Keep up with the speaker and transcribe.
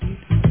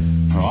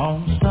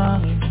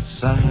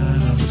side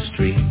of the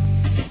street.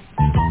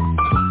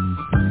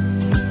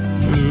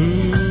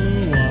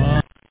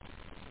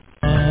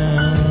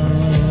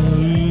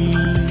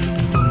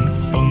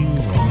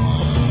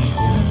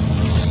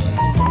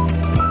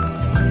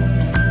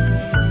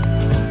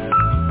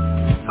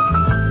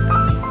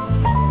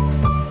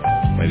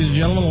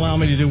 Allow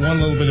me to do one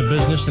little bit of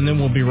business, and then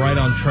we'll be right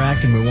on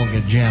track, and we won't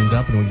get jammed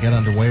up, and we'll get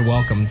underway.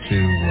 Welcome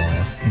to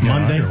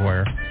Monday.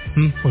 Underwear.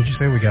 What'd you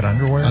say? We got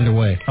underwear?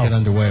 Underway. Get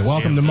underway.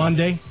 Welcome to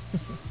Monday,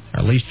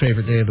 our least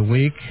favorite day of the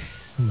week,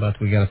 but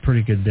we got a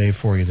pretty good day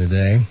for you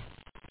today.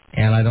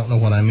 And I don't know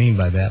what I mean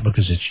by that,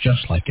 because it's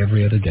just like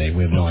every other day.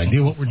 We have no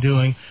idea what we're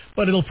doing,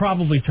 but it'll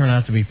probably turn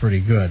out to be pretty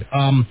good.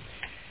 I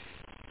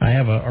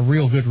have a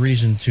real good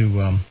reason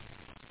to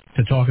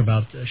talk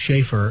about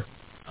Schaefer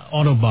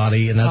Auto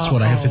Body, and that's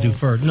what I have to do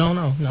first.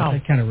 No,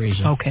 that kind of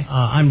reason. Okay.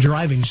 I'm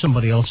driving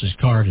somebody else's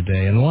car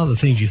today, and one of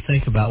the things you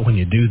think about when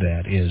you do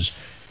that is,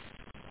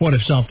 what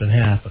if something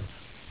happens?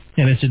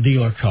 And it's a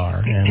dealer car,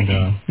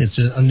 and it's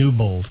a new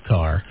Bold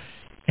car.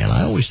 And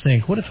I always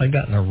think, what if I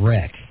got in a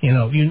wreck? I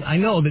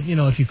know that,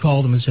 if you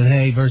called them and said,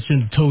 hey, versus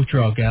in the tow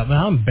truck out, but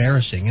how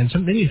embarrassing. And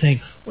then you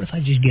think, what if I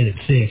just get it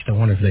fixed? I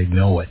wonder if they'd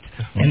know it.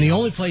 And the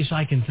only place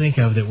I can think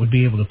of that would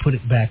be able to put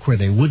it back where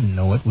they wouldn't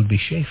know it would be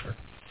Schaefer.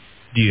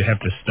 Do you have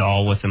to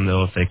stall with them,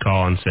 though, if they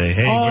call and say,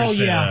 hey, where's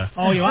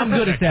I'm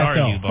good at that,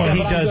 though.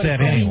 He does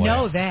that anyway. We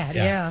know that,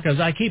 yeah. Because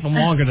I keep them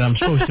longer than I'm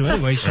supposed to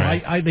anyway,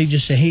 so they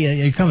just say, hey,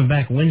 you're coming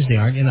back Wednesday,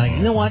 aren't you? And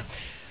you know what?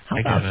 How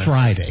about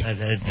Friday?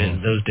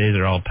 Those days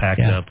are all packed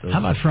up. How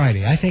about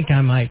Friday? I think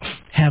I might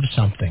have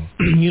something.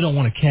 You don't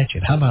want to catch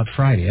it. How about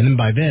Friday? And then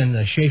by then,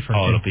 Schaefer.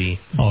 It'll be.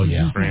 Oh,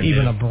 yeah.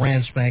 Even new. a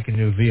brand spanking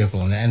new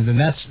vehicle. And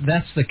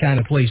that's the kind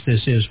of place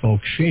this is,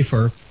 folks.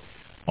 Schaefer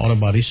Auto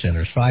Body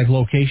Centers. 5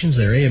 locations.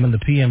 They're AM and the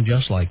PM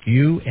just like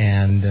you.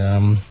 And,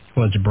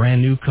 it's a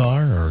brand new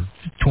car or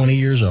 20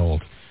 years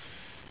old.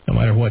 No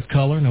matter what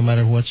color, no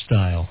matter what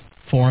style.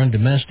 Foreign,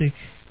 domestic,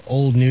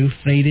 old, new,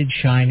 faded,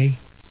 shiny.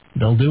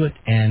 They'll do it,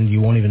 and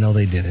you won't even know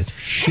they did it.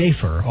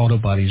 Schaefer Auto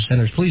Body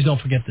Centers. Please don't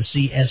forget the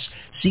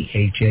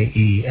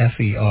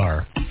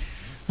CSCHAEFER.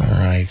 All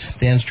right.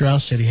 Dan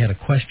Strauss said he had a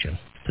question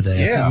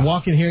today. Yeah. You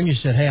walk in here and you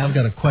said, hey, I've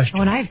got a question.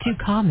 Oh, and I have 2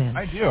 comments.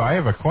 I do. I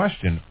have a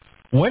question.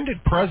 When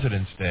did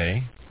President's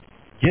Day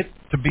get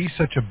to be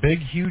such a big,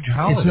 huge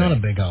holiday? It's not a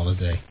big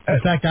holiday. In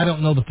fact, I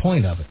don't know the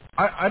point of it.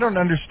 I don't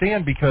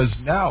understand, because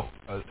now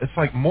it's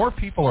like more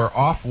people are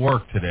off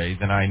work today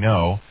than I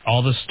know.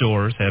 All the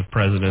stores have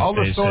President's Day sales. All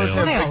the stores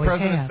have They big always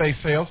President's have. Day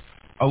sales.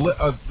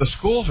 The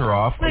schools are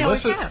off. They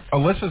always have.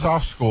 Alyssa's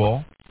off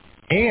school,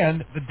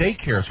 and the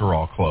daycares are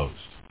all closed.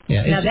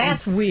 Yeah, Now,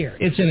 that's weird.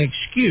 It's an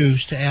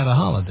excuse to add a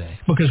holiday.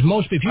 Because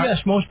if you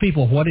ask most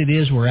people what it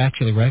is we're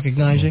actually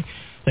recognizing,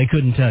 they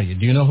couldn't tell you.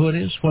 Do you know who it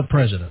is? What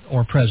president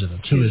or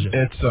presidents? Who is it?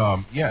 It's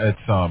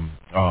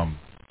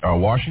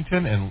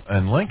Washington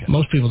and Lincoln.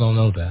 Most people don't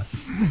know that.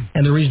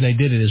 And the reason they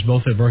did it is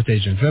both their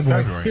birthdays in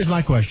February. Here's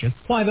my question.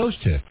 Why those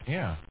 2?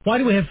 Yeah. Why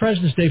do we have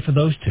President's Day for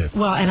those 2?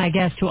 Well, and I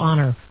guess to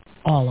honor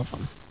all of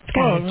them. It's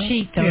kind of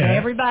cheap to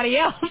everybody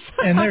else.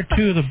 And they're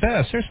 2 of the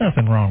best. There's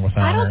nothing wrong with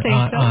I don't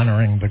think so.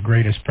 honoring the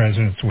greatest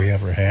presidents we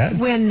ever had.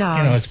 When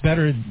it's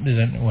better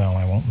than,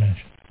 I won't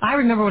mention. I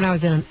remember when I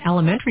was in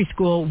elementary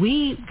school,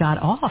 we got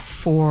off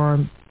for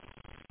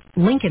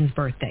Lincoln's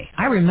birthday.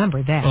 I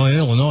remember that. Oh, in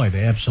Illinois,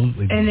 they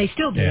absolutely do. And they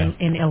still do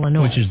in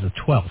Illinois. Which is the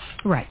 12th.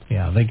 Right.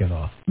 Yeah, they get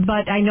off.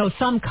 But I know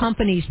some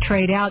companies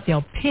trade out.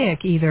 They'll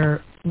pick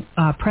either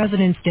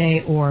President's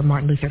Day or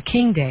Martin Luther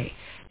King Day,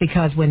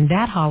 because when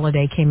that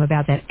holiday came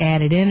about, that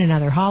added in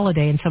another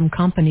holiday, and some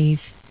companies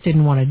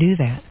didn't want to do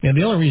that. Yeah,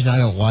 the only reason I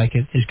don't like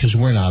it is because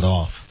we're not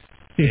off.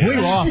 If we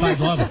were off, I'd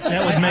love it.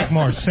 That would make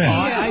more sense.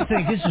 I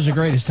think this is the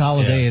greatest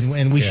holiday,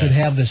 and we should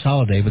have this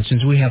holiday. But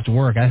since we have to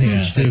work, I think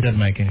it's stupid. It doesn't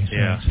make any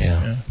sense.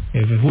 Yeah.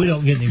 If we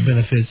don't get any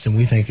benefits, then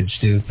we think it's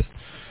stupid.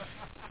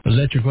 Was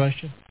that your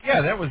question?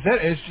 Yeah, that was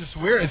it. It's just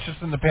weird. It's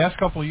just in the past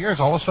couple of years,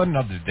 all of a sudden,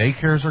 now the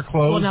daycares are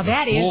closed. Well, now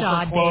that is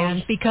odd,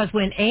 Dan, because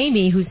when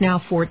Amy, who's now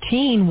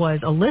 14, was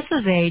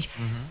Alyssa's age,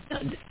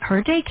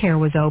 her daycare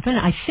was open.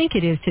 I think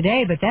it is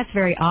today, but that's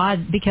very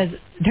odd because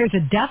there's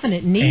a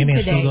definite need Amy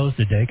today. still goes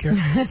to daycare?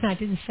 I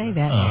didn't say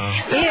that.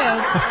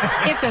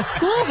 If the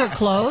schools are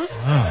closed,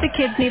 the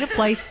kids need a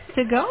place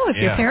to go if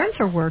your parents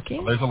are working.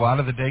 Well, there's a lot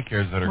of the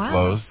daycares that are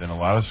closed, and a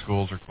lot of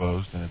schools are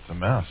closed, and it's a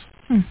mess.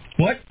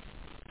 What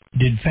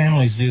did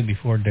families do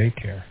before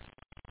daycare?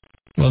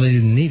 Well, they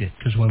didn't need it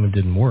because women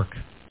didn't work.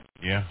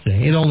 Yeah. See,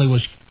 it only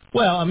was,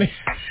 come on,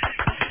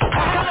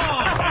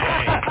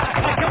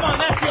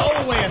 that's the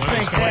old way of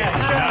thinking.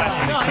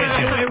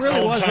 It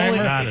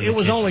really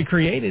was only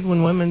created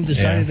when women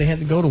decided they had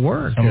to go to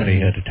work. Somebody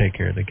had to take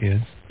care of the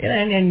kids.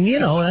 And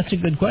that's a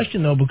good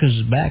question, though,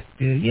 because back,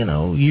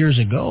 years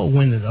ago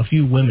when a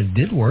few women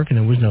did work and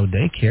there was no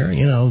daycare,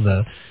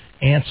 the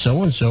Aunt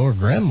so-and-so or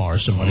Grandma or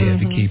somebody had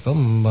to keep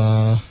them.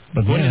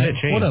 But when did it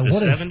change? The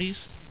 70s?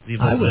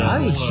 I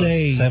would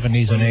say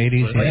 70s and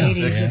 80s.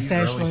 80s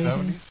especially. Early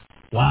 70s?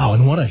 Wow,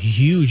 and what a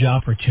huge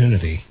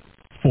opportunity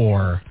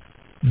for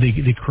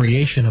the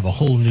creation of a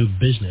whole new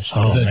business.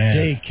 Oh, the man.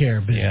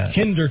 daycare business,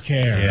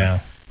 Kindercare, Yeah.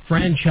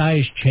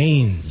 franchise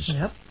chains.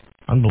 Yep.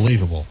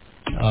 Unbelievable.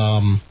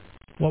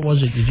 What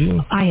was it? Did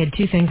you? I had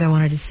two things I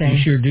wanted to say.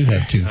 You sure do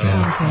have two things. Oh,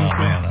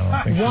 man.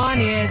 I don't think One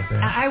she's is, talking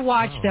about that. I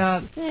watched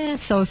a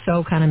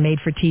so-so kind of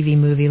made-for-TV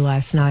movie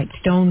last night,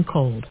 Stone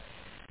Cold.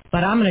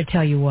 But I'm going to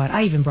tell you what,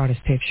 I even brought his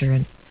picture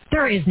in.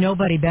 There is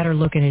nobody better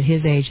looking at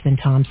his age than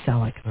Tom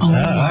Selleck. Oh,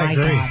 I my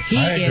agree. God. He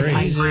I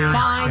agree. is a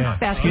fine Yeah.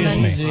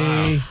 specimen. Excuse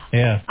me.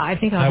 Yeah. I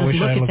think I I'll wish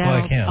just look I at looked that.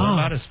 like him. Oh. What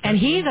about his And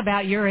he's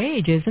about your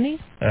age, isn't he?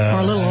 Or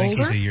a little I think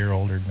older? he's a year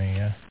older than me,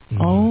 yeah.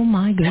 Oh,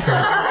 my goodness.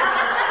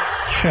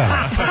 Shut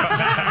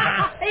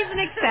up. He's an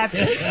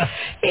exception.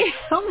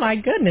 Oh, my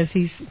goodness.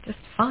 He's just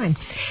fine.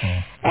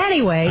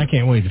 Anyway. I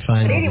can't wait to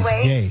find out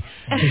Anyway. he's gay.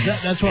 'Cause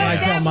that's what I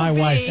That tell my would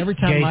be- wife. Every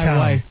time Gay my Tom.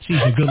 wife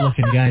sees a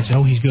good-looking guy and says,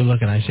 "Oh, he's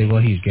good-looking," I say,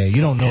 "Well, he's gay."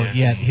 You don't know it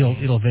yet. It'll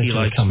He eventually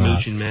likes come out.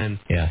 smooching men.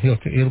 Yeah, he'll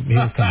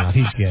come out.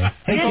 He's gay.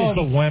 Think all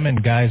the women,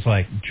 guys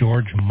like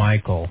George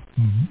Michael,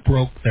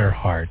 broke their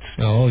hearts.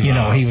 Oh, yeah. You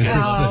know, he was Oh,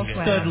 just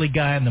wow. the studly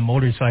guy in the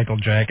motorcycle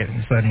jacket,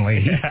 and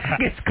suddenly he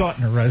gets caught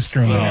in a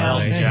restroom.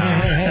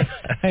 Yeah.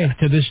 Hey,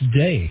 to this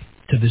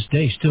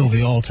day, still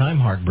the all-time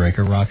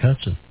heartbreaker, Rock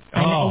Hudson.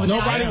 Oh,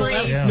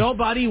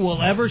 Nobody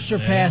will ever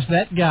surpass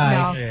that guy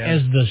No.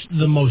 as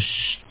the most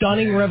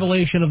stunning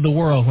revelation of the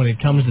world when it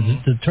comes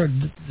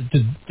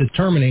to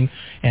determining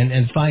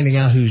and finding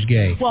out who's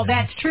gay. Well,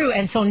 that's true.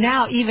 And so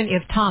now, even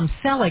if Tom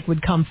Selleck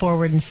would come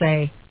forward and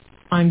say,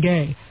 I'm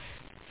gay,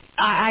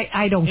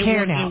 I don't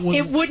care now.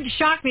 It wouldn't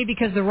shock me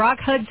because the Rock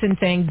Hudson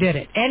thing did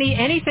it.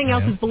 Anything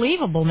else is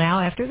believable now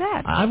after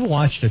that. I've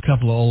watched a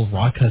couple of old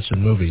Rock Hudson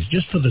movies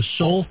just for the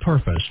sole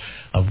purpose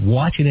of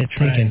watching it,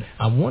 thinking,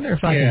 I wonder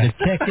if I can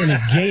detect any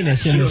gayness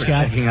in this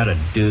guy.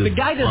 The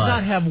guy does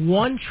not have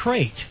one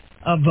trait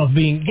of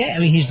being gay. I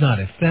mean, he's not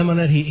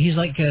effeminate. He's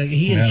like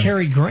he and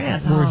Cary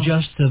Grant were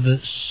just the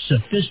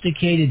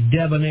sophisticated,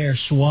 debonair,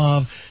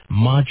 suave,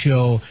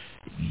 macho.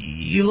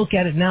 You look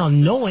at it now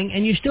knowing,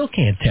 and you still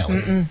can't tell.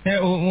 Yeah,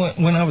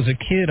 when I was a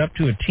kid up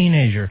to a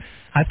teenager,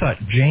 I thought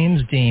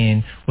James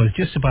Dean was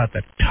just about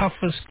the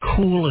toughest,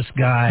 coolest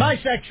guy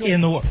Bisexual.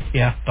 in the world.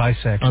 Yeah,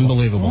 bisexual.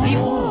 Unbelievable. He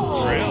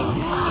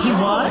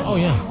was? Oh,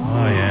 yeah.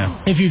 Oh,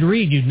 yeah. If you'd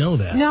read, you'd know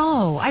that.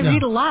 No, I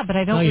read a lot, but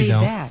I don't No, you read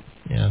don't. that.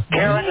 Yeah.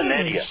 Karen and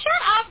Lydia.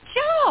 Shut up,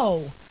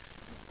 Joe.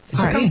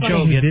 How come anybody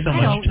Joe who gets didn't so I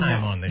much don't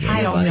time know. on the show?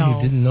 I don't Anybody know.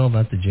 who didn't know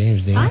about the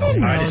James Dean. I didn't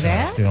know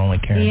that. The only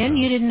Karen. Ian,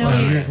 you didn't know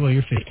either. Well,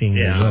 you're 15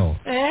 years old.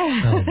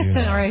 All do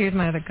know. right, here's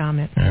my other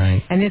comment. All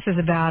right. And this is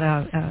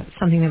about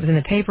something that was in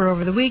the paper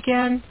over the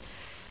weekend.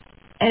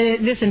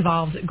 And this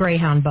involves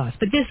Greyhound bus.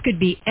 But this could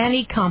be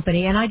any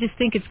company, and I just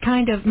think it's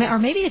kind of, or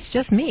maybe it's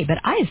just me, but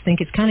I just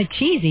think it's kind of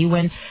cheesy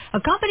when a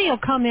company will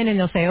come in and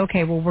they'll say,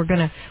 okay, well, we're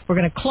gonna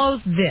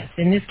close this.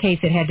 In this case,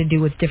 it had to do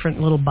with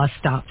different little bus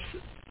stops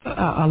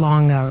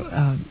along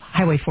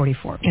Highway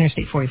 44,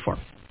 Interstate 44.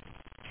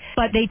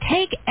 But they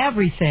take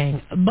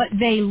everything, but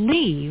they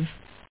leave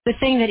the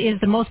thing that is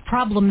the most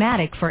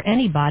problematic for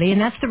anybody,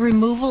 and that's the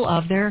removal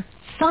of their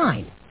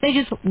sign. They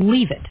just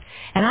leave it.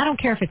 And I don't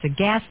care if it's a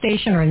gas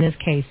station or, in this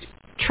case,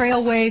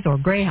 Trailways or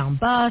Greyhound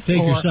bus. Take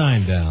your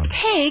sign down.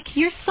 Take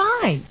your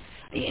sign.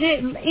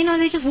 You know,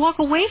 they just walk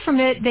away from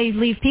it. They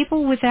leave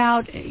people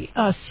without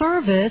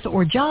service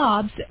or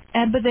jobs,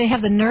 but they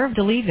have the nerve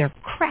to leave their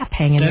crap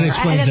hanging That there.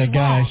 explains that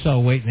guy I saw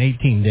waiting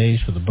 18 days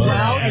for the bus.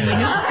 Well, and you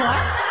know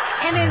what?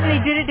 And then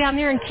they did it down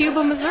there in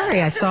Cuba,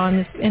 Missouri. I saw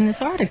in this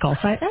article.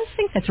 So I just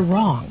think that's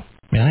wrong.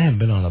 Man, I haven't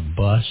been on a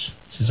bus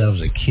since I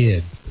was a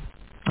kid.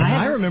 And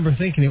I remember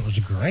thinking it was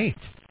great.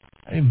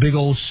 I mean, big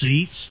old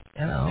seats,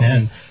 you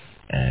know,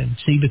 and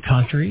see the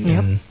country.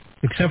 Yep. And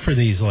Except for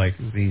these,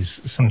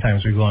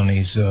 sometimes we go on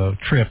these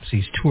trips,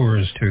 these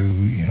tours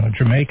to,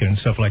 Jamaica and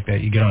stuff like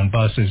that. You get on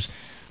buses,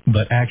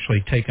 but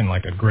actually taking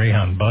like a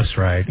Greyhound bus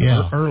ride,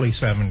 early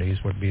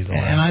 70s would be the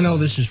last. And I know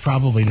this is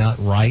probably not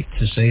right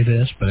to say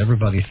this, but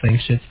everybody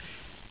thinks it.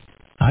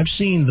 I've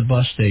seen the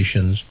bus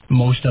stations,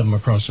 most of them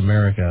across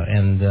America,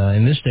 and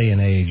in this day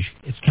and age,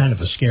 it's kind of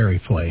a scary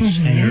place.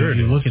 Mm-hmm. And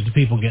you look at the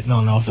people getting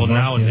on and off the bus,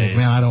 nowadays, you think,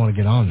 man, I don't want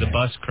to get on the there.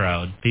 bus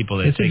crowd, people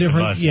that It's a take the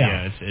different- bus.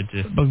 yeah.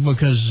 It's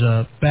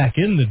Because back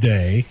in the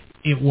day,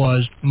 it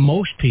was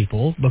most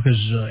people, because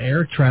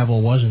air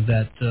travel wasn't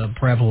that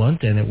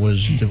prevalent, and it was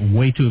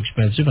way too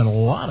expensive, and a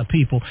lot of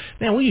people,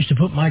 man, we used to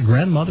put my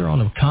grandmother on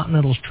a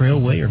Continental's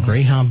Trailway or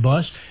Greyhound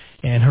bus,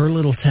 and her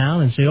little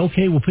town, and say,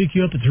 okay, we'll pick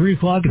you up at 3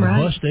 o'clock at the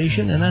bus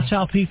station, and that's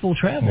how people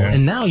travel. Yeah.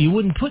 And now you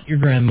wouldn't put your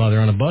grandmother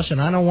on a bus, and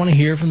I don't want to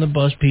hear from the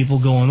bus people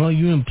going, well,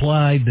 you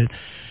implied that,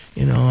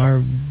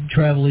 our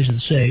travel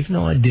isn't safe.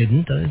 No, I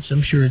didn't.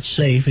 I'm sure it's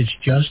safe. It's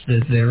just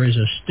that there is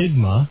a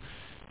stigma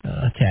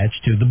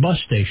attached to the bus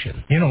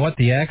station. You know what?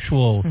 The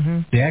actual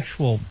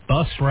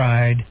bus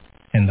ride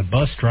and the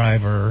bus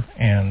driver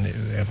and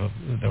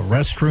the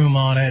restroom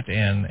on it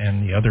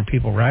and the other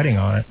people riding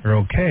on it are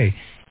okay.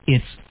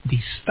 It's the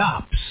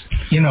stops.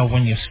 You know,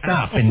 when you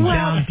stop in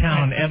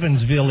downtown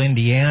Evansville,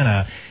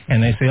 Indiana,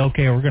 and they say,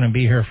 okay, we're going to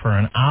be here for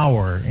an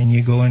hour, and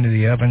you go into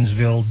the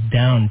Evansville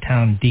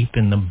downtown, deep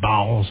in the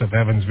bowels of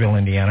Evansville,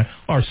 Indiana,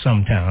 or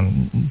some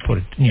town,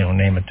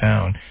 name a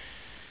town.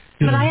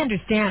 But I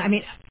understand. I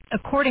mean,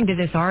 according to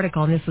this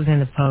article, and this was in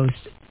the Post,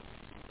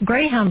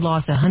 Greyhound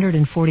lost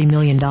 $140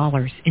 million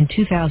in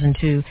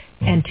 2002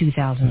 and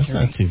 2003.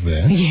 That's not too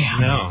bad. Yeah.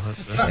 No.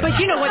 That's But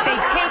you know what they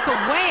take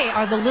away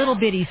are the little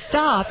bitty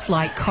stops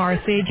like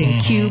Carthage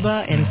and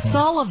Cuba and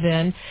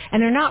Sullivan,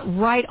 and they're not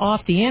right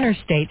off the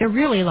interstate. They're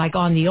really like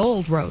on the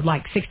old road,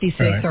 like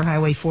 66 or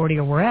Highway 40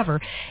 or wherever.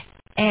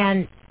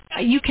 And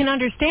you can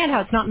understand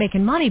how it's not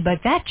making money, but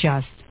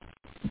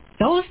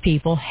those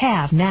people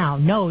have now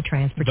no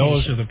transportation.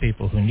 Those are the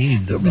people who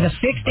need the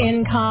fixed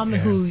income,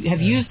 who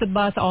have used the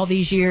bus all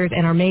these years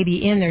and are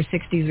maybe in their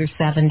 60s or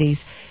 70s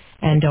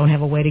and don't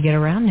have a way to get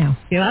around now.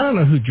 Yeah, I don't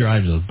know who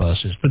drives those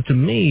buses, but to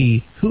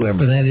me,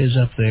 whoever that is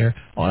up there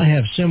ought to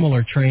have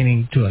similar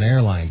training to an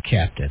airline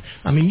captain.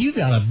 I mean, you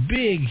got a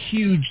big,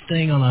 huge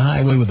thing on the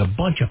highway with a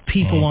bunch of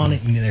people on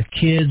it and their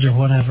kids or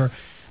whatever.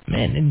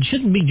 Man, it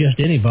shouldn't be just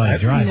anybody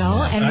driving.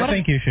 No, and I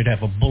think you should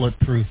have a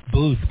bulletproof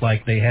booth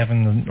like they have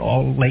in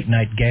all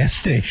late-night gas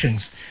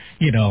stations.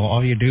 You know,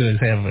 all you do is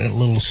have a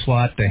little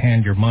slot to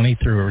hand your money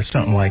through or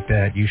something like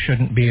that. You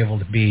shouldn't be able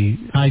to be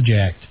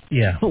hijacked.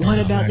 Yeah. But what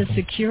about the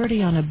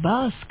security on a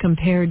bus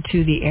compared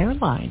to the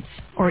airlines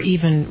or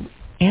even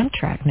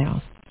Amtrak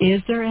now?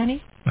 Is there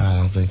any? I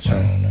don't think so.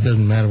 It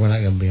doesn't matter. We're not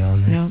going to be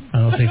on there. No. I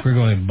don't think we're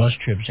going to bus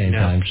trips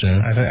anytime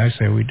soon. I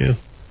say we do.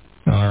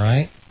 All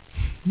right.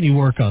 You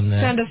work on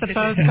that. Send us a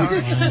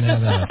postcard.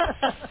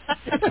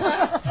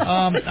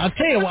 I'll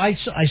tell you what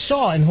I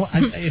saw, and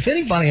if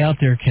anybody out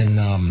there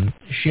can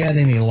shed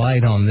any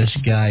light on this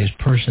guy's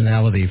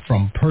personality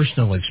from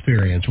personal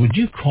experience, would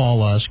you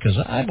call us? Because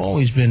I've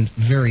always been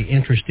very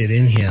interested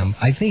in him.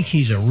 I think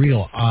he's a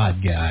real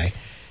odd guy,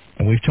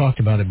 and we've talked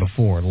about it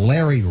before.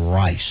 Larry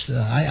Rice.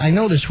 I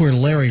noticed where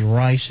Larry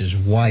Rice's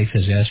wife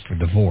has asked for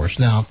divorce.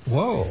 Now,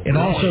 it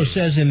also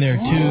says in there,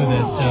 too,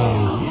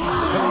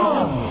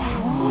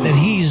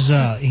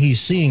 that he's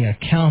seeing a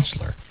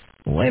counselor.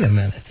 Wait a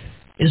minute.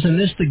 Isn't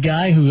this the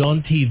guy who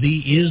on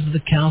TV is the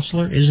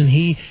counselor? Isn't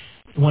he?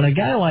 When a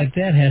guy like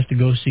that has to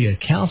go see a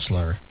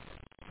counselor,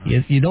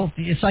 you don't.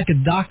 It's like a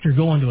doctor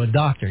going to a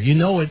doctor. You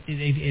know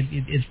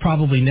it's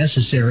probably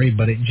necessary,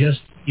 but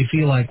you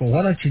feel like, well,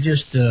 why don't you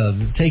just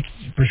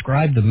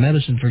prescribe the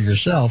medicine for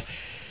yourself?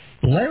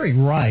 Larry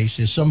Rice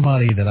is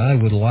somebody that I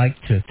would like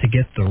to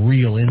get the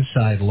real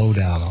inside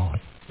lowdown on.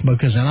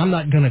 Because, and I'm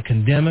not going to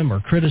condemn him or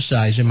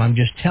criticize him, I'm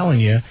just telling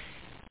you,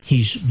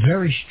 he's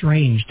very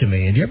strange to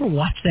me. And you ever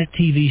watch that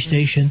TV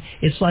station?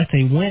 It's like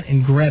they went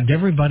and grabbed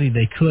everybody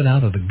they could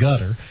out of the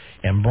gutter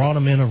and brought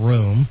them in a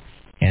room,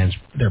 and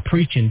they're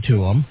preaching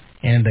to them,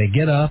 and they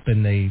get up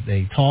and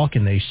they talk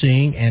and they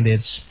sing, and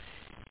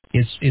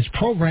it's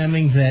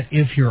programming that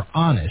if you're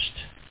honest,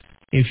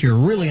 if you're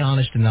really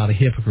honest and not a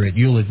hypocrite,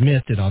 you'll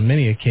admit that on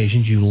many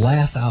occasions you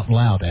laugh out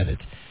loud at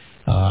it.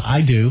 I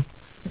do.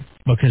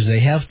 Because they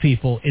have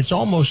people, it's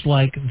almost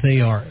like they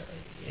are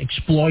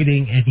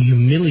exploiting and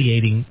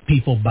humiliating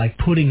people by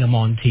putting them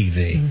on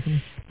TV. Mm-hmm.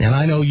 And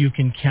I know you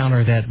can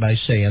counter that by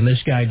saying,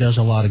 this guy does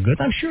a lot of good.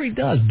 I'm sure he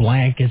does,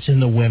 blankets in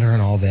the winter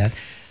and all that.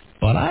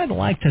 But I'd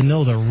like to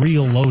know the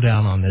real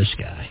lowdown on this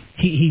guy.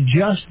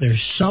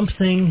 There's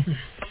something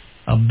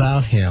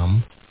about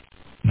him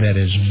that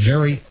is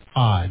very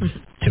odd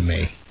to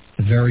me.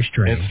 Very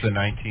strange. It's the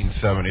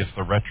 1970s. It's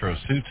the retro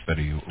suits that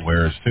he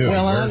wears, too.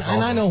 Well, and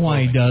I know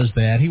why he does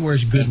that. He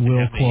wears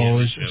Goodwill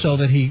clothes so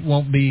that he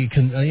won't be,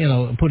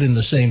 put in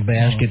the same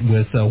basket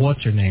with,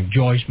 what's her name,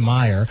 Joyce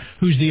Meyer,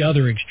 who's the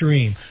other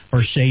extreme.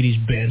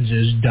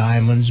 Mercedes-Benzes,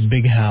 diamonds,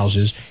 big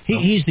houses.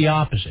 He's the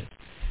opposite.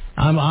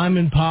 I'm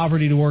in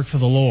poverty to work for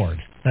the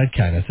Lord, that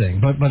kind of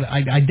thing. But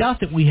I doubt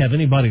that we have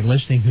anybody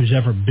listening who's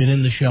ever been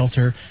in the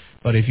shelter.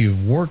 But if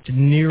you've worked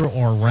near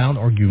or around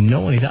or you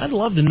know anything, I'd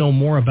love to know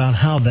more about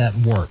how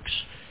that works.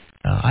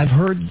 I've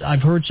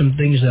heard some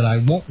things that I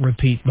won't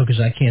repeat because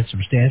I can't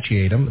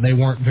substantiate them. They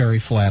weren't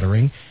very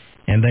flattering,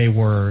 and they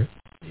were,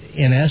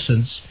 in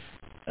essence,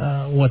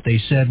 what they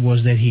said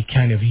was that he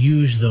kind of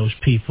used those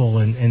people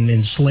and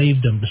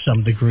enslaved them to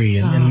some degree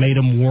and made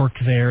them work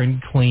there and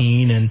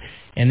clean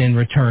and in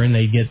return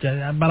they get.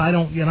 But I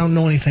don't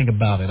know anything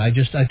about it. I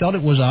thought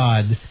it was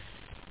odd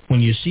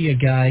when you see a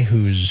guy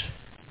who's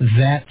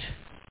that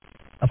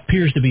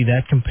appears to be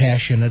that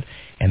compassionate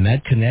and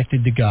that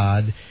connected to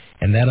God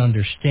and that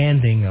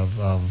understanding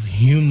of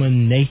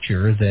human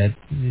nature that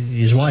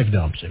his wife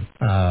dumps him.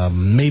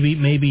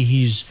 Maybe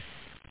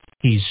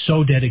he's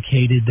so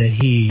dedicated that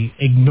he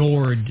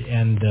ignored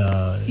and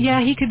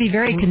he could be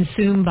very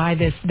consumed by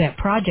that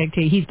project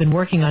he's been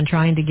working on,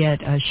 trying to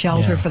get a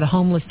shelter for the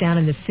homeless down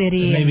in the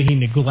city. Maybe he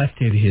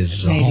neglected his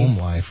home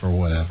life or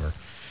whatever.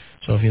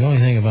 So if you know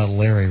anything about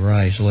Larry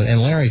Rice,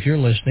 and Larry, if you're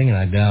listening, and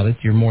I doubt it,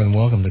 you're more than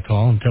welcome to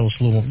call and tell us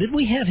a little more. Did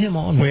we have him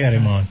on? We had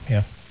him on,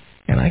 yeah.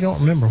 And I don't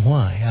remember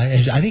why.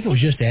 I think it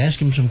was just to ask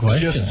him some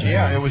questions.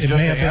 It was just to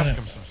ask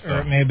him some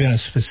Or it may have been a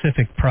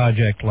specific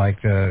project like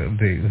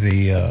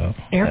the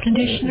Air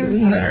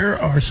conditioner?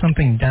 or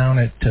something down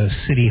at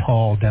City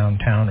Hall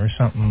downtown or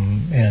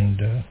something. And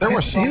there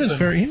was he was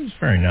very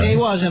nice. He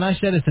was, and I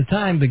said at the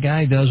time, the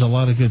guy does a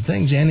lot of good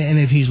things, and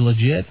if he's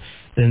legit,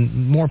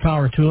 then more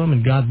power to him,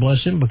 and God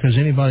bless him, because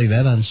anybody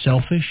that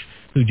unselfish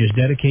who just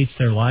dedicates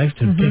their life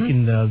to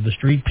picking the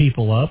street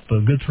people up,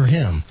 good for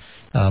him.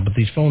 But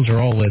these phones are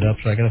all lit up,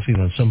 so I got a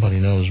feeling somebody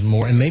knows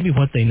more. And maybe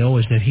what they know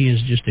is that he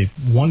is just a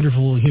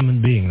wonderful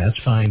human being. That's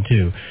fine,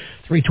 too.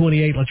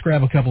 328, let's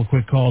grab a couple of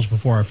quick calls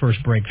before our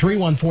first break.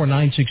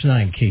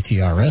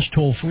 314-969-KTRS,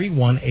 toll free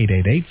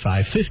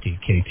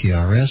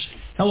 1-888-550-KTRS.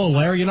 Hello,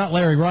 Larry. You're not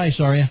Larry Rice,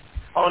 are you?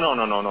 Oh, no.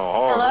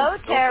 Hello,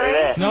 Terry.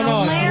 No,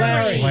 it's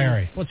Larry.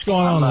 Larry. What's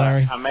going on,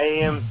 Larry? I'm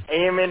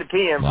AM into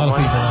PM. A lot of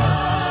people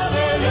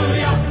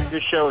are.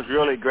 This show is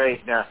really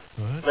great. Now,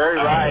 Larry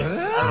Rice,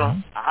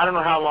 I don't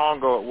know how long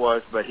ago it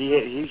was, but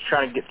he's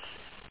trying to get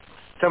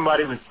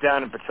somebody was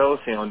down in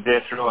Potosi on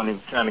death row, and he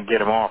was trying to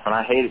get him off. And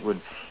I hate it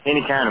when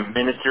any kind of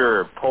minister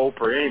or pope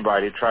or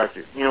anybody tries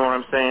to, you know what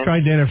I'm saying?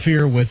 Tried to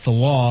interfere with the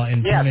law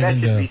and turn it that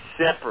into... should be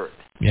separate.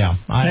 Yeah.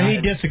 And he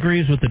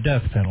disagrees with the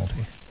death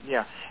penalty.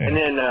 Yeah. And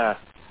then I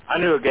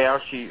knew a gal,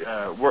 she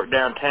worked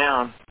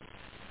downtown,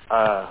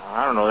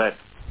 I don't know that,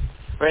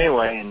 but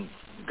anyway, and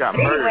got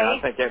murdered. I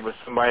think that was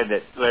somebody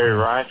that Larry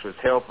Rice was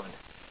helping.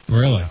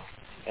 Really?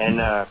 And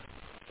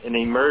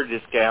he murdered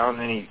this gal, and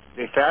then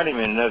they found him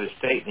in another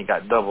state, and he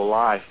got double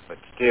life. But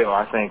still,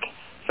 I think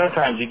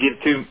sometimes you give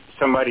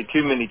somebody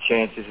too many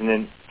chances, and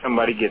then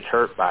somebody gets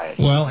hurt by it.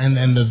 Well, and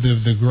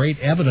the great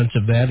evidence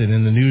of that, and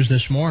in the news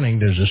this morning,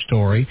 there's a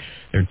story,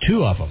 there are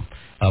two of them,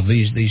 of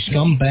these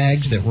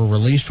scumbags that were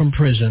released from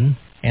prison,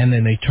 and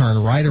then they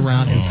turn right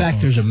around. In fact,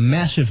 there's a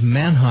massive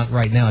manhunt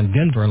right now in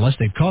Denver, unless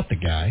they've caught the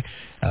guy.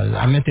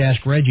 I meant to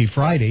ask Reggie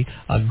Friday,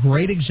 a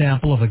great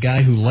example of a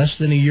guy who less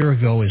than a year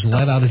ago is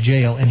let out of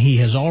jail, and he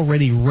has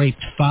already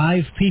raped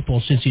 5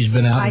 people since he's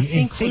been out, I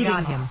think we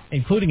got him.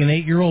 Including an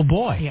 8-year-old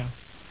boy. Yeah.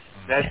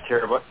 That's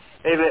terrible.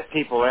 They let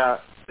people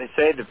out. They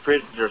say the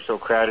prisons are so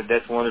crowded.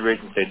 That's one of the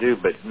reasons they do.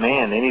 But,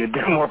 man, they need to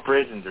build more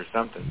prisons or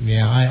something.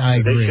 Yeah, I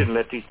agree. They shouldn't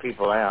let these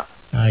people out.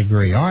 I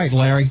agree. All right,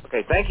 Larry.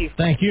 Okay, thank you.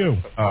 Thank you.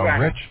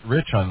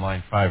 Rich on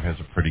line 5 has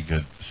a pretty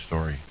good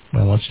story.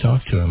 Well, let's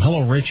talk to him.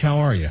 Hello, Rich. How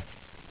are you?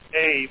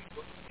 Hey,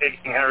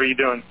 how are you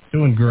doing?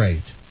 Doing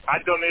great. I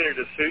donated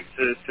a suit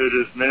to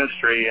this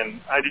ministry,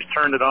 and I just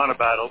turned it on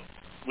about a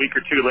week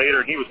or two later,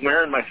 and he was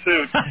wearing my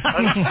suit. Well,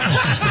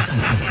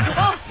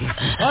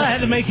 that had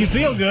to make you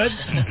feel good.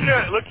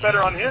 Yeah, it looked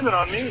better on him than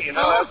on me. You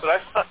know, that's what I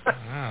thought.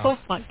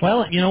 Wow.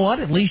 Well, you know what?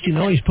 At least you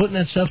know he's putting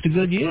that stuff to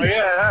good use. Oh,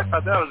 yeah, I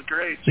thought that was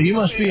great. So you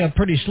must be a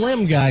pretty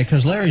slim guy,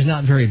 because Larry's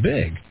not very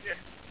big. Yeah.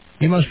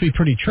 You must be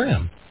pretty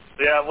trim.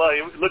 Yeah, well,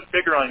 it looked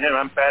bigger on him.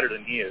 I'm fatter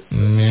than he is.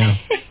 Yeah.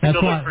 It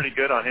still looks pretty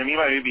good on him. He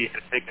might maybe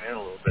taken in a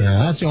little bit.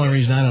 Yeah, that's the only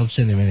reason I don't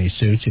send him any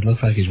suits. He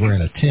looks like he's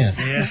wearing a tent.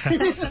 Yeah.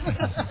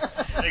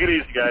 Take it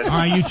easy, guys. All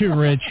right, you too,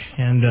 Rich.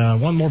 And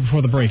one more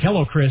before the break.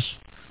 Hello, Chris.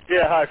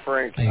 Yeah, hi,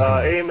 Frank. Thank you.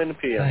 AM and the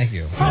PM. Thank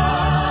you.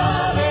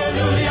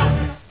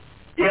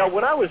 Yeah,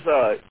 when I was,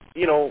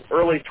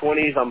 early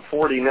 20s, I'm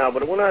 40 now,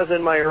 but when I was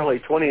in my early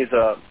 20s,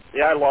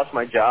 I lost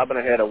my job, and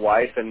I had a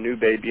wife and new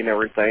baby and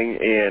everything,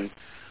 and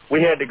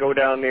we had to go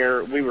down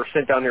there. We were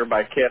sent down there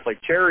by Catholic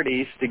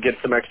Charities to get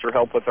some extra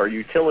help with our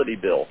utility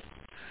bill.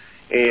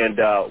 And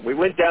we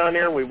went down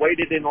there, and we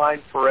waited in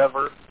line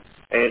forever,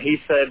 and he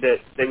said that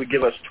they would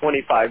give us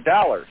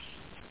 $25.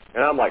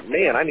 And I'm like,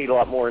 man, I need a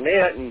lot more than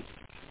that. And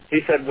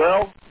he said,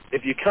 well,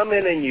 if you come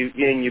in and you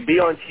be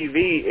on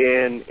TV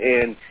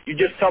and you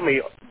just tell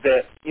me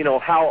that, you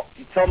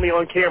tell me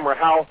on camera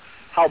how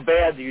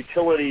bad the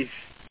utilities,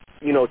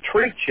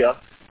 treat you,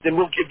 then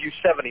we'll give you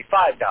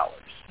 $75.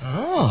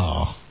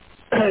 Oh.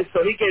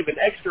 So he gave an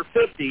extra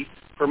 $50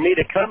 for me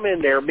to come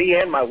in there, me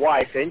and my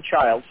wife and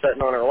child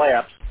sitting on our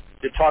laps,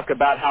 to talk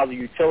about how the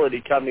utility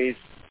companies,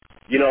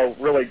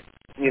 really,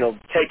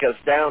 take us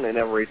down and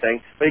everything.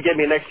 But he gave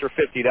me an extra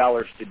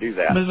 $50 to do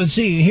that. But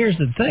see, here's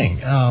the thing.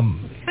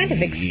 Kind of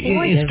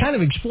exploitive. It's kind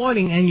of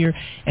exploiting,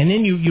 and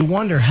then you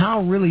wonder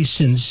how really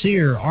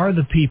sincere are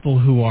the people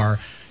who are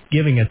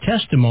giving a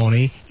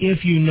testimony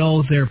if you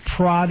know they're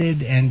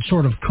prodded and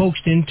sort of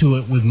coaxed into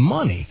it with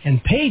money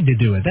and paid to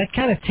do it. That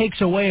kind of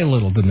takes away a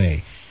little to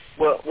me.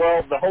 Well,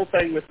 the whole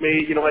thing with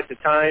me, at the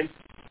time,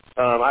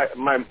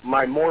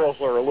 my morals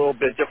are a little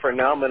bit different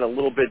now. I'm in a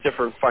little bit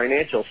different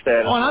financial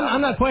status. Oh, and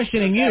I'm not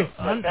questioning you.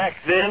 Back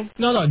then?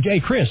 No,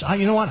 Jay, Chris,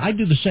 you know what? I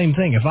do the same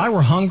thing. If I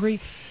were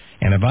hungry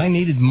and if I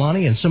needed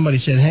money and somebody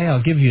said, hey,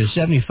 I'll give you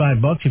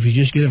 $75 if you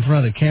just get in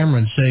front of the camera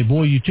and say,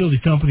 boy, utility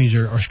companies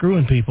are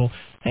screwing people.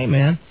 Hey,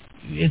 man,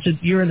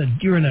 you're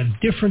in a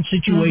different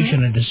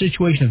situation, a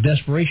situation of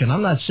desperation.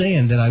 I'm not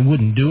saying that I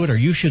wouldn't do it or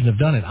you shouldn't have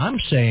done it. I'm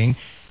saying,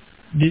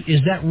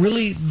 is that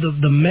really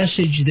the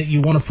message that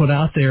you want to put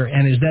out there,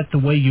 and is that the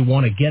way you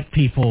want to get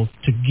people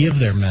to give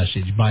their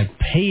message, by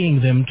paying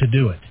them to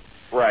do it?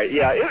 Right,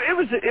 yeah.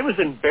 It was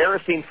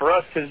embarrassing for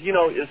us because,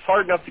 it's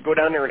hard enough to go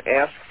down there and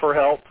ask for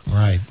help.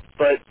 Right.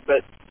 But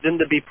then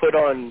to be put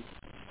on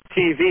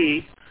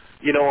TV,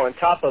 on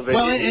top of it.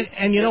 Well,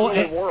 and you know what?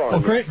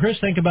 Chris,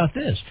 think about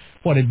this.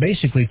 What it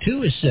basically,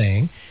 too, is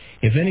saying,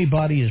 if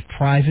anybody is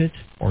private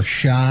or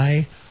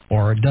shy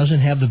or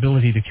doesn't have the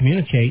ability to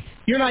communicate,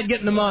 you're not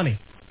getting the money.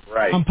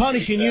 Right. I'm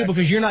punishing you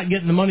because you're not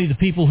getting the money the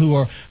people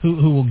who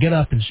will get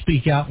up and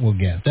speak out will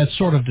get. That's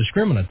sort of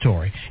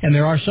discriminatory. And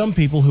there are some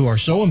people who are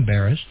so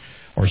embarrassed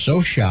or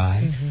so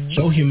shy,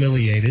 so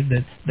humiliated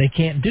that they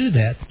can't do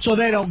that, so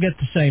they don't get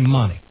the same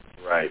money.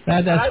 Right.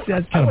 That's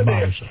kind of bothersome. I would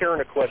ask Karen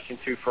a question,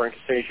 too, Frank, as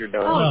soon as you're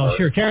done. Oh,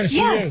 sure. Karen, see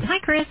you. Hi,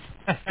 Chris.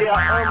 Yeah,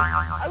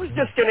 I was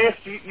just going to ask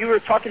you, you were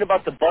talking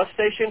about the bus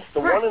stations. The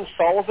one in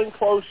Sullivan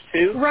closed,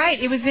 too?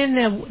 Right. It was in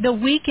the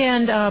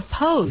Weekend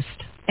Post.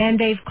 And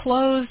they've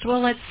closed, well,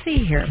 let's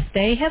see here.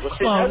 They have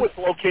closed. That was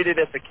located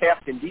at the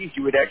Captain D's.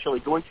 You would actually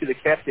go into the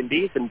Captain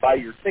D's and buy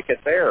your ticket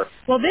there.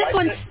 Well,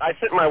 I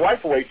sent my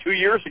wife away 2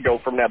 years ago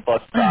from that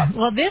bus stop.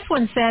 Well, this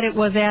one said it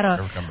was at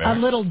a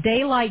little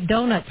Daylight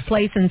Donuts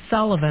place in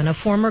Sullivan, a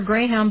former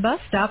Greyhound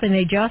bus stop, and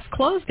they just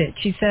closed it.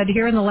 She said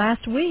here in the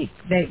last week.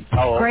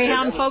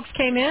 Greyhound folks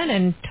came in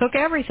and took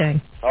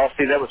everything. Oh,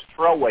 see, that was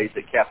Trailways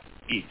at Captain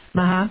D's.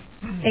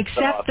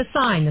 Except the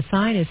sign. The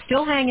sign is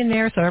still hanging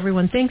there, so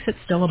everyone thinks it's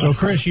still a bus. So,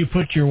 Chris, you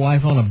put your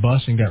wife on a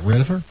bus and got rid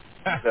of her?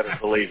 You better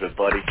believe it,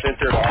 buddy. Sent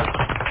her off.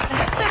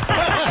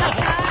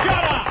 Shut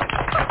up!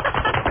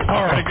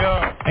 All right,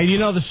 go. Hey, you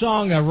know the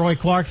song, Roy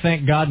Clark,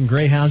 Thank God and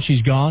Greyhound,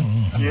 She's Gone?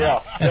 Yeah.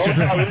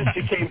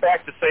 She came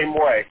back the same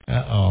way.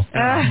 Uh-oh.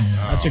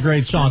 That's a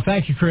great song.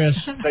 Thank you, Chris.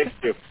 Thank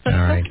you. All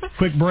right.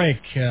 Quick break.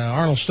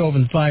 Arnold Stove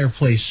and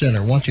Fireplace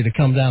Center wants you to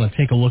come down and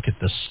take a look at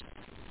this.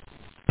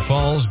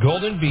 Falls,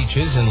 golden beaches,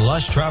 and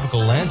lush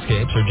tropical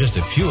landscapes are just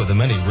a few of the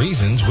many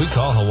reasons we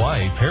call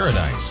Hawaii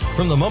paradise.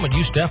 From the moment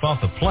you step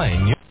off the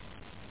plane,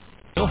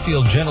 you'll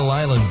feel gentle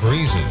island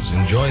breezes,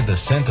 enjoy the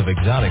scent of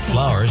exotic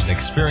flowers, and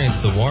experience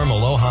the warm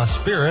aloha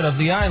spirit of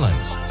the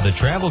islands. The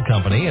travel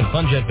company and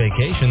Funjet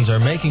Vacations are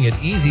making it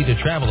easy to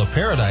travel to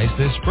paradise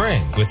this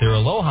spring with their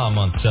Aloha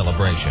Month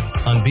celebration.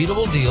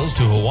 Unbeatable deals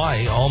to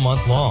Hawaii all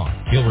month long.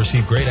 You'll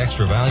receive great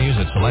extra values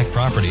at select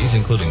properties,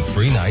 including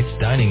free nights,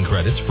 dining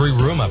credits, free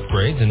room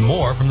upgrades, and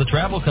more from the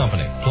travel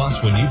company. Plus,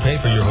 when you pay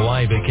for your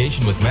Hawaii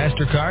vacation with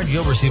MasterCard,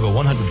 you'll receive a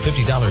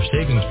 $150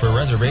 savings per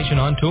reservation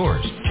on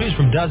tours. Choose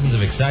from dozens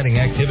of exciting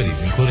activities,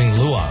 including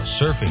luau,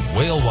 surfing,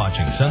 whale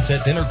watching,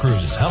 sunset dinner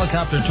cruises,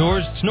 helicopter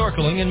tours,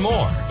 snorkeling, and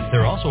more.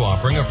 They're also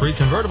offering a free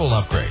convertible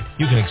upgrade.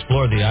 You can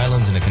explore the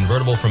islands in a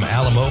convertible from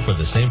Alamo for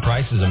the same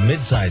price as a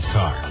mid-size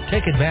car.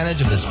 Take advantage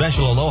of the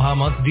special Aloha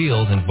Month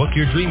deals and book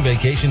your dream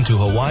vacation to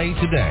Hawaii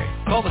today.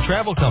 Call the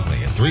travel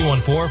company at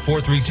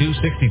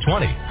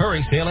 314-432-6020.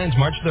 Hurry, sale ends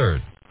March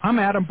 3rd. I'm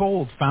Adam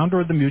Bowles,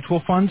 founder of the Mutual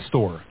Fund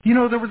Store. You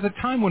know, there was a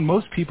time when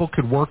most people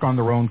could work on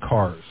their own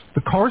cars. The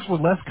cars were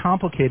less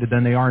complicated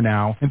than they are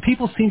now, and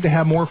people seem to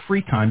have more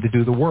free time to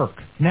do the work.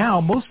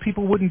 Now, most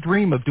people wouldn't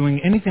dream of doing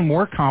anything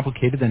more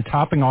complicated than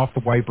topping off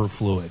the wiper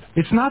fluid.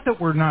 It's not that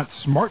we're not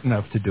smart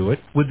enough to do it.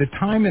 With the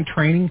time and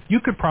training,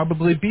 you could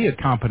probably be a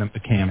competent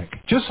mechanic.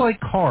 Just like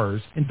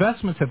cars,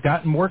 investments have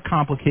gotten more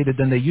complicated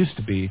than they used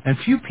to be, and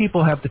few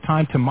people have the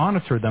time to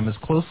monitor them as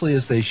closely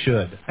as they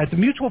should. At the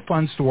Mutual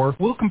Fund Store,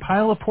 we'll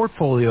compile a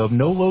portfolio of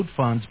no-load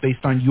funds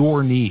based on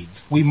your needs.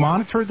 We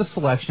monitor the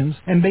selections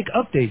and make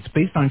updates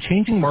based on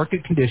changing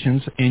market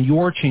conditions and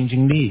your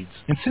changing needs.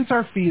 And since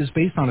our fee is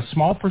based on a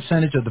small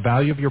percentage of the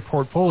value of your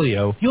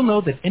portfolio, you'll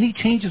know that any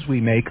changes we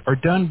make are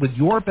done with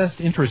your best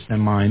interest in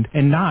mind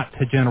and not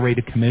to generate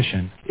a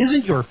commission.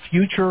 Isn't your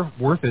future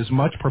worth as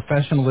much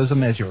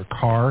professionalism as your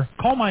car?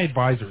 Call my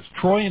advisors,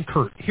 Troy and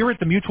Kurt, here at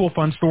the Mutual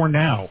Fund Store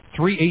now,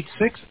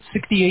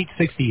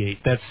 386-6868.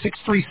 That's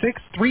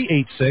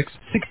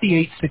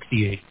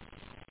 636-386-6868.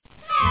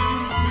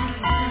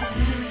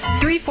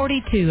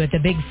 3:42 at the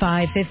Big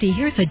 550.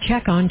 Here's a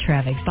check on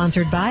traffic,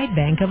 sponsored by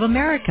Bank of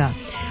America.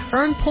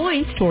 Earn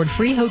points toward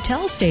free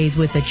hotel stays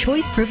with the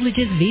Choice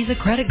Privileges Visa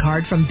credit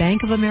card from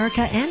Bank of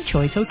America and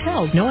Choice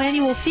Hotels. No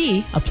annual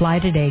fee. Apply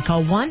today.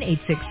 Call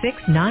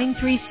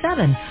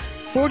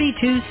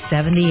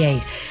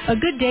 1-866-937-4278. A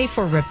good day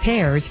for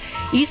repairs.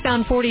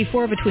 Eastbound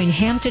 44 between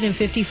Hampton and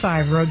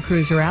 55, road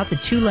crews are out. The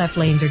two left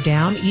lanes are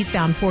down.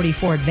 Eastbound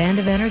 44 at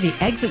Vandeventer, the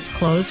exit's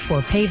closed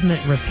for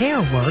pavement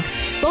repair work.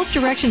 Both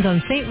directions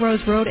on St.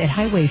 Rose Road at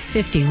Highway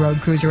 50,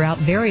 road crews are out.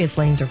 Various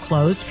lanes are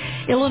closed.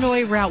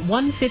 Illinois Route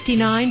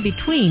 159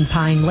 between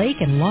Pine Lake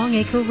and Long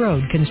Acre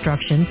Road,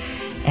 construction,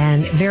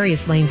 and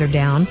various lanes are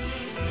down.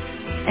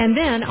 And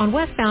then on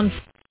westbound...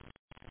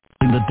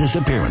 In the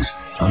disappearance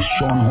of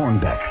Sean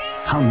Hornbeck.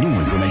 How new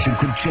information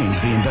could change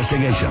the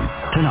investigation.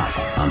 Tonight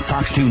on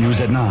Fox 2 News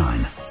at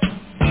 9.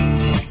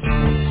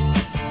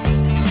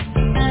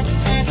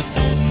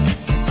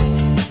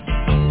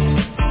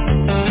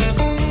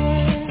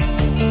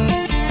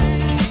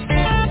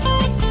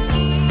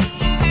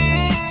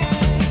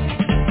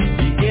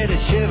 You get a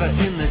shiver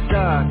in the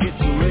dark.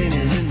 It's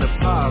raining in the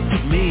park.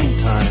 But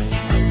meantime,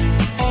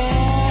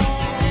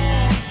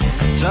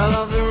 sound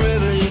of the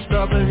river, you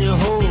stop and you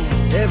hold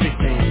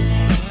everything.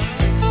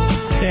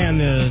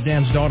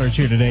 Dan's daughter's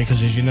here today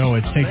because, as you know,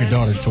 it's Take Your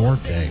Daughters to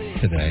Work Day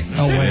today.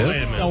 Oh,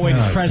 wait,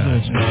 it's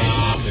President's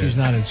Day. She's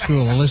not in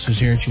school. Alyssa's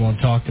here, and she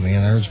won't talk to me,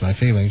 and that hurts my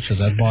feelings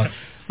because I bought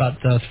about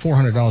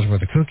 $400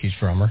 worth of cookies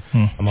from her,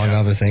 among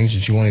other things,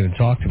 and she won't even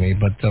talk to me.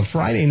 But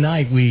Friday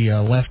night, we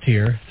left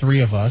here,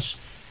 3 of us,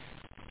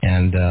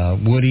 and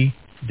Woody,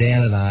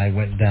 Dan, and I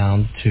went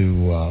down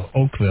to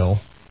Oakville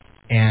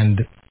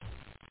and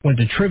went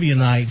to trivia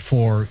night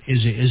for,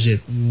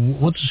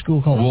 what's the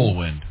school called?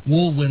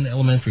 Woolwind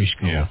Elementary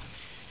School. Yeah.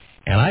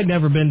 And I'd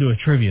never been to a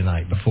trivia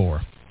night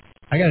before.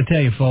 I got to tell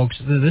you, folks,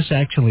 this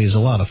actually is a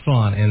lot of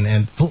fun.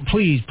 And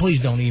please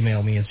don't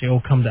email me and say,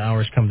 oh, come to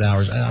ours.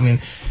 I mean,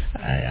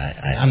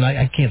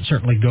 I can't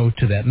certainly go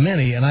to that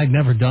many, and I've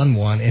never done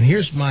one. And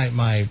here's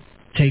my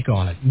take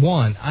on it.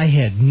 One, I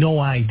had no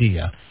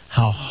idea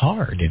how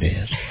hard it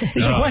is.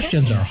 These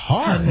questions are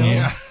hard.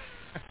 Yeah.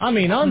 I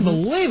mean,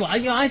 unbelievable.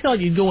 I thought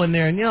you'd go in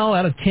there and,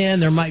 out of 10,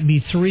 there might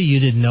be 3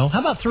 you didn't know. How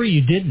about 3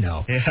 you did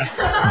know? Yeah.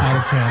 Out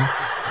of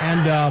 10.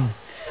 And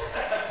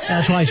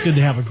that's why it's good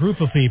to have a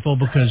group of people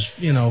because,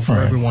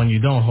 for everyone you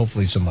don't,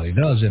 hopefully somebody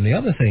does. And the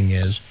other thing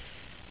is,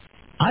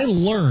 I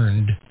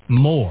learned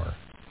more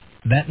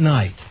that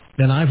night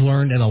than I've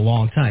learned in a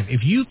long time.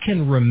 If you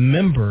can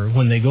remember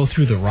when they go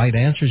through the right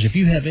answers, if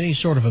you have any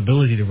sort of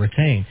ability to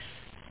retain,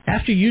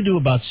 after you do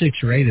about 6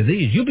 or 8 of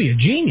these, you'll be a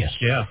genius.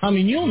 Yeah. I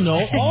mean, you'll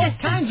know all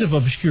kinds of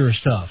obscure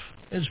stuff.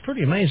 It's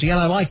pretty amazing. And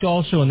I'd like to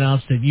also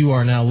announce that you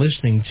are now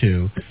listening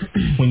to,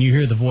 when you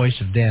hear the voice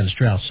of Dan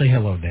Strauss, say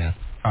hello, Dan.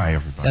 Hi,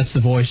 everybody. That's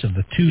the voice of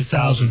the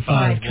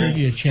 2005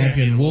 trivia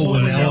champion,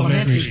 Woolwind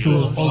Elementary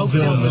School,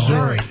 Oakville,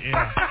 Missouri.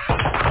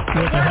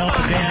 Yeah. With the help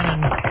of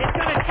Dan. It's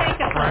going to take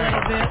us a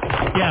little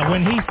bit. Yeah,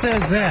 when he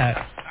says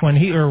that,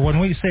 when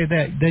we say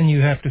that, then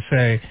you have to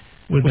say,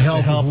 with the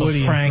help of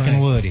Woody Frank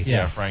and Woody.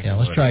 Yeah, Frank and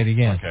Woody. Let's try it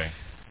again. Okay.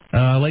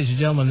 Ladies and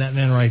gentlemen, that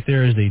man right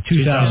there is the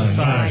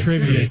 2005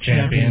 trivia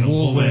champion,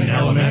 Woolwind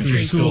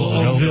Elementary School,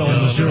 Oakville,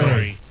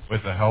 Missouri.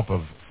 With the help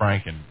of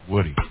Frank and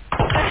Woody.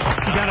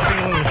 You got to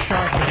be a little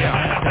sharp with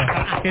that.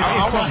 I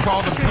almost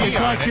called them Pinion.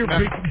 It's like you're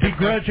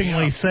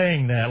begrudgingly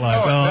saying that,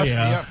 like,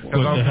 with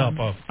the help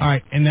of. All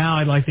right, and now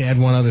I'd like to add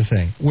one other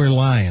thing. We're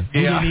lying.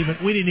 Yeah.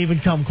 We didn't even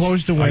come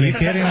close to winning. Are you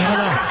kidding?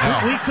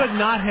 No. We could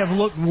not have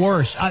looked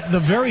worse. The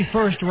very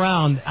first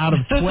round, out of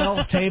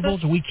 12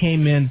 tables, we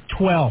came in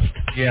 12th.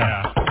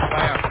 Yeah.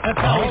 That's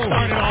how we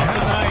started off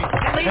the night.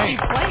 At least he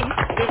played.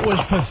 It was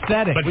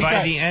pathetic. But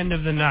by the end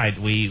of the night,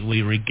 we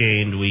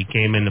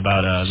came in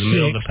about the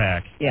middle of the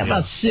pack. Yeah,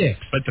 about 6.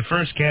 But the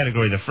first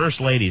category, the first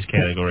ladies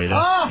category,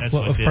 that's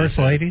what did first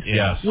it. ladies?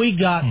 Yes. We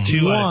got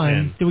 2 1. out of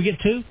 10. Did we get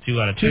 2?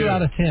 2 out of 10. 2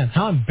 out of 10.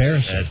 How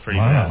embarrassing. That's pretty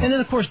bad. And then,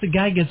 of course, the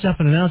guy gets up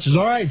and announces,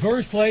 all right,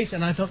 first place.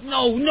 And I thought,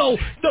 no,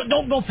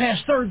 don't go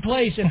past 3rd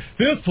place. And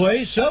 5th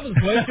place, 7th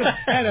place,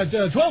 and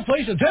 12th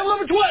place, and table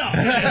number 12.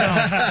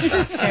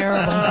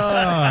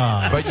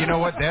 Terrible. But you know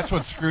what? That's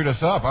what screwed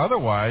us up.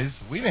 Otherwise,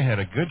 we'd have had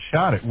a good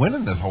shot at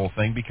winning this whole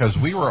thing because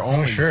we were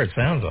only... sure, it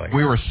sounds like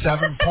we were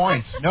 7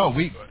 points. No,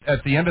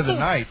 at the end of the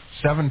night,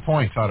 7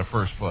 points out of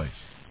first place.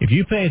 If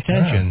you pay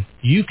attention,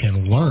 you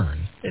can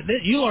learn.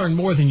 You learn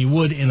more than you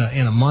would in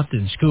a month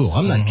in school.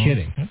 I'm not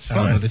kidding.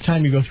 By the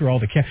time you go through all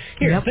the...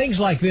 things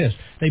like this.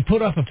 They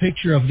put up a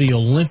picture of the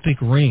Olympic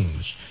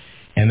rings,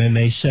 and then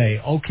they say,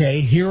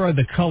 okay, here are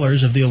the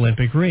colors of the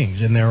Olympic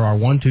rings. And there are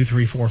 1, 2,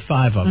 3, 4,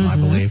 5 of them, I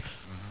believe.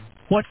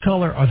 What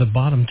color are the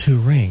bottom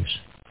 2 rings?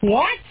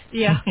 What?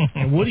 Yeah.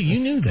 And Woody, you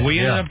knew that. We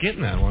ended up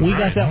getting that one. We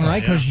got that one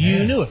right because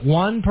you knew it.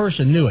 One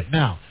person knew it.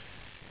 Now,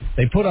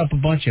 they put up a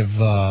bunch of.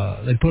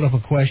 They put up a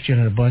question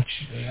and a bunch.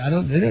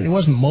 It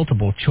wasn't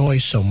multiple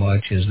choice so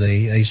much as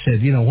they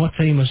said, what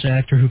famous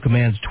actor who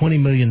commands $20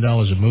 million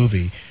a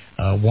movie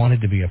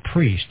wanted to be a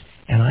priest?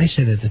 And I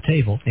said at the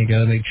table, you got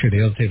to make sure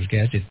the other table's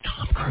guys did.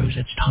 Tom Cruise.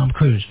 It's Tom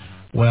Cruise.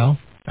 Well,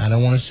 I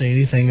don't want to say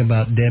anything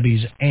about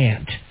Debbie's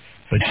aunt.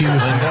 But she was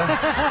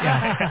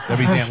Linda?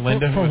 Debbie's Aunt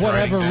Linda? For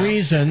whatever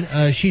reason,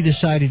 she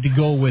decided to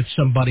go with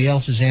somebody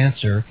else's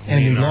answer,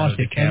 and we lost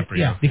it.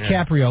 DiCaprio.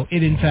 DiCaprio.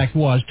 It, in fact,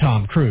 was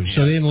Tom Cruise,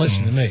 so they didn't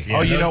listen to me.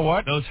 Yeah, you know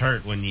what? Those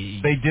hurt when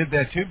you... They did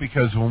that, too,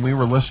 because when we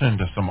were listening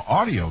to some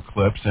audio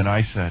clips, and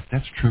I said,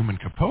 that's Truman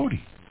Capote.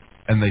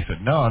 And they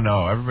said,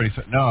 no. Everybody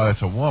said, no,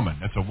 it's a woman.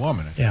 It's a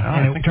woman. I said,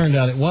 and it turned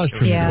out it was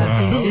Truman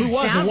Capote. Who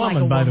was a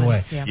woman, by the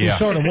way. Yeah. He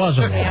sort of was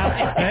a woman.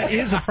 That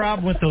is a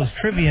problem with those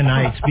trivia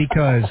nights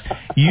because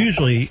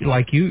usually,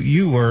 like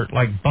you were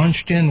like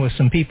bunched in with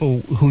some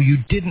people who you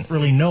didn't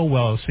really know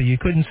well, so you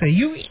couldn't say,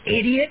 you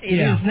idiot, it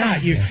is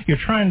not. You're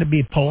trying to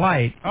be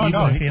polite. Oh,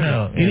 no. If you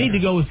know. You need to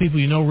go with people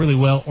you know really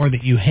well or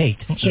that you hate,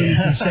 so you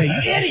can say,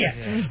 you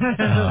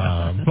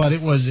idiot. But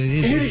it was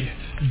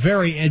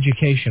very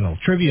educational.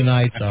 Trivia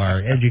nights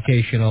are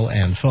educational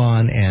and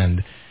fun,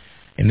 and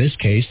in this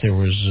case, there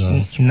was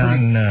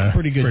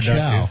pretty good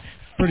chow.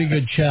 Pretty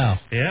good chow.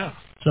 Yeah.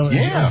 So it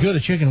was as good a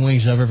chicken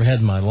wings as I've ever had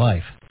in my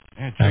life.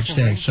 Yeah,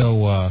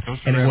 so,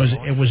 and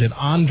it was at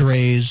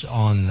Andre's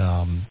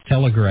on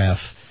Telegraph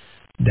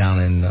down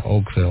in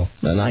Oakville.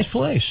 A nice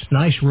place,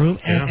 nice room,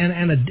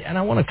 and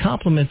I want to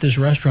compliment this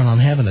restaurant on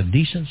having a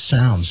decent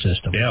sound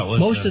system. Yeah,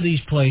 most of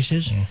these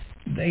places,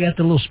 they got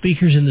the little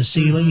speakers in the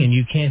ceiling, and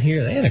you can't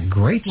hear. They had a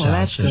great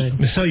sound system.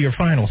 Good. So your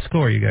final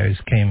score, you guys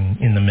came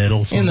in the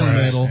middle. In the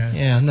middle,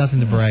 yeah, nothing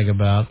to brag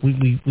about.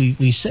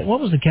 We said, what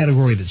was the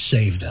category that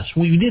saved us?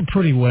 We did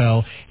pretty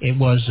well. It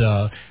was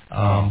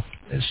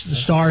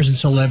stars and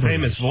celebrities.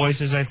 Famous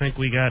voices, I think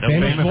we got.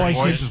 Famous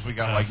voices, we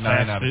got like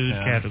 9 out of 10. Fast food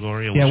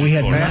category. Yeah, we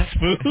had fast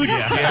food.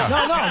 Yeah.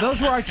 No,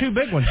 those were our two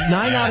big ones.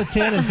 9 out of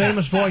 10 in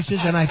famous voices,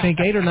 and I think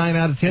 8 or 9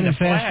 out of 10 in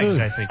fast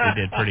food. I think we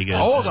did pretty good.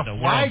 Oh, the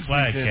flag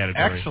category.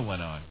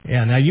 Excellent on.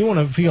 Yeah, now you want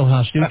to feel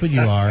how stupid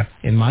you are.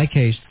 In my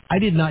case, I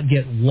did not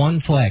get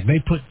one flag. They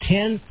put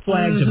 10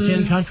 flags of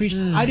 10 countries.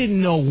 I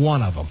didn't know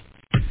one of them.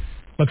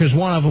 Because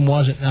one of them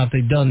wasn't, now if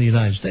they'd done the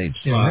United States.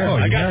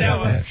 I got that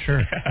one.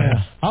 Sure.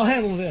 Yeah. I'll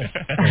handle this.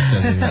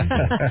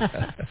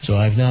 So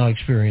I've now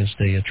experienced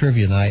a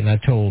trivia night, and I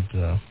told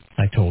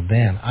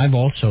Dan, I've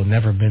also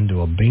never been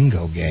to a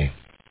bingo game.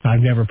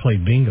 I've never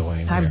played bingo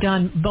anywhere. I've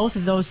done both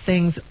of those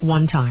things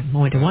one time. I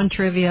went to one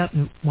trivia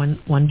and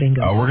one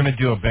bingo. We're going to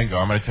do a bingo.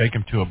 I'm going to take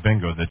him to a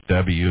bingo that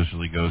Debbie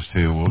usually goes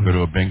to. We'll go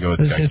to a bingo.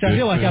 I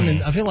feel like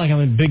I'm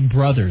in Big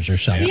Brothers or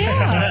something.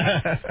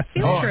 Yeah.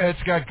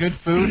 It's got good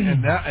food,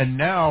 and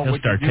now he'll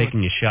start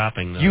taking you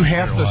shopping. Though. You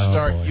have to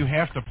start. You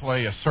have to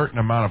play a certain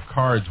amount of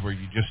cards where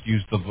you just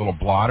use the little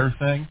blotter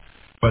thing.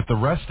 But the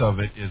rest of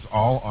it is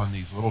all on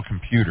these little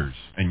computers,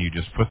 and you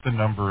just put the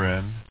number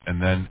in,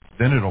 and then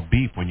it'll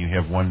beep when you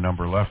have one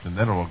number left, and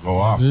then it'll go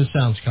off. This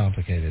sounds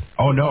complicated.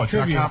 Oh, no, it's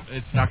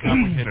not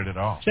complicated at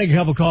all. Let's take a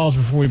couple calls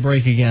before we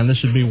break again.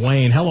 This would be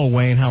Wayne. Hello,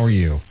 Wayne. How are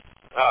you?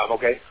 I'm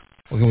okay.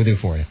 What can we do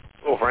for you?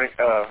 Oh, Frank.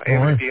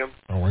 AM.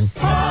 Wayne.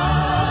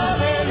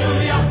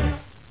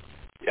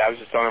 Yeah, I was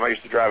just telling him I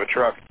used to drive a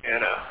truck,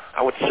 and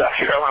I went to South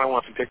Carolina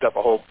once and picked up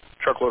a whole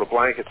truckload of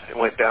blankets and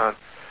went down.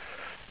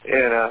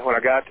 And when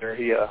I got there,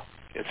 he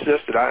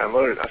insisted I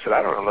unload it. I said,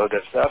 I don't unload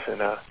that stuff. And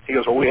he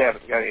goes, well, we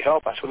haven't got any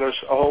help. I said, well, there's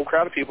a whole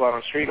crowd of people out on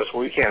the street. He goes,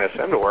 well, we can't ask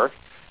them to work.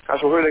 I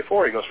said, well, who are they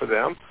for? He goes, for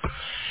them.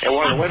 And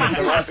one of the women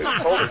come up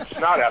and told her it's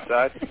not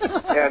outside.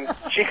 And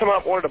she come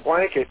up, wanted a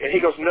blanket, and he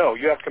goes, no,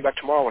 you have to come back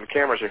tomorrow when the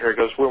cameras are here. He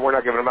goes, we're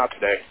not giving them out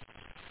today.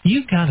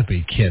 You got to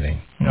be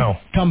kidding. No.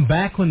 Come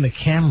back when the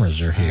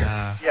cameras are here.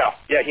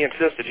 Yeah, he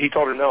insisted. He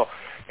told her no.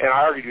 And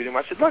I argued with him.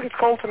 I said, look, it's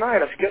cold tonight.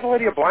 I said, get the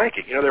lady a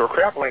blanket. You know, they were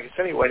crap blankets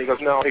anyway. And he goes,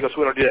 no. He goes,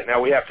 we don't do that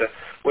now. We have to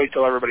wait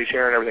till everybody's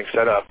here and everything's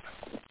set up.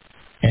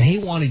 And he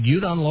wanted you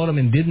to unload them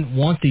and didn't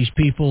want these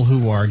people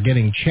who are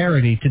getting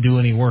charity to do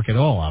any work at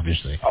all,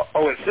 obviously.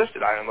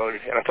 Insisted I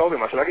unloaded. And I told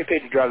him, I said, I get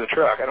paid to drive the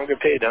truck. I don't get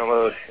paid to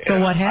unload. So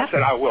and what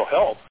happened? I said, I will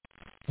help.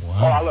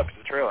 Wow. I looked at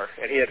the trailer,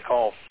 and he had to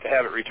call to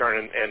have it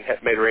returned and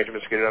had made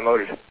arrangements to get it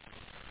unloaded.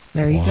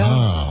 There you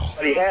go.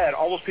 But he had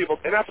all those people,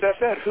 and that's what I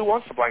said, who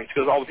wants the blankets?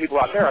 He goes, all the people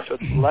out there. I said,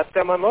 let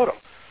them unload them.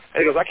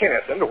 And he goes, I can't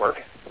ask them to work.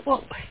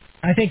 Well,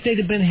 I think they'd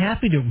have been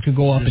happy to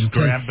go up and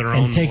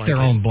take their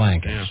own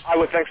blankets. Yeah. I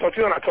would think so,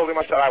 too, and I told him,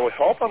 I said, I would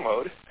help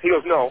unload. He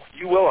goes, no,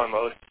 you will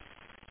unload.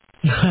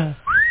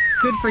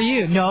 Good for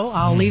you. No,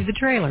 I'll leave the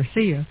trailer.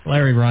 See you.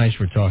 Larry Rice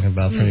we're talking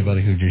about for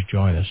anybody who just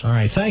joined us. All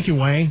right. Thank you,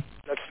 Wayne.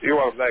 You're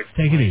welcome. Thanks.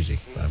 Take it easy.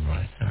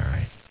 Bye-bye. All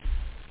right.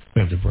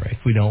 We have to break.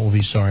 If we don't, we'll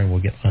be sorry.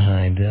 We'll get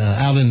behind.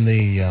 Out in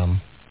the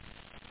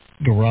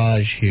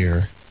garage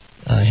here,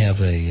 I have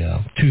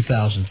a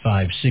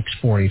 2005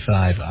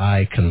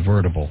 645i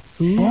convertible.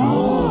 Ooh.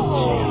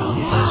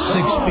 A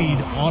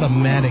 6-speed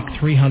automatic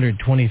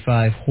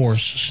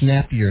 325-horse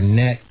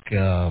snap-your-neck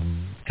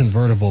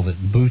convertible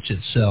that boots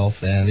itself,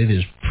 and it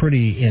is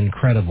pretty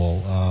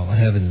incredible.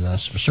 Having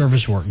some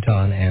service work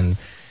done, and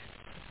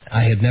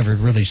I had never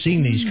really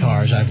seen these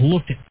cars. I've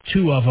looked at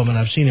two of them, and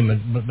I've seen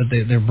them, but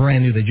they're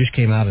brand new. They just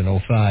came out in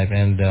 2005,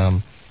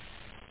 and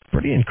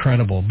pretty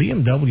incredible.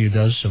 BMW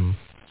does some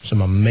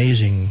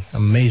amazing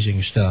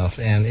stuff,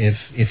 and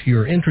if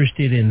you're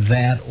interested in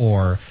that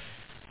or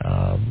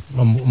a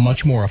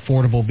much more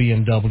affordable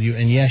BMW,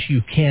 and yes,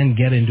 you can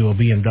get into a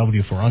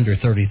BMW for under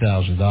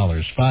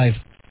 $30,000.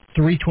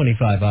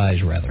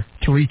 325i's rather,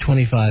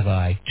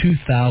 325i,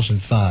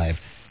 2005.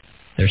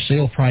 They're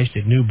sale priced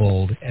at New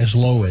Bold as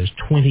low as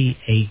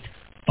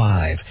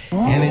 $28,500,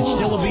 and it's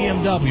still a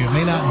BMW. It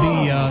may not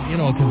be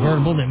a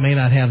convertible, and it may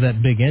not have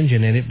that big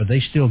engine in it, but they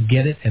still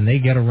get it, and they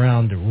get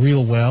around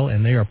real well,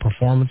 and they are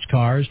performance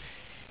cars,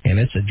 and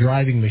it's a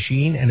driving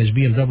machine, and as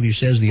BMW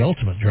says, the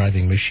ultimate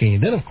driving machine.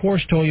 Then, of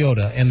course,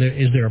 Toyota, and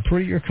is there a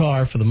prettier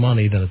car for the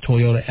money than a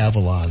Toyota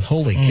Avalon?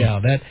 Holy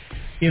cow, that...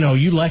 You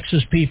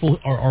Lexus people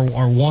or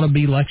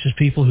wannabe Lexus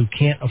people who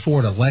can't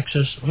afford a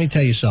Lexus, let me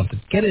tell you something.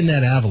 Get in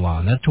that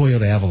Avalon, that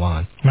Toyota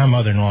Avalon. My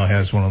mother-in-law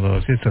has one of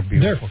those. It's a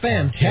beautiful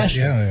They're fantastic.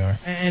 Yeah, they are.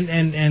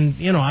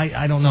 And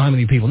I don't know how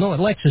many people know it.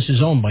 Lexus is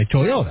owned by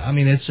Toyota. I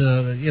mean, it's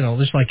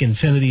just like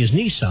Infiniti is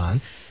Nissan.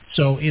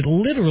 So it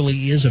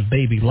literally is a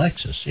baby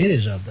Lexus. It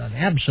is an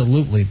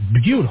absolutely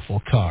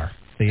beautiful car,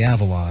 the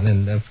Avalon.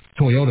 And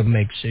Toyota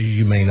makes, as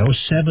you may know,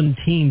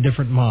 17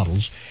 different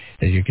models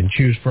that you can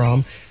choose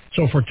from.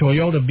 So for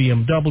Toyota,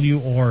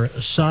 BMW, or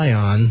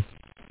Scion,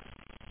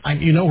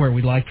 you know where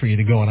we'd like for you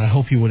to go, and I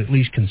hope you would at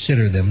least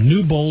consider them.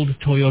 New Bold,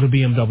 Toyota,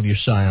 BMW,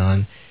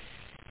 Scion.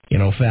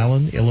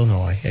 Fallon,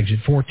 Illinois, exit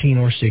 14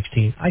 or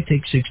 16. I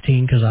take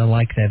 16 because I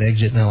like that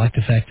exit, and I like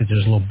the fact that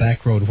there's a little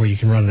back road where you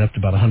can run it up to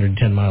about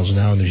 110 miles an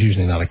hour, and there's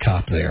usually not a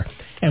cop there.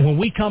 And when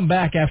we come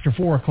back after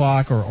 4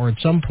 o'clock or at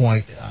some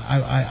point,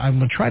 I'm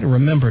going to try to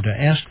remember to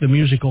ask the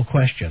musical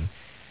question.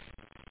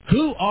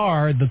 Who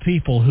are the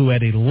people who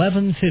at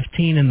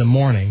 11:15 in the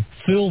morning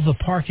fill the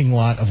parking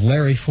lot of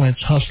Larry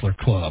Flint's Hustler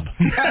Club?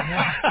 I mean,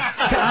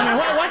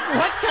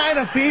 what kind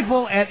of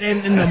people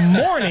in the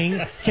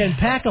morning can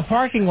pack a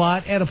parking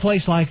lot at a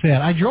place like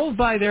that? I drove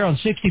by there on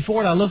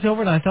 64 and I looked over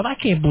and I thought, I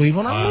can't believe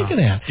what I'm looking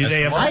at. Do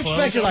they ever I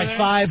expected like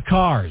 5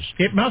 cars.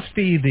 It must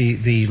be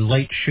the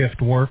late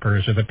shift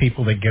workers or the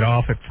people that get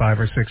off at 5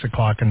 or 6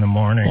 o'clock in the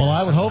morning. Well,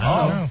 I would hope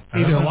so.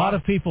 Either a lot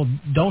of people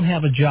don't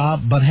have a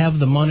job but have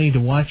the money to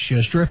watch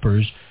strippers.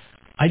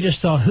 I just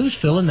thought, who's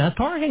filling that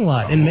parking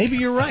lot? And maybe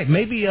you're right.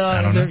 Maybe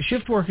their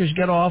shift workers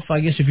get off. I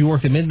guess if you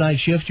work the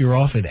midnight shift, you're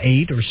off at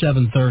 8 or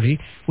 7:30,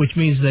 which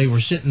means they were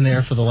sitting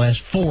there for the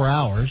last 4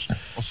 hours.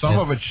 Well, some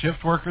of it's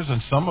shift workers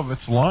and some of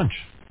it's lunch.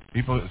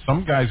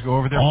 Some guys go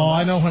over there. Oh,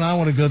 I know when I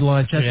want a good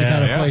lunch. That's the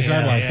kind of place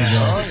I'd like to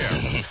go. Oh,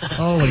 yeah.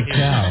 Holy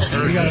cow.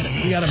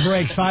 We got a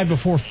break 5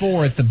 before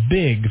 4 at the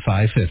big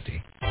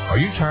 550. Are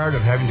you tired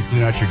of having to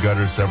clean out your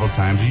gutters several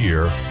times a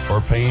year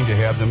or paying to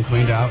have them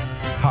cleaned out?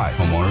 Hi,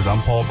 homeowners.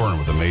 I'm Paul Burner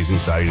with Amazing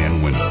Siding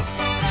and Windows.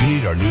 You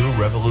need our new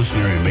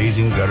revolutionary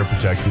Amazing Gutter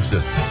Protection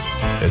System.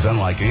 It's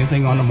unlike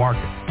anything on the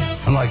market.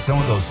 Unlike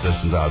some of those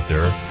systems out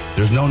there,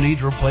 there's no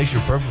need to replace your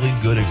perfectly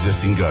good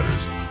existing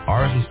gutters.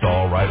 Ours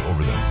install right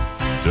over them.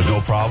 There's no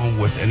problem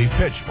with any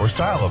pitch or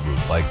style of roof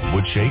like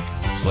wood shake,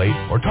 slate,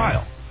 or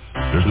tile.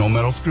 There's no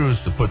metal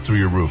screws to put through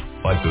your roof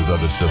like those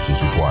other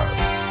systems require.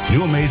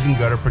 New Amazing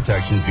Gutter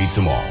Protection beats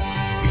them all.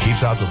 It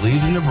keeps out the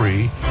leaves and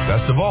debris.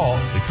 Best of all,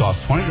 it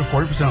costs 20 to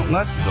 40%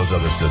 less than those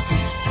other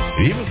systems.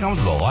 It even comes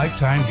with a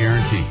lifetime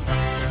guarantee.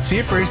 See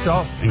it for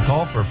yourself and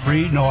call for a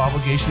free,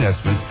 no-obligation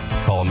estimate.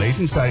 Call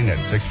Amazing Siding at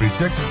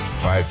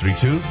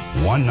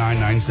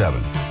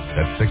 636-532-1997.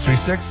 That's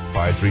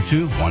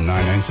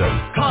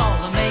 636-532-1997.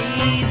 Call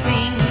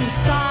Amazing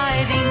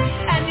Siding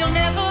and you'll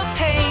never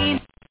pay.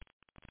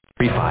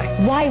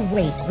 Why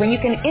wait when you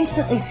can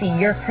instantly see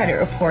your credit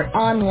report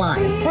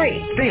online,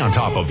 free? Stay on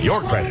top of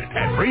your credit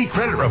at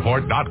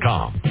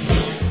freecreditreport.com.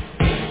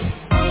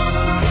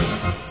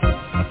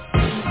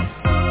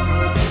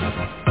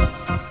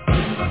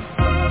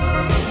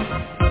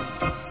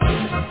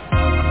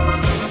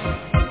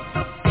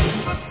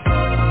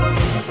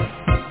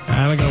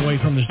 I'm going to wait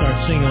for him to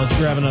start singing. Let's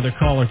grab another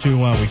call or two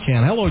while we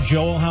can. Hello,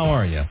 Joel. How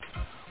are you?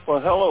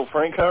 Well, hello,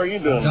 Frank. How are you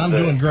doing I'm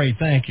today? doing great.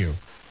 Thank you.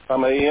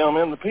 I'm AM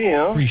in the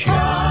PM. Appreciate it.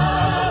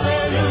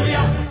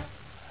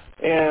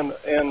 And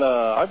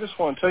I just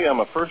want to tell you, I'm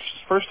a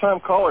first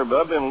time caller,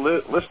 but I've been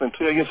listening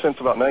to you, I guess, since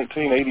about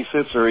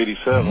 1986 or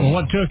 87. Well,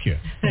 what took you?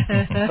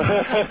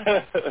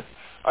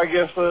 I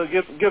guess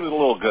give it a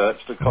little guts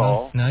to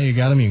call. Now you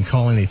got him. You can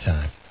call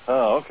anytime.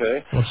 Oh,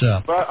 okay. What's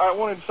up? But I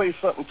wanted to say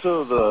something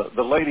to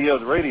the lady of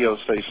the radio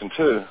station,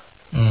 too.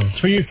 It's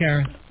for you,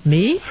 Karen.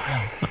 Me?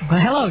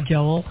 Well, hello,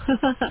 Joel.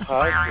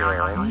 Hi,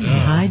 Karen.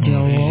 Hi,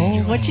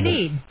 Joel. What you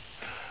need?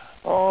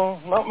 Oh,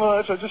 not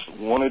much. I just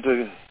wanted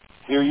to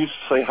hear you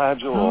say hi,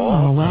 Joel.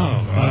 Oh,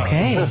 wow.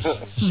 Okay. That's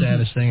the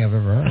saddest thing I've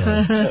ever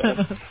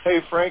heard.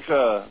 Hey, Frank,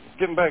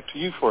 getting back to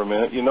you for a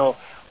minute,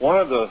 one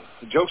of the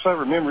jokes I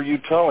remember you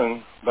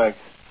telling back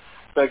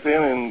then,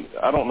 and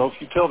I don't know if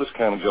you tell this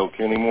kind of joke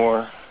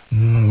anymore,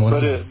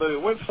 but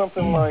it went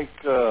something like,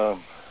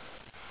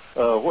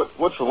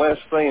 what's the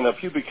last thing a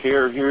pubic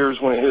hair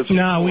hears when it hits?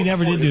 No, we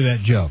never did do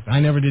that joke.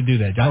 I never did do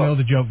that. I know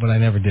the joke, but I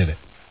never did it.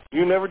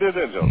 You never did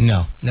that joke?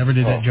 No, never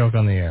did that joke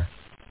on the air.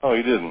 Oh,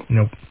 you didn't?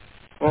 Nope.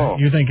 Oh.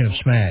 You're thinking of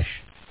Smash.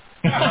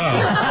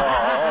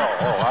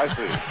 I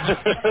see.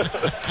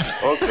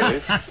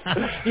 Okay.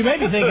 You may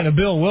be thinking of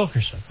Bill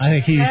Wilkerson. I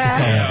think he used to tell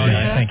that joke.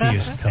 I think he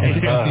used to tell it.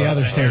 The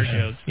other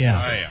station.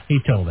 Yeah, he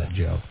told that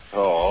joke.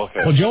 Oh,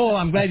 okay. Well, Joel,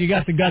 I'm glad you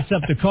got the guts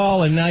up to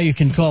call, and now you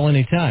can call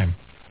any time.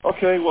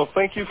 Okay, well,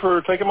 thank you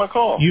for taking my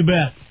call. You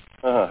bet.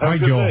 Have All right, a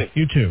good Joel. day.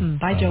 You too.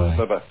 Bye, Joel.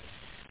 Bye-bye.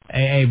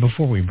 Hey,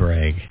 before we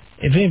brag,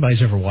 if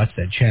anybody's ever watched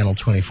that Channel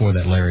 24,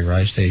 that Larry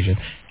Rice station,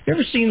 you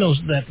ever seen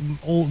that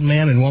old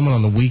man and woman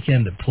on the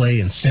weekend that play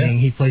and sing?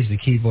 Yeah. He plays the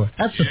keyboard.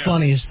 That's the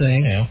funniest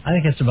thing. Yeah. I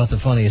think that's about the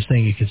funniest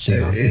thing you could see.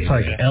 It's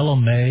like Ella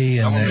May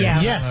and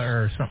yes.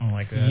 or something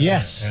like that.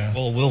 Yes. Yeah.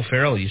 Well, Will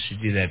Ferrell used to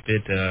do that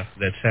bit,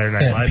 that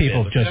Saturday Night Live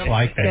people bit. just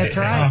like that. That's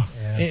right.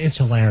 It's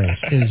hilarious.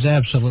 It is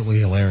absolutely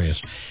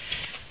hilarious.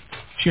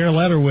 Share a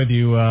letter with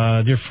you,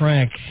 dear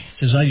Frank.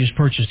 It says, I just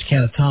purchased a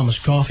can of Thomas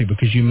coffee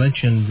because you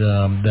mentioned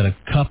that a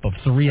cup of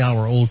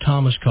 3-hour-old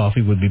Thomas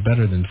coffee would be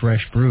better than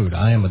fresh brewed.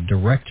 I am a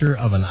director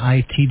of an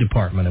IT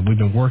department, and we've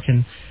been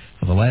working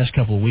for the last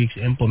couple of weeks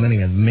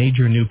implementing a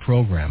major new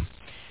program.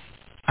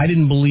 I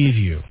didn't believe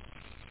you.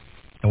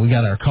 And we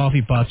got our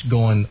coffee pots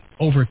going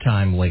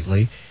overtime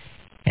lately.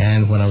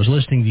 And when I was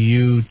listening to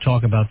you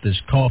talk about this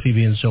coffee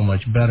being so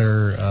much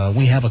better,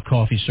 we have a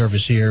coffee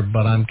service here,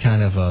 but I'm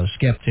kind of a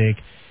skeptic.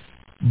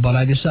 but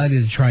I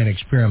decided to try an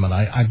experiment.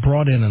 I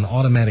brought in an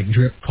automatic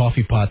drip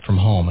coffee pot from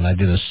home, and I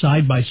did a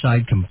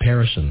side-by-side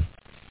comparison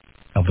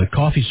of the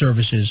coffee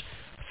services,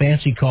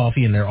 Fancy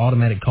Coffee and their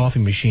automatic coffee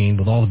machine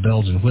with all the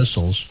bells and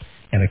whistles,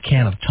 and a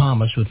can of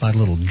Thomas with my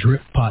little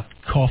drip pot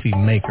coffee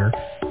maker.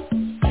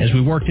 As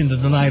we worked into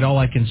the night, all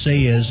I can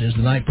say is, as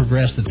the night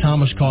progressed, the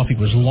Thomas coffee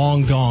was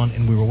long gone,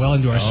 and we were well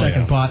into our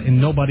second pot, and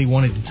nobody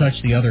wanted to touch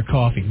the other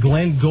coffee.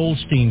 Glenn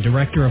Goldstein,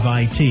 Director of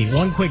IT.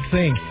 One quick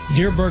thing,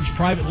 Deerberg's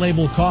private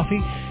label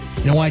coffee,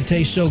 you know why it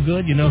tastes so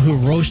good? You know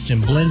who roasts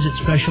and blends it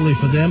specially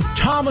for them?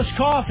 Thomas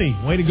Coffee.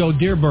 Way to go,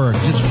 Deerberg.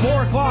 It's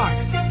 4 o'clock.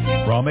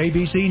 From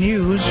ABC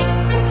News,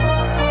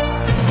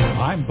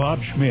 I'm Bob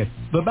Schmidt.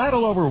 The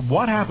battle over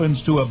what happens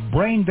to a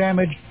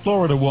brain-damaged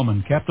Florida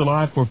woman kept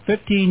alive for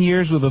 15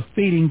 years with a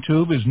feeding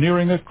tube is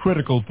nearing a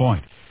critical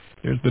point.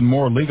 There's been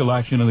more legal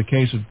action in the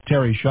case of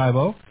Terry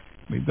Schiavo.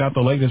 We've got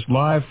the latest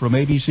live from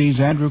ABC's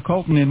Andrew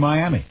Colton in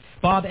Miami.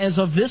 Bob, as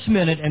of this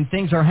minute, and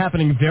things are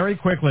happening very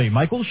quickly,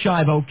 Michael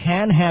Schiavo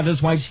can have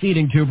his wife's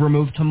feeding tube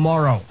removed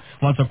tomorrow,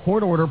 once a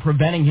court order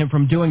preventing him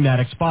from doing that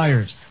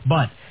expires.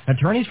 But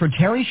attorneys for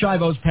Terry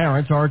Schiavo's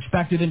parents are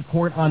expected in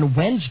court on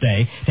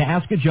Wednesday to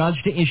ask a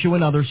judge to issue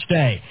another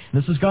stay.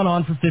 This has gone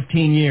on for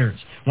 15 years.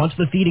 Once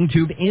the feeding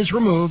tube is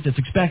removed, it's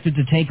expected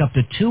to take up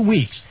to 2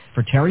 weeks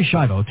for Terry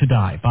Schiavo to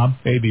die. Bob?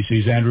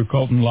 ABC's Andrew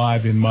Colton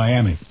live in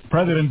Miami.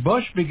 President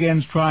Bush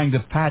begins trying to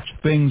patch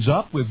things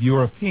up with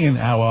European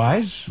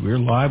allies. We're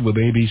live with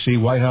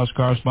ABC White House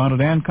correspondent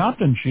Ann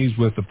Compton. She's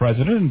with the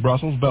president in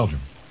Brussels,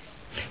 Belgium.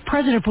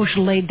 President Bush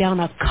laid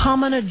down a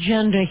common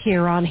agenda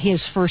here on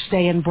his first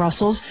day in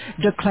Brussels,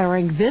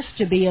 declaring this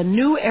to be a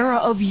new era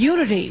of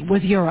unity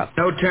with Europe.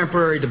 No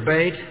temporary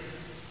debate,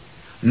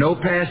 no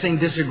passing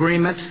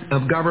disagreement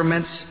of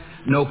governments,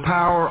 no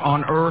power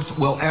on earth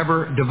will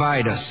ever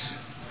divide us.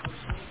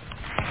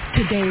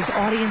 Today's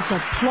audience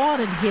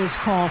applauded his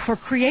call for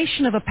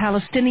creation of a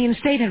Palestinian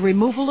state and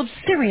removal of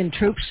Syrian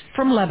troops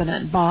from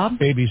Lebanon. Bob?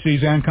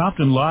 ABC's Ann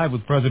Compton live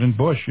with President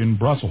Bush in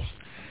Brussels.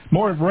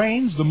 More it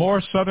rains, the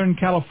more Southern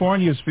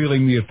California is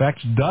feeling the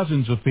effects.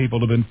 Dozens of people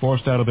have been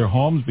forced out of their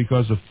homes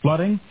because of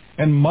flooding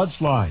and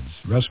mudslides.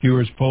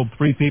 Rescuers pulled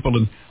 3 people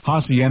in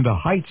Hacienda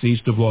Heights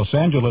east of Los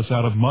Angeles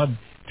out of mud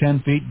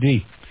 10 feet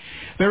deep.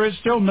 There is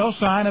still no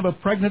sign of a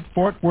pregnant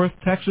Fort Worth,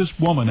 Texas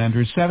woman and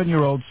her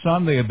 7-year-old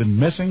son. They have been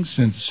missing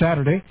since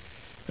Saturday.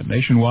 A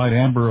nationwide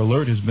Amber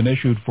Alert has been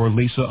issued for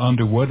Lisa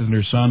Underwood and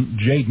her son,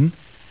 Jaden.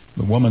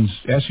 The woman's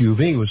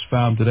SUV was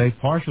found today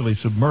partially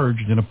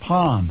submerged in a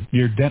pond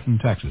near Denton,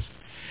 Texas.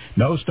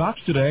 No stocks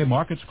today.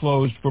 Markets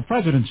closed for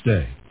President's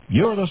Day.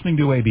 You're listening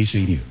to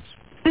ABC News.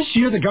 This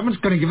year, the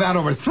government's going to give out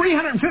over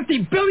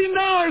 $350 billion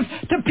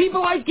to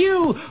people like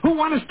you who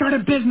want to start a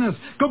business,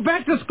 go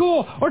back to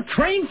school, or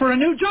train for a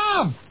new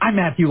job. I'm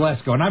Matthew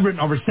Lesko, and I've written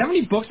over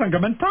 70 books on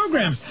government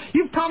programs.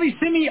 You've probably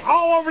seen me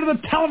all over the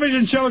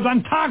television shows,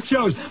 on talk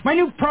shows. My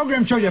new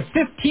program shows you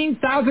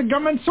 15,000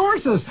 government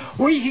sources,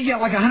 or you can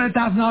get like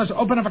 $100,000 to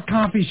open up a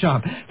coffee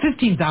shop,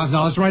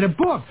 $15,000 to write a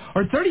book,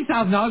 or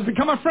 $30,000 to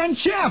become a French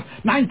chef,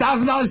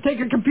 $9,000 to take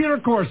a computer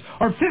course,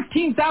 or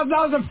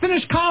 $15,000 to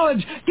finish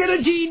college, get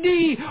a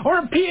GED, or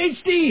a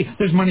PhD.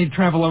 There's money to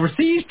travel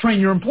overseas, train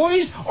your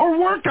employees, or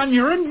work on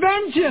your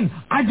invention.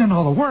 I've done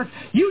all the work.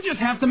 You just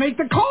have to make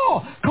the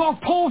call. Call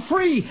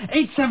toll-free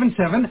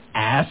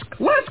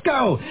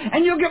 877-ASK-LET'S-GO,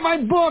 and you'll get my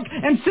book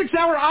and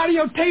 6-hour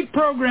audio tape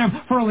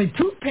program for only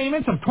 2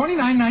 payments of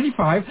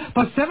 $29.95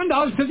 plus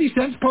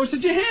 $7.50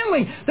 postage and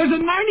handling. There's a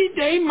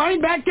 90-day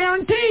money-back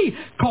guarantee.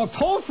 Call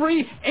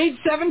toll-free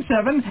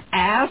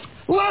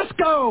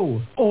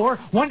 877-ASK-LET'S-GO or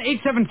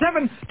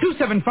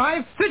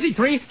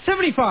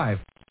 1-877-275-5375.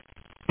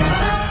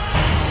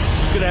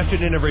 Good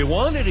afternoon,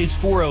 everyone. It is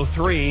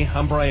 4:03.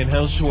 I'm Brian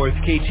Houseworth,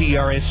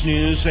 KTRS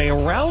News. A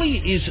rally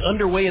is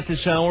underway at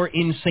this hour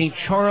in St.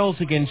 Charles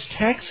against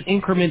tax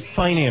increment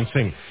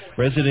financing.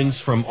 Residents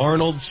from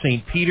Arnold,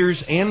 St.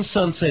 Peters, and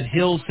Sunset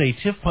Hills say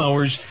TIF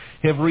powers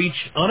have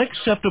reached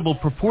unacceptable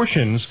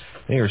proportions.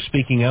 They are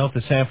speaking out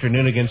this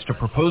afternoon against a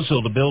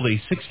proposal to build a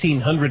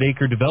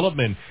 1,600-acre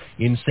development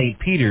in St.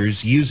 Peters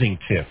using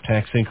TIF,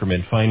 tax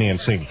increment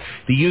financing.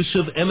 The use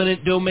of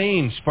eminent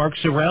domain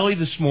sparks a rally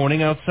this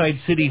morning outside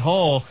City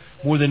Hall.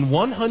 More than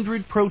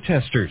 100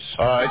 protesters.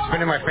 It's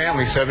been in my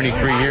family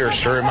 73 years,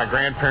 sir. My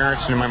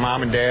grandparents and my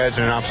mom and dad's,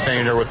 and I'm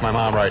staying there with my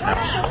mom right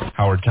now.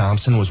 Howard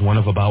Thompson was one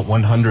of about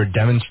 100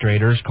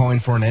 demonstrators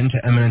calling for an end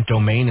to eminent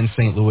domain in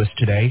St. Louis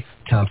today.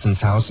 Thompson's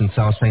house in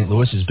South St.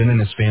 Louis has been in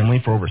his family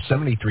for over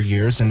 73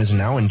 years and is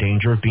now in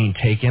danger of being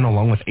taken,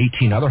 along with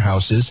 18 other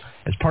houses,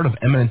 as part of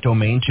eminent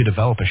domain to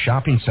develop a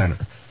shopping center.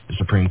 The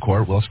Supreme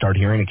Court will start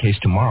hearing a case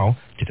tomorrow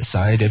to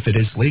decide if it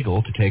is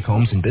legal to take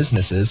homes and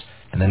businesses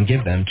and then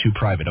give them to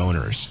private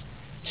owners.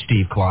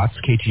 Steve Klotz,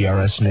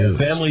 KTRS News.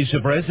 Families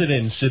of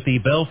residents at the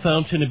Bell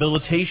Fountain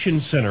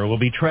Rehabilitation Center will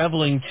be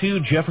traveling to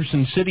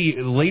Jefferson City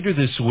later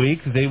this week.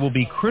 They will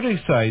be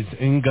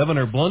criticizing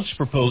Governor Blunt's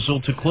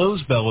proposal to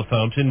close Bell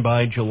Fountain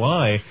by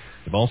July.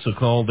 They've also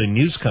called a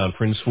news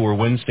conference for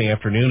Wednesday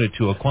afternoon at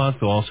 2 o'clock.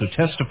 They'll also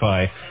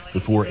testify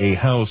before a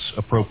House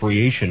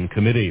Appropriation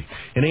Committee.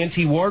 An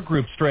anti-war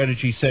group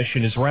strategy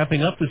session is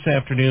wrapping up this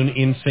afternoon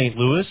in St.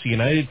 Louis.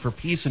 United for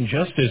Peace and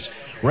Justice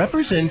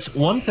represents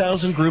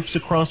 1,000 groups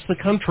across the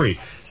country.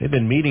 They've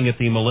been meeting at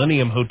the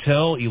Millennium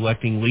Hotel,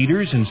 electing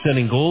leaders and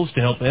setting goals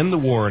to help end the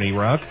war in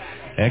Iraq.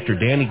 Actor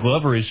Danny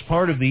Glover is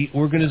part of the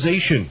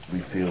organization.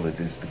 We feel at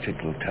this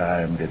particular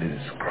time that it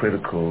is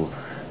critical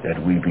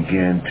that we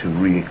begin to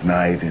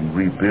reignite and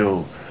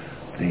rebuild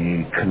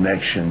the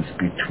connections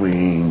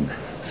between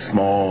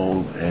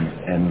small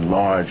and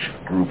large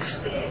groups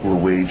who are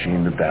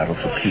waging the battle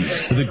for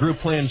peace. The group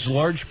plans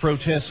large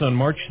protests on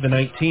March the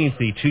 19th,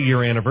 the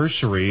 2-year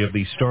anniversary of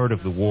the start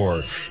of the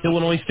war.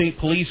 Illinois State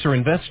Police are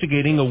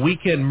investigating a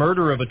weekend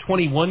murder of a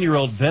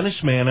 21-year-old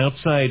Venice man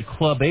outside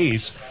Club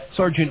Ace.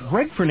 Sergeant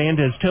Greg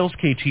Fernandez tells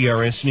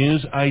KTRS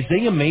News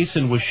Isaiah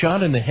Mason was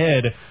shot in the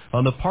head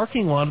on the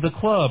parking lot of the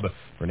club.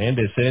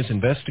 Fernandez says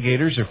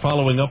investigators are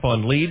following up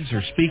on leads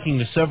or speaking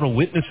to several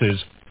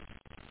witnesses.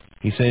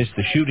 He says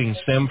the shooting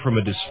stemmed from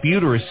a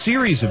dispute or a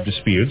series of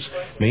disputes.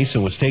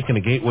 Mason was taken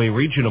to Gateway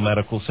Regional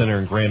Medical Center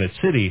in Granite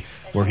City,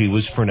 where he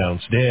was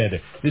pronounced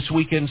dead. This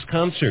weekend's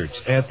concerts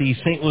at the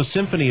St. Louis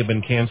Symphony have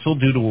been canceled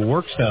due to a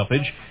work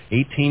stoppage.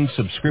 18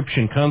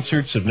 subscription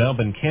concerts have now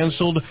been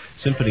canceled.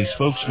 Symphony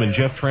spokesman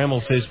Jeff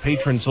Trammell says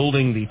patrons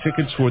holding the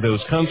tickets for those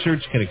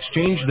concerts can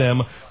exchange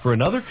them for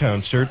another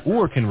concert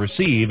or can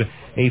receive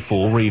a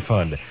full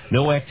refund.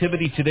 No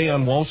activity today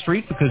on Wall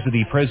Street because of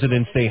the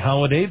President's Day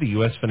holiday. The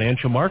U.S.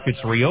 financial markets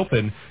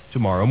reopen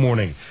tomorrow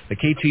morning. The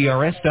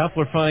KTRS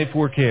Doppler 5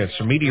 forecast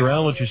from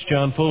meteorologist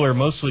John Fuller.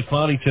 Mostly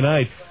cloudy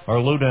tonight. Our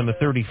low down to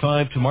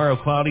 35. Tomorrow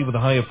cloudy with a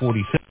high of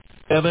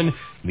 47.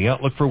 The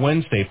outlook for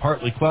Wednesday,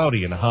 partly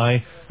cloudy and a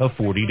high of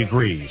 40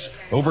 degrees.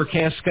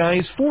 Overcast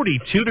skies,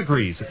 42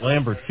 degrees at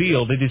Lambert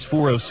Field. It is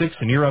 4:06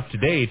 and you're up to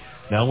date.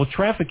 Now with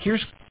traffic,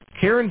 here's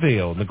Karen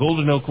Vale in the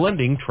Golden Oak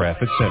Lending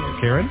Traffic Center.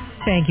 Karen?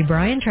 Thank you,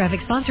 Brian. Traffic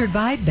sponsored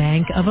by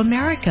Bank of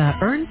America.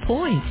 Earn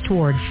points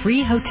toward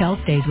free hotel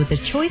stays with the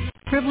Choice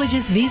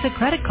Privileges Visa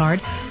credit card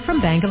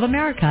from Bank of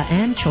America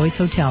and Choice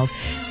Hotels.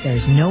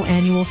 There's no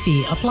annual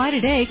fee. Apply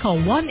today. Call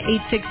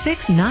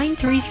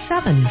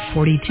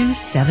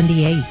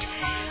 1-866-937-4278.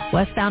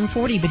 Westbound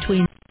 40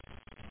 between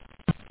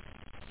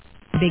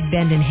Big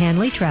Bend and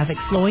Hanley. Traffic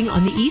slowing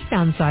on the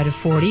eastbound side of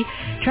 40.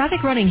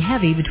 Traffic running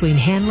heavy between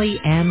Hanley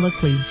and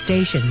Laclede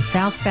Station.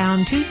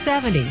 Southbound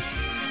 270.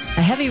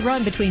 A heavy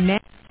run between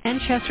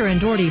Manchester and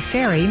Doherty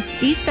Ferry.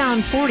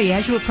 Eastbound 40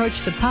 as you approach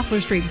the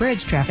Poplar Street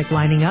Bridge. Traffic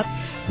lining up.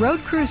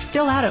 Road crews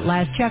still out at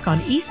last check on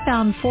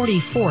eastbound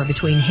 44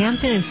 between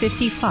Hampton and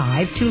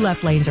 55. 2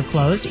 left lanes are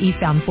closed.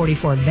 Eastbound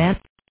 44 Van.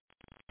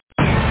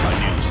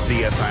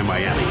 CSI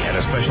Miami at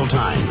a special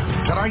time.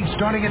 Tonight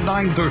starting at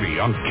 9:30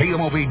 on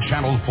KMOV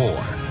Channel 4.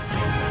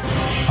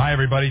 Hi,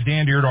 everybody.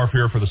 Dan Deerdorf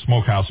here for the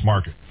Smokehouse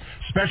Market.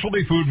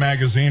 Specialty Food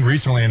Magazine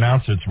recently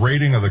announced its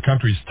rating of the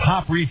country's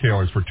top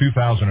retailers for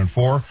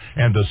 2004,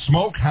 and the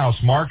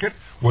Smokehouse Market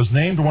was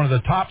named one of the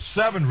top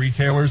 7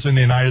 retailers in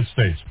the United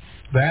States.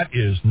 That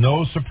is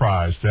no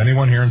surprise to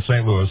anyone here in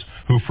St. Louis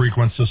who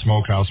frequents the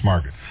Smokehouse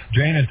Market.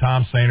 Jane and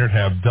Tom Sainert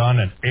have done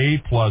an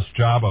A-plus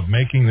job of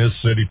making this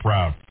city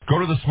proud. Go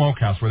to the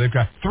Smokehouse where they've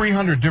got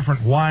 300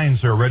 different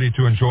wines they're ready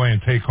to enjoy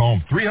and take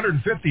home.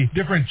 350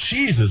 different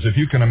cheeses, if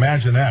you can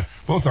imagine that,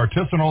 both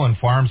artisanal and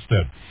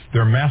farmstead.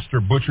 Their master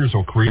butchers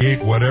will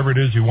create whatever it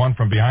is you want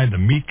from behind the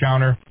meat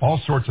counter. All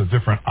sorts of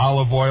different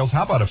olive oils.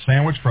 How about a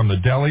sandwich from the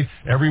deli?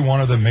 Every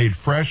one of them made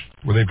fresh,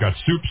 where they've got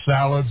soup,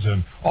 salads,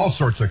 and all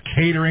sorts of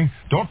catering.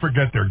 Don't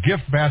forget their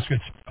gift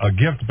baskets. A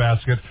gift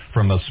basket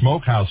from the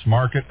Smokehouse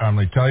Market, I'm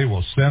going to tell you,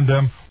 will send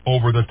them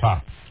over the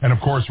top. And, of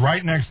course,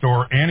 right next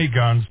door, Annie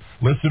Gunn's,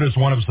 listed as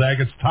one of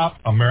Zagat's top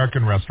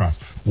American restaurants.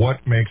 What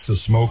makes the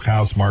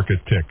Smokehouse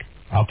Market tick?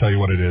 I'll tell you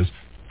what it is.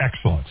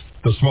 Excellence.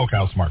 The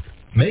Smokehouse Market.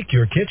 Make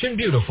your kitchen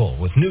beautiful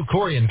with new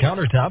Corian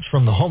countertops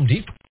from the Home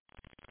Depot.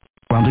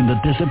 Surrounding the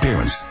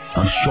disappearance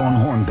of Sean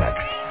Hornbeck.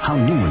 How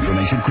new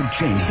information could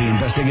change the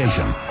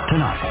investigation.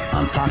 Tonight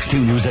on Fox 2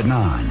 News at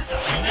 9.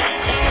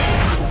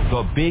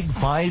 The Big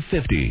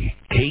 550,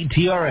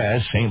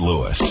 KTRS St.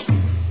 Louis.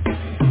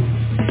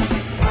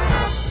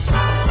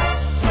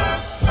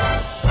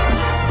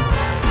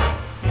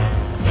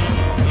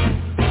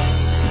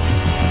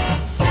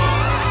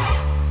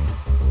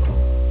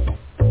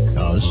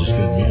 Oh, this is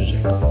good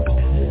music.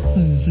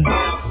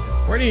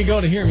 Where do you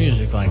go to hear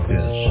music like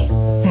this?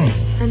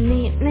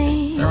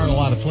 There aren't a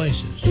lot of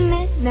places.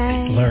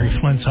 Larry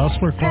Flint's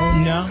Hustler Club?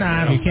 No,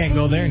 you can't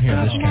go there and hear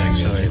this kind of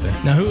music.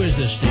 Now, who is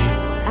this, Steve?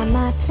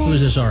 Who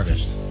is this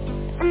artist?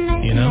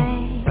 You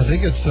know? I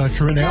think it's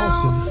Corinne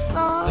Allison.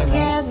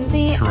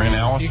 Corinne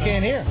Allison? You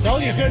can't hear. No,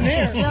 you couldn't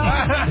hear.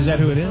 Is that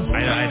who it is?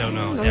 I don't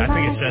know. I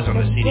think it says on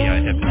the CD.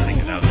 I'd have to take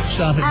it out.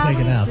 Stop it and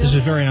take it out. This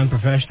is very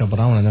unprofessional, but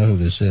I want to know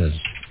who this is.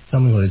 Tell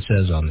me what it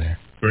says on there.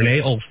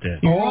 Renee Olstead.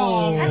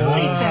 Oh, That's what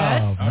he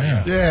said.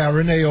 man. Yeah,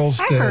 Renee Olstead.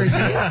 I heard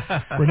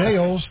you. Renee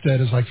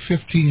Olstead is like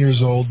 15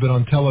 years old, been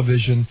on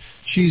television.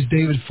 She's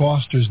David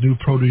Foster's new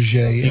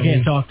protege. You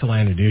can't talk till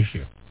I introduce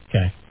you.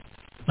 Okay.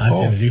 I have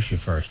to introduce you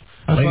first.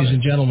 Ladies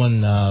and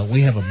gentlemen,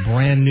 we have a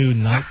brand new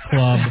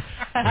nightclub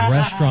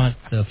restaurant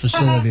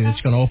facility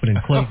that's going to open in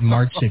Clayton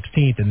March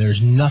 16th, and there's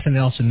nothing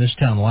else in this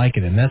town like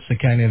it, and that's the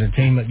kind of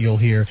entertainment you'll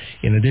hear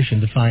in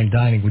addition to fine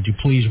dining. Would you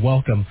please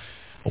welcome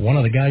one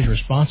of the guys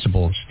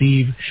responsible,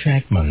 Steve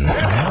Shankman.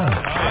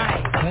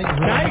 Thank you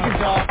very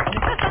much.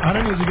 I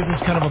don't usually get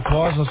this kind of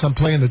applause unless I'm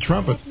playing the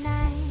trumpet.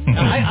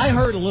 I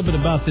heard a little bit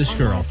about this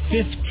girl.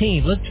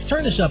 15. Let's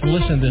turn this up and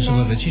listen to this a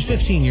little bit. She's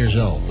 15 years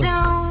old. It's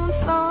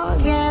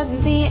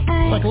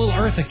like a little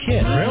Eartha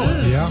Kitt.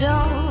 Really? Yeah.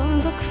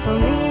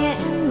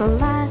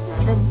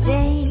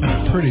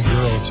 Pretty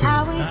girl, too.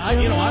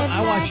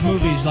 I watch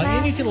movies like,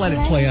 and you can let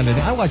it play under.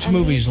 I watch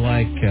movies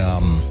like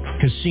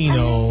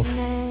Casino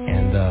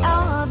and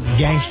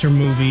gangster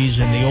movies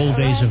and the old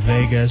days of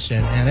Vegas.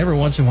 And every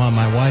once in a while,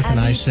 my wife and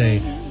I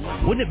say,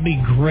 wouldn't it be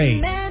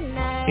great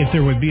if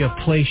there would be a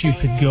place you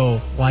could go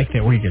like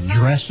that where you could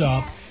dress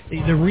up,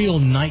 the real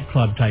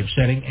nightclub type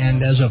setting,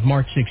 and as of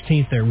March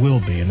 16th there will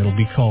be, and it'll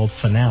be called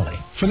Finale.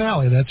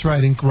 Finale, that's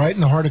right, right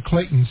in the heart of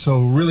Clayton, so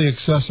really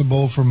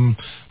accessible from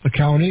the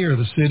county or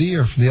the city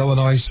or from the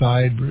Illinois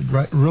side,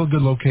 right, real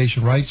good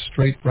location, right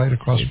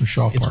across from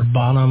Shaw Park. It's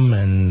Bonham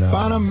and...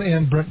 Bonham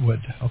and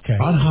Brentwood. Okay.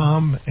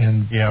 Bonham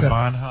and... Yeah,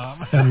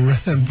 Bonham.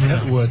 And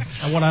Brentwood.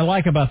 And what I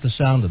like about the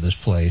sound of this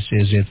place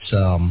is it's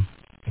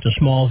a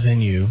small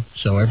venue,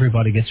 so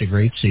everybody gets a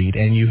great seat,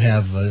 and you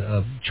have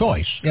a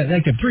choice. Yeah,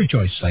 they have three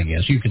choices, I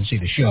guess. You can see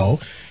the show,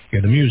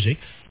 hear the music,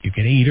 you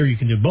can eat, or you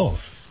can do both.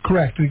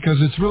 Correct,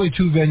 because it's really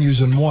two venues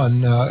in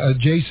one.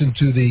 Adjacent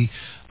to the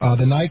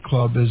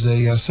nightclub is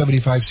a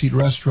 75-seat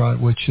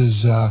restaurant, which is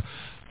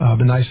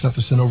been nice enough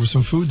to send over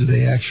some food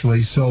today,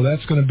 actually. So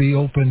that's going to be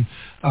open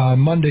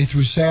Monday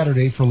through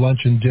Saturday for lunch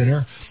and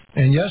dinner.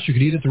 And yes, you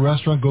could eat at the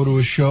restaurant, go to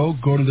a show,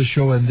 go to the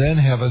show, and then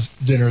have a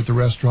dinner at the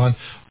restaurant,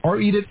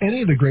 or eat at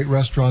any of the great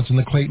restaurants in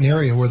the Clayton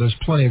area where there's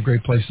plenty of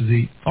great places to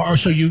eat. Or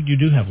so you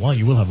do have lunch.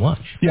 You will have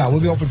lunch. Yeah,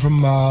 we'll be open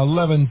from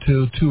 11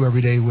 to 2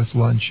 every day with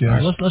lunch. Yes. All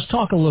right, let's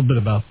talk a little bit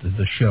about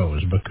the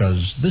shows, because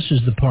this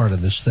is the part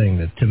of this thing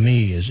that to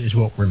me is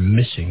what we're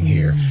missing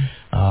here.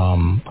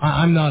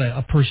 I'm not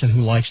a person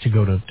who likes to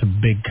go to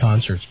big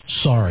concerts.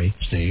 Sorry,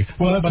 Steve.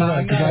 Well, that's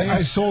right, because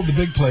I sold the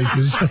big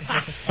places.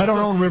 I don't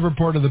own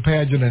Riverport or the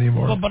Pageant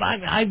anymore. Well, but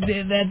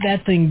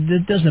that thing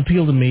that doesn't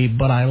appeal to me,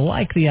 but I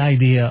like the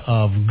idea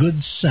of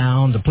good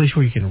sound, a place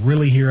where you can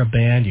really hear a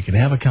band, you can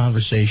have a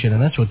conversation, and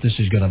that's what this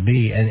is going to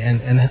be.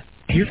 And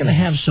you're going to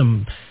have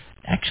some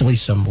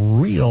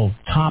real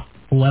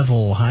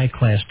top-level,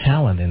 high-class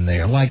talent in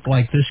there, like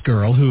this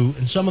girl who,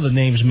 and some of the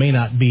names may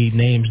not be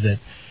names that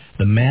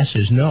the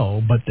masses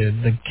know, but they're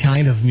the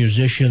kind of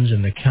musicians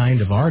and the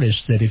kind of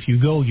artists that if you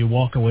go, you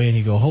walk away and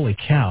you go, holy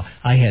cow,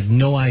 I had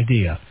no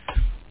idea.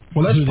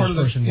 Well, that's part of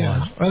the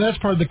well, that's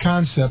part of the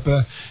concept.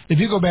 If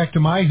you go back to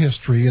my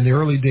history in the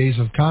early days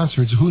of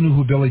concerts, who knew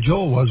who Billy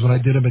Joel was when I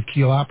did him at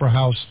Kiel Opera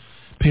House?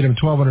 Paid him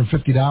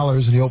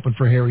 $1,250, and he opened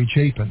for Harry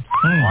Chapin.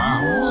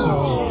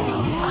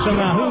 Wow! So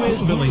now, who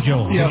is Billy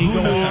Joel? Yeah,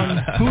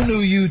 who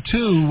knew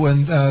U2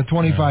 when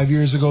 25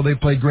 years ago they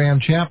played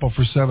Graham Chapel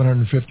for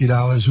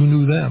 $750? Who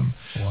knew them?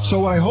 Wow. So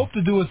what I hope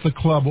to do with the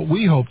club, what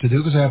we hope to do,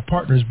 because I have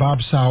partners, Bob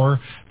Sauer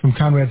from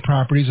Conrad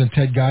Properties and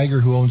Ted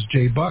Geiger, who owns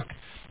J. Buck,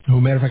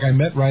 who, matter of fact, I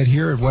met right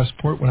here at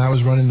Westport when I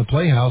was running the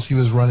Playhouse. He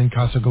was running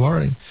Casa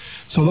Gallardi.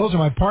 So those are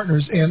my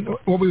partners, and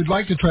what we would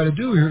like to try to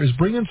do here is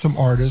bring in some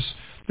artists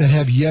that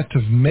have yet to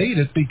have made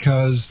it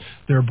because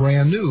they're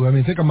brand new. I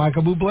mean, think of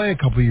Michael Bublé a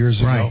couple of years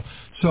ago. Right.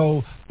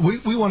 So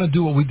we want to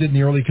do what we did in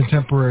the early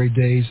contemporary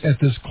days at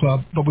this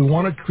club, but we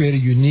want to create a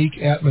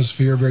unique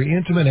atmosphere, very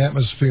intimate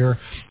atmosphere,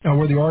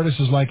 where the artist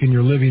is like in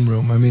your living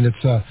room. I mean,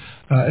 it's a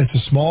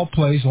small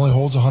place, only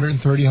holds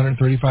 130,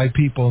 135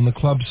 people on the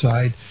club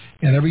side,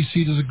 and every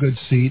seat is a good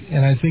seat,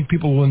 and I think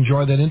people will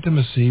enjoy that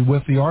intimacy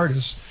with the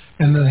artist,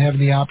 and then having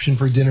the option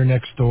for dinner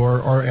next door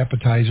or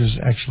appetizers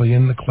actually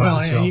in the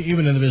club. Well, you've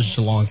been in the business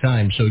a long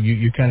time, so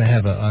you kind of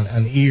have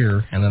an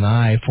ear and an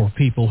eye for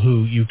people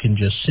who you can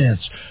just sense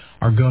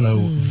are going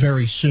to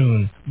very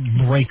soon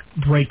break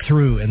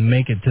through and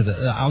make it to the...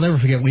 I'll never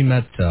forget, we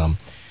met, a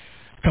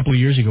couple of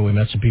years ago, we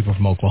met some people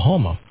from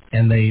Oklahoma,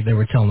 and they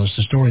were telling us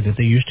the story that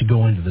they used to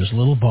go into this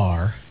little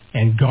bar,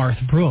 and Garth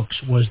Brooks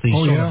was the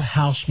sort of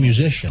house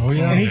musician. Oh,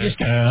 yeah. And he just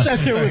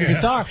sat there with a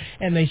guitar,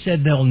 and they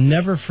said they'll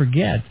never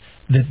forget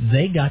that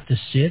they got to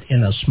sit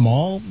in a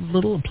small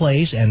little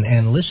place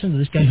and listen to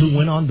this guy who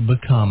went on to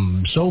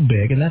become so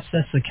big, and that's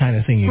the kind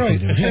of thing you can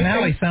do. The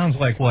finale sounds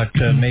like what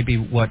maybe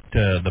what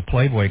the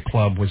Playboy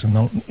Club was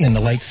in the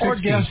late 60s. Or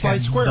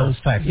Gaslight Square. Those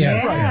types.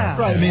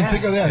 Right. I mean,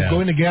 think of that.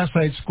 Go into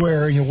Gaslight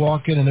Square and you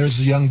walk in and there's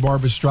a young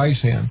Barbra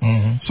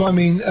Streisand. So, I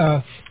mean,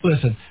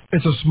 listen,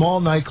 it's a small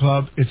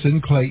nightclub. It's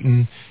in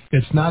Clayton.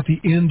 It's not the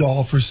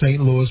end-all for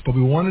St. Louis, but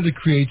we wanted to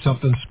create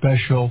something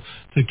special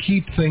to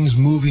keep things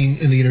moving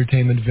in the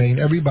entertainment vein.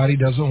 Everybody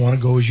doesn't want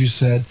to go, as you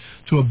said,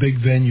 to a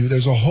big venue.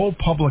 There's a whole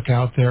public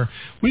out there.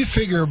 We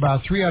figure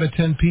about 3 out of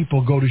 10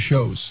 people go to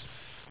shows.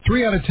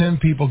 3 out of 10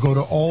 people go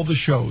to all the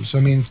shows.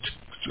 I mean,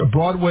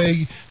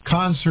 Broadway,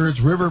 concerts,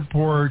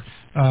 Riverport,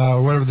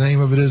 whatever the name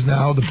of it is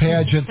now, the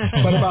pageant,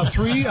 but about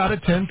 3 out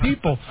of 10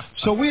 people.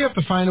 So we have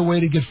to find a way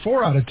to get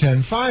 4 out of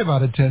 10, 5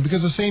 out of 10,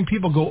 because the same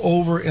people go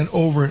over and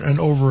over and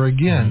over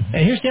again.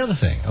 And here's the other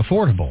thing,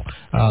 affordable.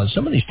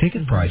 Some of these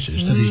ticket prices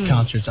to these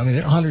concerts, I mean,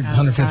 they're $100,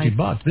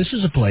 $150. This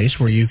is a place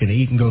where you can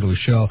eat and go to a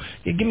show.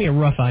 Give me a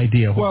rough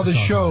idea. Well,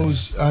 the shows,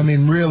 I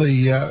mean,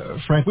 really,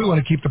 Frank, we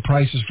want to keep the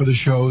prices for the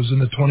shows in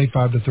the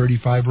 25 to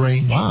 35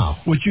 range. Wow.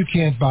 Which you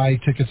can't buy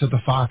tickets at the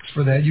Fox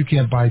for that. You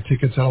can't buy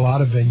tickets at a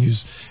lot of venues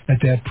at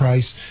that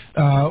price.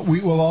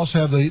 We will also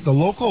have the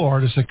local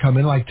artists that come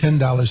in, like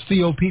 $10.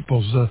 Theo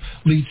Peoples, the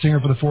lead singer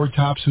for the Four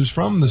Tops, who's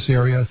from this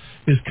area,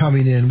 is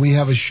coming in. We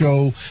have a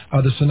show,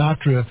 the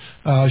Sinatra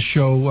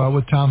show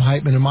with Tom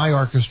Heitman and my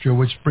orchestra,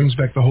 which brings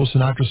back the whole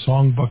Sinatra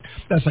songbook.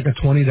 That's like a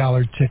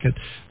 $20 ticket.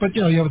 But,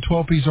 you know, you have a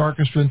 12-piece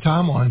orchestra and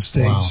Tom on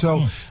stage. Wow.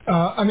 So,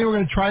 I mean, we're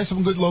going to try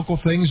some good local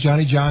things.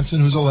 Johnny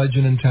Johnson, who's a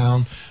legend in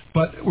town.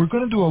 But we're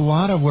going to do a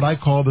lot of what I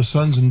call the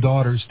sons and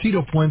daughters.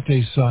 Tito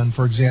Puente's son,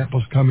 for example,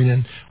 is coming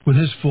in with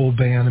his full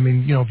band. I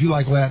mean, you know, if you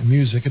like Latin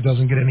music, it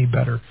doesn't get any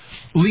better.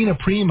 Lena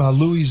Prima,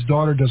 Louis'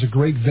 daughter, does a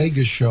great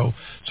Vegas show.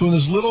 So in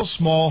this little,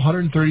 small,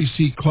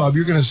 130-seat club,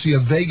 you're going to see a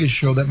Vegas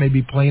show that may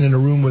be playing in a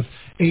room with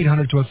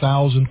 800 to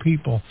 1,000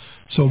 people.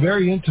 So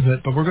very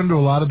intimate, but we're going to do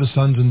a lot of the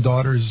sons and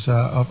daughters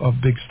of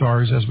big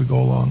stars as we go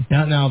along.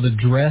 Now the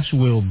dress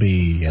will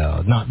be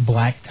not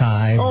black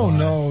tie. Oh,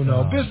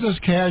 no. Business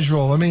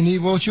casual. I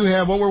mean, what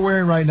we're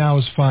wearing right now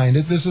is fine.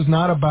 This is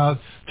not about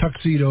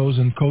tuxedos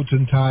and coats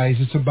and ties.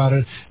 It's about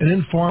an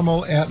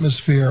informal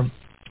atmosphere.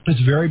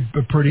 It's very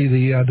pretty.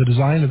 The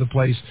design of the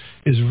place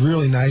is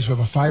really nice. We have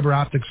a fiber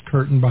optics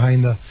curtain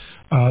behind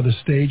the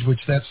stage, which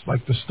that's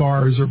like the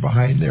stars are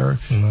behind there.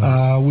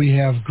 We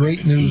have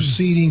great new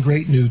seating,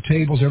 great new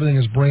tables. Everything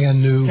is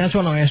brand new. That's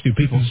what I asked you.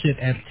 People sit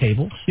at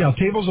tables? Yeah,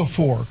 tables of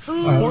 4.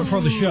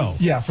 For the show?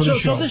 Yeah, for the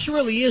show. So this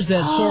really is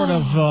that sort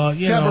of,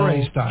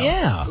 cabaret style.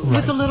 Yeah. Right.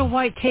 With the little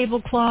white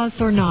tablecloths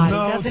or not.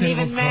 No, it doesn't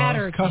even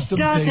matter. Custom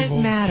doesn't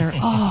tables. matter.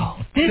 Oh,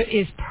 this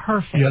is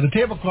perfect. Yeah, the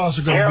tablecloths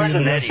are going to be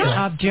in the Shut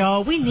up,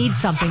 Joe. We need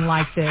something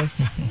like this.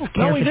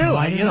 No, we do.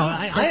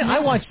 I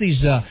watch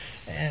these...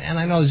 and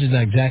I know this is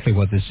not exactly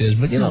what this is,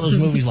 but you know those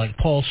movies like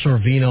Paul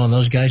Sorvino and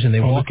those guys, and they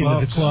walk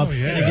into the club,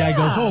 and the guy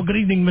goes, "Oh, good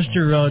evening,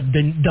 Mr.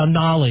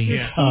 Denali.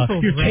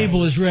 Your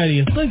table is ready."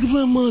 And thank you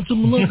very much.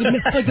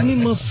 I can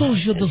meet my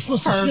associate, the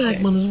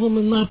Jackman, is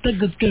woman not that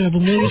good care of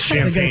me.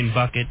 Champagne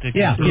bucket.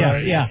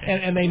 Yeah.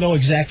 And they know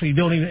exactly.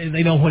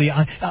 They know what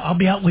I'll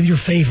be out with your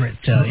favorite.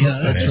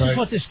 This is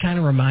what this kind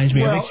of reminds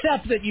me of,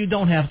 except that you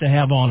don't have to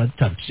have on a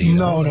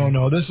tuxedo.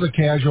 No. This is a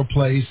casual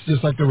place,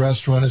 just like the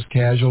restaurant is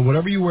casual.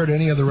 Whatever you wear to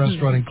any other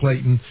restaurant in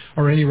Clayton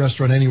or any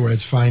restaurant anywhere,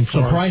 it's fine for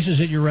us. So prices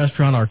at your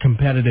restaurant are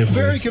competitive?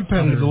 Very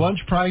competitive. The lunch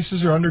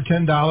prices are under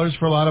 $10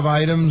 for a lot of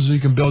items. You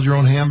can build your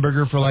own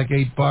hamburger for like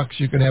 $8.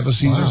 You can have a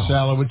Caesar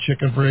salad with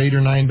chicken for $8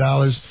 or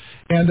 $9.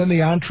 And then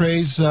the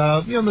entrees,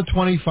 in the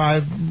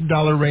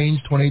 $25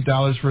 range,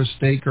 $28 for a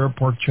steak or a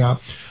pork chop.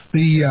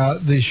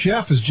 The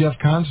chef is Jeff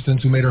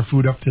Constance, who made our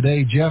food up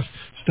today. Jeff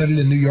studied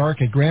in New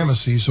York at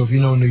Gramercy, so if you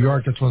know New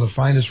York, that's one of the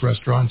finest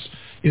restaurants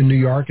in New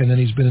York. And then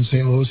he's been in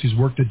St. Louis. He's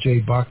worked at J.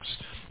 Buck's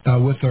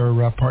with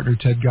our partner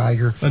Ted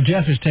Geiger. Well,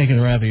 Jeff has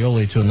taken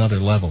ravioli to another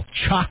level.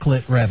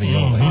 Chocolate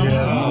ravioli.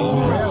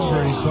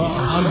 Raspberry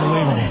sauce.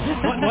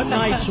 Unbelievable. What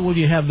nights will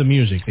you have the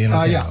music?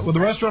 Well, the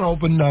restaurant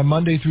open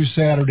Monday through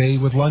Saturday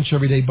with lunch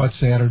every day but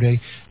Saturday.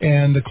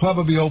 And the club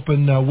will be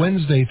open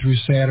Wednesday through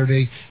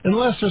Saturday,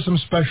 unless there's some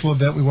special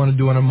event we want to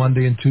do on a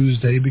Monday and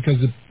Tuesday, because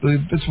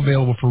it's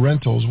available for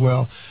rental as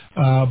well.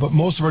 But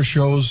most of our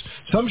shows,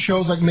 some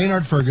shows like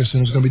Maynard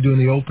Ferguson is going to be doing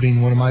the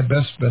opening, one of my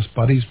best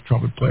buddies,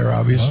 trumpet player,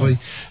 obviously.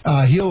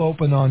 Wow. He'll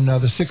open on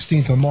the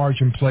 16th of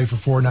March and play for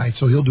 4 nights,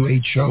 so he'll do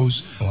 8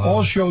 shows. Wow.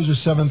 All shows are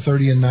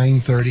 7:30 and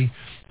 9:30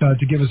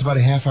 to give us about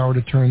a half hour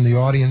to turn the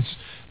audience.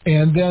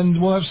 And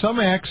then we'll have some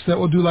acts that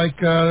will do like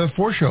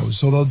 4 shows,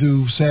 so they'll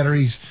do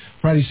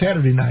Friday,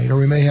 Saturday night, or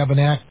we may have an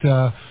act...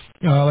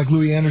 like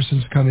Louis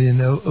Anderson's coming in,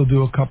 they'll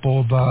do a couple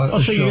of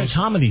so shows. You get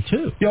comedy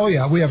too? Oh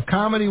yeah, we have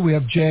comedy, we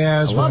have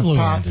jazz, I love we have Louis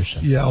pop.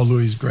 Anderson. Yeah,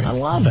 Louis is great. I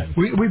love him.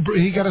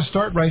 He got to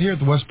start right here at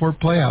the Westport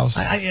Playhouse.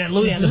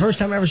 Louis, the first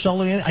time I ever saw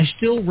Louis, I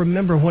still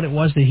remember what it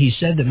was that he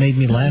said that made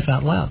me laugh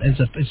out loud. It's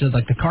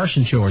like the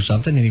Carson Show or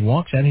something, and he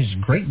walks out. He's a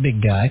great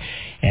big guy,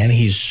 and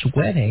he's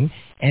sweating.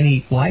 And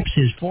he wipes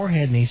his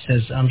forehead and he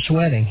says, "I'm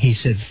sweating." He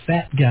said,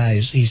 "Fat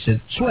guys," he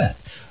said, "sweat.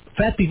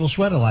 Fat people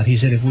sweat a lot." He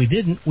said, "If we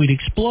didn't, we'd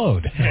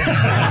explode."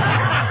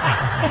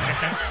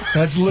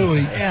 That's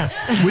Louis.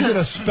 Yeah. We did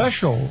a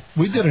special.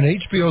 We did an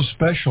HBO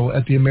special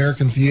at the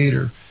American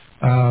Theater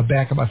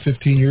back about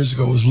 15 years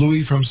ago. It was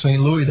Louis from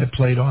St. Louis that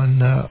played on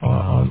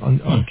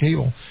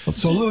cable.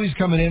 So Louis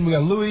coming in. We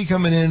got Louis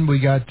coming in. We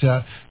got,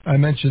 I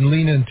mentioned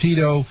Lena and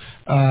Tito.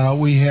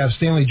 We have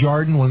Stanley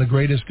Jordan, one of the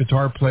greatest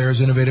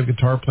innovative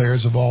guitar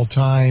players of all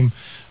time.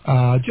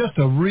 Just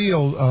a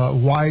real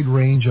wide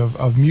range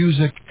of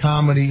music,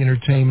 comedy,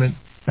 entertainment.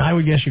 Now, I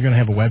would guess you're going to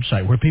have a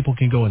website where people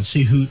can go and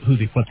see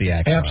what the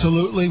acts are.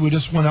 Absolutely. We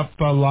just went up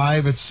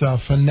live.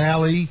 It's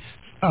finale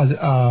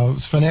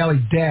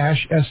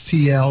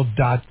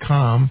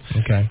finale-stl.com.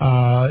 Okay.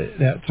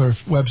 That's our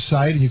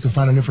website, and you can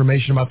find out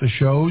information about the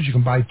shows. You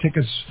can buy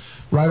tickets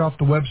right off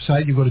the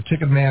website. You go to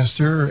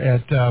Ticketmaster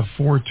at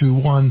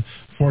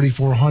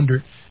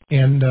 421-4400.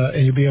 And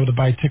you'll be able to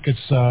buy tickets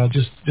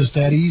just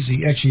that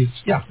easy. Actually,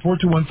 it's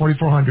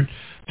 421-4400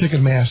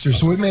 Ticketmaster.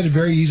 So we've made it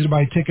very easy to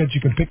buy tickets.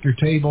 You can pick your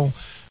table.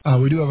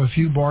 We do have a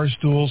few bar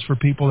stools for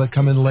people that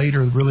come in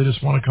later that really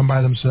just want to come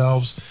by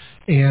themselves.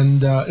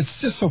 And it's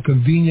just so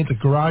convenient. The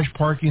garage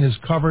parking is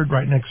covered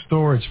right next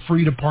door. It's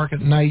free to park at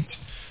night.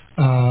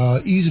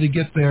 Easy to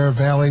get there.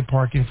 Valet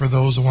parking for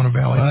those who want to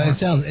valet park.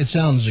 It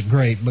sounds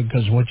great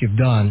because what you've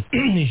done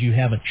is you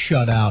haven't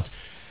shut out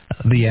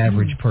the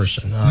average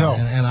person. No.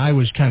 And I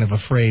was kind of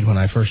afraid when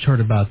I first heard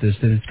about this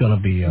that it's going to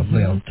be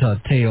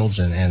tails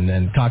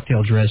and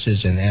cocktail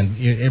dresses and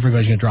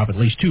everybody's going to drop at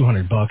least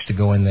 $200 to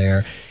go in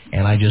there.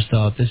 And I just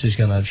thought this is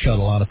going to shut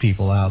a lot of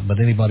people out. But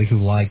anybody who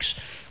likes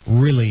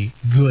really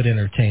good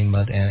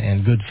entertainment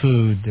and good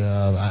food,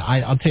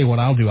 I'll tell you what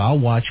I'll do. I'll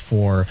watch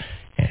for...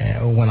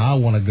 when I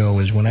want to go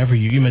is whenever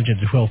you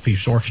mentioned the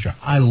 12-piece orchestra.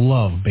 I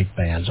love big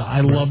bands.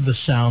 I love the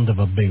sound of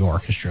a big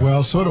orchestra.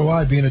 Well, so do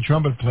I, being a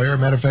trumpet player.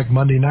 Matter of fact,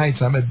 Monday nights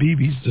I'm at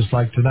BB's, just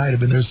like tonight. I've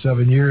been there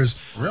 7 years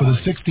with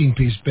a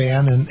 16-piece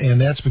band, and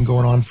that's been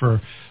going on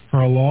for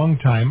a long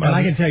time. And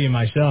I can tell you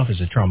myself as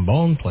a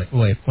trombone player.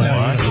 I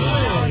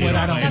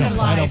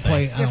don't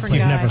play. I've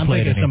never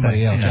played with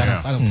somebody else.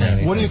 I don't play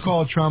anything. What do you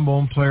call a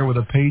trombone player with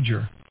a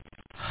pager?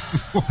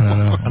 I don't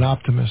know. An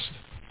optimist.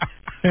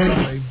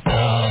 Anyway,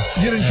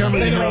 you didn't come to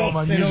hear all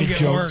my music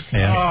jokes.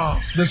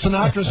 The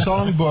Sinatra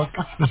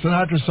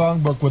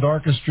Songbook with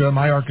orchestra,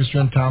 my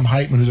orchestra, and Tom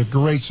Heitman, who's a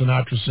great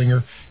Sinatra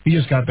singer. He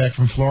just got back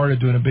from Florida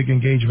doing a big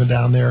engagement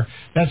down there.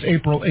 That's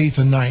April 8th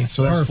and 9th,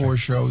 so that's 4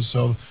 shows.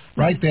 So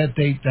write that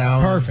date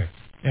down. Perfect.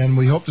 And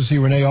we hope to see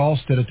Renee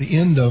Alstead at the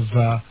end of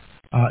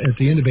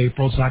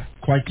April. It's not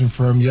quite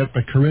confirmed yet,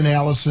 but Corinne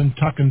Allison,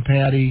 Tuck and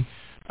Patty.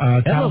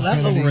 That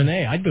little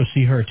Renee, I'd go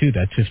see her too.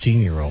 That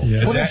 15-year-old.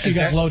 Yeah. What else you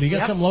got loaded? You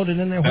got something loaded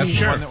in there? That's What do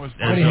you sure. have? That was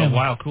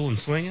Wild, Cool,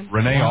 and Swinging.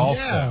 Renee Alstead.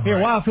 Yeah. Here,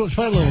 Wild, Cool,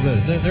 play a little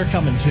bit. They're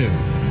coming too.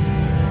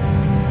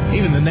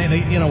 Even the name,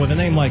 with a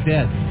name like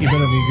that, you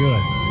better be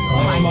good.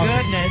 Oh my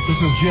goodness! This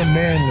is Jim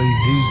Manley.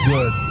 He's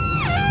good.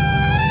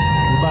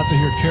 We're about to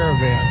hear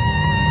Caravan.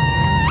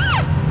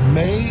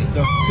 May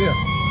the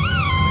 5th.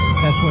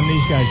 That's when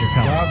these guys are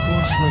coming. Wild,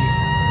 Cool, and Swinging.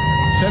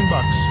 $10.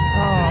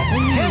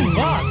 Oh,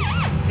 $10.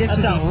 This That's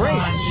would be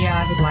outrageous. fun. Yeah, I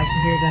would like to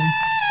hear them.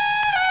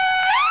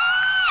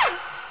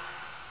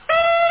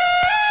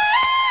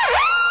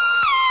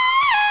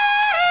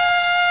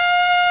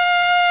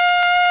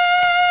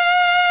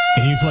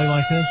 Can you play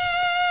like this?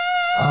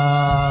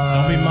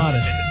 Don't be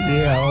modest.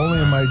 Yeah, only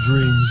in my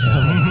dreams.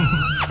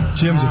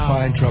 Jim's a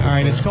fine trouble. All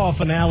right, it's called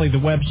Finale. The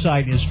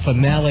website is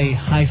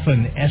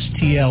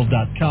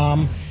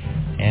finale-stl.com.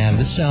 And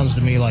this sounds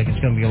to me like it's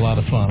going to be a lot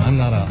of fun. I'm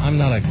not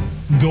a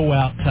go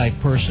out type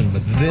person,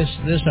 but this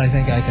I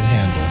think I can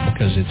handle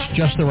because it's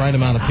just the right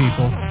amount of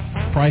people,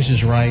 price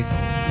is right,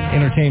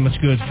 entertainment's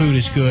good, food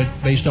is good,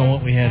 based on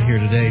what we had here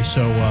today.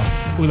 So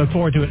we look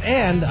forward to it.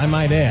 And I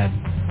might add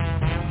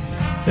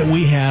that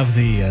we have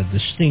the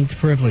distinct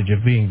privilege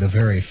of being the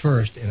very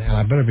first, and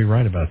I better be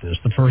right about this,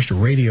 the first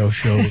radio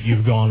show that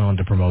you've gone on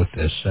to promote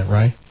this. Is that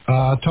right?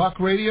 Talk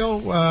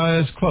radio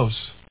is close.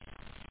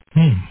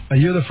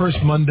 You're the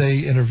first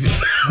Monday interview.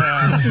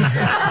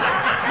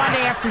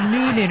 Monday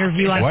afternoon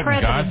interview on What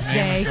in God's President's name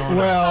Day. is going on?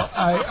 Well,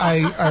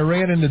 I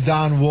ran into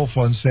Don Wolf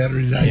on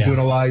Saturday night doing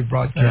a live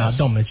broadcast.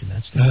 Don't mention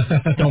that, Steve.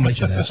 Don't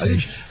mention that,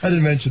 Steve. I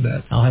didn't mention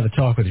that. I'll have a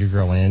talk with your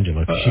girl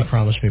Angela. She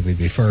promised me we'd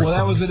be first. Well,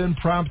 that was an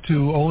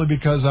impromptu, only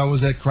because I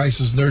was at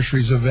Crisis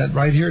Nursery's event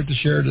right here at the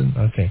Sheridan.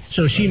 Okay.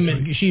 So she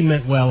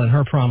meant well, and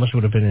her promise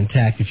would have been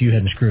intact if you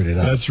hadn't screwed it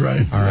up. That's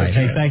right. All right. That's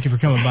Hey, right. thank you for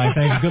coming by.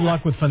 Thank you. Good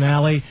luck with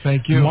Finale.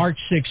 Thank you. March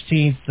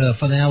 16th,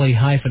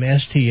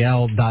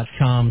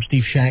 finale-stl.com.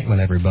 Steve Shankman,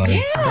 everybody. Yeah.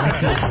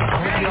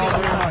 Thank you all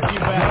very much.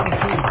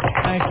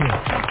 Thank you.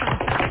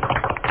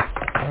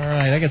 All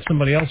right, I got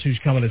somebody else who's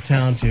coming to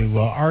town to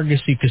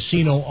Argosy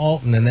Casino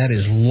Alton, and that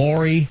is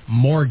Lori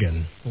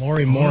Morgan.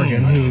 Lori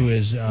Morgan, who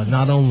is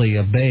not only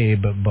a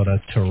babe, but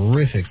a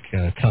terrific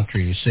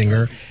country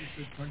singer.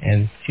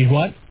 And she's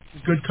what?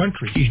 Good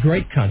country. She's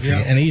great country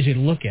and easy to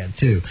look at,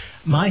 too.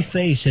 My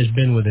face has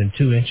been within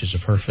 2 inches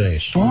of her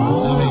face. She said it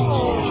was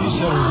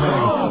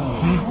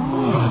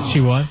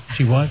She what?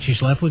 She what? She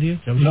slept with you? Is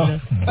that what you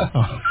said? Oh.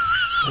 Are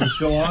we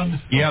still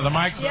on? Yeah, the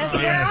mics are on.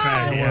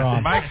 We're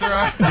on. The mics are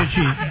on.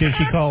 Did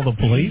she call the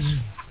police?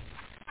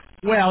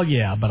 Well,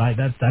 yeah, but I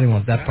didn't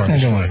want that part. I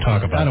don't want to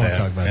talk about I don't that.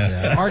 want to talk about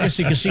that.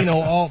 Argosy Casino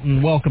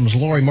Alton welcomes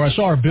Lori Moore. I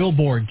saw her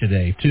billboard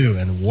today too,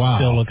 and wow,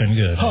 Still looking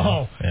good.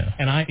 Oh, Yeah.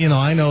 and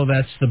I know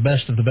that's the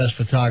best of the best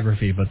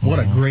photography, but what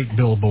a great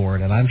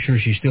billboard, and I'm sure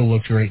she still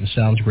looks great and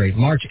sounds great.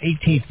 March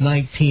 18th,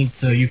 19th,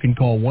 you can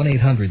call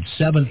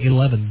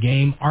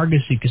 1-800-711-GAME,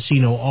 Argosy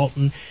Casino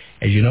Alton.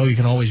 As you know, you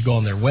can always go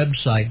on their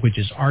website, which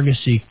is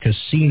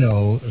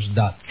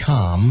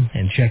ArgosieCasinos.com,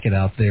 and check it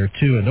out there,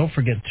 too. And don't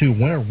forget, too,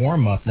 winter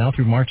warm-up now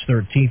through March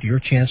 13th, your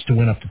chance to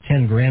win up to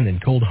 $10,000 in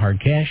cold, hard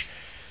cash.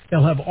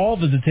 They'll have all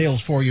the details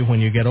for you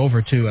when you get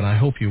over to, and I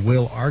hope you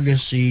will,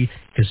 Argosy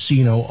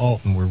Casino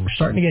Alton. We're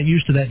starting to get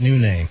used to that new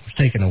name. It's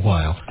taken a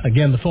while.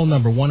 Again, the phone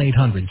number,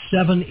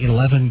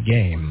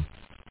 1-800-711-GAME.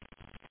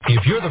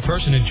 If you're the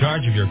person in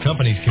charge of your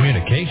company's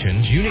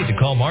communications, you need to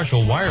call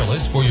Marshall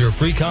Wireless for your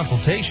free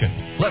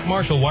consultation. Let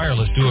Marshall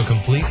Wireless do a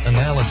complete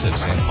analysis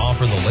and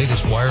offer the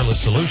latest wireless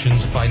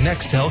solutions by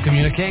Nextel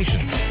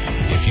Communications.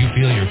 If you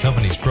feel your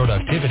company's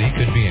productivity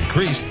could be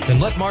increased, then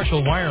let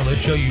Marshall Wireless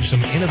show you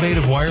some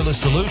innovative wireless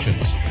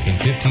solutions. In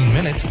 15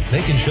 minutes,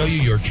 they can show you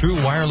your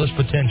true wireless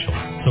potential.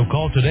 So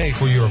call today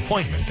for your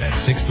appointment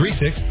at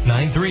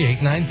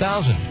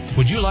 636-938-9000.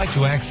 Would you like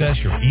to access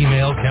your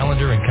email,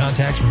 calendar, and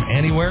contacts from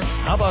anywhere?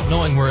 How about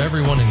knowing where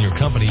everyone in your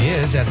company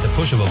is at the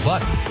push of a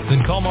button?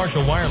 Then call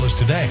Marshall Wireless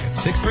today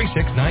at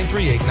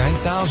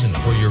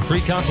 636-938-9000 for your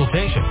free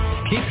consultation.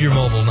 Keep your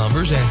mobile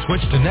numbers and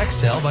switch to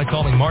Nextel by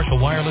calling Marshall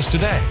Wireless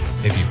today.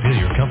 If you feel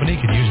your company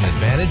could use an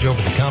advantage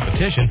over the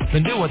competition,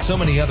 then do what so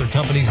many other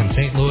companies in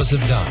St. Louis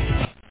have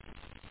done.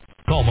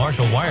 Call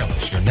Marshall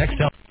Wireless, your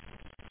Nextel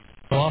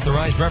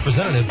authorized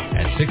representative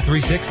at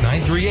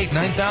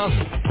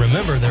 636-938-9000.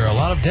 Remember, there are a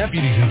lot of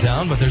deputies in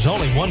town, but there's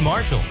only one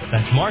Marshall.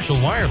 That's Marshall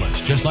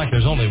Wireless, just like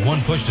there's only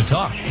one push to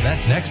talk.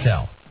 That's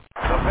Nextel.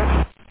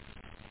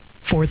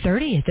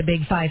 4:30 at the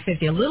Big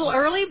 550. A little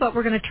early, but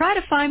we're going to try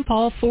to find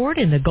Paul Ford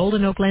in the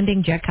Golden Oak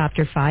Lending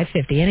Jetcopter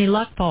 550. Any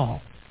luck, Paul?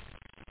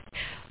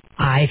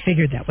 I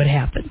figured that would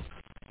happen.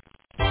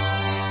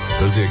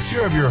 Does the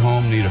exterior of your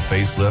home need a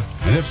facelift?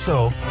 And if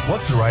so,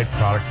 what's the right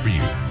product for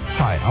you?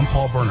 Hi, I'm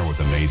Paul Berner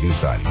with Amazing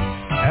Siding.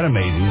 At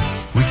Amazing,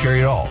 we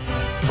carry it all,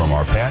 from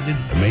our patented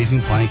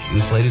Amazing Plank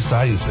insulated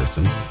siding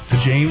system to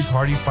James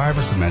Hardy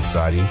fiber cement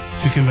siding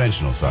to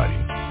conventional siding.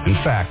 In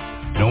fact,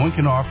 no one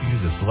can offer you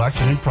the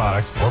selection in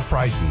products or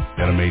pricing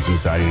that Amazing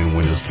Siding and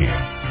Windows can.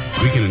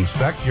 We can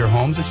inspect your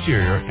home's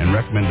exterior and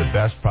recommend the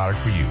best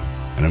product for you.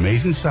 And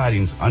Amazing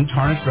Siding's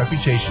untarnished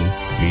reputation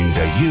means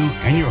that you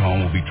and your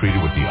home will be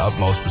treated with the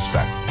utmost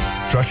respect.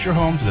 Trust your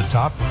home to the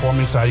top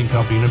performing siding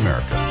company in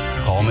America.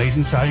 Call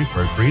Amazing Siding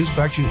for a free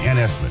inspection and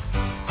estimate.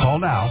 Call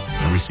now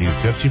and receive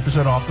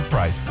 15% off the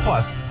price,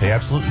 plus pay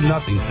absolutely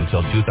nothing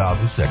until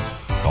 2006.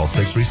 Call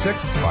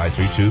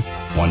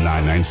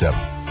 636-532-1997.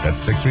 That's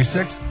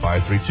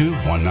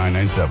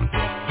 636-532-1997.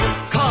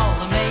 Call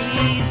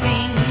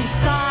Amazing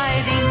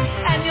Siding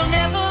and you'll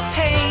never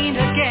paint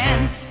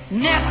again.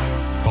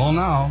 Never. Call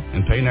now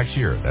and pay next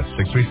year. That's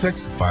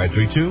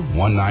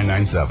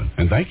 636-532-1997.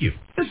 And thank you.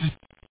 This is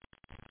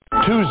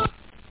Tuesday.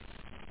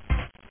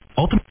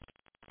 Ultimate.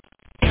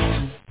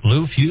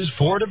 Blue Fuse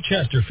Ford of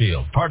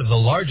Chesterfield, part of the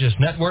largest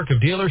network of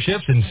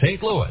dealerships in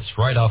St. Louis,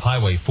 right off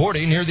Highway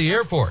 40 near the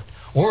airport.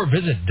 Or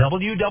visit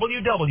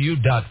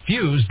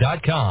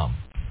www.fuse.com.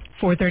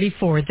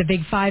 4:34 at the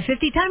Big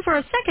 550. Time for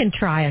a second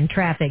try on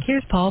traffic.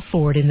 Here's Paul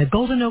Ford in the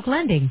Golden Oak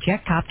Lending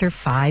Jetcopter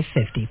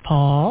 550.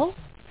 Paul?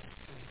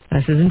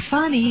 This isn't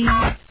funny.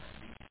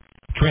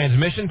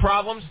 Transmission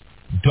problems?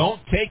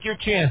 Don't take your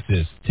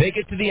chances. Take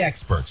it to the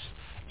experts.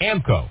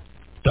 AMCO.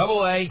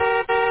 AA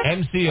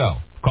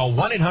MCO. Call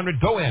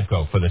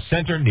 1-800-GO-AMCO for the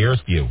center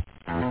nearest you.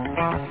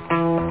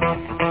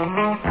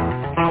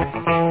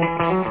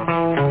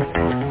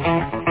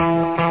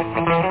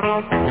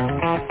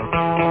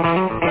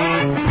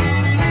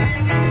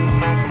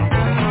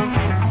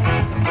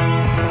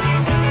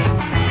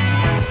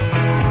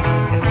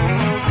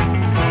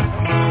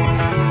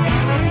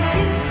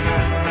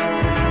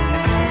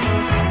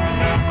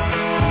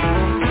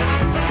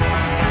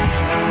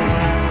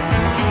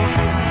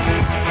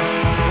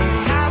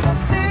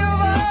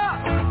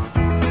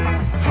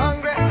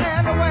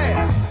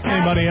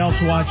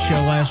 Watch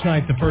last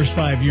night the first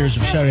 5 years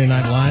of Saturday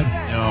Night Live?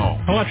 No.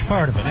 I watched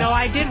part of it. No,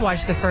 I did watch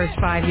the first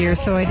 5 years,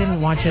 so I didn't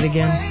watch it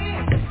again.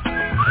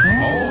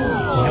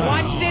 I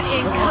watched it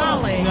in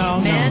college,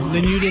 man. No,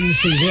 then you didn't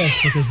see this,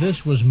 because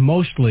this was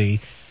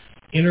mostly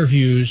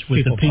interviews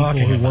with the people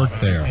who worked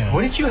there. Yeah.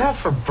 What did you have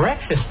for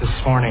breakfast this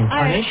morning?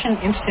 Carnation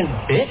Instant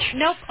Bitch?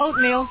 Nope,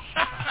 oatmeal.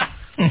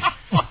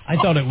 I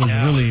thought it was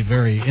really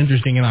very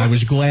interesting, and I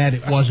was glad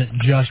it wasn't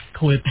just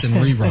clips and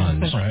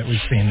reruns. Right,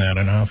 we've seen that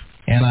enough.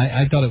 And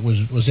I thought it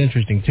was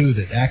interesting, too,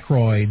 that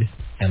Aykroyd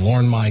and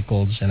Lorne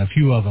Michaels and a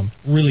few of them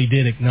really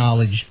did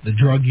acknowledge the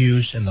drug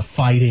use and the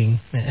fighting.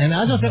 And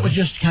I thought that was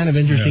just kind of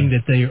interesting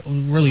that they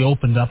really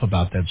opened up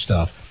about that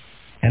stuff,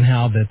 and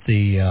how that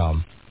the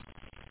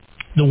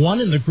one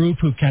in the group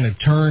who kind of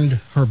turned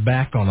her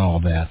back on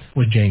all that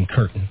was Jane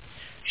Curtin.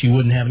 She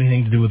wouldn't have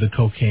anything to do with the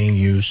cocaine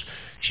use.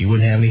 She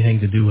wouldn't have anything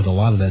to do with a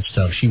lot of that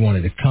stuff. She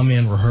wanted to come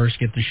in, rehearse,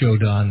 get the show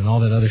done, and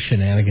all that other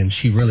shenanigans.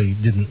 She really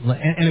didn't.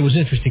 And it was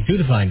interesting, too,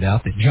 to find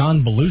out that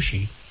John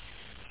Belushi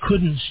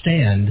couldn't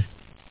stand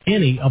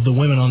any of the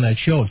women on that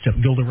show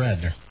except Gilda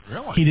Radner.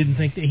 Really? He didn't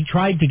think he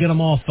tried to get them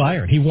all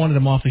fired. He wanted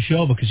them off the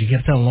show because he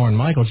kept telling Lorne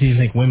Michaels he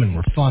didn't think women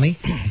were funny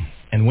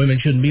and women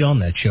shouldn't be on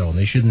that show and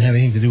they shouldn't have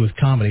anything to do with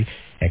comedy.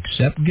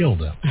 except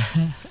Gilda.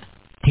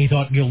 He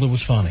thought Gilda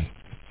was funny.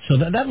 So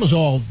that was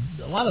all.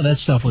 A lot of that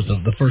stuff was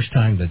the first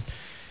time that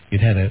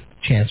you'd had a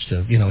chance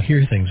to,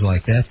 hear things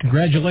like that.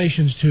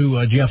 Congratulations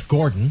to Jeff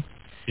Gordon.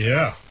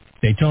 Yeah.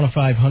 Daytona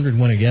 500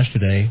 winner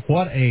yesterday.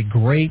 What a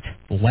great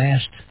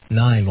last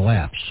 9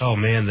 laps. Oh,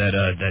 man,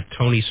 that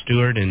Tony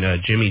Stewart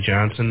and Jimmy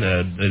Johnson,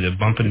 the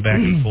bumping back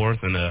and forth,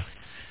 and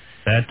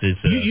that is...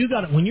 You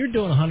got it. When you're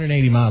doing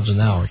 180 miles an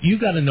hour, you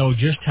got to know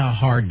just how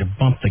hard to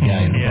bump the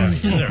guy in the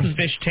body.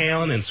 They're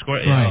fishtailing and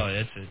square.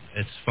 Right.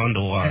 It's fun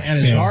to watch.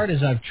 And as hard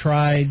as I've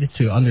tried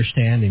to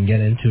understand and get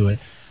into it,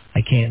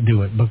 I can't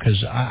do it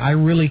because I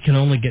really can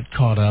only get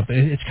caught up.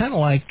 It's kind of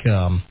like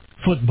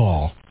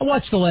football. I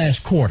watched the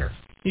last quarter.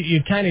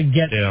 You kind of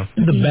get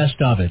the best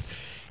of it.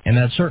 And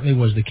that certainly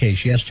was the case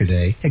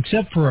yesterday,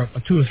 except for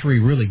 2 or 3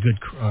 really good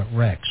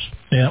wrecks.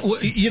 Yeah,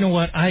 well, you know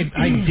what? I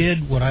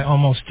did what I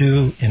almost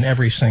do in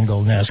every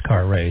single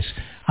NASCAR race.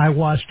 I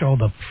watched all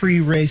the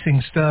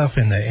pre-racing stuff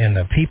and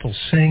the people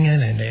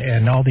singing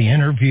and all the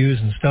interviews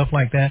and stuff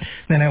like that.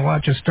 Then I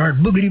watched it start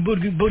boogity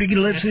boogity boogity.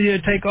 Let's see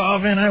it take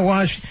off, and I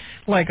watched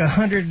like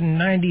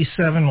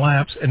 197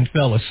 laps and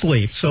fell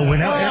asleep. So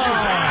when all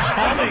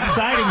the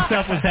exciting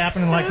stuff was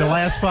happening, like the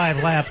last 5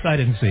 laps, I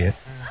didn't see it.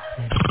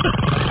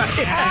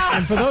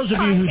 And for those of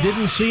you who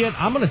didn't see it,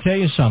 I'm going to tell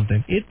you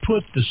something. It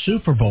put the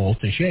Super Bowl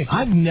to shame.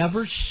 I've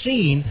never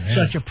seen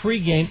such a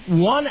pregame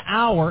 1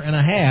 hour and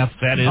a half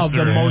of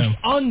the most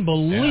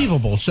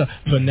unbelievable. So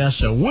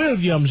Vanessa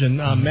Williams and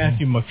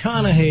Matthew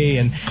McConaughey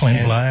and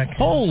Clint Black.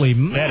 Holy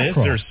mackerel. That is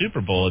their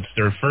Super Bowl. It's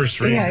their first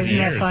race of the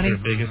year. It's their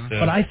biggest.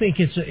 But I think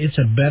it's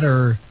a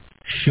better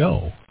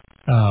show.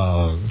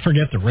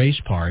 Forget the race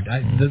part.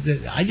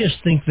 I just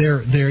think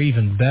they're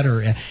even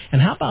better.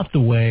 And how about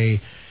the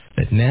way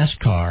that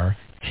NASCAR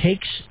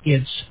takes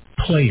its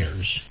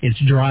players, its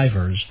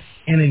drivers,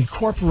 and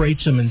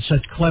incorporates them in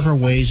such clever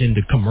ways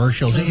into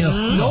commercials.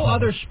 No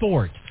other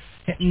sport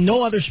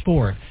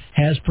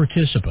has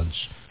participants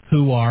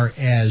who are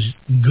as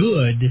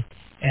good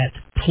at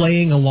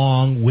playing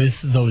along with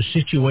those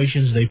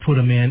situations they put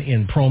them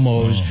in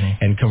promos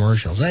and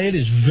commercials. It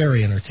is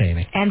very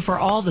entertaining. And for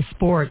all the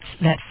sports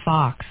that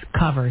Fox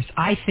covers,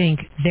 I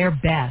think their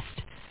best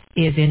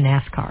is in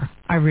NASCAR.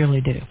 I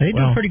really do. They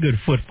do pretty good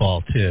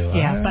football, too.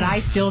 Yeah, but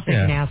I still think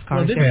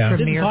NASCAR is their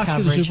premier Fox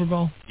coverage. do the Super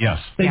Bowl? Yes.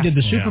 They did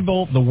the Super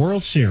Bowl, the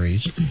World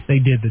Series. They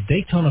did the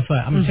Daytona 5.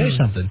 I'm going to tell you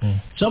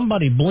something.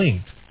 Somebody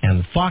blinked,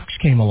 and Fox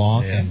came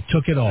along and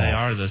took it all. They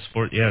are the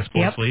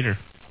sports leader.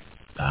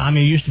 I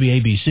mean, it used to be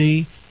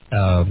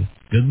ABC.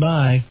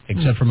 Goodbye,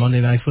 except for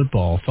Monday Night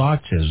Football.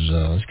 Fox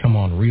has come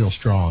on real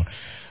strong.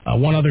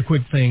 One other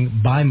quick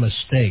thing. By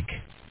mistake,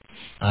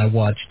 I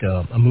watched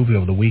a movie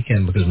over the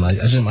weekend because I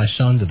sent my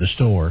son to the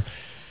store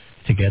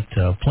to get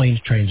Planes,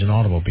 Trains, and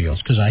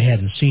Automobiles because I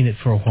hadn't seen it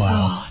for a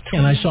while.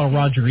 And I saw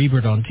Roger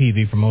Ebert on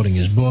TV promoting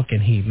his book,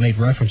 and he made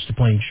reference to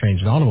Planes,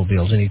 Trains, and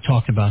Automobiles, and he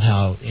talked about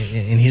how,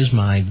 in his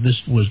mind, this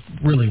was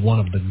really one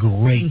of the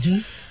great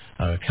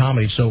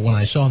comedies. So when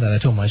I saw that, I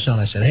told my son,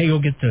 I said, hey, go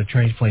get the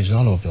Trains, Planes, and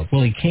Automobiles.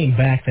 Well, he came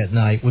back that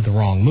night with the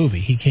wrong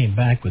movie. He came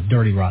back with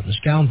Dirty Rotten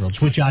Scoundrels,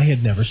 which I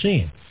had never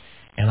seen.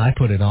 And I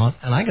put it on,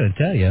 and I got to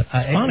tell you,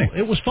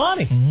 it was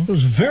funny. It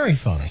was very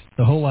funny.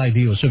 The whole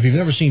idea was, so if you've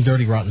never seen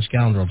Dirty Rotten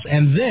Scoundrels,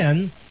 and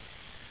then,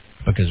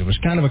 because it was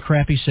kind of a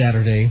crappy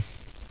Saturday,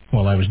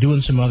 while I was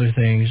doing some other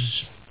things,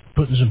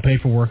 putting some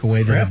paperwork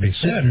away. Crappy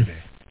Saturday.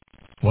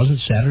 Wasn't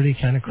Saturday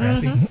kind of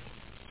crappy?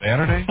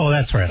 Saturday? Oh,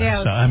 that's right. Yeah,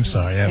 I'm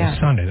sorry. That was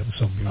Sunday. That was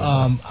so beautiful.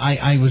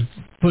 I was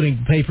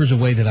putting papers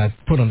away that I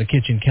put on the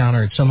kitchen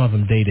counter, and some of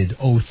them dated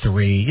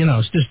 03.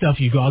 It's just stuff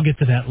you go, I'll get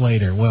to that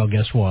later. Well,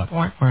 guess what?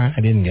 I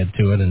didn't get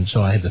to it, and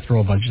so I had to throw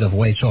a bunch of stuff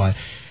away. So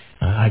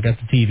I got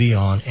the TV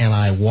on, and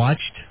I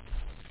watched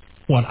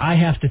what I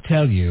have to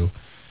tell you,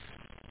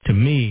 to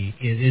me,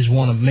 it is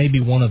maybe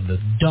one of the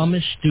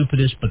dumbest,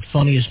 stupidest, but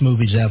funniest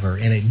movies ever,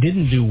 and it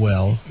didn't do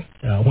well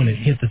when it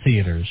hit the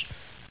theaters.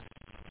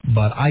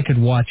 But I could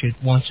watch it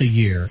once a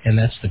year, and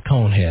that's the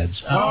Coneheads.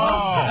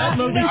 I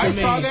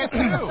saw that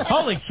too.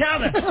 Holy cow,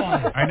 that's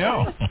funny. I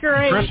know.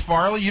 Great. Chris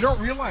Farley, you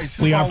don't realize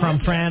who's We are all from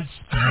in France.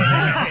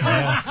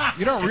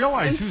 You don't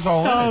realize who's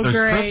all in it. There's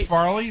great. Chris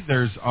Farley.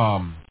 There's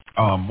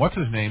what's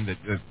his name?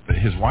 That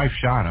his wife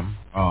shot him.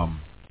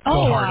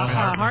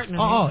 Hartman.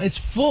 Oh, it's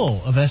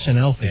full of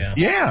SNL things.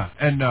 Yeah,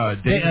 and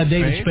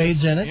David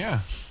Spade's in it.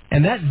 Yeah.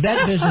 And that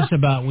business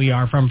about we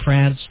are from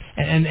France,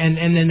 and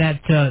then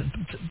that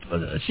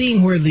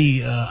scene where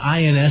the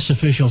INS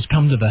officials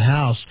come to the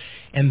house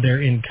and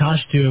they're in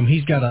costume.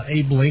 He's got a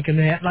Abe Lincoln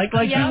hat, like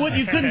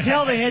you couldn't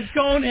tell they had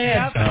cone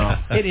heads.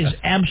 It is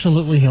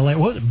absolutely hilarious.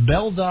 What was it,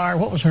 Beldar?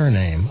 What was her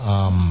name? They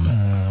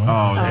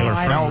were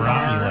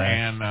Beldar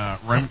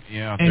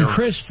and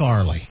Chris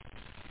Farley.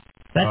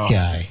 That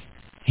guy.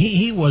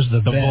 He was the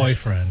best.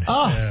 Boyfriend.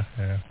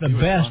 The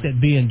best at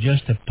being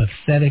just a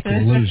pathetic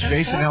loser.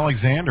 Jason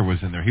Alexander was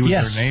in there. He was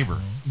their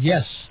neighbor.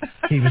 Yes,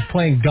 he was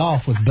playing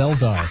golf with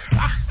Beldar.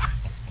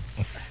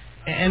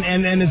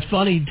 And it's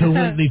funny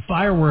to the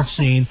fireworks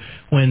scene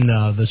when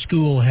the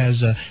school has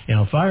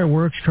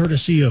fireworks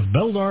courtesy of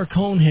Beldar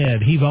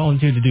Conehead. He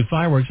volunteered to do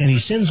fireworks, and he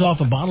sends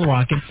off a bottle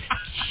rocket.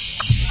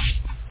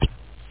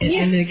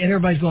 And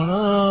everybody's going,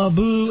 oh,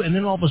 boo. And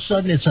then all of a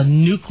sudden, it's a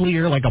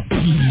nuclear, like a... It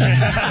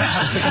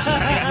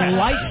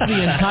lights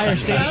the entire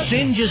stage,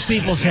 singes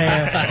people's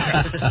hair.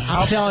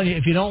 I'm telling you,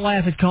 if you don't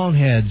laugh at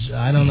Coneheads,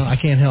 I don't know. I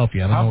can't help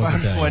you. I don't know what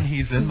to tell you. When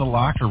he's in the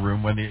locker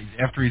room,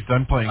 after he's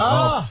done playing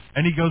golf,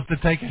 and he goes to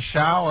take a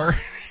shower,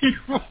 he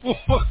looks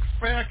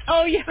back.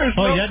 Oh, yeah. He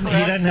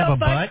doesn't have a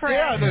butt?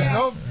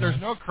 Yeah,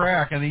 there's no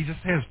crack, and he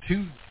just has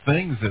two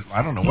things that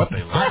I don't know what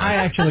they look like. I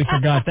actually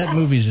forgot. That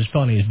movie is as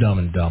funny as Dumb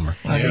and Dumber.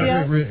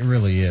 Yeah. It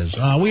really is.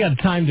 We have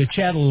time to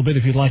chat a little bit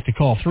if you'd like to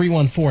call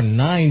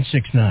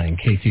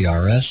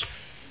 314-969-KTRS.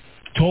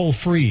 Toll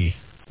free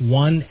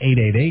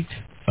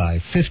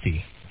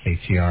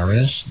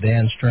 1-888-550-KTRS.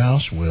 Dan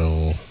Strauss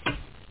will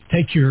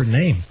take your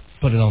name,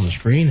 put it on the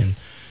screen, and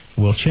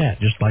we'll chat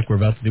just like we're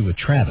about to do with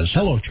Travis.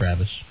 Hello,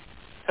 Travis.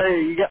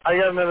 Hey, I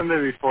got another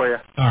movie for you.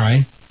 All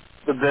right.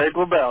 The Big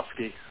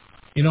Lebowski.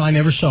 You know, I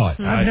never saw it.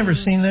 I've never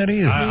seen that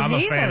either. I'm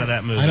a fan of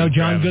that movie. I know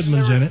John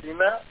Goodman's in it.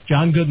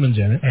 John Goodman's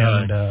in it.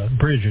 And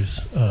Bridges.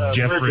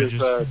 Jeff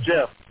Bridges.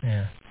 Jeff.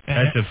 Yeah.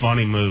 That's a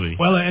funny movie.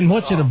 Well, and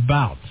what's it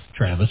about,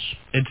 Travis?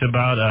 It's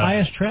about I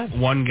asked Travis.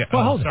 One guy.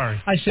 Well, hold sorry.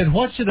 On. I said,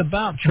 what's it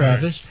about,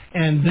 Travis?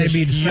 And this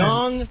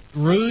young,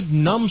 rude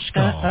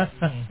numbskull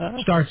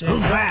starts.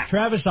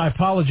 Travis, I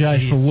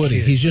apologize for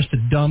Woody. He's just a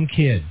dumb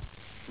kid.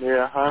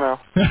 Yeah, I know.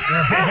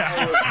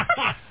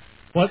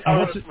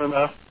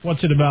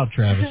 What's it about,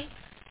 Travis?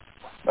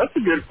 That's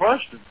a good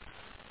question.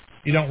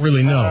 You don't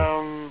really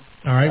know.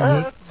 All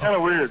right. That's kind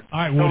of weird. All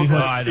right, Woody.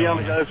 See on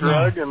the guy's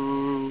rug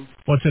and...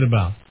 What's it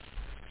about?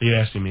 You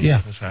asking me?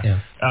 Yeah. That's right.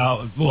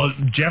 Well,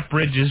 Jeff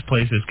Bridges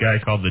plays this guy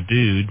called the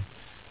Dude,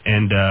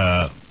 and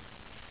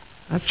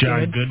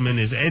John Goodman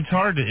is. It's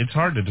hard to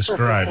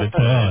describe. It's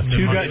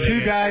two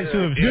guys who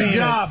have seen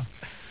it.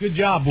 Good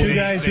job, Woody. Two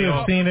guys who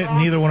have seen it, and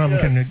neither one of them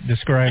can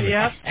describe it.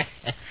 Yep.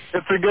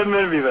 It's a good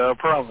movie, though. I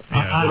promise.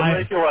 It'll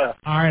make you laugh.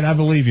 All right, I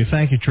believe you.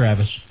 Thank you,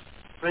 Travis.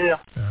 See ya.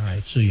 All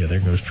right, see ya. There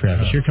goes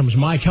Travis. Here comes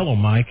Mike. Hello,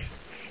 Mike.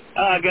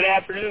 Good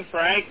afternoon,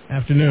 Frank.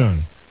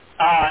 Afternoon.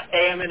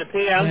 AM and the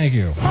PM. Thank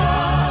you.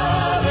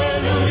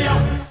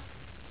 I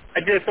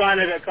just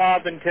wanted to call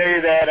up and tell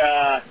you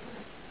that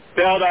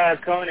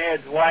Beldar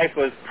Conehead's wife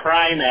was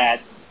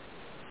Primat.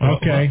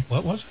 Okay.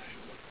 What was it?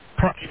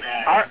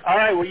 All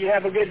right, well, you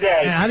have a good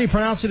day. How do you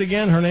pronounce it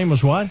again? Her name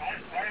was what?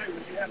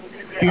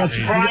 You got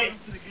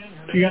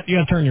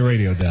to turn your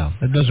radio down.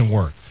 That doesn't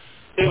work.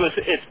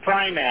 It's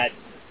Primat.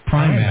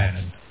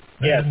 Primat.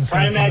 Yes,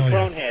 Primat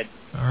Conehead.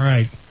 All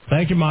right.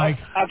 Thank you, Mike.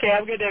 Okay,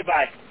 have a good day.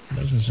 Bye.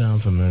 Doesn't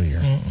sound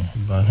familiar,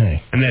 but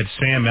hey. And that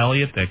Sam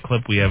Elliott, that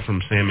clip we have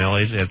from Sam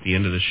Elliott at the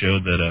end of the show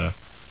that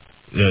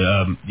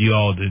you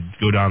all did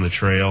go down the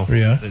trail.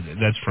 Yeah.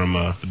 That's from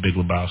The Big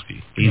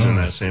Lebowski. He's in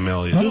that Sam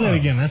Elliott. Do that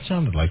again. That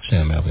sounded like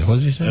Sam Elliott. What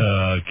did he say?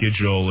 Catch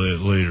you all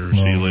later. See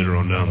you later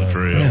on down the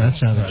trail. Yeah, that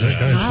sounded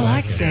just I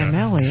like Sam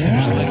Elliott.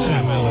 Just like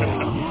Sam Elliott.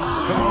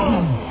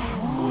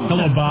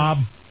 Hello,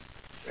 Bob.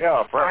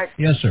 Yeah, Frank.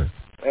 Yes, sir.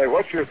 Hey,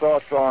 what's your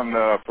thoughts on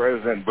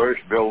President Bush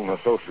building a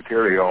Social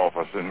Security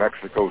office in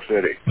Mexico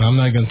City? I'm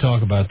not going to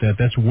talk about that.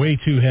 That's way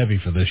too heavy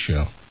for this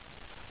show.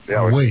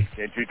 Yeah,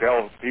 can't you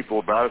tell people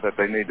about it that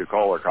they need to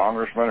call their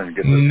congressman and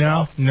get this?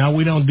 No,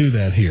 we don't do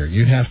that here.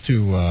 You'd have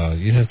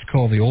to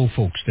call the old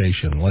folk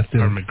station. Let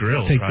them or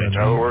McGrill. Take that. In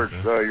other words,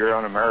 you're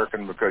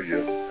un-American because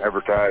you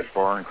advertise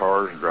foreign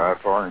cars and drive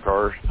foreign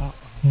cars.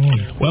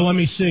 Well, let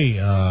me see.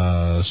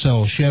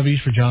 Sell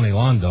Chevys for Johnny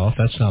Londoff.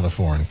 That's not a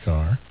foreign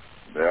car.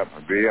 Yep,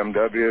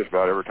 BMW is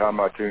about every time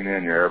I tune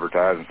in, you're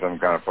advertising some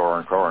kind of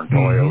foreign car and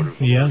Toyotas.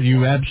 Yeah,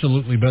 you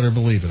absolutely better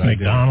believe it.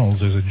 McDonald's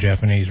is a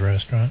Japanese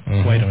restaurant.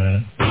 Wait a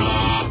minute.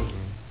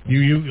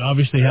 You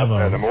obviously have a...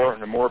 And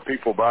the more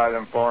people buy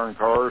them foreign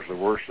cars, the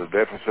worse the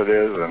deficit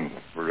is, and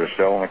we're just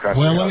selling the country.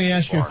 Well, let me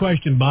ask you a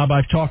question, Bob.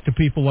 I've talked to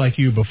people like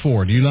you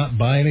before. Do you not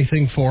buy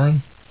anything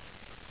foreign?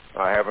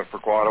 I haven't for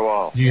quite a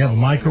while. Do you have a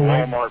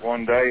microwave? Walmart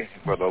one day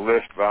with a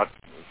list about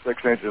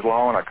 6 inches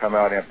long, I come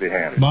out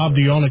empty-handed. Bob,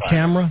 do you own a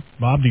camera?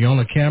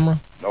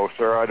 No,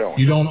 sir, I don't.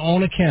 You don't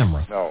own a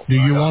camera? No. Do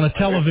you own a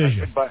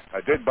television? I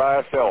did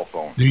buy a cell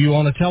phone. Do you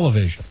own a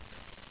television?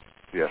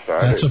 Yes,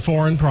 sir, That's a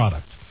foreign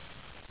product.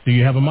 Do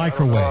you have a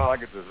microwave? I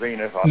get the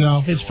Zenith.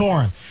 No, it's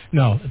foreign.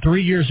 No,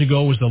 3 years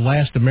ago was the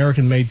last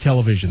American-made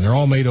television. They're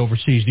all made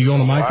overseas. Do you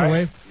own a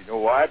microwave? You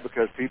know why?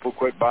 Because people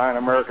quit buying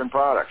American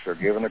products. They're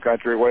giving the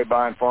country away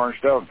buying foreign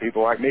stuff. And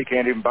people like me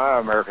can't even buy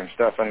American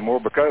stuff anymore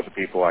because of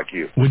people like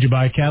you. Would you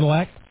buy a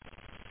Cadillac?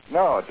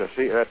 No,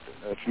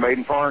 it's made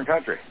in foreign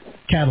country.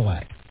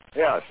 Cadillac.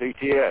 Yeah,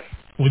 CTS.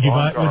 Would you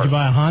buy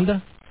a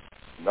Honda?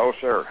 No,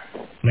 sir.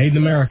 Made in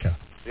America.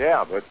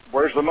 Yeah, but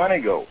where's the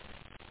money go?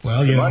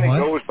 Well, the money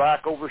goes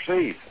back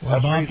overseas. Well,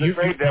 that's Bob, the reason the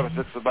trade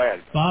deficit's so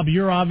bad. Bob,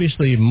 you're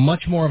obviously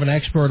much more of an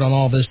expert on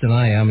all this than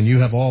I am, and you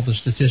have all the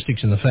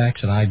statistics and the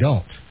facts, and I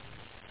don't.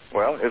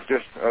 Well, it's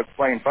just a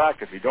plain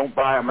fact. If you don't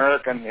buy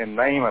American in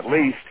name at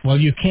least, well,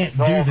 you can't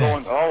do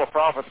that. All the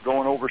profits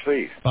going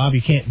overseas. Bob,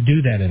 you can't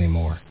do that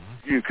anymore.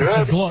 You could.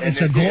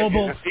 It's a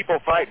global. If people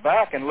fight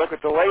back and look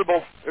at the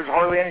label, there's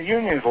hardly any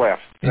unions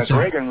left. Because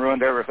Reagan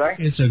ruined everything.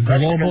 It's a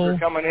global. Mexicans are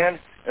coming in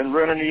and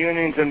ruining the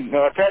unions in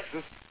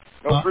Texas.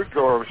 No fruit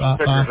growers,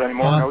 stickers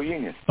anymore, no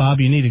unions. Bob,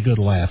 you need a good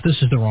laugh. This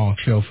is the wrong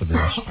show for this.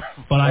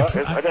 But I'm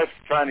just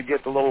trying to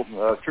get the little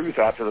truth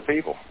out to the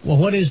people. Well,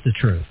 what is the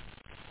truth?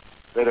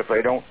 That if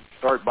they don't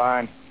start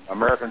buying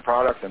American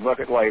products and look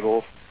at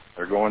labels,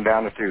 they're going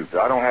down the tubes.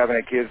 I don't have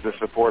any kids to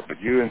support,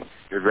 but you and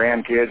your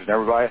grandkids and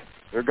everybody,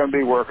 they're going to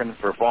be working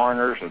for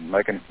foreigners and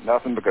making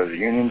nothing because the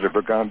unions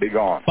are going to be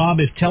gone. Bob,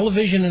 if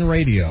television and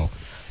radio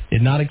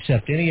did not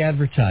accept any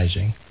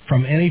advertising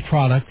from any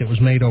product that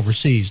was made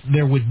overseas,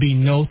 there would be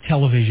no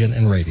television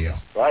and radio.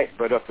 Right,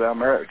 but if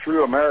the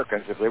true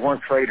Americans, if they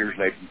weren't traders,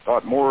 they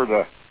thought more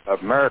of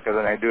America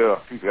than they do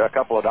a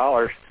couple of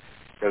dollars,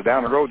 because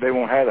down the road they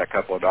won't have that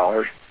couple of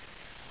dollars.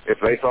 If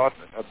they thought,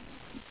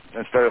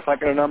 instead of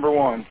thinking of number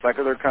one, think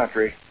of their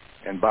country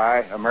and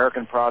buy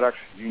American products,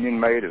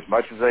 union-made, as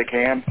much as they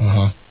can,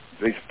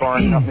 these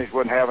foreign companies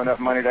wouldn't have enough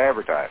money to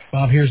advertise.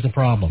 Bob, here's the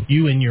problem.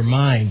 You, in your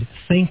mind,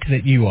 think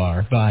that you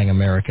are buying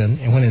American,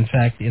 and when, in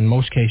fact, in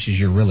most cases,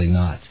 you're really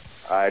not.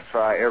 I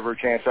try every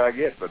chance I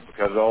get, but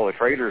because of all the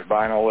traders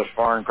buying all this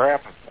foreign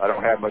crap, I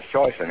don't have much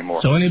choice anymore.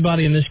 So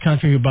anybody in this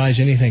country who buys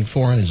anything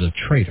foreign is a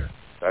trader.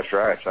 That's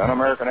right. It's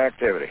un-American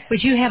activity.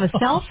 But you have a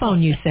cell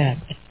phone, you said.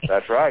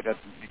 That's right.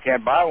 You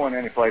can't buy one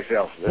anyplace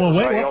else. Well,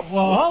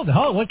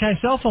 hold. What kind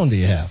of cell phone do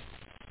you have?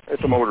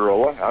 It's a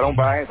Motorola. I don't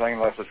buy anything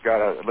unless it's got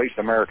at least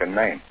American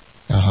name.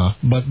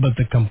 But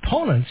the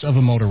components of a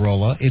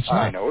Motorola, it's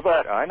not.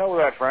 I know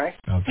that, Frank.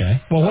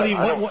 Okay. Well, what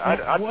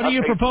do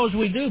you propose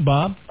we do,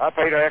 Bob? I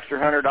paid an extra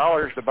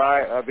 $100 to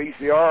buy a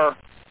VCR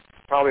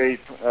probably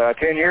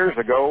 10 years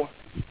ago,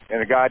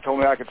 and the guy told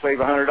me I could save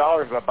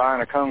 $100 by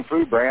buying a Kung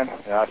Fu brand.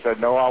 And I said,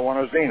 no, I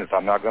want a Zenith.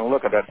 I'm not going to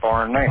look at that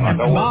foreign name.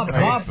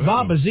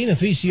 Bob, a Zenith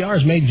VCR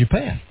is made in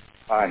Japan.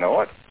 I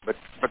know it, but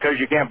because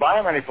you can't buy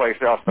them anyplace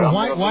else. But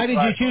well, why did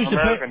you choose an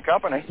American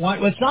company?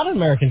 Well, it's not an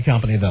American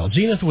company, though.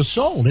 Zenith was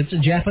sold. It's a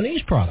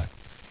Japanese product.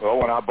 Well,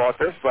 when I bought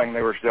this thing,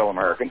 they were still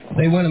American.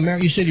 They went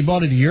American. You said you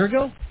bought it a year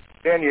ago?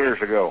 10 years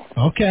ago.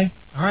 Okay.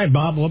 All right,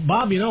 Bob. Well,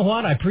 Bob, you know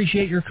what? I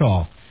appreciate your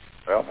call.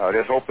 Well, I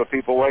just hope the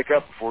people wake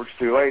up before it's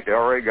too late. They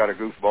already got a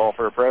goofball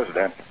for a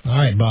president. All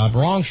right, Bob.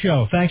 Wrong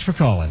show. Thanks for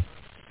calling.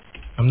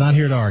 I'm not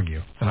here to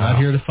argue. I'm not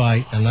here to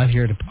fight. I'm not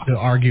here to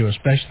argue,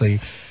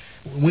 especially.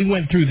 We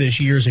went through this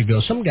years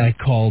ago. Some guy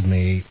called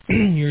me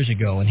years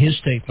ago, and his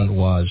statement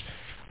was,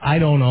 I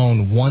don't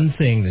own one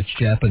thing that's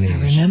Japanese. I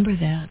remember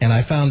that. And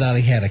I found out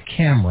he had a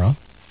camera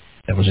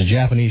that was a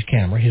Japanese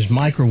camera. His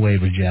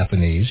microwave was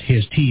Japanese.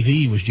 His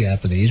TV was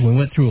Japanese. We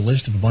went through a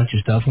list of a bunch of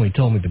stuff, and he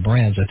told me the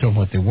brands. I told him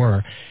what they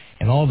were.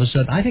 And all of a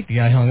sudden, I think the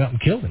guy hung up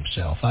and killed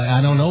himself.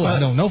 I don't know. I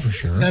don't know for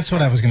sure. That's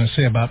what I was going to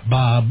say about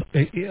Bob.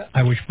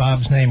 I wish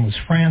Bob's name was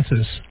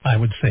Francis. I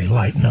would say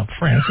lighten up,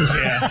 Francis.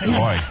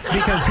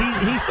 Because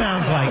he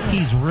sounds like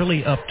he's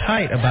really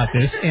uptight about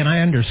this, and I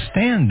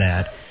understand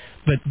that.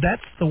 But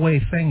that's the way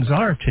things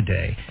are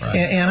today. Right.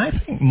 And I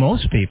think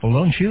most people,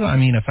 don't you? I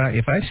mean,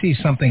 if I see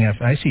something,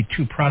 if I see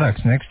two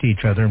products next to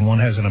each other and one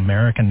has an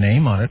American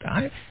name on it,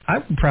 I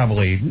would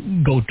probably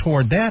go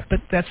toward that. But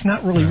that's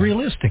not really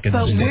realistic in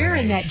this day. But we're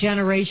in that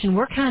generation.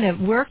 We're kind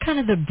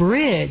of the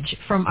bridge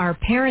from our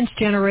parents'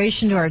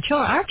 generation to our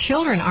children. Our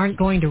children aren't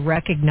going to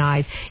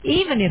recognize,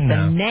 even if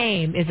the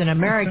name is an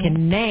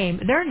American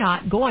name, they're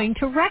not going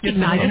to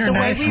recognize it the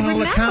way we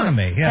remember.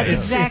 Economy. Yeah,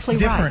 that's exactly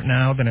it's different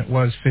now than it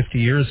was 50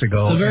 years ago.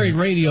 The very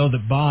radio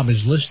that Bob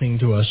is listening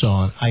to us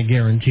on, I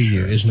guarantee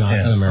you, is not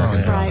an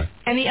American product. Right.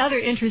 And the other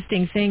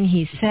interesting thing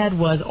he said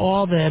was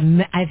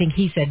I think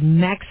he said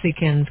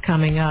Mexicans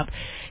coming up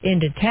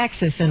into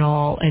Texas and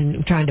all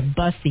and trying to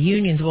bust the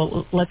unions.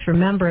 Well, let's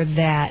remember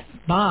that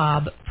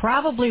Bob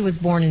probably was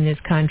born in this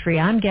country.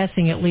 I'm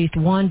guessing at least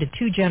 1 to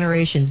 2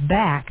 generations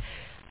back.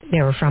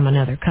 They were from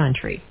another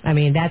country. I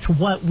mean, that's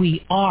what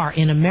we are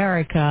in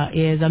America,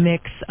 is a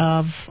mix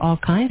of all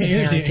kinds of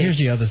heritage. Here's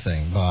the other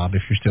thing, Bob,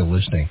 if you're still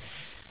listening.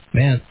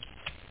 Man,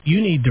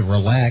 you need to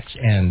relax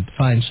and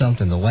find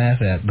something to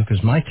laugh at,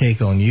 because my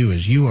take on you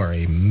is you are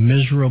a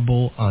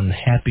miserable,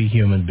 unhappy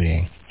human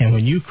being. And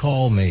when you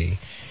call me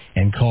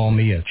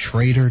a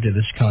traitor to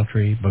this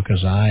country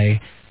because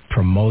I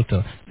promote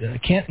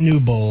Kent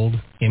Newbold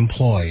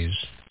employs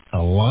a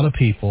lot of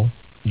people,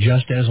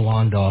 just as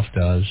Londoff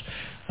does,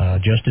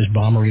 just as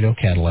Bommarito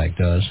Cadillac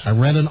does. I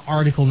read an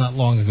article not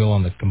long ago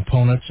on the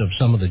components of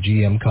some of the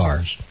GM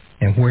cars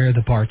and where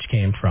the parts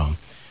came from.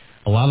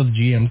 A lot of the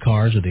GM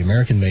cars, or the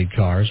American-made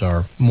cars,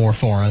 are more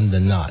foreign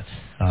than not.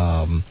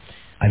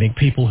 I think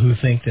people who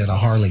think that a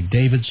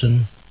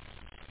Harley-Davidson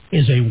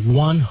is a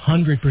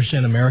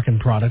 100% American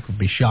product would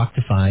be shocked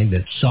to find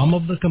that some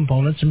of the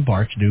components and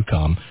parts do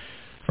come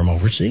from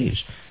overseas.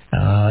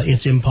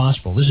 It's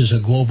impossible. This is a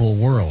global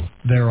world.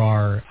 There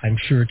are, I'm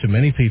sure, to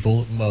many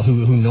people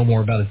who know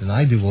more about it than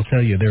I do will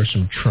tell you there are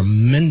some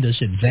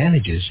tremendous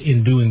advantages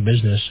in doing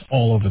business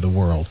all over the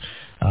world.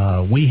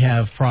 We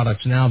have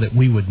products now that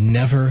we would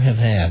never have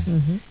had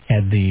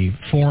had the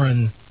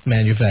foreign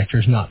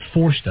manufacturers not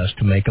forced us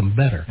to make them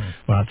better,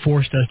 not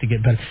forced us to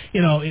get better.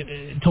 You know,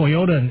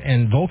 Toyota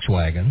and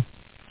Volkswagen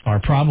are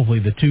probably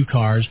the two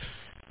cars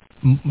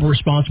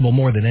responsible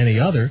more than any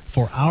other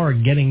for our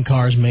getting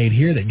cars made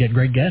here that get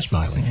great gas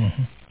mileage.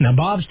 Now,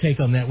 Bob's take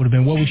on that would have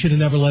been, well, we should have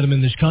never let them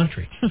in this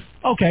country.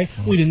 Okay,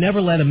 we'd have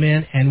never let them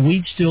in, and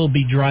we'd still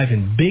be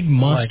driving big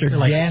monster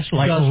gas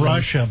like guzzling.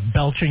 Russia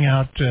belching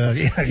out.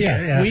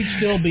 We'd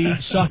still be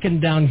sucking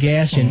down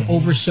gas in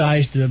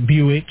oversized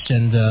Buicks,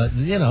 and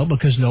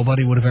because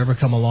nobody would have ever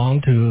come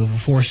along to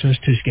force us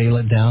to scale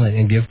it down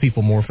and give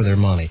people more for their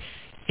money.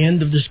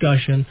 End of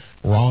discussion.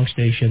 Wrong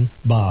station.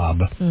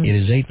 Bob. It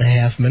is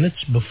 8.5 minutes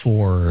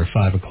before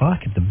 5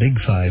 o'clock at the Big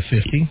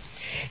 550.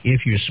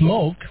 If you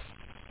smoke,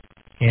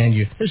 and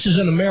this is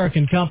an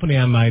American company,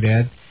 I might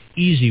add,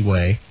 Easy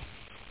Way.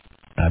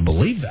 I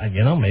believe,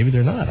 maybe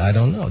they're not. I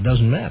don't know. It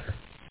doesn't matter.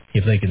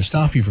 If they can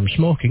stop you from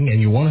smoking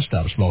and you want to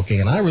stop smoking,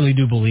 and I really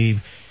do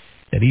believe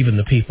that even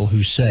the people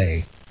who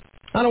say,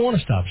 I don't want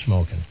to stop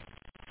smoking,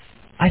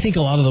 I think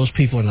a lot of those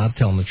people are not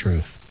telling the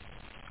truth.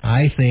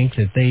 I think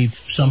that they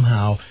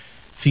somehow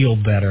feel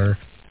better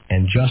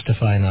and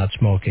justify not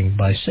smoking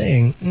by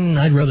saying,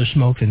 I'd rather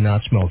smoke than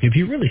not smoke. If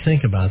you really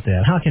think about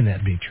that, how can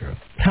that be true?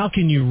 How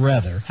could you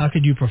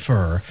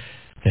prefer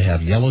to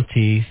have yellow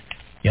teeth,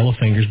 yellow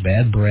fingers,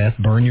 bad breath,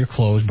 burn your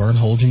clothes, burn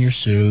holes in your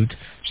suit,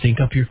 stink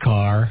up your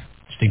car,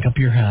 stink up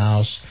your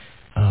house,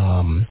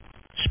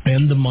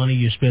 spend the money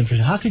you spend for...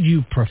 How could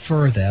you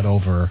prefer that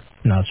over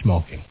not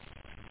smoking?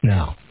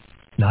 Now,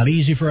 not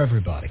easy for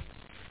everybody.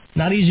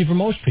 Not easy for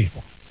most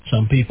people.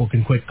 Some people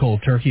can quit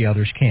cold turkey,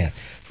 others can't.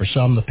 For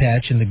some, the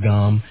patch and the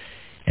gum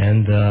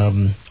and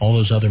all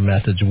those other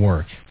methods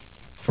work.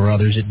 For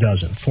others, it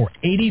doesn't. For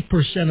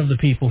 80% of the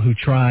people who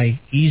try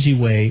Easy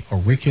Way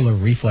auricular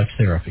reflex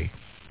therapy,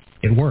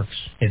 it works.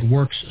 It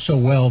works so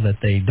well that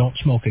they don't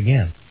smoke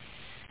again.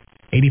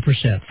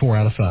 80%, 4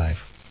 out of 5.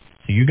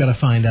 So you got to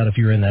find out if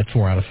you're in that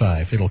 4 out of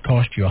 5. It'll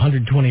cost you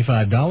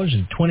 $125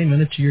 and 20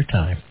 minutes of your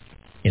time.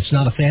 It's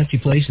not a fancy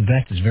place. In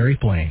fact, it's very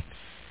plain,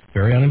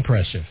 very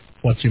unimpressive.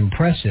 What's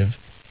impressive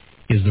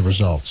is the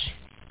results.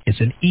 It's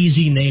an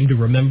easy name to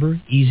remember,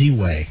 Easy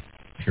Way.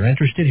 If you're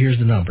interested, here's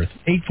the number,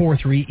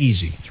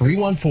 843-EASY,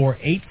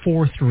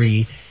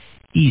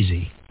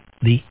 314-843-EASY,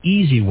 the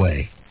easy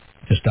way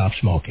to stop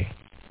smoking.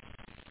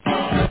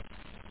 50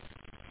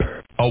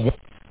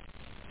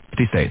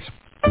 states.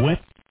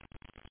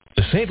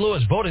 The St.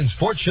 Louis Boat and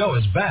Sports Show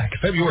is back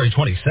February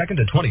 22nd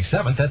to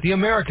 27th at the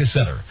America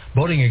Center.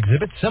 Boating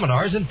exhibits,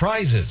 seminars, and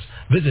prizes.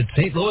 Visit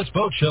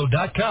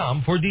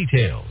stlouisboatshow.com for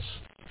details.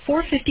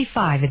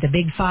 4:55 at the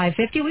Big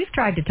 550. We've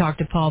tried to talk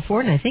to Paul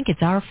Ford, and I think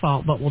it's our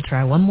fault, but we'll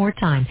try one more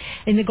time.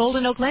 In the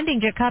Golden Oak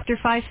Lending Jetcopter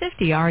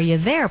 550, are you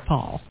there,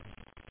 Paul?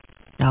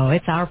 No,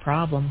 it's our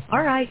problem.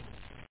 All right.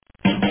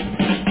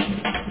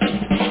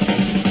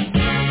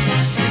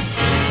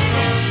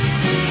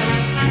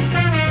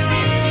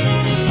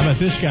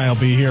 This guy will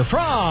be here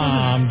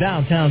from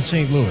downtown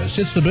St. Louis.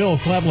 It's the Bill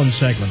Cleveland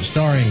segment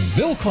starring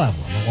Bill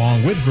Cleveland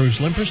along with Bruce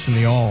Limprest and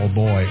the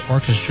All-Boy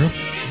Orchestra.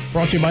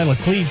 Brought to you by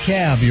Laclede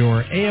Cab,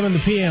 your AM and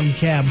the PM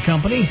cab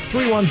company,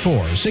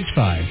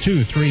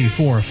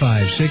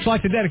 314-652-3456. I'd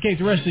like to dedicate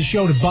the rest of the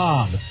show to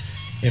Bob,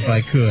 if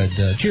I could.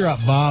 Cheer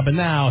up, Bob. And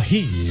now,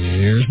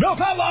 here's Bill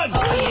Cleveland!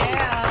 Oh,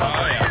 yeah.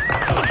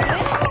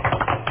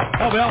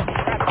 Oh, Bill.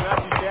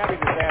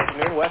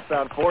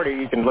 Westbound 40,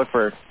 you can look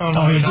for...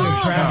 Oh, you do.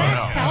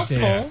 Traffic.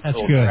 Helpful. That's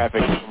good.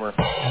 Traffic humor.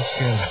 That's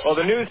good. Well,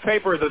 the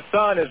newspaper The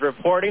Sun is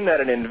reporting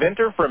that an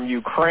inventor from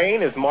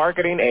Ukraine is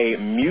marketing a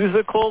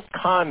musical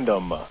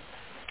condom.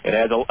 It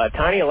has a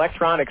tiny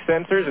electronic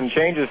sensors and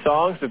changes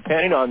songs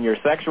depending on your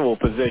sexual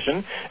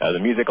position. The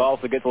music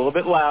also gets a little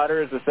bit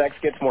louder as the sex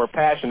gets more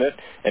passionate.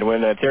 And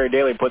when Terry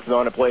Daly puts it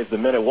on, it plays the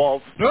Minute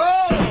Waltz. Oh,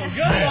 good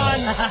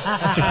one!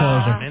 That's a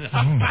closer.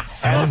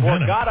 And the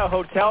Borgata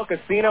Hotel,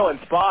 Casino, and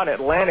Spa in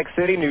Atlantic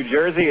City, New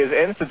Jersey, is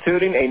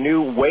instituting a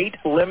new weight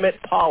limit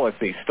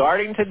policy.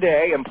 Starting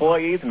today,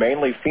 employees,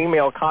 mainly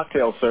female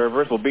cocktail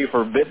servers, will be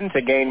forbidden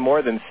to gain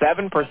more than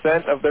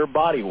 7% of their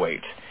body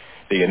weight.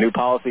 The new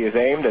policy is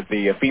aimed at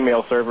the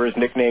female servers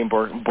nicknamed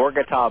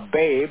Borgata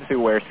Babes, who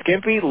wear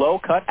skimpy,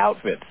 low-cut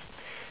outfits.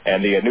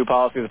 And the new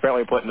policy was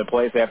apparently put into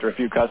place after a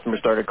few customers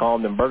started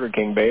calling them Burger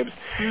King Babes.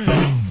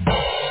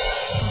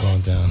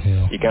 Going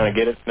downhill. You kind of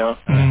get it? No?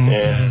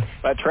 Yeah.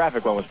 That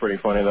traffic one was pretty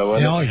funny, though,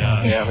 wasn't it? Oh,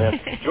 yeah. Yeah.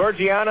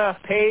 Georgiana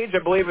Page, I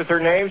believe is her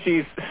name.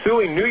 She's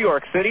suing New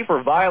York City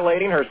for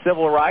violating her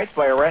civil rights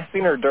by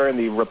arresting her during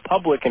the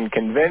Republican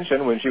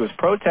convention when she was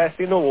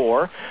protesting the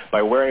war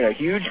by wearing a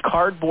huge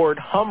cardboard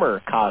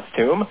Hummer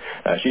costume.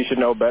 She should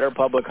know better.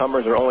 Public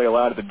Hummers are only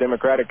allowed at the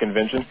Democratic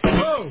convention.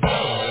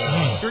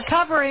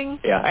 Recovering.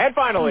 Yeah. And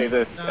finally,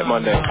 this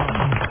Monday.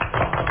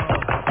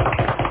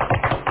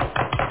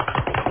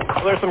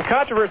 Well, there's some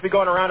controversy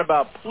going around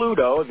about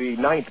Pluto, the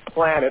 9th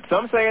planet.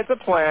 Some say it's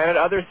a planet.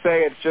 Others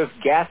say it's just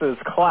gaseous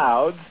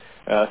clouds.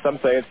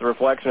 Some say it's the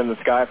reflection in the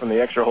sky from the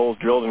extra holes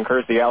drilled in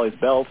Kirstie Alley's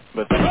belt.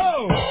 But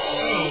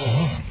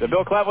the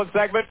Bill Cleveland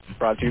segment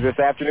brought to you this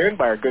afternoon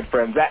by our good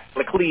friends at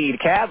Laclede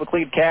Cab.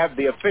 Laclede Cab,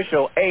 the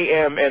official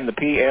AM and the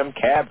PM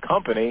cab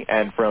company.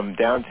 And from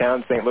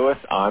downtown St. Louis,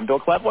 I'm Bill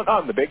Cleveland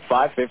on the Big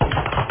 550.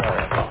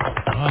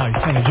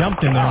 He kind of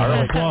jumped in there. A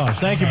little applause.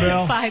 Thank you,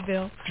 Bill. Bye,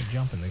 Bill. You're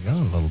jumping the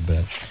gun a little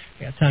bit.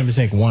 Got time to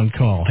take one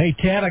call. Hey,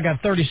 Ted, I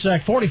got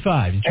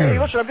 45. Hey,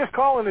 listen, I'm just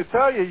calling to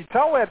tell you. You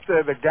tell that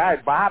the guy,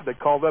 Bob, that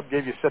called up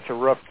gave you such a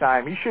rough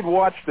time. He should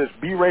watch this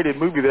B-rated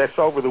movie that I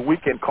saw over the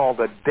weekend called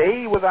A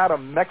Day Without a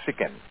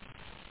Mexican.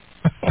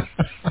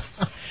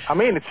 I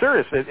mean, it's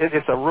serious.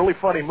 It's a really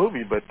funny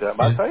movie, but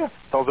I'll tell you,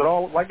 tells it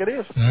all like it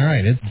is. All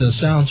right. It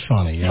sounds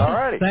funny. Yeah. All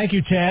righty. Thank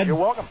you, Ted. You're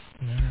welcome.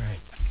 All right.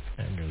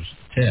 There goes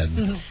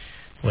Ted.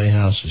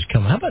 Playhouse is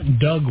coming. How about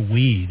Doug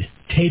Weed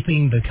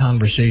taping the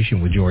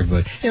conversation with George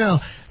Bush? You know,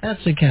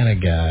 that's the kind of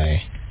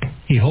guy.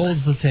 He holds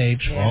the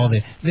tapes for all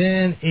the...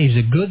 Then he's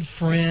a good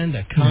friend,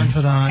 a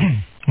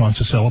confidant. Wants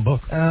to sell a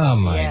book. Oh,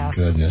 my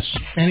goodness.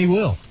 And he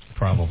will,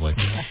 probably.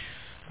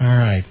 All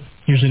right.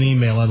 Here's an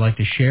email I'd like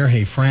to share.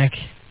 Hey, Frank,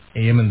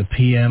 AM and the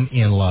PM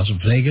in Las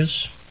Vegas.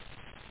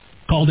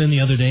 Called in the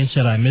other day and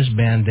said, I miss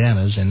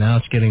bandanas, and now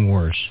it's getting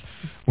worse.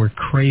 We're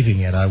craving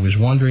it. I was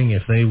wondering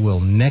if they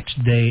will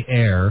next day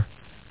air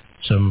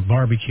some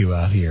barbecue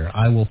out here.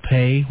 I will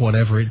pay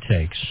whatever it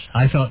takes.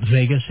 I thought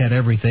Vegas had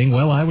everything.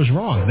 Well, I was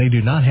wrong. They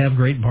do not have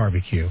great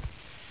barbecue.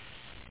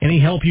 Any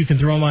help you can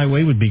throw my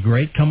way would be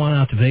great. Come on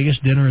out to Vegas.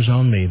 Dinner is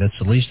on me. That's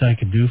the least I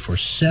could do for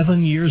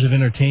 7 years of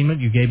entertainment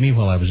you gave me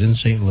while I was in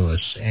St.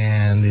 Louis.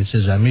 And it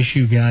says, I miss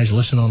you guys.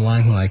 Listen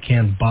online when I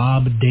can.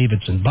 Bob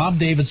Davidson. Bob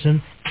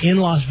Davidson in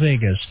Las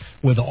Vegas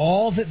with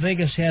all that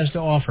Vegas has to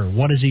offer.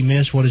 What does he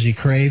miss? What does he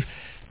crave?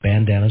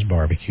 Bandanas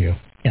barbecue.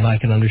 And I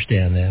can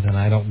understand that, and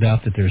I don't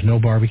doubt that there's no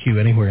barbecue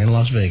anywhere in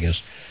Las Vegas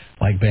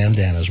like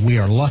bandanas. We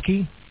are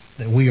lucky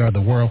that we are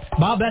the world.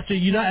 Bob, that's a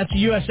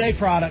USA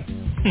product.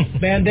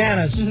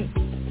 Bandanas.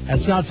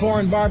 That's not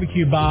foreign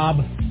barbecue, Bob.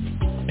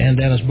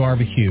 Bandanas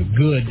barbecue.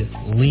 Good,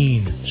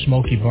 lean,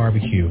 smoky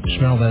barbecue.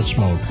 Smell that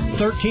smoke.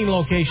 13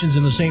 locations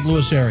in the St.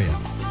 Louis area.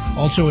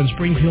 Also in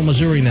Springfield,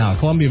 Missouri now.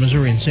 Columbia,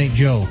 Missouri, and St.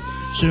 Joe.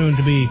 Soon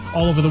to be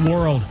all over the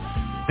world.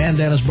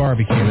 Bandanas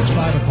barbecue. It's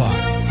 5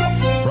 o'clock.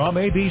 From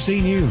ABC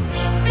News,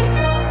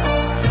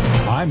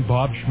 I'm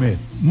Bob Schmidt.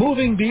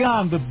 Moving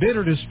beyond the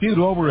bitter dispute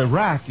over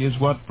Iraq is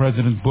what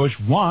President Bush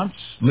wants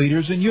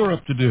leaders in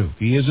Europe to do.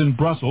 He is in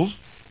Brussels,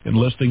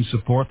 enlisting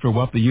support for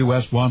what the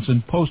U.S. wants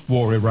in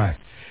post-war Iraq,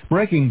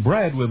 breaking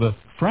bread with a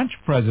French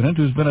president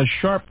who's been a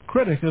sharp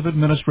critic of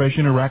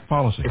administration Iraq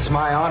policy. It's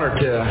my honor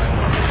to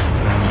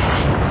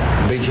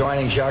be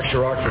joining Jacques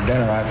Chirac for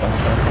dinner.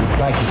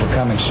 Thank you for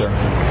coming, sir.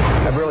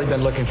 I've really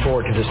been looking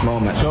forward to this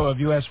moment. So have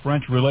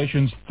U.S.-French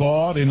relations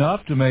thawed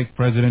enough to make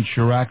President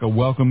Chirac a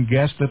welcome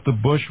guest at the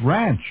Bush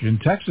Ranch in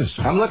Texas?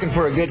 I'm looking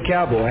for a good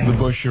cowboy. The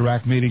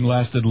Bush-Chirac meeting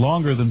lasted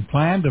longer than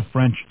planned. A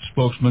French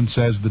spokesman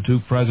says the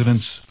two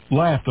presidents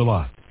laughed a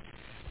lot.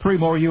 3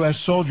 more U.S.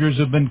 soldiers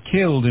have been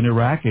killed in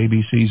Iraq.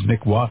 ABC's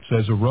Nick Watt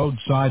says a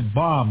roadside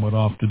bomb went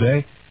off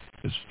today.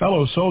 His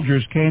fellow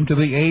soldiers came to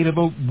the aid of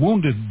a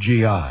wounded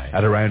GI.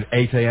 At around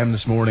 8 a.m.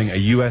 this morning, a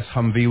U.S.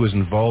 Humvee was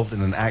involved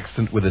in an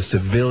accident with a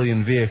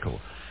civilian vehicle.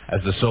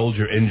 As the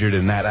soldier injured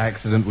in that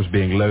accident was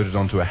being loaded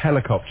onto a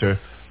helicopter,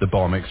 the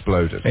bomb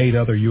exploded. 8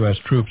 other U.S.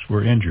 troops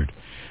were injured.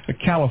 A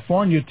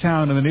California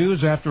town in the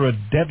news after a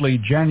deadly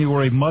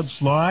January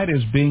mudslide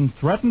is being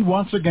threatened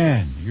once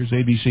again. Here's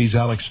ABC's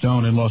Alex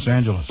Stone in Los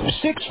Angeles.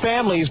 6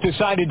 families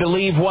decided to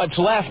leave what's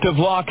left of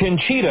La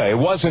Conchita. It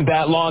wasn't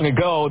that long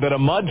ago that a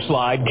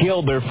mudslide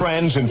killed their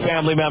friends and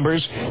family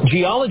members.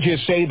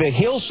 Geologists say the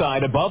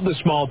hillside above the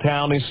small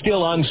town is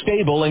still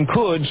unstable and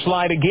could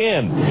slide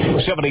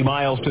again. 70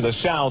 miles to the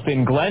south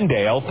in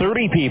Glendale,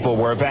 30 people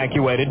were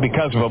evacuated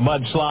because of a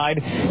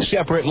mudslide.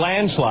 Separate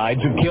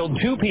landslides have killed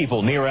 2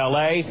 people near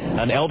L.A.,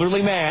 an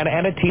elderly man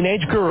and a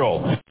teenage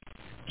girl.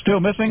 Still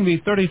missing, the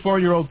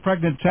 34-year-old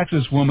pregnant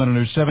Texas woman and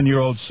her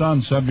 7-year-old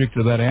son subject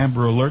to that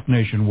Amber Alert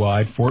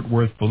nationwide. Fort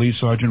Worth Police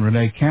Sergeant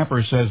Renee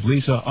Camper says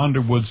Lisa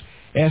Underwood's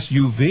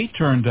SUV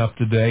turned up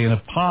today in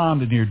a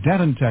pond near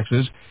Denton,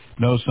 Texas.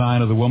 No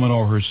sign of the woman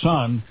or her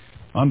son.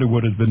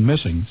 Underwood has been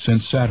missing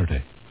since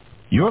Saturday.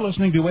 You're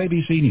listening to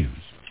ABC News.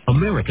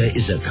 America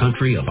is a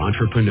country of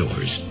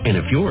entrepreneurs, and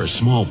if you're a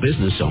small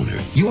business owner,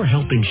 you're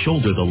helping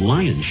shoulder the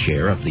lion's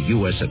share of the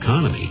U.S.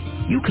 economy.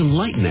 You can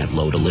lighten that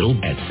load a little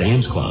at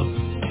Sam's Club.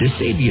 To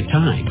save you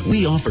time,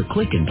 we offer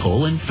click and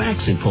pull and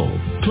fax and pull.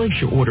 Place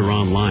your order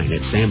online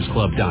at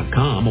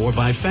samsclub.com or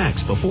by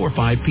fax before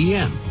 5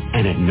 p.m.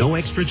 And at no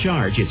extra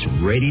charge,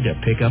 it's ready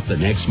to pick up the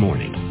next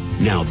morning.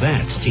 Now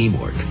that's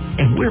teamwork,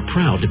 and we're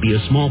proud to be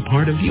a small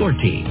part of your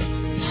team.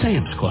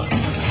 Sam's Club.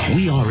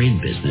 We are in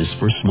business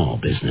for small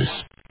business.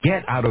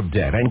 Get out of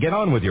debt and get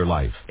on with your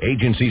life.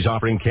 Agencies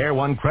offering Care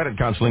One credit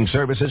counseling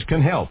services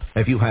can help.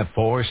 If you have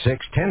 $4,000,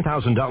 $6,000,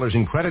 $10,000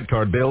 in credit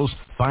card bills,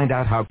 find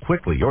out how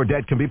quickly your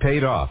debt can be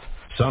paid off.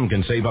 Some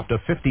can save up to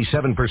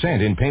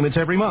 57% in payments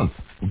every month.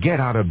 Get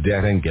out of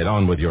debt and get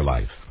on with your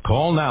life.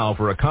 Call now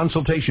for a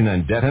consultation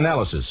and debt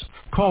analysis.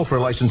 Call for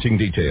licensing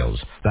details.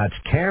 That's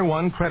Care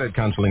One Credit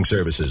Counseling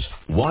Services.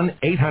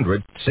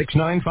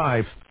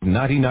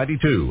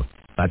 1-800-695-9092.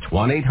 That's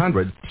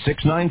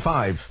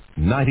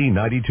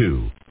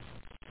 1-800-695-9092.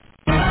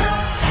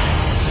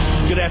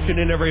 Good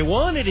afternoon,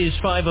 everyone. It is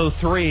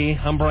 5:03.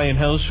 I'm Brian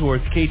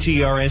Houseworth,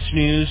 KTRS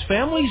News.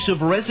 Families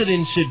of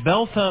residents at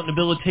Bell Fountain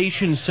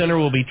Habilitation Center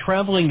will be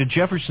traveling to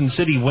Jefferson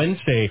City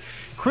Wednesday,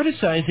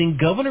 criticizing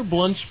Governor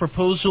Blunt's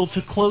proposal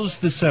to close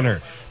the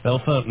center. Bell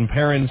Fountain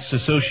Parents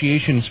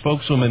Association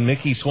spokeswoman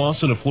Mickey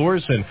Swasson of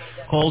Florissant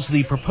calls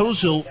the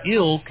proposal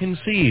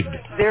ill-conceived.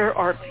 There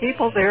are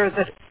people there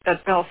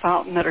at Bell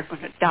Fountain that are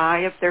going to die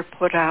if they're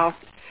put out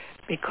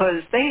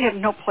because they have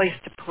no place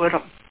to put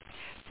them.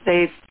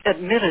 They've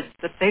admitted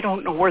that they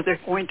don't know where they're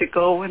going to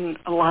go, and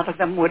a lot of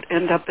them would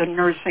end up in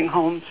nursing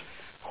homes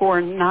who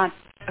are not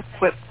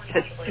equipped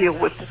to deal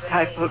with the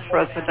type of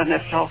resident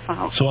at Bell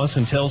Fountain.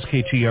 Swasson tells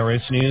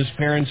KTRS News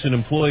parents and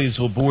employees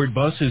will board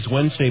buses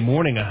Wednesday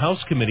morning. A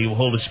House committee will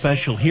hold a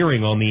special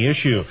hearing on the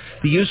issue.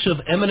 The use of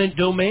eminent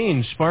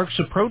domain sparks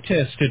a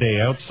protest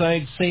today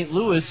outside St.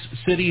 Louis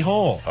City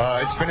Hall.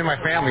 It's been in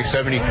my family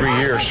 73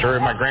 years, sir.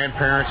 My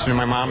grandparents and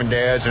my mom and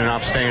dad's, and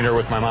I'm staying there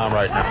with my mom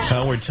right now.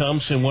 Howard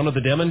Thompson, one of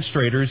the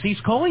demonstrators,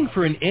 he's calling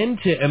for an end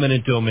to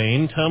eminent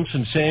domain.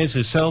 Thompson says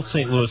his South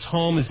St. Louis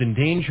home is in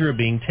danger of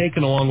being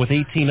taken along with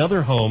 18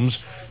 other homes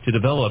to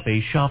develop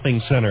a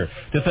shopping center.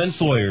 Defense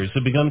lawyers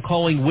have begun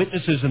calling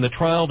witnesses in the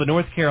trial of the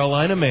North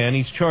Carolina man.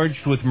 He's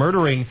charged with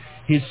murdering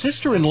his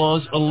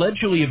sister-in-law's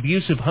allegedly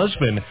abusive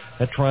husband.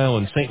 At trial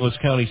in St. Louis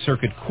County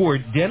Circuit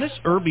Court, Dennis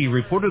Irby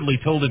reportedly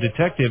told a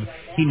detective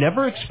he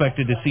never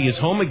expected to see his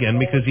home again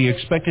because he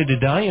expected to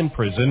die in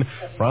prison.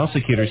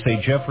 Prosecutors say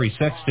Jeffrey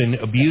Sexton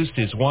abused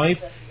his wife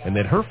and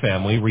that her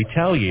family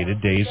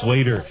retaliated days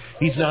later.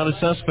 He's not a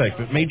suspect,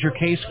 but major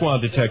case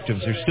squad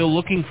detectives are still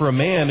looking for a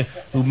man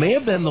who may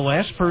have been the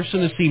last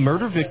person to see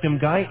murder victim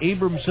Guy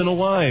Abramson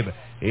alive.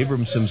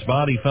 Abramson's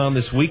body found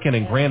this weekend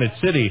in Granite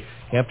City.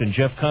 Captain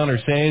Jeff Connor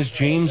says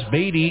James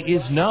Beatty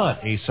is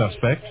not a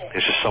suspect.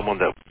 It's just someone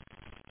that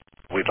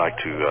we'd like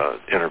to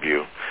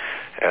interview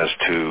as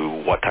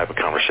to what type of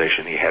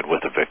conversation he had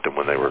with the victim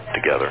when they were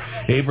together.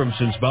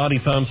 Abramson's body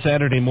found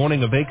Saturday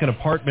morning, a vacant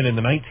apartment in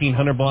the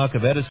 1900 block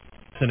of Edison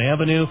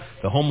Avenue.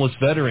 The homeless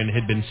veteran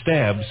had been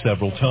stabbed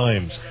several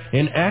times.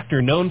 An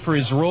actor known for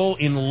his role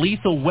in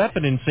Lethal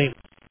Weapon in St.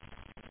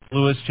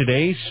 Louis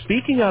today,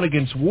 speaking out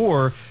against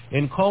war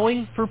and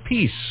calling for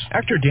peace.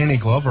 Actor Danny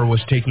Glover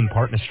was taking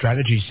part in a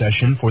strategy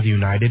session for the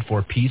United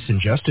for Peace and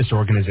Justice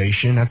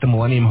organization at the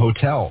Millennium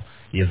Hotel.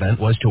 The event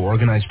was to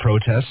organize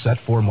protests set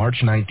for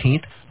March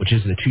 19th, which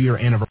is the 2-year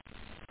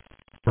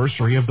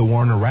anniversary of the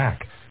war in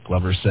Iraq.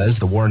 Glover says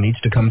the war needs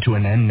to come to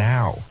an end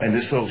now. And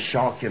this whole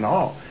shock and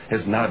awe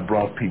has not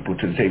brought people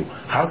to the table.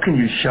 How can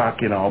you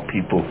shock and awe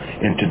people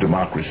into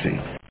democracy?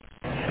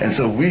 And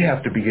so we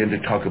have to begin to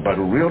talk about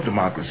a real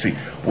democracy.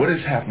 What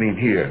is happening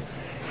here,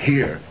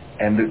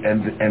 and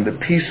the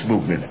peace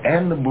movement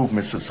and the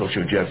movements of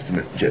social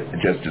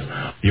justice.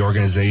 The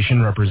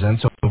organization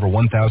represents over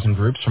 1,000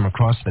 groups from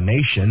across the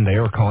nation. They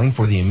are calling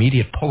for the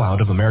immediate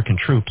pullout of American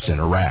troops in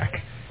Iraq.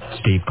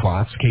 Steve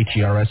Klotz,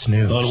 KTRS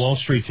News. On Wall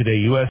Street today,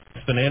 U.S.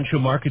 financial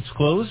markets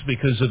closed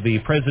because of the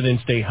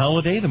President's Day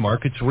holiday. The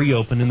markets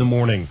reopen in the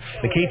morning.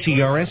 The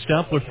KTRS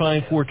Doppler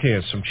 5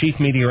 forecast from Chief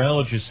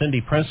Meteorologist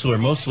Cindy Pressler.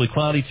 Mostly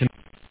cloudy tonight,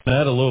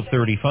 a low of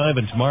 35,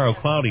 and tomorrow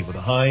cloudy with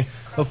a high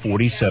of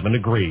 47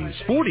 degrees.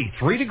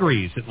 43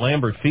 degrees at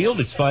Lambert Field.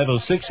 It's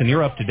 5:06, and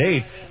you're up to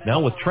date. Now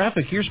with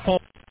traffic, here's Paul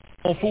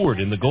Ford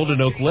in the Golden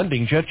Oak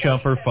Lending Jet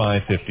Chopper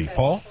 550.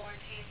 Paul?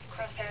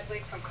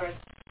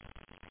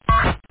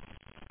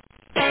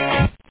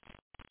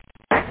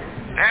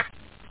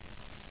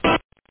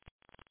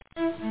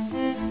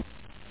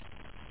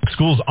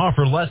 Schools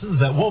offer lessons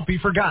that won't be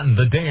forgotten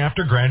the day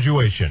after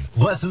graduation.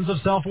 Lessons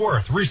of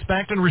self-worth,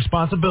 respect, and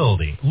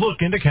responsibility.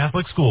 Look into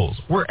Catholic schools,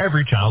 where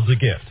every child's a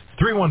gift.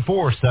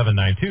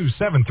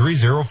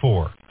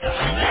 314-792-7304.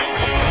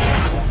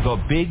 The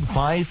Big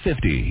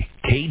 550,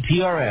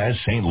 KTRS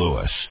St.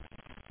 Louis.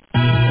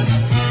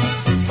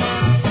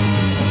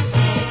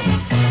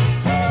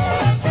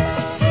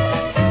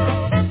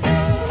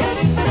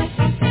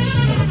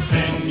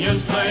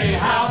 Pinion's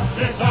Playhouse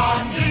is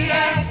on the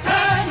air.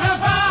 Turn the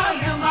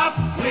volume up.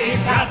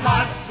 We've got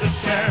lots to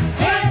share.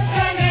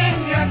 Listen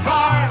in your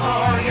car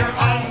or your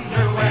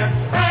underwear.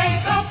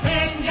 Break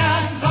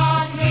opinions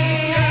on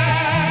the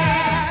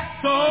air.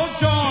 So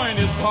join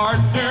his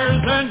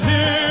partners and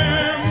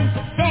him.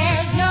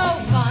 There's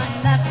no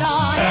fun left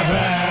on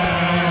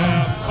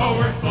FM. Oh,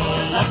 we're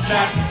full of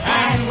chat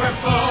and we're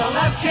full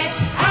of chit,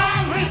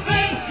 and we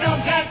think you'll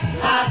get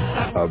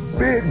lots of A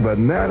big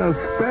banana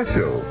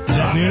special. Is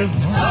that new?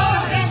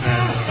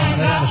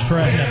 That was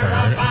correct. Never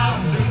heard it.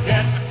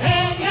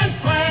 Pinion's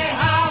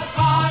Playhouse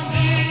on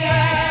the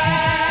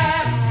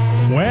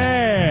air.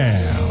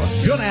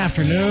 Well, good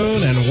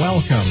afternoon and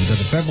welcome to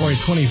the February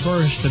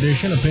 21st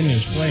edition of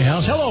Pinion's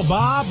Playhouse. Hello,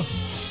 Bob.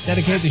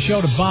 Dedicate the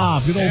show to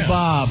Bob, good old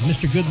Bob,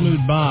 Mr. Good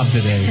Mood Bob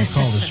today. He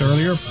called us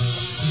earlier.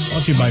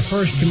 Brought to you by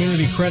First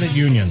Community Credit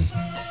Union.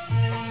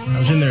 I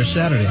was in there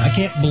Saturday. I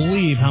can't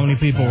believe how many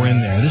people were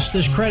in there.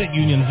 This credit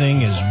union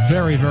thing is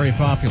very, very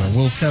popular.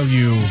 We'll tell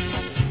you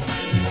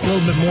a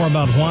little bit more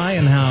about why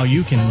and how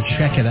you can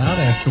check it out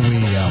after we do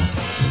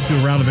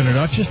a round of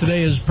introductions.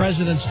 Today is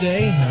President's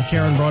Day.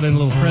 Karen brought in a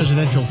little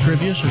presidential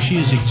trivia, so she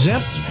is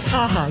exempt.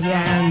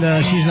 Yeah. And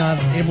she's not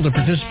able to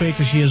participate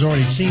because she has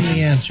already seen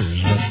the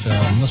answers.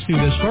 But let's do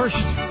this first.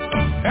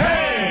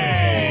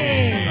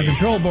 Our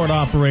control board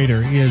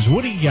operator is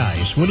Woody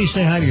Geis. Woody,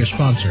 say hi to your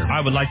sponsor. I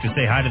would like to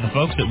say hi to the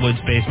folks at Woods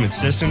Basement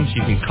Systems.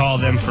 You can call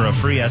them for a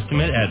free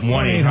estimate at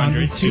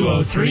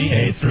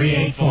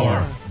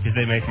 1-800-203-8384. Because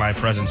they make my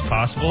presence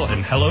possible.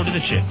 And hello to the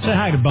chicks. Say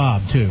hi to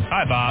Bob, too.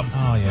 Hi, Bob.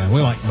 Oh, yeah,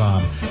 we like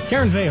Bob.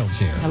 Karen Vale's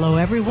here. Hello,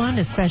 everyone,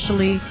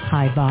 especially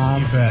hi,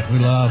 Bob. You bet. We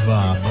love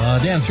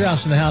Bob. Dan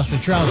Strauss in the house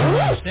with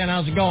Trouser. Dan,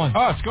 how's it going?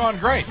 Oh, it's going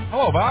great.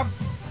 Hello, Bob.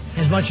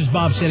 As much as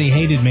Bob said he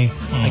hated me,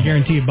 I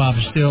guarantee you Bob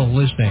is still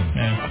listening.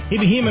 Yeah.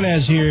 Hebe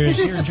Jimenez here is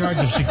here in charge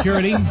of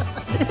security.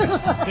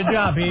 Good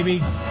job, Hebe.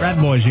 Rat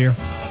Boy's here.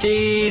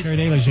 Steve. Terry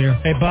Daly's here.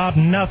 Hey, Bob,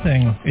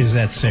 nothing is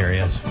that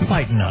serious.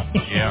 Lighten up.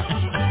 Yeah.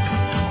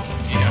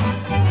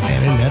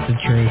 Man, isn't that the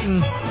truth?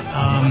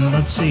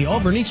 Let's see. Oh,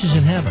 Bernice is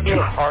in heaven.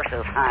 You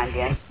horses,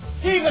 Handy.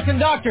 Steve, the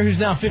conductor, who's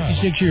now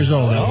 56 years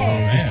old.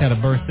 Just had a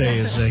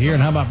birthday, is here.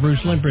 And how about Bruce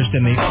Limprist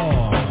and the,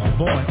 oh,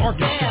 boy,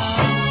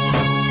 orchestra.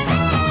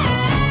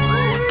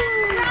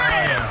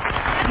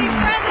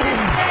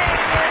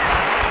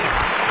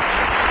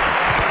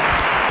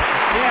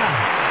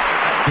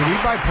 Did we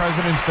buy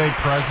President's Day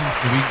presents?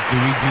 Do we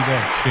do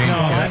that exchange? No,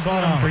 I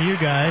bought them for you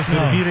guys, but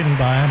if you didn't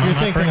buy them, I'm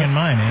not bringing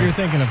mine in. You're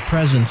thinking of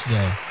President's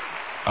Day.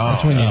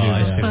 That's when you do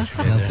that.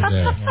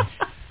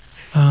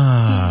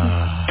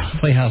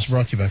 Playhouse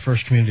brought to you by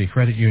First Community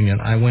Credit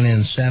Union. I went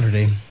in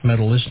Saturday, met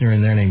a listener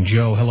in there named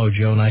Joe. Hello,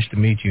 Joe. Nice to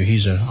meet you.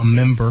 He's a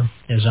member,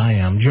 as I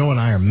am. Joe and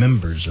I are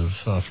members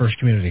of First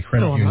Community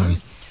Credit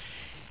Union.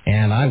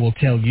 And I will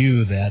tell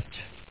you that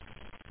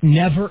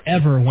never,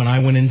 ever when I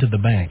went into the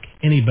bank,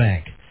 any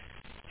bank,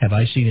 have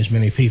I seen as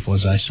many people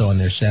as I saw in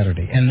there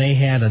Saturday. And they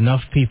had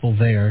enough people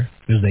there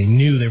because they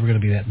knew they were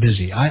going to be that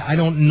busy. I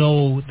don't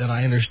know that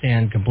I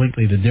understand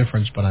completely the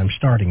difference, but I'm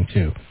starting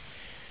to.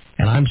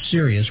 And I'm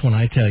serious when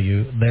I tell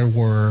you there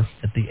were,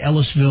 at the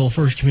Ellisville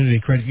First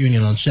Community Credit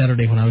Union on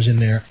Saturday when I was in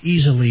there,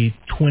 easily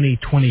 20,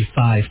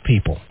 25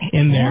 people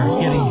in there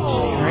getting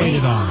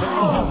traded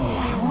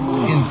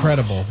on.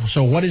 Incredible.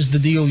 So what is the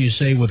deal, you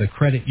say, with a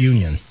credit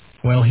union?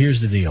 Well, here's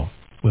the deal.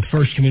 With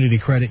First Community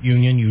Credit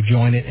Union, you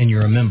join it and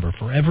you're a member.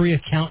 For every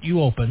account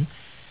you open,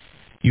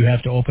 you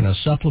have to open a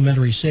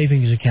supplementary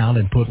savings account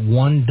and put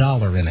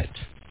 $1 in it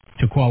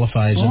to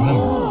qualify as a member.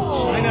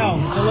 I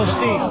know. It's a little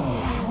steep.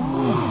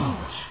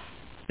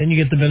 Then you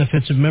get the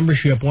benefits of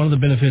membership. One of the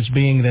benefits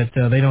being that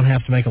they don't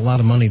have to make a lot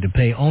of money to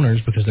pay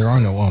owners because there are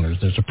no owners.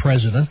 There's a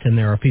president and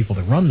there are people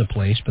that run the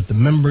place, but the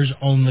members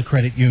own the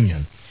credit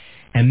union.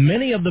 And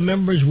many of the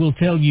members will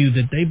tell you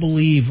that they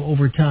believe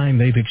over time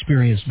they've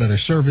experienced better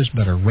service,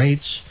 better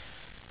rates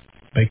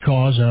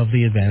because of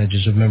the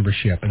advantages of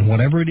membership. And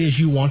whatever it is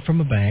you want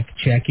from a bank,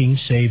 checking,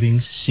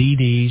 savings,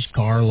 CDs,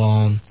 car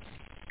loan,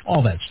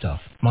 all that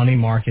stuff, money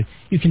market,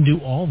 you can do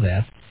all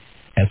that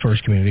at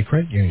First Community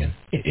Credit Union.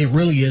 It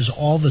really is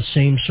all the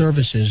same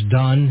services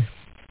done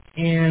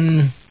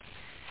in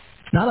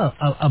not a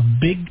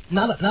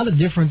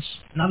different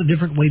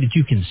way that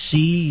you can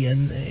see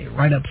and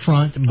right up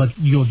front, but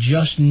you'll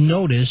just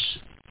notice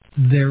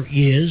there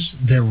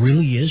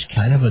really is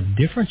kind of a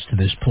difference to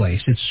this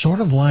place. It's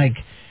sort of like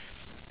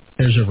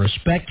there's a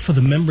respect for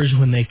the members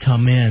when they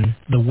come in,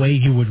 the way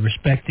you would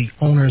respect the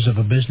owners of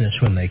a business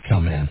when they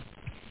come in.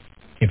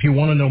 If you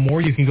want to know more,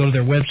 you can go to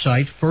their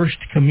website,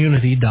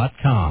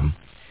 firstcommunity.com.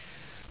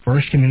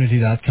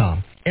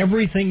 Firstcommunity.com.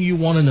 Everything you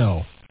want to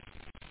know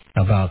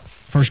about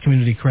First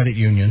Community Credit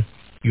Union,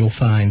 you'll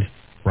find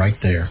right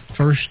there.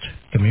 First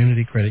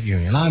Community Credit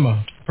Union.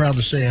 I'm proud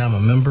to say I'm a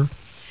member,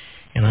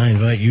 and I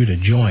invite you to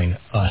join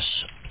us,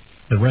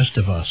 the rest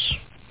of us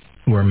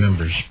who are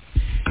members.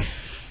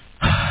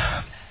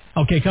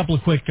 Okay, a couple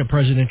of quick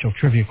presidential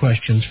trivia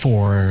questions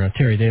for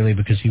Terry Daly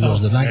because he was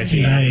the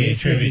 1998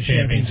 Trivia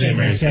Champion, St.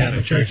 Mary's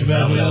Catholic Church of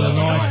Belleville,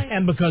 Illinois,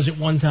 and because at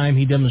one time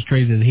he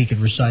demonstrated that he could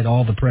recite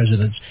all the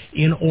presidents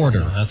in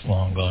order. Oh, that's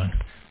long gone.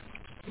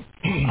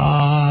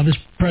 This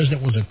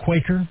president was a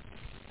Quaker.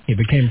 He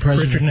became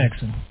president. Richard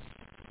Nixon.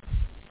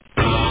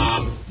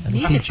 That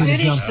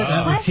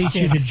would teach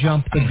you to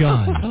jump the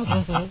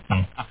gun.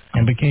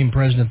 And became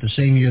president the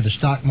same year the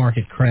stock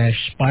market crashed,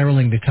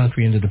 spiraling the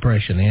country into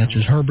depression. The answer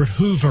is Herbert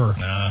Hoover.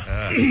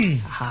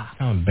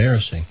 How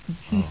embarrassing.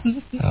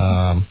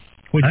 I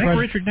think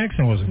Richard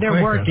Nixon was a Quaker.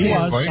 There were two. He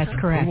was. That's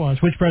correct. He was.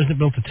 Which president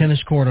built a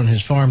tennis court on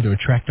his farm to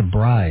attract a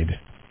bride?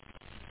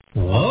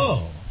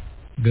 Whoa.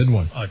 Good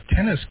one. A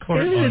tennis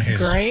court This on is his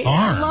great.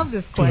 farm. I love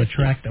this To question.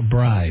 attract a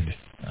bride.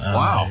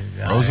 Wow.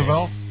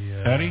 Roosevelt?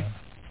 Teddy?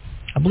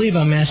 I believe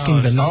I'm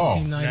asking the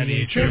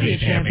 1998 trivia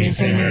champion,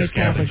 St. Mary's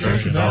Catholic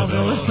Church of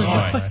Belleville,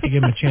 to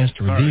give him a chance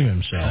to redeem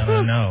himself.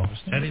 No. Was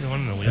Teddy the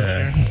one in the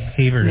wheelchair?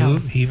 Heaver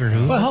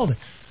who? Well, hold it.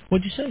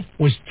 What'd you say?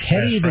 Was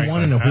Teddy the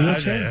one in the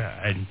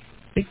wheelchair?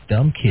 Big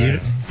dumb kid.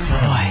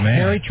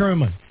 Harry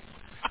Truman.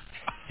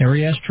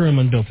 Harry S.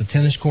 Truman built a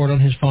tennis court on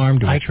his farm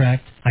to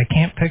attract... I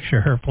can't picture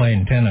her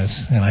playing tennis.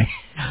 And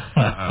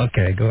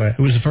okay, go ahead.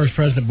 Who was the first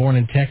president born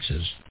in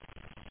Texas?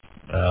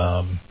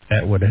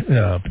 That would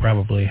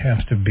probably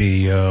have to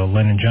be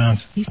Lyndon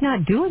Johnson. He's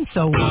not doing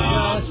so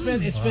well.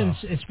 It's been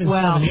 7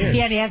 well, years.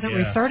 he hasn't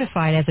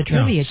recertified as a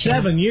trivia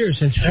champion. 7 years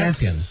since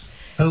champion.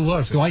 Who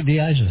was? Dwight D.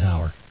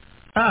 Eisenhower.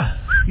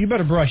 You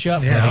better brush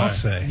up. Yeah,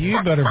 I'll say.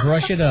 You better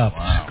brush it up.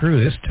 Wow.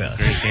 Screw this test.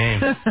 Great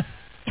game.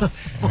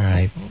 All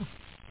right.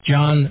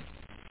 John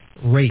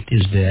Raitt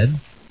is dead.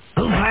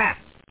 Who's that?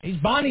 He's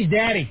Bonnie's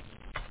daddy.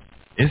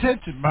 Is it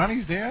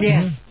Bonnie's dad?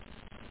 Yeah.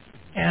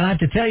 And I have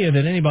to tell you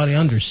that anybody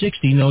under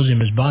 60 knows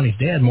him as Bonnie's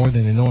dad more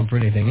than they know him for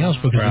anything else,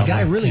 because the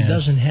guy really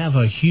doesn't have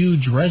a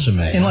huge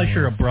resume. Unless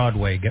you're a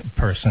Broadway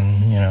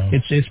person, you know.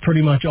 It's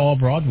pretty much all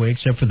Broadway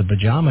except for the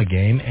Pajama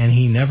Game, and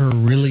he never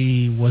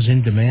really was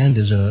in demand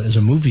as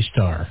a movie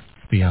star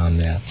beyond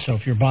that. So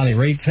if you're a Bonnie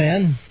Raitt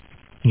fan,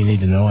 you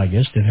need to know, I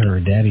guess, that her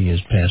daddy has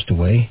passed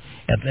away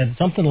at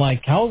something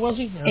like, how old was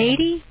he?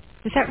 80?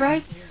 Is that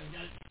right?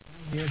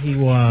 He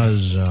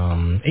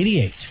was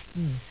 88.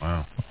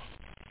 Wow.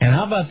 And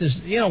how about this?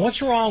 You know,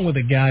 what's wrong with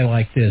a guy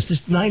like this? This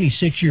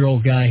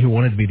 96-year-old guy who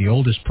wanted to be the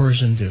oldest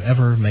person to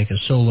ever make a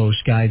solo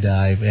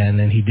skydive, and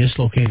then he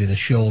dislocated a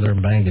shoulder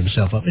and banged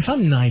himself up. If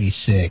I'm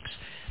 96,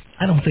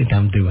 I don't think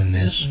I'm doing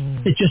this.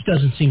 It just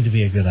doesn't seem to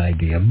be a good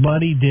idea.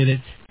 But he did it,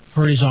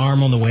 hurt his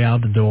arm on the way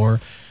out the door,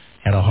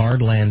 had a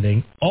hard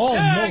landing.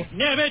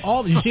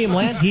 You see him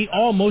land? He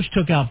almost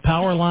took out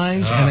power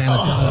lines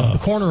and the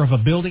corner of a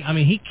building. I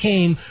mean, he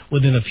came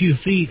within a few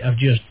feet of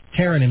just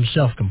tearing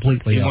himself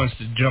completely up. He wants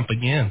to jump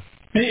again.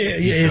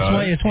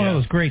 It's one of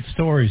those great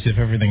stories if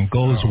everything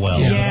goes well.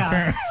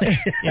 Yeah.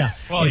 Yeah.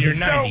 Well, you're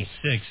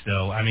 96,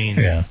 though. I mean...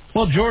 Yeah.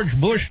 Well, George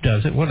Bush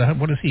does it. What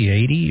is he,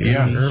 80?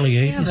 Yeah. Early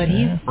 80s?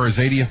 Yeah, but for his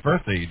 80th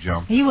birthday, he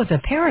jumped. he was a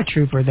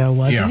paratrooper, though,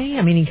 wasn't he?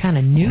 I mean, he kind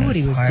of knew what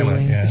he was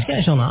doing. Yeah. This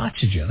guy's on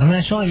oxygen. I mean,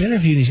 I saw him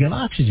interviewed. He's got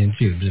oxygen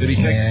tubes. Did he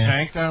take the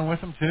tank down with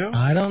him, too?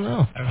 I don't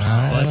know.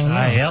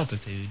 High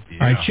altitude.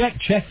 All right,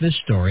 check this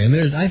story.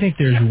 And I think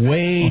there's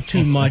way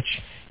too much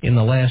in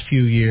the last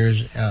few years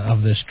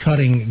of this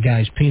cutting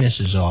guys'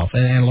 penises off.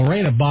 And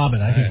Lorena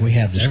Bobbitt, I think we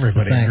have this.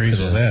 Everybody agrees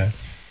with that.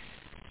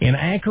 In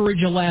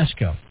Anchorage,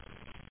 Alaska,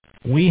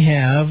 we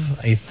have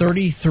a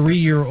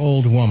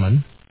 33-year-old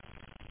woman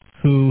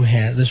who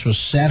had, this was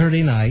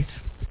Saturday night,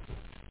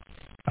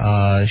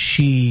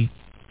 she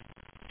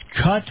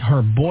cut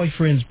her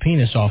boyfriend's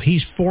penis off.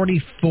 He's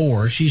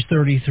 44, she's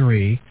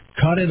 33,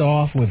 cut it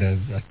off with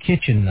a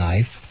kitchen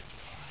knife,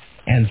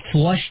 and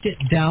flushed it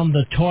down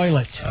the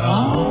toilet. Makes it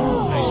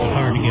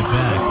hard to get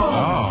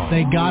back.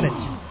 They got it.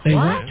 They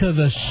went to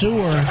the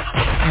sewer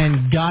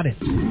and got it.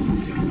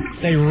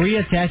 They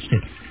reattached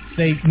it.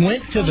 They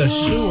went to the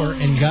sewer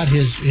and got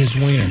his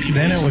wiener.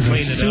 Then it was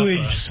a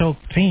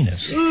sewage-soaked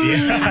penis.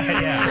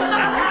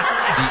 Yeah.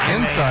 The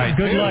inside.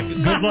 Good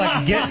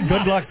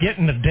luck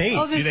getting the date.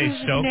 Do they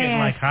soak it in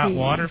like hot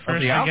water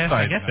first? The outside.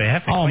 I guess they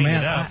have to clean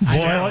it up.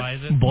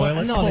 Boil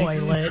it. No, it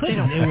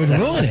would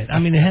ruin it. I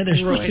mean, they're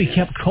supposed to be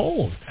kept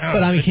cold.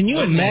 But I mean, can you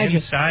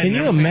imagine? Can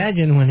you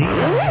imagine when he?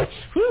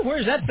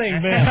 Where's that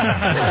thing been?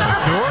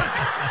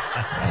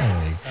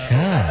 Holy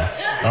cow!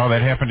 Oh,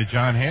 that happened to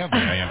John Hadley,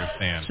 I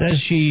understand. Says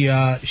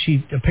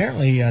she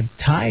apparently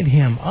tied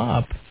him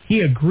up.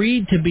 He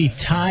agreed to be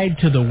tied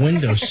to the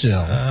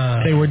windowsill.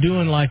 They were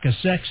doing like a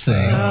sex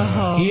thing.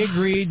 He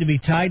agreed to be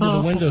tied to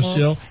the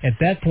windowsill. At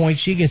that point,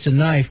 she gets a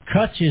knife,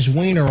 cuts his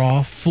wiener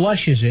off,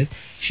 flushes it.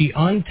 She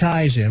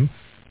unties him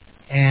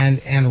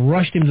and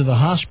rushed him to the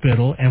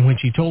hospital. And when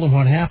she told him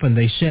what happened,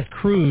 they sent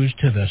crews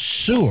to the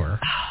sewer.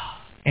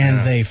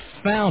 And they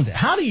found it.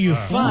 How do you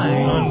find?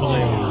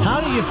 Unbelievable. How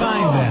do you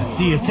find that?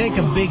 Do you take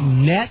a big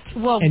net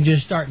and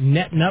just start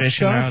netting up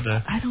stuff?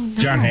 I don't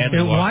know. John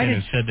Hadley walked in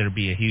and said there'd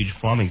be a huge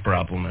plumbing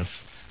problem if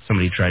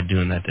somebody tried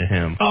doing that to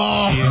him. Oh,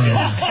 all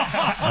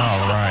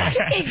right.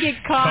 He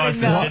get caught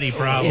in the city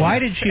problem. Why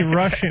did she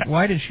rush it?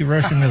 Why did she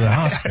rush him to the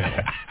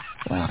hospital?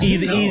 Well,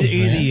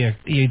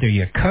 either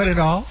you cut it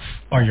off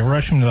or you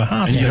rush him to the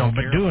hospital,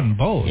 but doing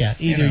both. Yeah,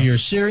 either you're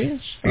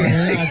serious or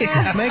you're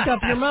not. Make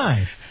up your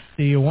mind.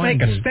 Do you want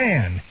Make a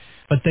stand?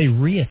 But they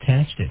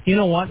reattached it. You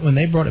know what? When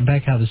they brought it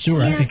back out of the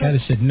sewer, I think I'd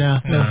have said, no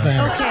thanks. Okay,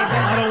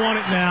 I don't want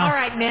it now. All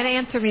right, man,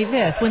 answer me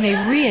this. When they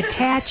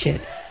reattach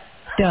it,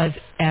 does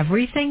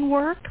everything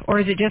work, or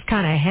is it just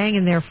kind of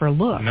hanging there for a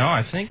look? No,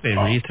 I think they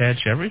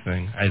reattach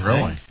everything.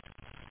 Really?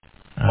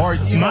 Or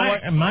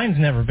mine's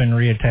never been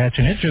reattached,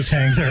 and it just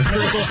hangs there. Just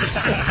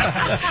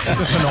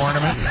an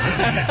ornament.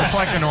 It's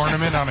like an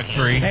ornament on a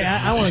tree. Hey,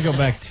 I want to go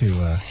back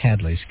to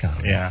Hadley's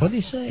comment. Yeah. What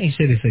did he say? He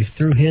said if they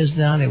threw his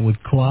down, it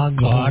would clog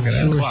the whole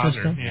sewer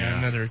system? Yeah,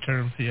 another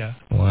term, yeah.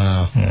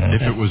 Wow.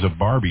 If it was a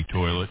Barbie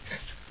toilet.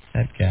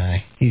 That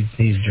guy, he's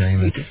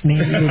dreaming.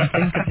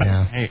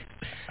 Yeah. Hey.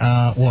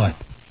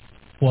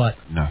 What?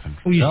 Nothing.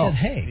 Well, you said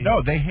hey.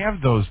 No, they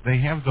have those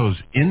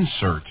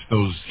inserts,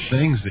 those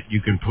things that you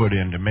can put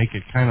in to make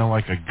it kind of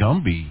like a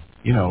Gumby,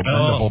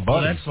 bendable well,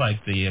 buddy. that's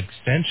like the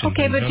extension.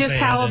 Okay, but just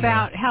how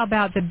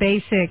about the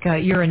basic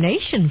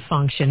urination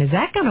function? Is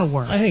that going to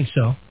work? I think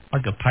so.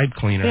 Like a pipe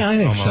cleaner. Yeah, I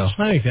think almost.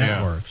 so. I think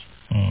that works.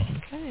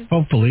 Okay.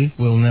 Hopefully,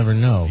 we'll never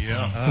know.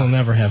 Yeah. We'll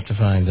never have to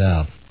find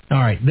out. All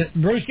right,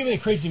 Bruce, give me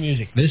the crazy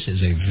music. This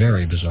is a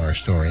very bizarre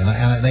story,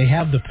 and they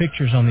have the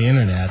pictures on the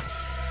internet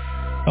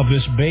of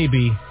this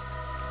baby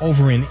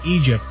over in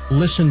Egypt.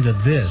 Listen to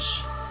this.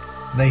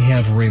 They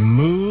have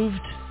removed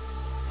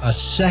a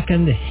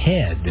second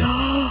head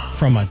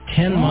from a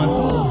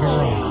 10-month-old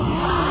girl.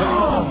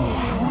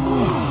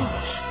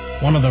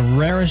 One of the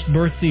rarest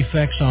birth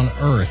defects on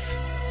Earth.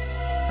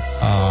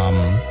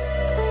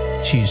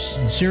 She's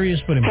in serious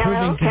but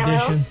improving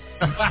condition.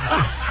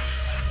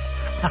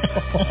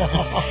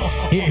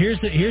 Here's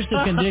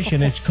the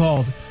condition. It's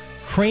called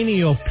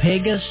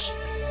craniopagus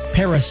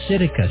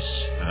parasiticus.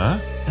 Huh?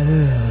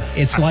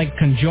 It's like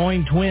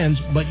conjoined twins,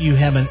 but you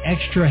have an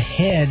extra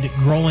head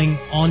growing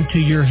onto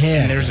your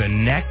head. And there's a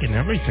neck and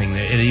everything.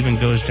 It even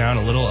goes down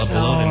a little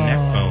below the neck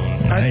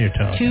bone. Now you're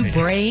talking. Two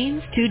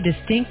brains? Two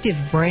distinctive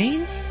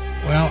brains?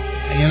 Well,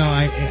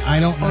 I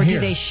don't know. Or here.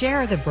 do they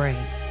share the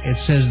brain? It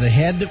says the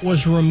head that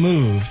was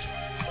removed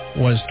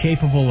was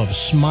capable of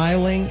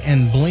smiling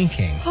and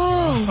blinking.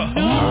 Oh,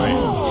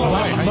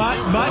 no.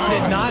 But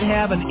did not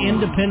have an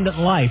independent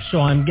life, so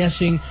I'm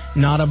guessing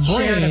not a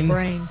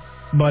brain,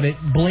 but it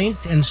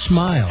blinked and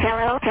smiled.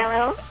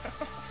 Hello?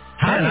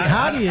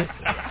 How do you?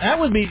 That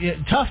would be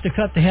tough to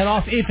cut the head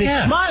off if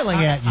it's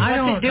smiling at you. I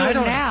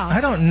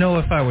don't know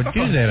if I would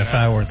do that if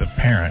I were the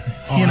parent.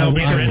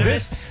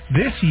 Because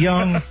this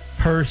young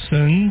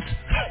person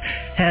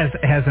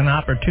has an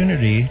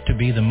opportunity to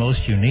be the most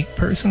unique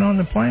person on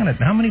the planet.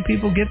 How many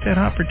people get that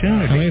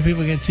opportunity? How many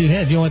people get two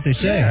heads? You know what they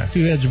say? Yeah.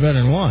 Two heads are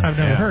better than one. I've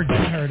never heard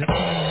it.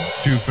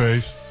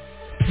 Two-Face.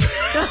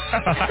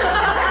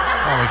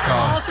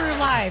 All through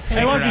life.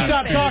 Hey, why don't you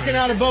stop talking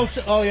out of both?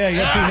 Oh, yeah, you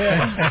got two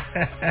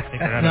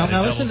heads.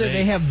 Now listen,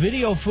 they have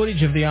video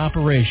footage of the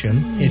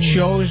operation. It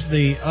shows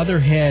the other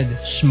head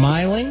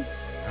smiling.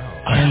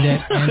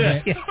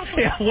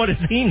 What does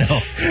he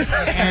know?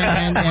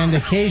 and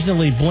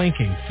occasionally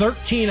blinking.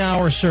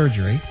 13-hour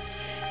surgery,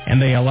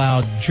 and they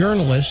allowed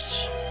journalists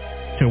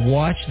to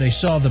watch. They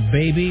saw the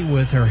baby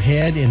with her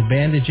head in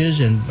bandages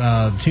and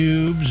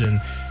tubes, and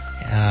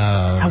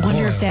I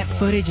wonder if that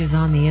footage is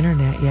on the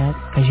internet yet,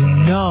 because you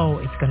know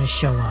it's going to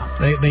show up.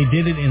 They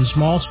did it in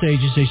small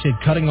stages. They said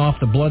cutting off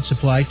the blood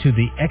supply to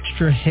the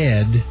extra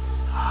head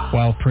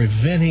while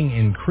preventing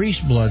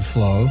increased blood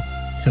flow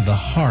to the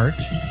heart,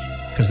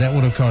 because that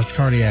would have caused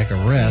cardiac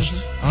arrest.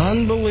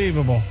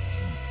 Unbelievable.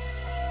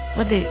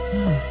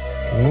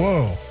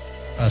 Whoa.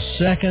 A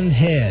second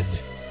head.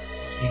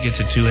 He gets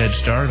a 2-head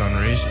start on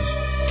races.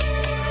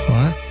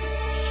 What?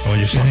 Oh,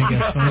 you think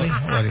that's funny?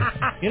 What do you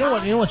think? You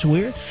know what's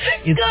weird?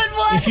 Good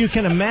one. If you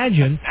can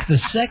imagine, the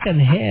second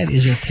head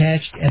is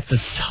attached at the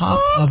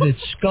top of its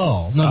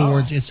skull. In other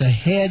words, it's a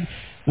head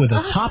with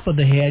the top of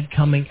the head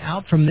coming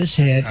out from this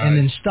head and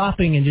then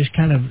stopping and just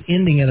kind of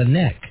ending at a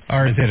neck.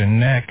 Or is it a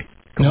neck?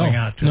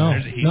 Out to no,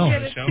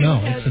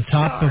 it's the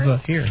top of a.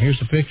 Here's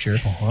a picture.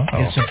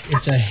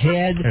 It's a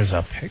head. There's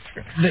a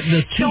picture.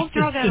 The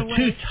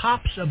two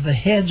tops of the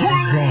heads are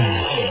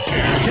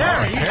gone.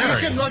 Terry,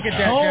 you can look at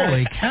that.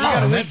 Holy cow! You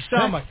got a weak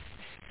stomach.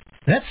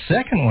 That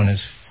second one is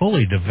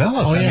fully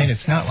developed. Oh, yeah. I mean,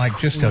 it's not like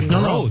just a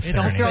growth.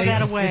 Don't throw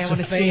that away. I want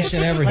to see face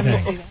and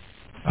everything.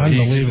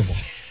 Unbelievable.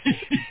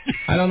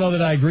 I don't know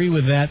that I agree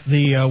with that.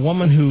 The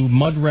woman who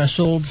mud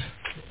wrestled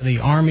the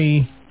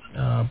Army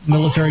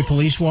military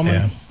police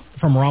woman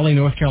from Raleigh,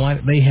 North Carolina,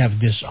 they have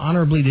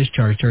dishonorably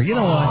discharged her. You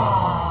know what?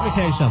 Let me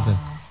tell you something.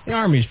 The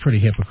Army is pretty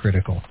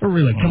hypocritical.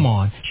 Really, come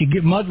on. She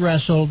mud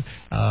wrestled.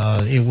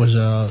 It was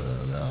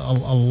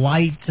a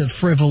light,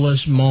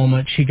 frivolous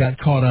moment. She got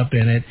caught up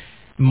in it.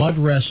 Mud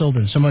wrestled,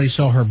 and somebody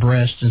saw her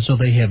breasts, and so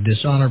they have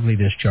dishonorably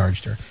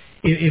discharged her.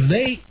 If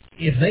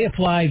they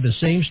applied the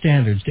same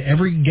standards to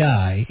every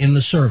guy in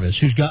the service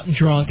who's gotten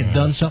drunk and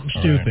done something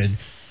stupid,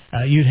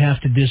 you'd have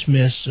to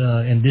dismiss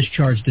and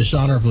discharge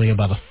dishonorably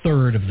about a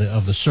third of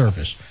the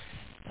service.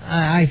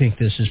 I think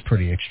this is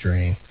pretty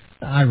extreme.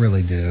 I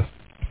really do.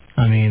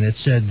 I mean, it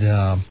said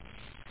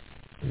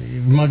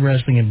mud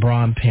wrestling in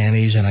bra and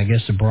panties, and I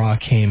guess the bra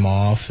came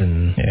off,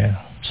 and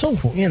so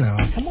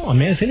come on,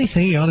 man. If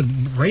anything, you ought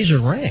to raise her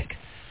rank.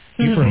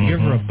 Give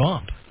her a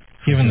bump.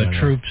 Giving the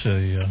troops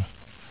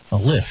a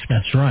lift.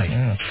 That's right.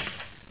 Yeah.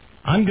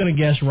 I'm going to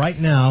guess right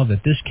now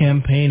that this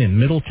campaign in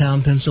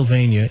Middletown,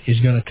 Pennsylvania is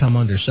going to come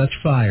under such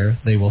fire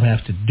they will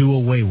have to do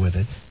away with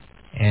it.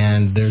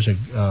 And there's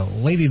a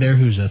lady there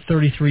who's a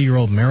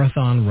 33-year-old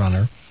marathon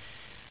runner.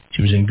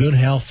 She was in good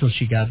health till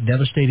she got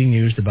devastating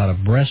news about a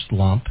breast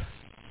lump,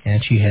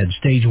 and she had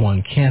stage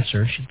 1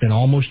 cancer. She's been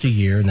almost a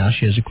year. Now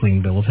she has a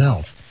clean bill of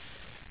health.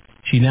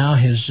 She now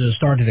has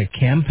started a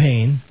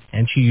campaign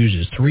and she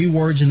uses 3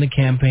 words in the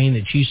campaign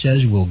that she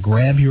says will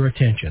grab your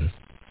attention.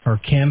 Her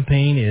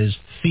campaign is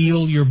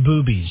Feel Your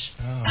Boobies.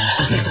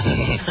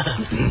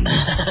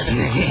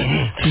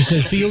 She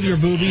says Feel Your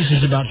Boobies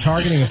is about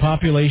targeting a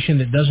population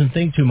that doesn't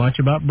think too much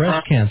about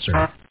breast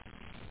cancer.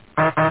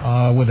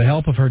 With the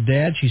help of her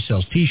dad, she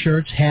sells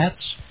T-shirts,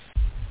 hats,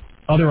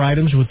 other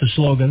items with the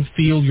slogan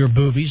Feel Your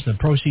Boobies. The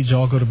proceeds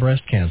all go to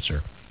breast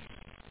cancer.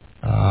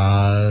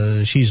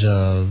 She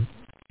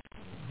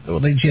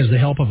has the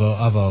help of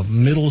a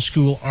middle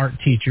school art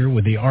teacher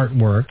with the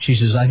artwork. She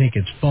says, I think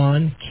it's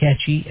fun,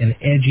 catchy, and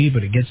edgy,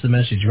 but it gets the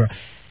message right.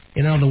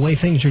 You know, the way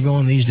things are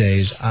going these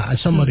days,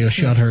 somebody will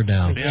shut her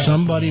down. Yeah.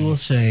 Somebody will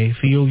say,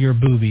 "Feel your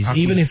boobies,"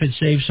 even if it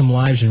saves some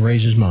lives and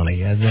raises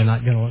money. They're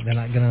not going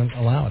to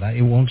allow it.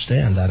 It won't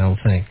stand, I don't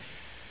think.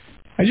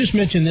 I just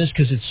mentioned this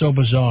because it's so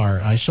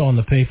bizarre. I saw in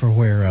the paper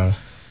where a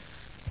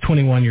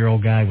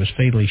 21-year-old guy was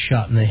fatally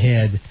shot in the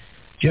head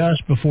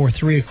just before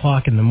 3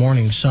 o'clock in the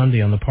morning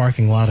Sunday on the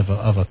parking lot of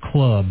a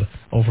club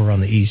over on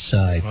the east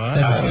side.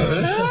 That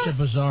was such a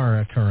bizarre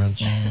occurrence.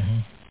 Mm-hmm.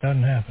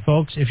 Doesn't happen.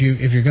 Folks, if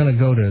you're going to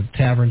go to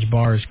taverns,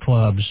 bars,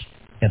 clubs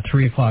at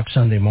 3 o'clock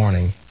Sunday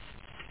morning,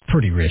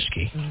 pretty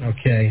risky,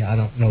 okay? I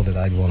don't know that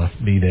I'd want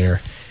to be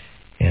there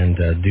and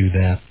do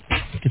that.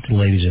 Get the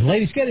ladies in.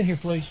 Ladies, get in here,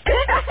 please.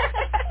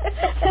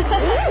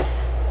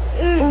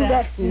 Ooh,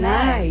 that's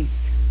nice.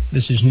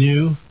 This is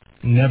new,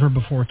 never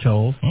before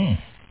told,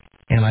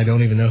 and I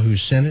don't even know who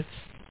sent it.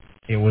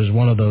 It was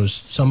one of those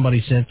somebody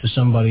sent to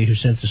somebody who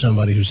sent to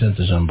somebody who sent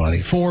to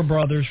somebody. 4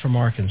 brothers from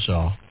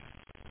Arkansas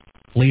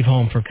leave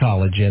home for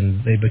college,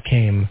 and they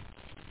became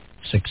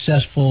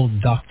successful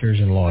doctors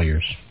and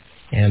lawyers,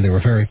 and they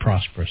were very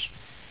prosperous.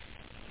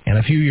 And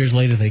a few years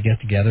later, they get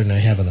together, and they're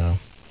having a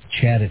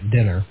chat at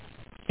dinner,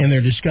 and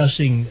they're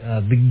discussing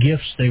the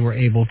gifts they were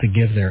able to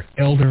give their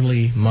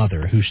elderly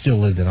mother, who still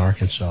lived in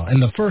Arkansas. And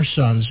the first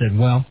son said,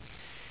 well,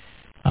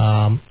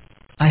 I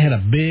had a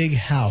big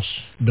house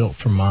built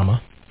for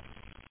Mama.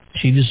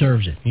 She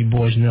deserves it. You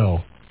boys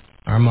know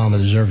our Mama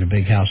deserved a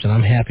big house, and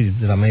I'm happy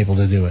that I'm able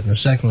to do it. And the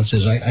second one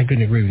says, I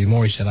couldn't agree with you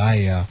more. He said,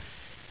 I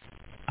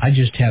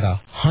just had a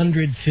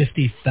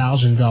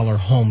 $150,000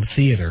 home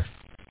theater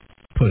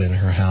put in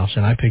her house,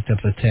 and I picked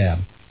up the tab.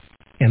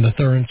 And the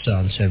third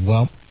son said,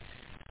 well,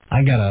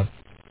 I got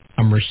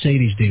a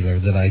Mercedes dealer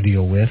that I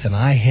deal with, and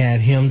I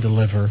had him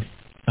deliver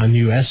a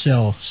new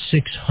SL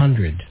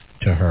 600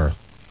 to her.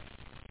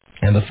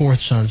 And the fourth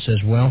son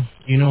says, well,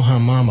 you know how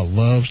Mama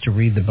loves to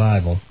read the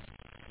Bible,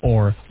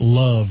 or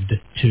loved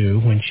to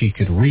when she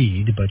could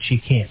read, but she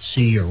can't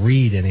see or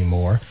read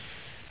anymore.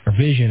 Her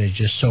vision is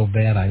just so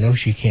bad, I know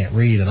she can't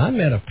read. And I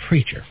met a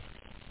preacher,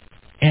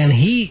 and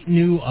he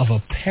knew of a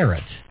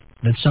parrot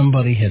that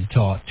somebody had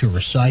taught to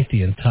recite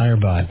the entire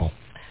Bible.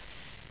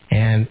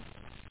 And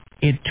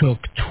it took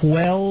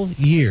 12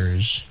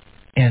 years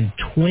and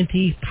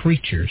 20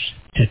 preachers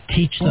to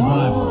teach the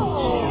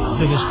Bible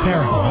to this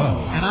parrot.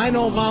 And I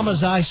know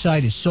Mama's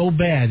eyesight is so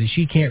bad that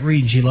she can't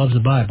read and she loves the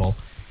Bible.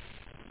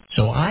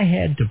 So I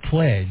had to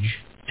pledge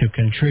to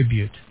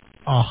contribute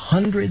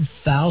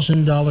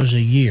 $100,000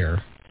 a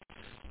year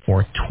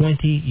for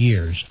 20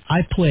 years.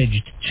 I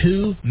pledged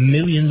 $2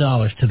 million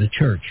to the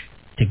church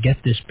to get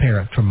this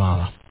parrot for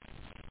Mama.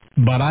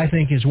 But I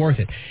think it's worth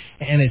it.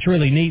 And it's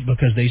really neat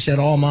because they said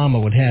all Mama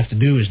would have to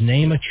do is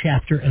name a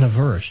chapter and a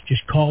verse.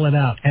 Just call it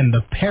out, and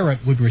the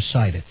parrot would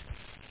recite it.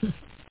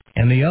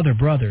 And the other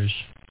brothers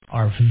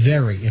are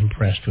very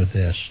impressed with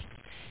this.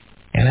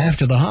 And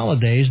after the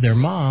holidays, their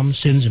mom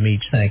sends them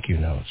each thank you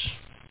notes.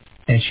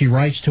 And she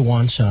writes to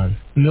one son,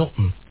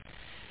 Milton,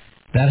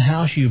 that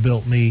house you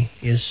built me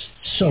is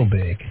so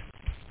big.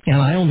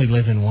 And I only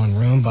live in one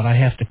room, but I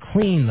have to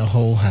clean the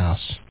whole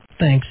house.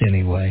 Thanks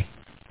anyway.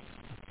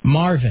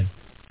 Marvin,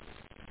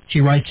 she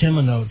writes him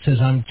a note,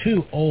 says, I'm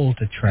too old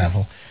to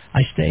travel.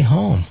 I stay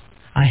home.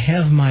 I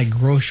have my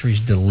groceries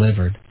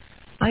delivered.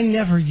 I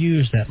never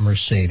use that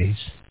Mercedes.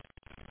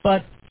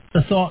 But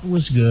the thought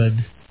was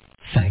good.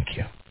 Thank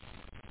you.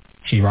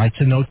 She writes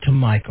a note to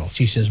Michael.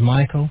 She says,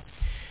 Michael,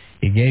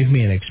 you gave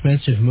me an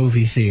expensive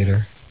movie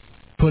theater,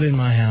 put in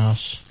my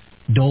house,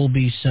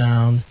 Dolby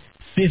sound,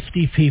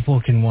 50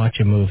 people can watch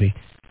a movie.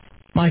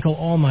 Michael,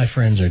 all my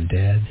friends are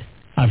dead.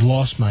 I've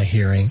lost my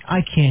hearing.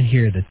 I can't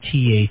hear the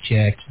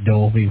THX,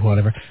 Dolby,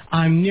 whatever.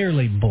 I'm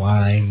nearly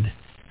blind.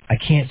 I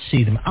can't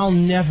see them. I'll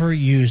never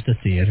use the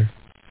theater.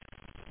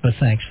 But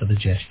thanks for the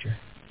gesture.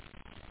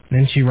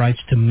 Then she writes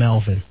to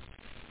Melvin,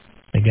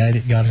 the guy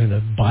that got her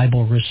the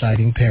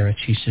Bible-reciting parrot.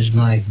 She says,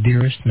 my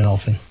dearest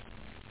Melvin,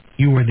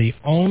 you were the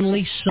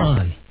only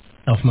son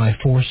of my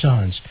 4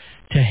 sons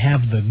to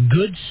have the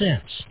good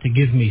sense to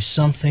give me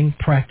something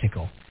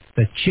practical.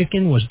 The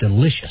chicken was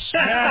delicious.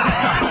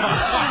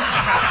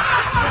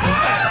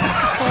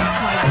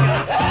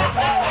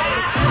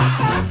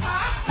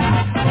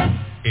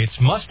 It's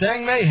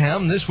Mustang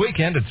Mayhem this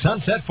weekend at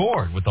Sunset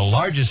Ford with the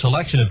largest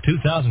selection of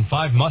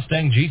 2005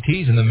 Mustang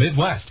GTs in the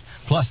Midwest,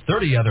 plus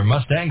 30 other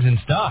Mustangs in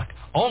stock,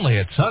 only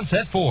at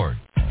Sunset Ford.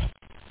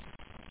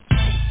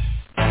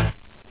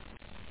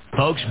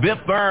 Folks, Biff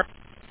Burr.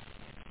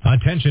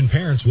 Attention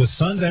parents with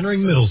sons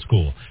entering middle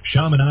school.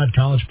 Chaminade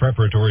College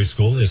Preparatory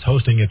School is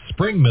hosting its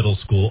Spring Middle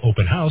School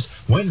Open House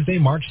Wednesday,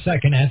 March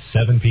 2nd at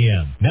 7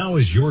 p.m. Now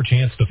is your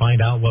chance to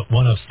find out what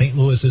one of St.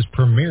 Louis's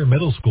premier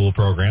middle school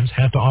programs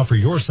have to offer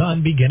your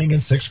son beginning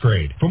in 6th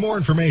grade. For more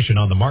information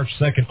on the March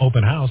 2nd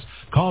Open House,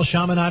 call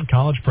Chaminade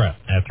College Prep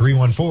at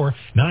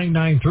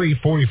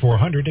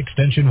 314-993-4400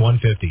 extension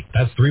 150.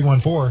 That's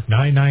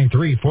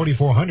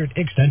 314-993-4400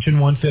 extension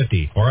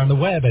 150. Or on the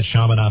web at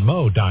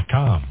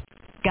chaminademo.com.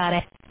 Got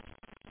it.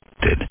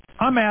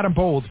 I'm Adam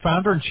Bold,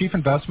 founder and chief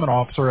investment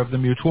officer of the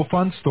Mutual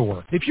Fund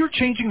Store. If you're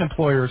changing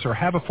employers or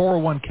have a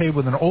 401k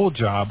with an old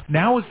job,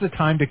 now is the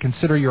time to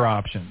consider your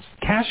options.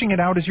 Cashing it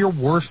out is your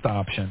worst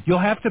option. You'll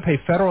have to pay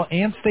federal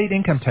and state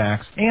income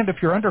tax, and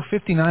if you're under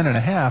 59 and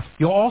a half,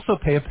 you'll also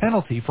pay a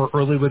penalty for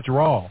early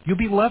withdrawal. You'll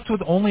be left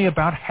with only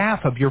about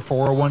half of your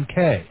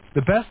 401k.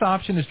 The best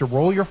option is to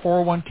roll your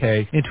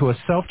 401k into a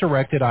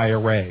self-directed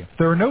IRA.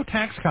 There are no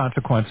tax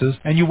consequences,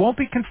 and you won't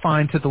be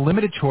confined to the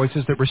limited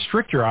choices that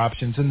restrict your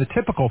options in the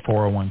typical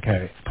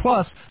 401k.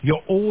 Plus,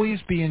 you'll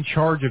always be in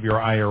charge of your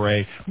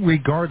IRA,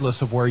 regardless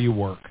of where you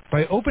work.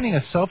 By opening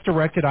a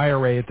self-directed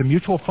IRA at the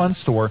Mutual Fund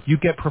Store, you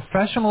get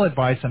professional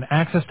advice and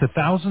access to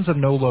thousands of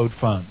no-load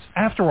funds.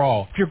 After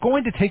all, if you're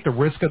going to take the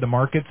risk of the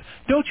markets,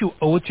 don't you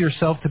owe it to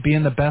yourself to be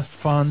in the best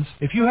funds?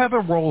 If you have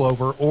a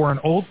rollover or an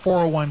old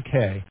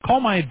 401k, call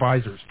my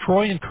advisors,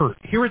 Troy and Kurt,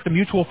 here at the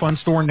Mutual Fund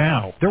Store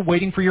now. They're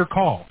waiting for your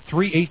call.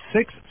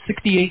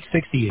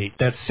 386-6868.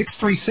 That's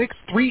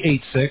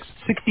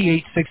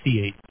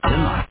 636-386-6868.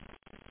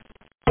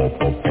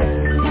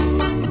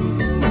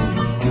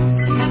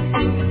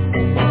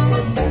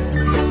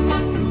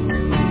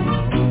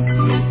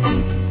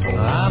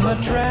 I'm a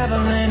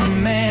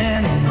traveling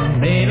man,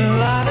 made a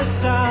lot of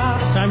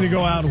stops. Time to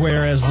go out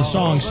where, as the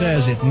song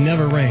says, it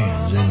never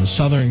rains in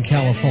Southern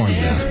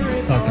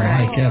California. Dr.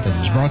 Mike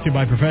Evans, brought to you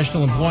by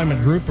Professional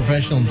Employment Group,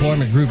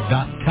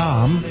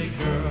 professionalemploymentgroup.com.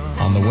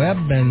 On the web,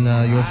 and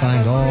you'll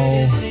find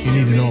all you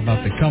need to know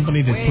about the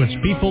company that puts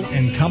people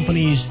and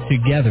companies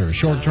together,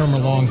 short-term or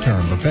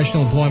long-term.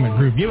 Professional Employment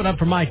Group. Give it up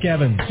for Mike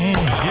Evans.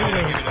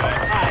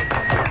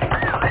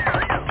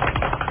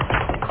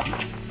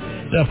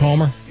 What's up,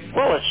 Homer?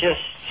 Well, it's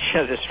just,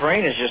 this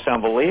rain is just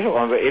unbelievable.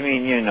 I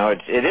mean,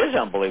 it is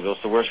unbelievable.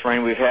 It's the worst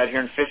rain we've had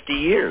here in 50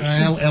 years.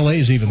 L.A.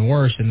 is even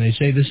worse, and they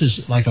say this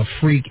is like a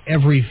freak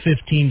every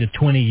 15 to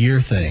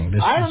 20-year thing.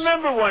 I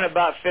remember one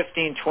about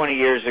 15, 20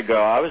 years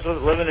ago. I was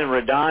living in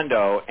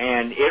Redondo,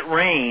 and it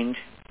rained.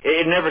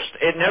 It never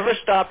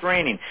stopped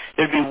raining.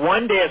 There'd be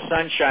one day of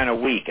sunshine a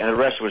week, and the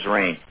rest was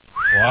rain.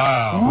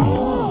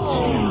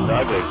 Wow. It was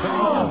ugly.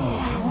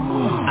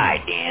 Hi,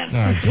 Dan.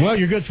 All right. Well,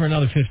 you're good for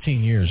another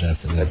 15 years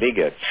after that. That'd be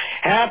good.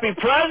 Happy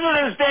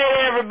President's Day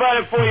to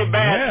everybody for your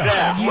bad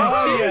stuff.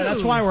 Oh, yeah,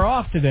 that's why we're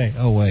off today.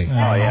 Oh, wait. Oh,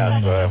 yeah,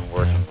 that's why I'm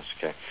working. That's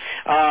okay.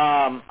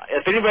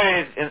 If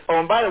anybody,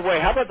 and by the way,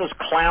 how about those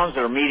clowns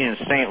that are meeting in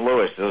St.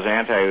 Louis? Those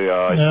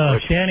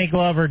Danny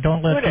Glover,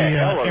 don't let the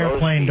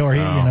airplane door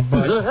hit you in the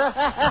butt.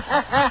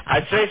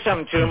 I'd say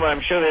something to them, but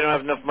I'm sure they don't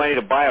have enough money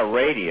to buy a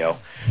radio.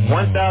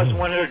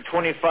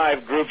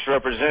 1,125 groups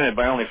represented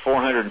by only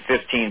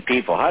 415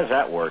 people. How does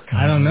that work?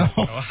 I don't know.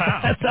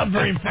 That's not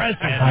very impressive.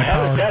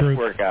 How does that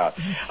work out?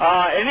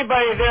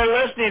 Anybody there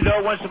listening,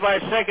 though, wants to buy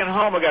a second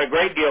home, I got a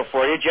great deal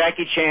for you.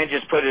 Jackie Chan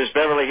just put his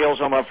Beverly Hills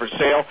home up for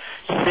sale.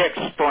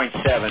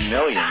 $6.7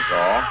 million,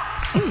 all.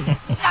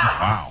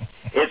 Wow.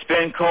 It's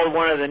been called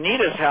one of the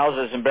neatest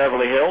houses in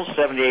Beverly Hills,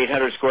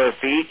 7,800 square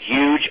feet,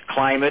 huge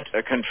climate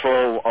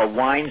control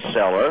wine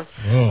cellar.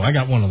 Oh, I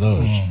got one of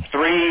those.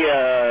 Three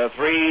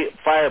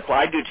fireplaces.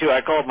 I do too.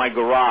 I call it my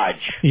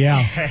garage.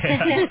 Yeah.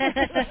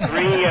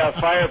 3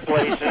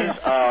 fireplaces,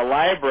 a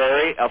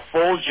library, a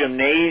full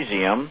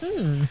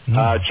gymnasium.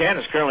 Chan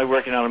is currently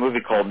working on a movie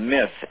called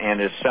Myth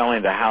and is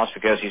selling the house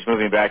because he's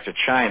moving back to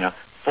China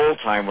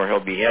full-time where he'll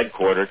be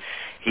headquartered.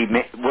 He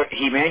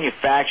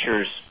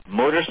manufactures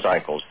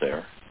motorcycles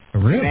there.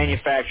 Really? He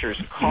manufactures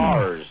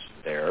cars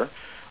there.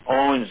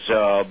 Owns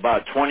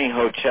about 20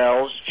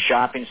 hotels,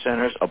 shopping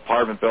centers,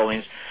 apartment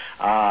buildings.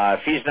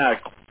 He's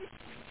not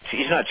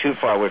too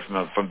far away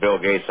from Bill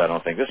Gates, I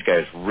don't think. This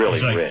guy's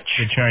really rich.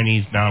 The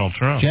Chinese Donald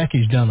Trump.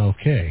 Jackie's done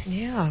okay.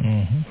 Yeah.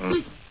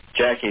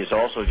 Jackie's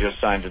also just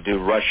signed to do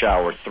Rush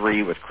Hour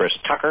 3 with Chris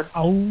Tucker.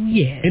 Oh,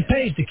 yeah. It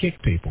pays to kick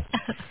people.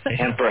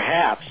 And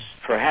perhaps,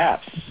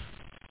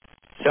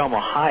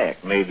 Selma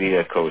Hayek may be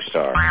a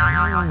co-star.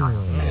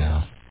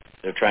 Yeah.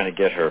 They're trying to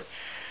get her.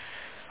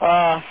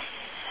 Well,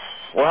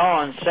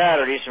 on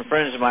Saturday, some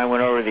friends of mine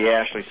went over to the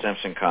Ashley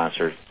Simpson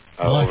concert.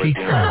 Lucky. Who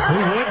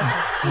wouldn't?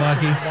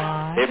 Lucky.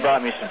 They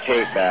brought me some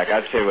tape back.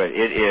 I'll tell you what,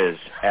 it is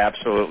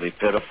absolutely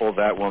pitiful.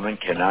 That woman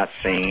cannot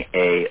sing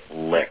a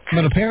lick.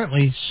 But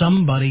apparently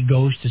somebody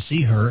goes to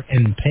see her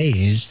and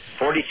pays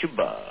 $42.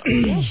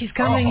 Yeah, she's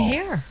coming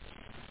here.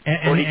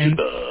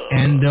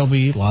 And there'll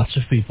be lots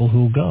of people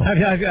who go.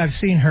 I've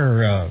seen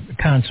her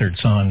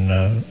concerts on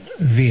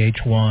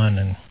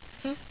VH1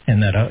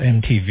 and that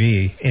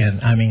MTV, and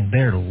I mean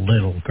they're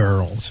little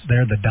girls.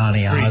 They're the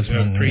Donny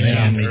Osmond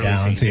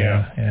hand-me-downs.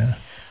 Yeah.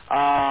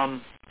 A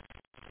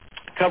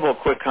couple of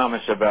quick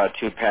comments about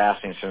two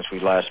passings since we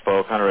last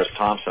spoke. Hunter S.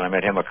 Thompson, I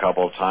met him a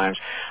couple of times.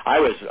 I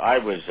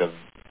was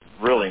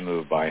really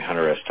moved by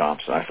Hunter S.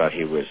 Thompson. I thought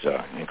he was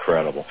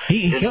incredible.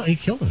 He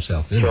killed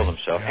himself. Yeah.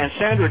 And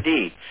Sandra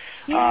Dee.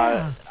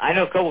 I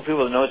know a couple of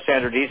people that know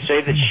Sandra Dee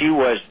say that she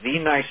was the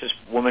nicest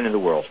woman in the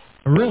world.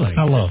 Really?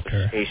 I loved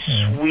her. A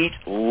sweet,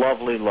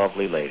 lovely,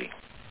 lovely lady.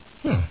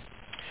 Hmm.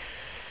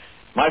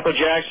 Michael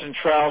Jackson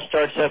trial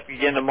starts up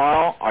again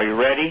tomorrow. Are you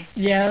ready?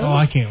 Yes. Oh,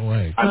 I can't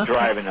wait. I'm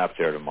driving up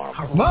there tomorrow.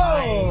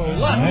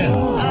 Whoa! I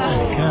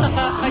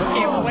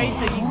can't wait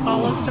till you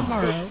call us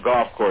tomorrow. The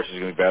golf course is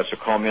going to be bad, so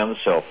call me on the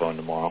cell phone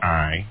tomorrow. All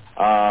right.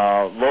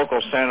 Local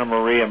Santa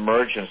Maria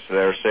merchants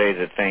there say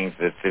that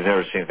they've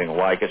never seen anything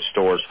like it.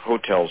 Stores,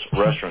 hotels,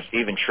 restaurants,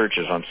 even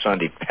churches on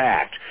Sunday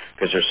packed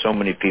because there's so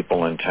many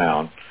people in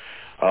town.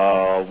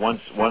 One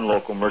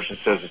local merchant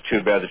says it's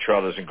too bad the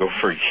trial doesn't go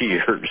for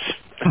years.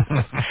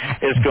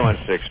 It's going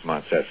 6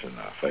 months. That's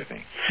enough, I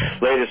think.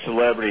 Latest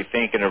celebrity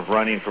thinking of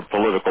running for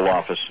political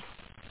office,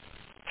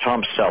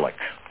 Tom Selleck.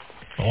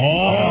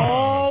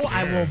 Oh,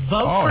 I will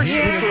vote for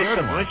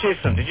him. Let me tell you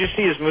something. Did you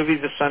see his movie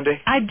this Sunday?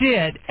 I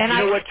did. And you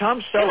know what?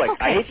 Tom Selleck,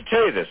 I hate to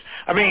tell you this.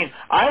 I mean,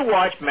 I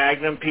watched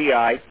Magnum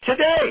P.I.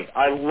 today.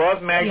 I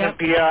love Magnum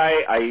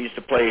P.I. I used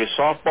to play a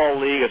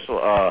softball league,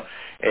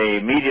 a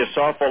media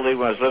softball league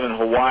when I was living in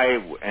Hawaii,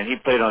 and he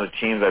played on a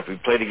team that we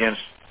played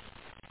against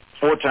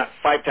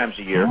 5 times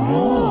a year. The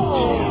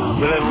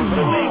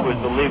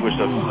league was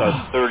a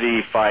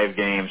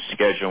 35-game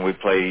schedule, and we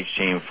played each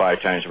team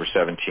 5 times. There were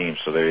 7 teams,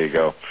 so there you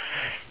go.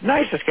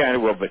 Nicest guy in the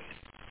world, but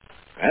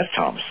that's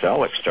Tom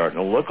Selleck starting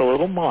to look a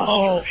little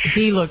monstrous. Oh,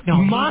 he looked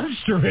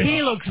monstrous.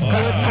 He looks good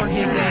for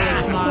his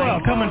age, Mike.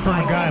 Well, coming from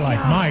a guy like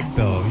Mike,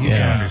 though, you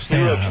can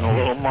understand. He looks a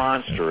little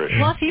monstrous.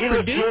 Plus, he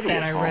produced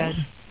that, I read.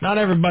 Not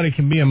everybody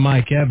can be a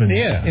Mike Evans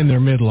in their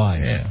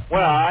midlife. Yeah.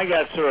 Well, I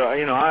got sort of,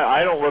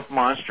 I don't look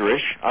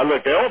monstrous. I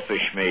look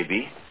elfish,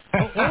 maybe.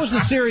 What was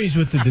the series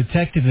with the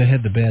detective that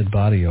had the bad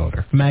body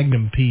odor?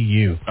 Magnum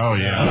P.U. Oh,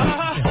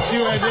 yeah. See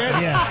what I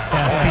did? Yeah.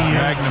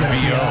 Magnum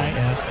P.U.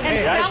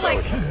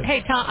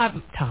 Hey,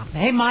 Tom.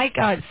 Hey, Mike.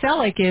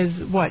 Selleck is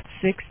what,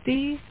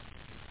 60?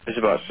 It's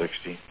about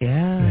 60.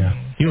 Yeah.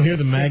 You'll hear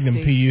the Magnum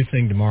P.U.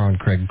 thing tomorrow on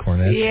Craig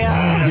Cornett.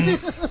 Yeah.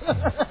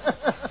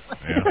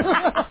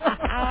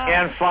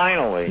 And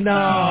finally. No.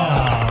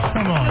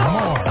 Come on,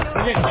 more.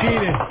 We're getting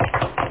cheated.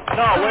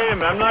 No, wait a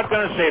minute. I'm not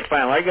going to say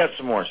finally. I got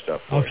some more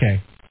stuff for you.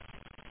 Okay.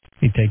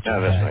 He takes No,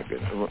 that's not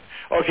good.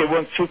 Okay,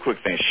 well, 2 quick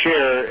things.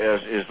 Cher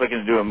is looking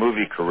to do a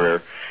movie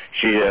career.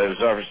 She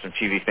was offered some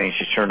TV things.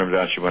 She's turned them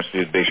down. She wants to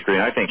do the big screen.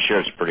 I think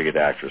Cher's a pretty good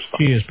actress.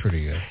 She is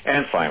pretty good.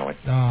 And finally.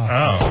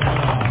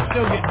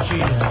 Still getting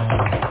cheated.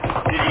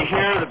 Did you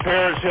hear the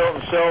Paris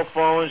Hilton cell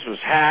phones was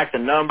hacked? The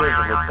numbers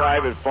of her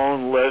private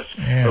phone list.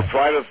 Her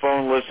private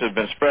phone list has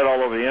been spread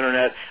all over the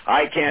internet.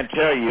 I can't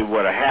tell you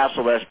what a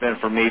hassle that's been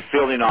for me,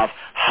 fielding off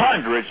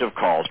hundreds of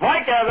calls.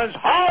 Mike Evans,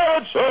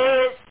 Howard,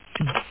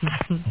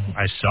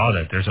 I saw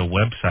that. There's a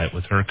website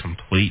with her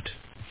complete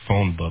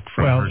phone book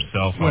from her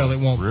cell phone. Well,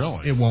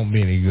 it won't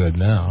be any good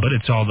now. But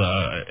it's all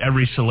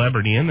every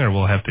celebrity in there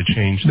will have to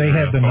change. They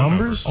have the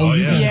numbers. Oh,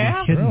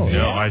 yeah. Really?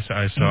 No, I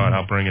saw it.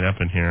 I'll bring it up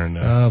in here. And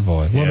oh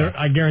boy. Well,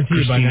 I guarantee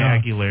you by now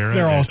Aguilera,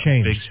 they're all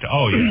changed.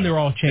 They're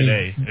all changed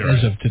today.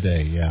 as of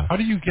today. Yeah. How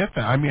do you get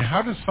that? I mean,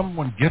 how does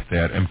someone get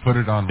that and put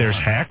it on? There's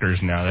hackers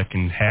now that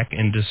can hack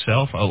into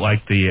cell phone,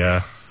 like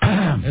the.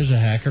 There's a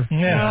hacker.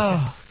 Yeah.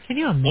 Oh. Can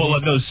you imagine?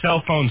 Well, those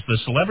cell phones the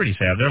celebrities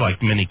have, they're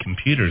like mini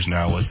computers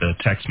now with the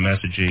text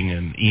messaging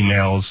and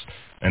emails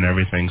and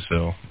everything.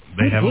 So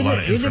they have a lot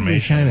of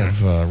information.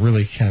 It would be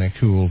really kind of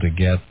cool to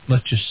get,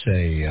 let's just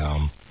say,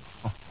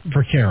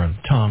 for Karen,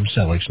 Tom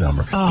Selleck's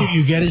number. Oh.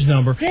 You get his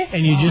number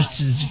and you just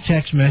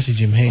text message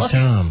him, "Hey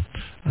Tom,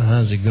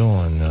 how's it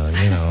going?"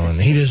 And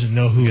he doesn't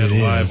know who it is. Got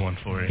a live one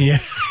for you. Yeah.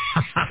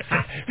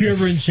 If you're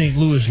ever in St.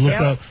 Louis,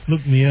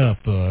 look me up.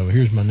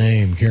 Here's my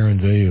name, Karen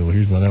Vale.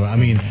 Here's my number. I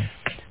mean.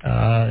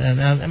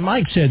 And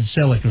Mike said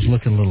Selleck was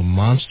looking a little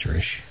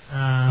monsterish.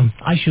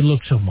 I should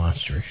look so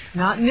monsterish.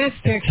 Not in this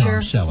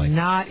picture. Tom Selleck.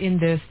 Not in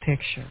this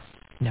picture.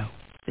 No.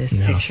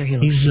 Picture, he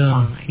looks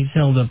fine. He's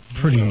held up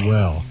pretty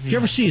well. Did you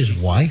ever see his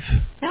wife?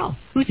 No.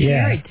 Who's he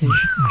married to?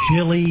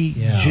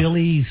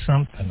 Jilly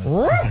something.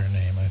 That's her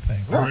name, I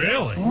think.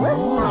 Really?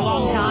 For a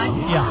long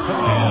time?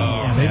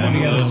 Yeah. They've been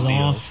together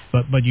long.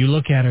 But you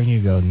look at her and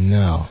you go,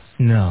 no.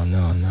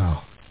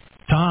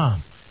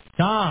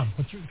 Tom,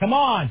 come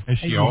on. Has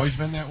she always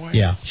been that way?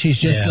 Yeah, she's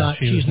just not.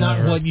 She's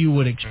not what you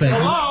would expect.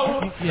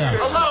 Hello? Yeah.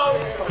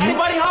 Hello?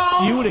 Anybody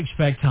home? You would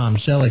expect Tom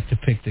Selleck to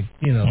pick the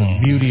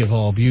beauty of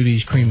all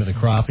beauties, cream of the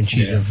crop, and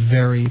she's a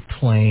very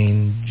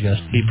plain,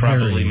 just. He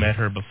probably met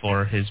her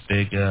before his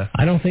big.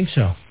 I don't think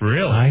so.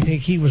 Really? I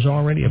think he was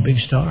already a big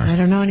star. I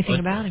don't know anything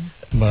about him.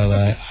 But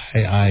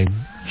I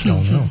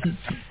don't know.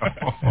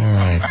 All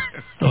right.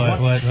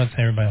 What's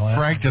everybody laughing?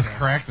 Frank just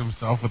cracked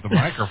himself with the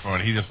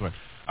microphone. He just went,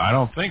 I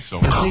don't think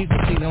so.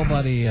 See,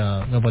 nobody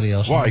else.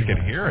 Well, I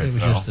can hear it. It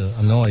was just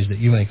a noise that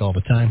you make all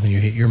the time when you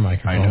hit your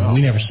microphone. I know.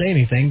 We never say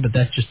anything, but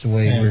that's just the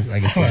way I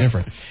guess we're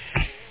different.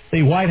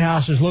 The White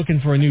House is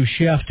looking for a new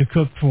chef to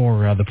cook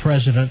for the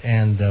president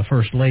and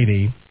First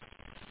Lady.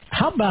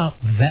 How about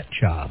that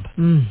job?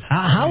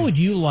 How would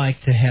you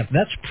like to have...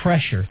 That's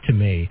pressure to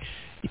me.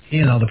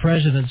 You know, the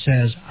president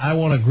says, I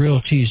want a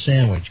grilled cheese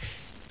sandwich.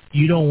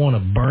 You don't want to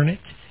burn it.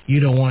 You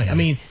don't want... I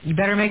mean... You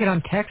better make it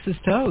on Texas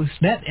toast.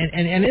 That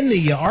and in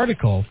the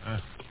article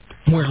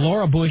where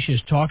Laura Bush is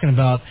talking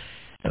about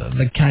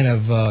the kind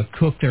of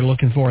cook they're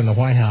looking for in the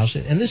White House,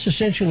 and this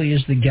essentially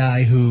is the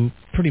guy who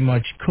pretty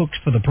much cooks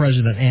for the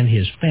president and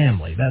his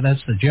family.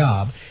 That's the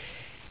job.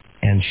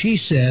 And she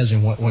says,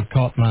 and what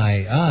caught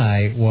my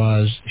eye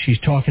was she's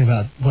talking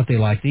about what they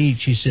like to eat.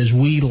 She says,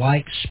 we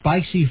like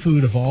spicy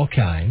food of all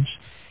kinds,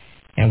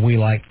 and we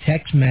like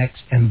Tex-Mex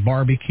and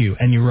barbecue.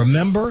 And you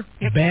remember,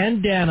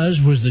 bandanas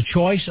was the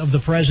choice of the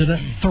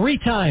president 3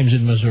 times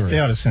in Missouri. They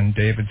ought to send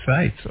David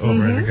Seitz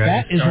over to the guy.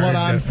 That is what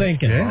I'm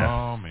thinking. Yeah.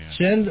 Oh, man.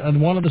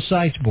 Send one of the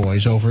Seitz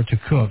boys over to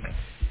cook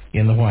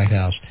in the White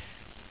House.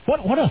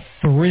 What a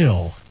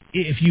thrill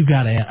if you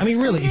got asked. I mean,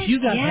 really, if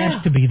you got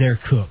asked to be their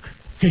cook.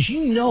 Because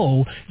you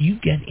know you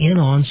get in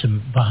on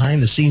some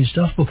behind-the-scenes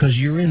stuff because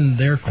you're in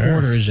their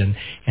quarters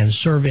and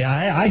serving.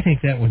 I think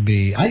that would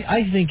be...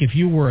 I think if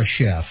you were a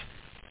chef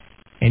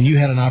and you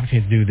had an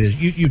opportunity to do this,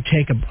 you'd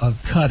take a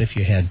cut if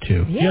you had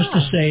to. Yeah. Just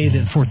to say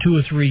that for 2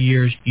 or 3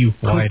 years you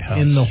cooked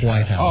in the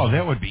White House. Oh,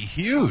 that would be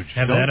huge.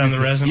 Have that on the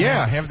resume?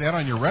 Yeah, have that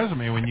on your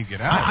resume when you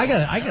get out.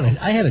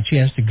 I had a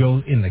chance to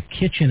go in the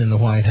kitchen in the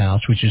White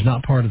House, which is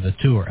not part of the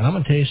tour. And I'm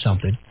going to tell you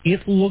something.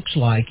 It looks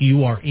like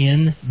you are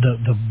in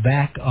the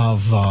back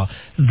of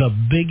the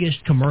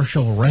biggest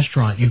commercial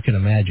restaurant you can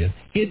imagine.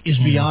 It is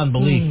beyond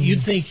belief.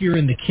 You'd think you're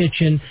in the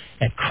kitchen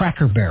at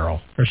Cracker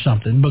Barrel or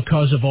something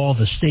because of all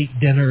the state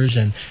dinners.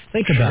 And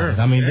think about it.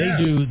 I mean,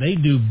 they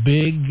do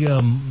big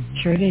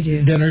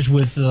dinners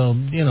with,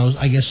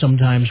 I guess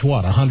sometimes,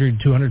 100,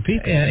 200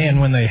 people.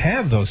 And when they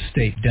have those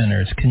state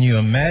dinners, can you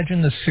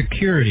imagine the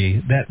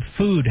security that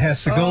food has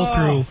to go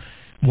through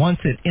once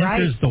it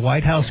enters the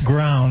White House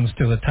grounds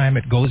to the time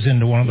it goes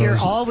into one of those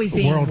world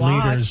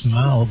leaders'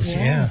 mouths?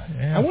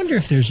 Yeah. I wonder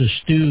if there's a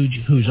stooge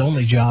whose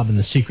only job in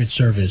the Secret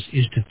Service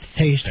is to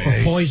taste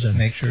for poison.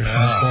 Make sure it's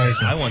not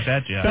poison. I want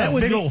that job. That would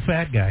big old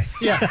fat guy.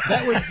 Yeah,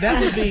 that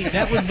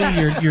would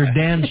be your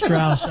Dan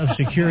Strauss of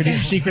security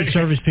Secret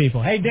Service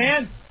people. Hey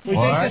Dan, we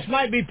think this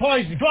might be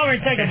poison. Come over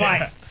and take a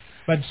bite.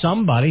 But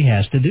somebody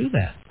has to do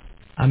that.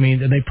 I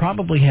mean, they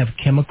probably have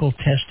chemical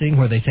testing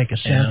where they take a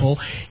sample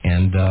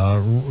and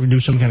do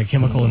some kind of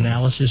chemical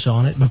analysis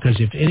on it, because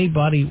if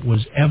anybody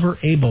was ever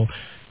able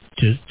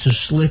to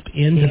slip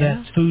into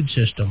that food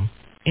system,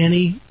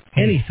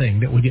 anything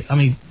that would get, I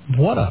mean,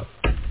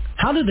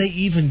 how do they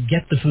even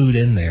get the food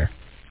in there?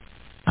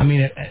 I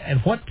mean,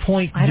 at what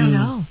point I don't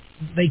know.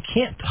 They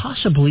can't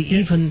possibly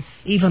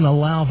even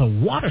allow the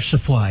water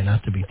supply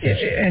not to be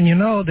tested. And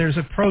there's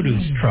a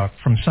produce truck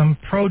from some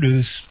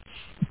produce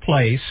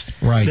place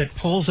that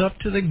pulls up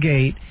to the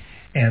gate,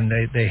 and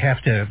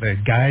the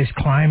guys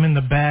climb in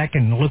the back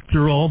and look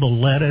through all the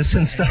lettuce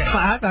and stuff.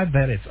 I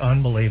bet it's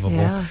unbelievable.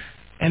 Yeah.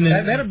 And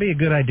then that'd be a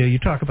good idea. You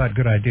talk about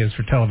good ideas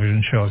for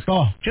television shows.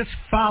 Just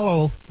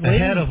follow the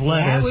head of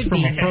lettuce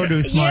from a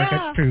produce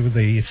market to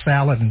the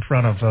salad in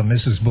front of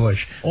Mrs. Bush.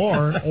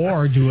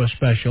 Or do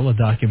a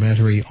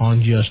documentary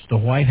on just the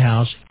White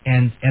House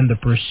and the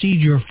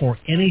procedure for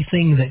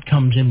anything that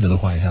comes into the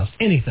White House.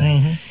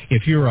 Anything.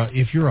 If you're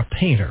a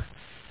painter,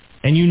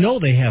 and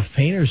they have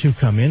painters who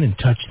come in and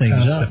touch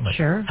things up.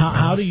 Sure.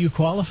 How do you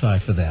qualify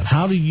for that?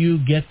 How do you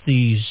get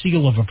the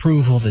seal of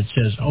approval that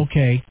says,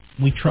 okay,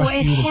 we trust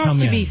you to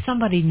come in? It has to be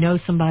somebody knows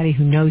somebody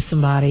who knows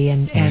somebody,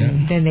 and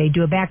then they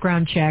do a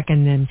background check,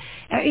 and then,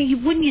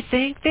 wouldn't you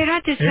think? They're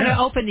not just going to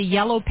open the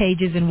yellow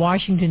pages in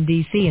Washington,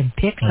 D.C. and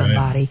pick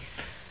somebody.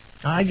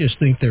 I just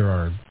think there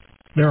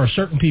are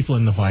certain people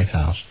in the White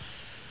House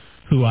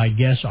who I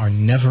guess are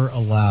never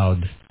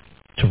allowed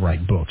to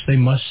write books. They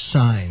must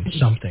sign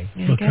something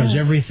because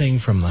everything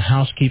from the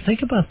housekeeper.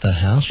 Think about the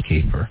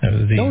housekeeper.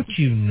 Don't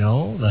you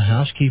know the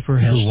housekeeper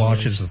who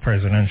watches the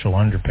presidential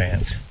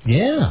underpants?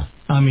 Yeah.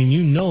 I mean,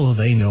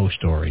 they know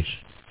stories.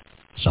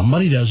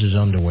 Somebody does his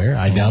underwear.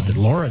 I doubt that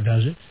Laura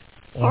does it.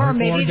 Or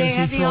maybe they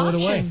have the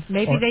option.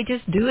 Maybe they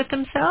just do it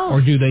themselves.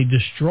 Or do they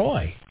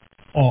destroy?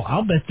 Oh,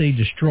 I'll bet they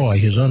destroy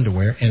his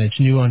underwear, and it's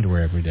new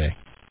underwear every day.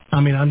 I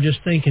mean, I'm just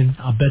thinking,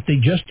 I'll bet they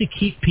just to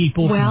keep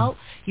people... Well,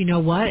 you know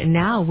what? And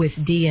now with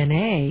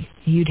DNA,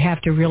 you'd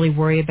have to really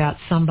worry about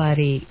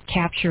somebody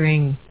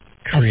capturing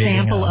a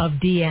sample of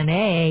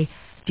DNA.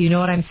 Do you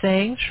know what I'm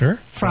saying? Sure.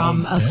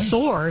 From a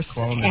source,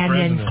 and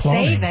then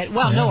save it.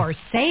 Well, or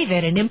save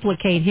it and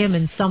implicate him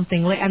in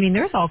something. I mean,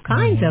 there's all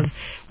kinds of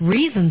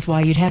reasons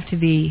why you'd have to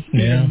be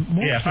even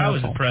more if I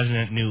was the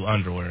president, new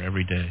underwear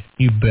every day.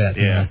 You bet.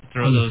 Yeah,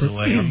 throw those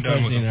away. I'm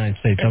done with the United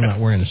States. I'm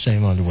not wearing the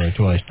same underwear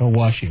twice. No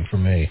washing for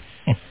me.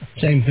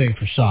 Same thing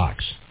for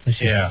socks.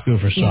 Good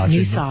for socks.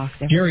 New socks.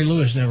 Jerry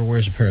Lewis never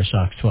wears a pair of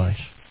socks twice.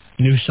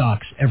 New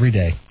socks every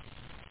day.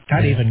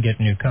 I'd even get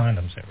new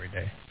condoms every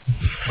day.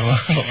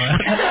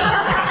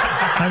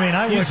 I mean,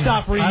 I wouldn't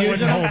stop reusing. I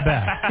wouldn't hold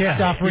back. Yeah.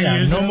 Stop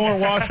reusing. No more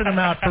washing them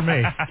out for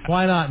me.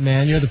 Why not,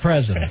 man? You're the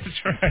president.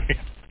 That's right.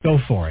 Go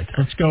for it.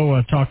 Let's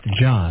go talk to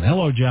John.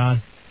 Hello,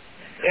 John.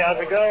 Yeah,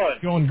 how's it going?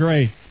 Going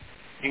great.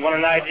 You want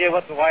an idea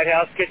what the White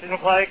House kitchen is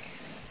like?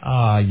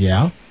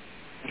 Yeah.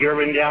 You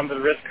ever been down to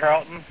the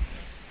Ritz-Carlton?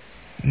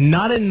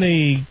 Not in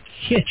the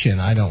kitchen,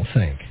 I don't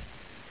think.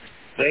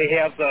 They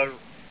have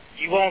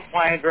you won't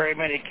find very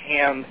many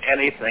canned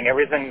anything.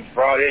 Everything's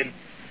brought in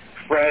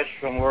fresh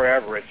from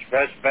wherever. It's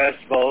fresh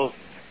vegetables.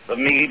 The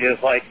meat is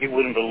like you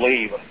wouldn't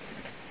believe.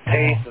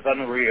 Taste is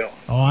unreal.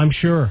 Oh, I'm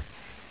sure.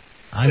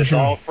 It's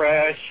all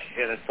fresh,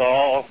 and it's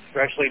all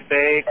freshly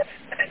baked.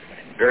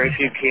 Very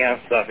few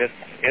canned stuff.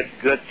 It's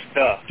good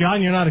stuff.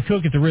 John, you're not a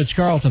cook at the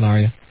Ritz-Carlton, are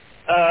you?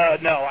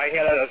 No, I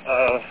had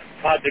a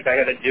project I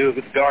had to do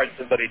with guard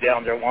somebody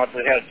down there once.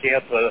 I had a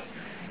chance to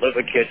live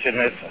a kitchen.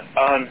 It's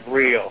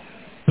unreal.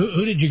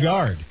 Who did you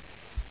guard?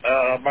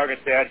 Margaret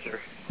Thatcher.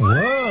 Whoa,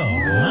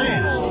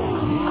 man.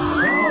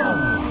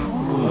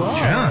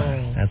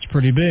 John, that's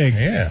pretty big.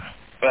 Yeah.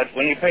 But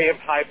when you pay a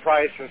high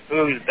price for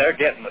food, they're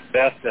getting the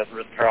best at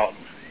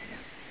Ritz-Carlton.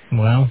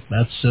 Well,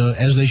 that's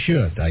as they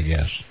should, I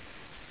guess.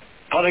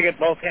 I want to get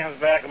both hands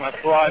back in my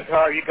squad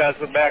car. You guys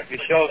go back to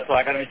the show so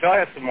I can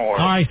enjoy it some more.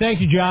 All right, thank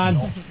you, John.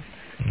 All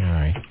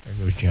right, there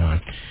goes John.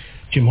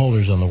 Jim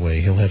Holder's on the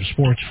way. He'll have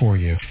sports for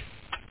you.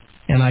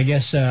 And I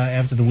guess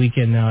after the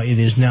weekend now, it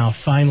is now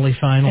finally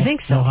final. I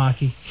think so. No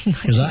hockey?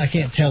 Because I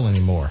can't tell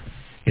anymore.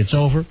 It's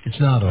over? It's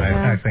not over.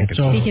 I think it's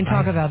over. He can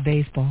talk about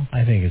baseball.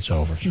 I think it's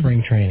over.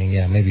 Spring training,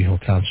 yeah, maybe he'll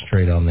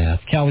concentrate on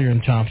that. Callier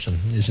and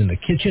Thompson is in the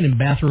kitchen and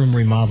bathroom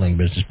remodeling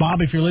business. Bob,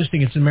 if you're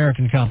listening, it's an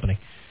American company.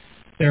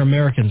 They're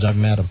Americans. I've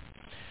met them.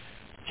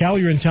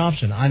 Callier and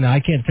Thompson, I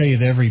can't tell you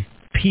that every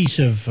piece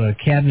of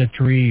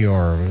cabinetry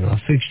or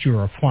a fixture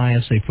or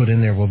appliance they put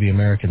in there will be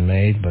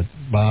American-made, but,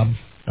 Bob,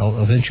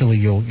 eventually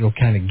you'll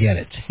kind of get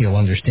it. You'll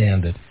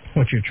understand that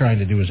what you're trying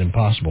to do is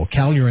impossible.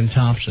 Callier and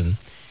Thompson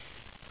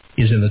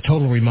is in the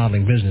total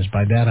remodeling business.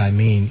 By that I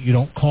mean you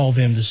don't call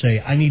them to say,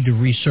 I need to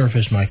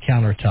resurface my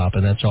countertop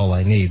and that's all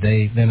I need.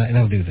 They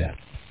don't do that.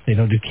 They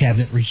don't do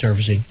cabinet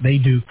resurfacing. They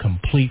do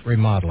complete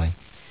remodeling.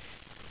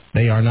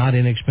 They are not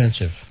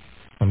inexpensive.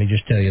 Let me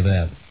just tell you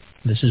that.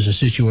 This is a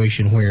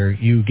situation where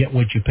you get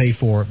what you pay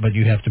for, but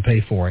you have to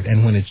pay for it.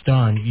 And when it's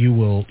done, you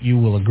will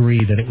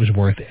agree that it was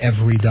worth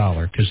every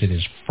dollar because it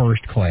is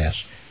first class.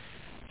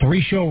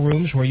 3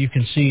 showrooms where you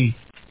can see,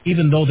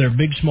 even though they're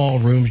big, small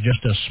rooms,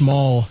 just a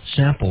small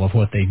sample of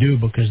what they do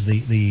because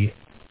the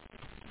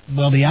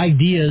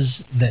ideas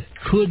that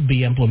could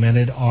be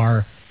implemented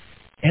are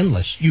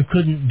endless. You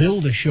couldn't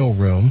build a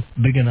showroom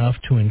big enough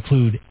to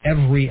include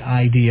every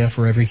idea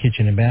for every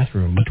kitchen and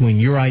bathroom. Between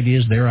your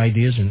ideas, their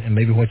ideas, and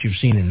maybe what you've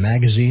seen in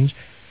magazines,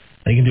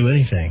 they can do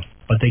anything.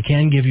 But they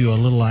can give you a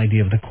little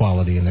idea of the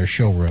quality in their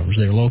showrooms.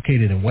 They're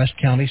located in West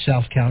County,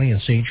 South County, and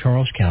St.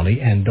 Charles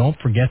County. And don't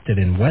forget that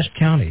in West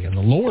County, in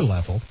the lower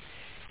level,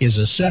 is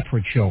a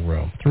separate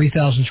showroom,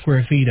 3,000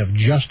 square feet of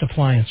just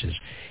appliances.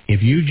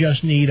 If you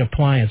just need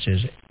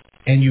appliances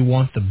and you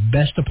want the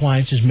best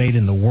appliances made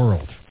in the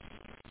world,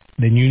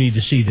 then you need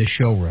to see this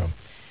showroom.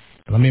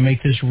 Let me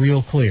make this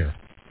real clear.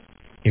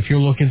 If you're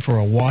looking for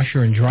a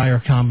washer and dryer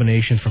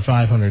combination for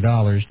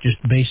 $500, just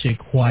basic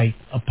white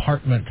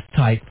apartment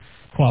type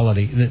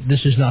quality,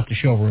 this is not the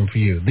showroom for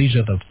you. These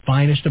are the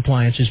finest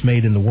appliances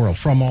made in the world,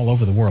 from all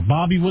over the world.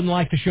 Bob, you wouldn't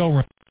like the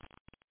showroom.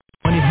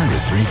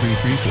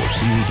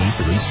 1-800-333-4CAD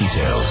for these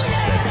details.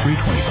 That's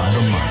 $325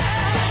 a month.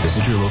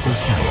 Visit your local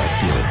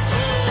Cadillac dealer.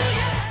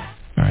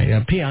 All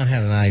right, Peon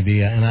had an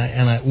idea, and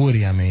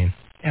Woody,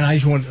 and I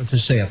just wanted to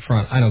say up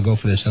front, I don't go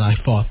for this, and I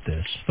fought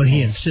this, but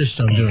he insists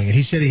on doing it.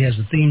 He said he has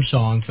a theme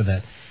song for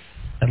that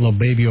little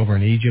baby over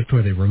in Egypt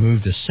where they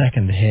removed a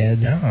second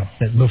head. Oh.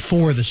 That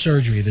before the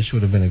surgery, this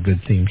would have been a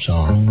good theme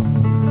song.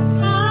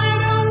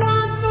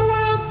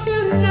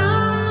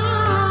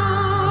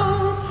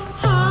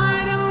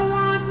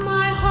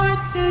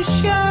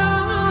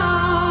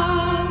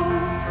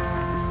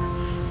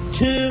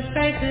 Two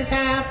faces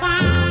have I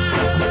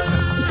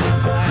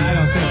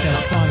don't think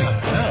that's funny.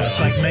 No, it's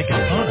like making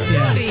fun of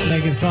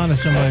making fun of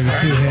somebody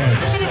with 2 heads.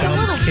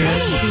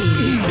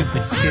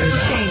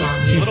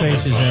 Two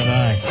faces have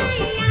eyes.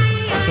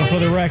 So for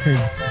the record,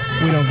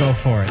 we don't go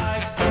for it.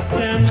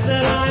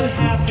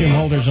 Jim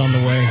Holder's on the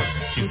way.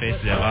 2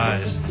 faces have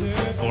eyes,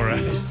 4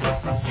 eyes.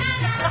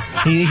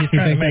 You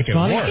think that's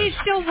funny? He's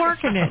still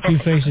working it. 2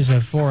 faces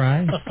have 4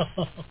 eyes?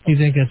 You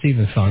think that's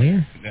even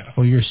funnier? No.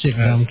 Well, you're a sick,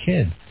 dumb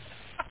kid.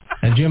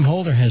 And Jim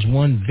Holder has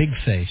one big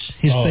face.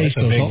 His face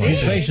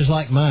is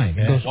like mine.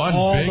 It goes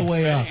all the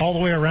way up. All the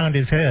way around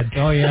his head.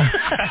 Oh, yeah.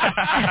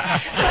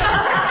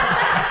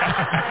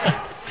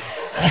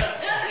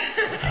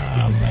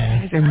 Oh,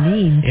 man. They're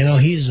mean. You know,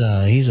 he's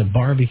a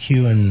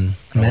barbecuing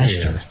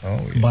master. Oh,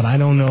 yeah. But I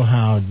don't know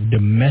how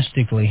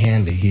domestically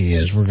handy he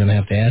is. We're going to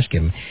have to ask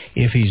him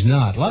if he's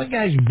not. A lot of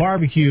guys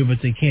barbecue,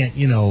 but they can't,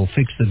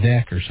 fix the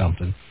deck or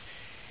something.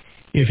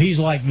 If he's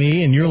like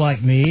me and you're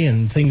like me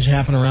and things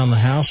happen around the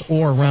house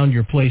or around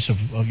your place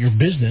of your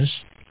business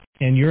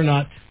and you're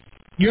not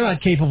you're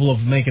not capable of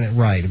making it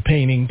right.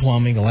 Painting,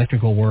 plumbing,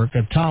 electrical work.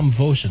 Tom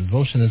Vosen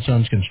and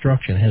Sons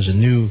Construction has a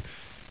new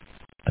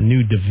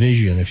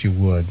division, if you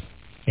would.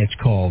 It's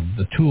called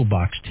the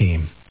Toolbox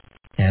Team.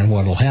 And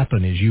what will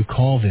happen is you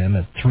call them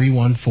at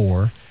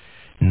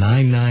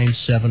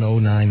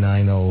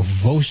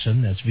 314-997-0990.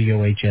 Vosen, that's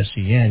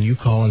Vohsen. You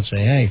call and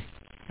say, hey,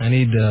 I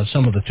need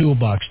some of the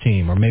Toolbox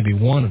Team, or maybe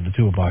one of the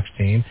Toolbox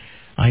Team.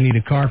 I need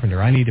a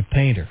carpenter. I need a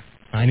painter.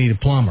 I need a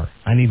plumber.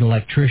 I need an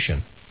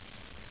electrician.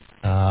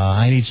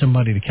 I need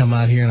somebody to come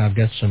out here, and I've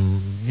got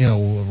some,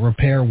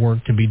 repair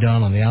work to be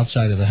done on the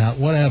outside of the house,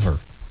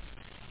 whatever.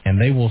 And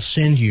they will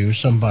send you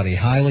somebody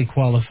highly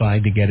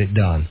qualified to get it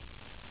done.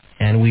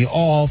 And we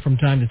all, from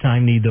time to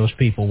time, need those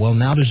people. Well,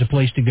 now there's a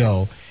place to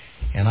go.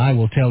 And I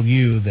will tell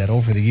you that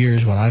over the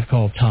years, when I've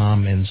called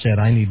Tom and said,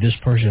 I need this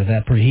person or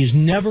that person, he's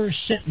never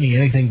sent me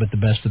anything but the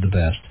best of the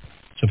best.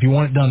 So if you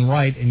want it done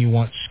right and you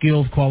want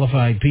skilled,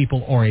 qualified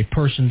people or a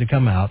person to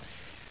come out,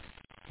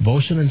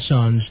 Vosen and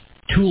Sons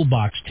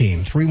Toolbox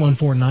Team,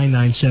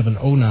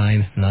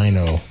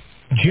 314-997-0990.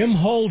 Jim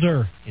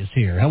Holder is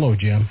here. Hello,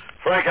 Jim.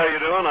 Frank, how you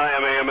doing? I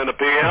am AM in the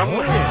PM.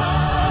 Oh,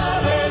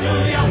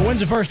 yeah. When's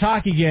the first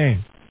hockey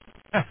game?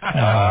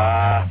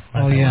 I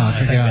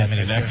forgot.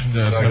 Next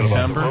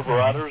September. The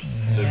Riders.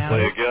 They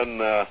play again.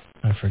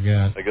 I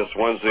forgot. I guess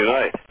Wednesday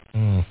night.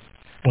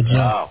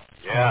 Wow.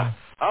 Yeah.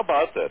 How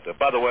about that?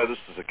 By the way, this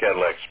is a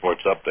Cadillac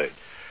Sports Update.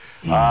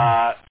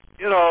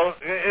 It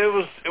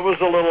was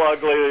a little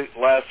ugly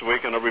last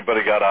week, and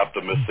everybody got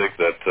optimistic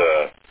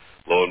that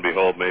lo and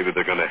behold, maybe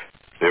they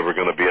were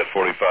gonna be at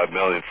 $45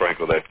 million, Frank,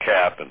 with that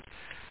cap, and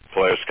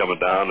players coming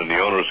down and the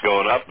owners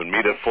going up and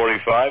meet at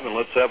 45, and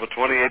let's have a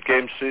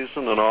 28-game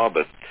season and all,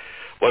 but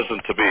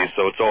wasn't to be,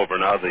 so it's over.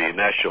 Now the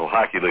National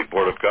Hockey League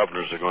Board of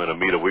Governors are going to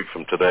meet a week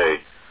from today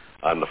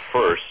on the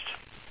 1st,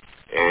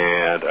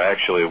 and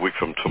actually a week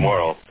from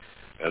tomorrow,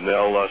 and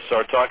they'll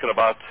start talking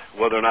about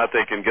whether or not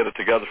they can get it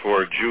together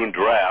for a June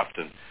draft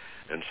and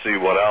see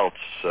what else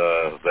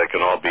that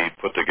can all be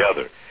put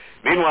together.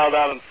 Meanwhile,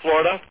 down in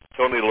Florida,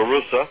 Tony La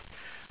Russa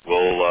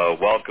will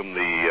welcome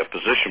the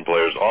position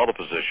players, all the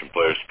position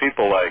players,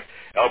 people like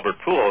Albert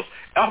Pujols.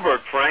 Albert,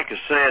 Frank, is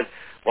saying,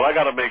 well, I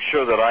got to make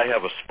sure that I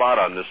have a spot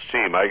on this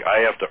team. I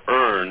have to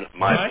earn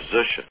my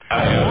position.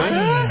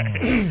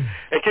 Hey,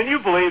 can you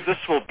believe this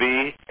will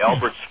be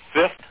Albert's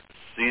 5th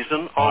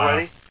season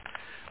already?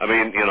 I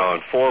mean,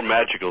 in 4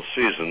 magical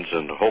seasons,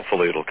 and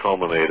hopefully it'll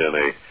culminate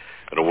in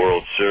a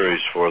World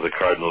Series for the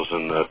Cardinals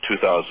in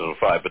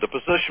 2005. But the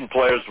position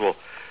players will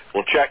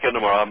check in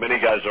tomorrow. Many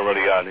guys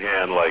already on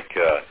hand, like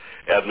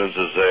Edmonds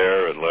is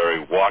there, and Larry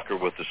Walker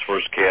with his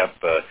first camp.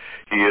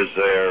 He is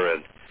there,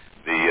 and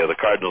the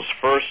Cardinals'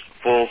 first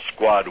full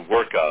squad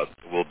workout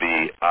will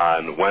be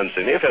on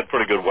Wednesday. They've had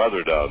pretty good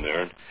weather down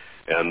there,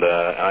 and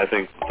I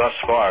think thus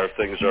far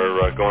things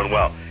are going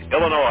well.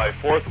 Illinois,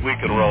 4th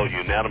week in a row,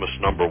 unanimous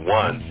number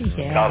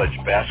 1 college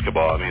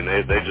basketball. I mean,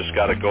 they just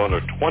got it going.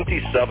 They're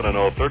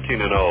 27-0,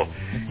 13-0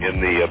 in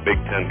the Big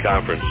Ten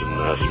Conference.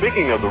 And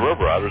speaking of the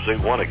River Riders, they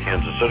won at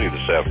Kansas City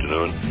this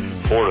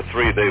afternoon,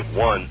 4-3. They've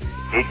won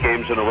 8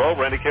 games in a row.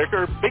 Randy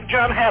Kicker, Big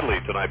John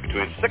Hadley tonight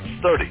between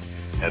 6:30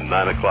 and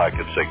 9 o'clock.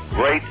 It's a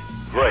great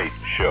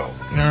show.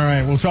 All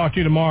right, we'll talk to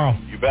you tomorrow.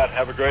 You bet.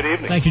 Have a great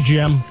evening. Thank you,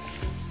 Jim.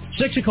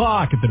 6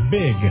 o'clock at the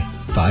Big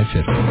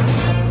 550.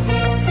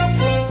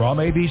 From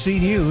ABC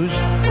News,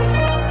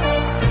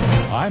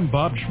 I'm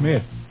Bob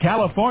Schmidt.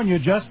 California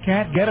just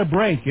can't get a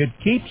break. It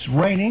keeps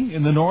raining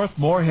in the north,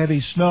 more heavy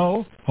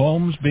snow,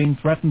 homes being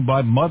threatened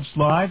by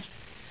mudslides,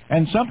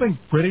 and something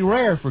pretty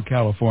rare for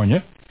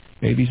California.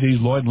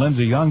 ABC's Lloyd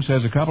Lindsay Young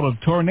says a couple of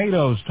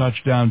tornadoes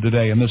touched down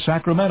today in the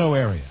Sacramento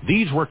area.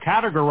 These were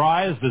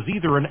categorized as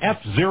either an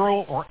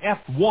F0 or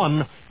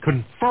F1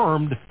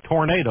 confirmed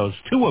tornadoes,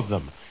 2 of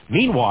them.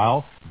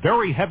 Meanwhile,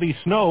 very heavy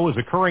snow is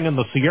occurring in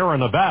the Sierra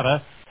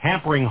Nevada,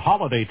 hampering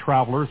holiday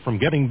travelers from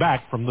getting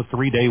back from the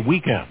 3-day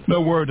weekend.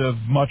 No word of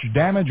much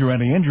damage or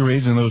any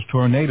injuries in those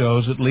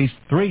tornadoes. At least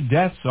 3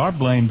 deaths are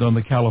blamed on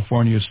the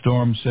California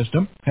storm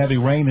system. Heavy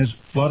rain has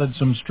flooded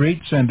some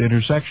streets and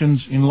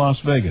intersections in Las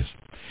Vegas.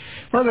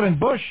 President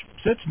Bush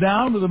sits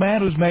down with a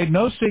man who's made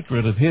no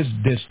secret of his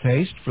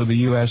distaste for the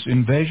U.S.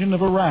 invasion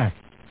of Iraq.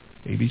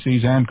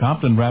 ABC's Ann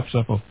Compton wraps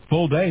up a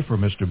full day for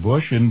Mr.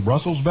 Bush in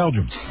Brussels,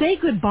 Belgium. Say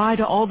goodbye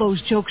to all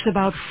those jokes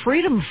about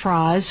freedom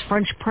fries.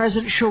 French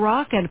President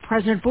Chirac and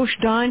President Bush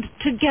dined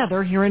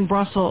together here in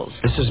Brussels.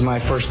 This is my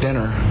first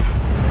dinner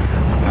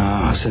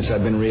since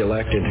I've been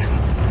reelected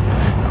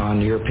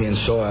on European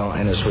soil,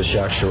 and it's with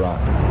Jacques Chirac.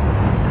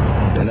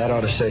 And that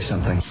ought to say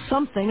something.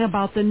 Something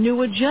about the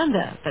new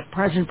agenda that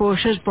President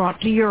Bush has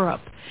brought to Europe.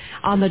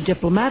 On the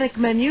diplomatic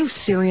menu,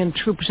 Syrian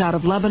troops out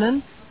of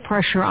Lebanon,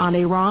 pressure on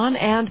Iran,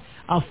 and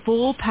a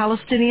full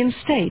Palestinian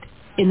state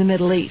in the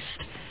Middle East.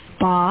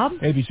 Bob?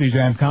 ABC's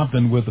Ann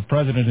Compton with the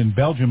president in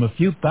Belgium. A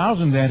few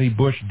thousand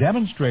anti-Bush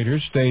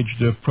demonstrators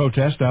staged a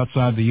protest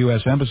outside the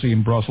U.S. Embassy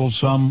in Brussels.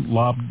 Some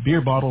lobbed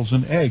beer bottles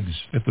and eggs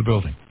at the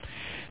building.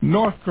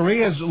 North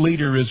Korea's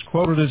leader is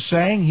quoted as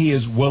saying he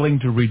is willing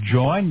to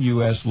rejoin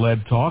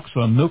U.S.-led talks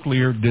on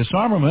nuclear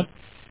disarmament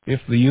if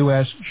the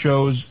U.S.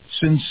 shows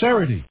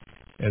sincerity.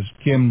 As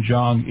Kim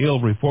Jong-il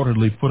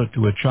reportedly put it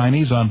to a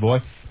Chinese envoy,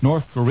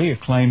 North Korea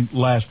claimed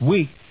last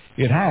week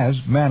it has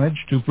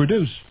managed to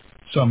produce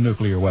some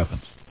nuclear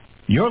weapons.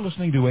 You're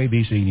listening to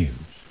ABC News.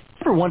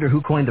 Ever wonder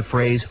who coined the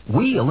phrase,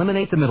 "We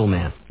eliminate the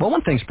middleman"? Well,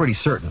 one thing's pretty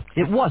certain.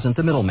 It wasn't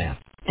the middleman.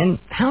 And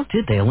how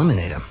did they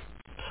eliminate him?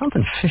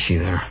 Something fishy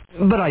there.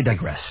 But I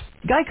digress.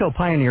 Geico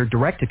pioneered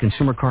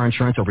direct-to-consumer car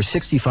insurance over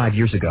 65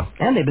 years ago,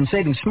 and they've been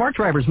saving smart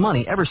drivers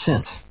money ever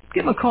since.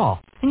 Give them a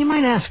call, and you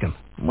might ask them,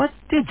 what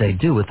did they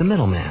do with the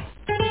middleman?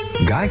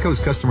 Geico's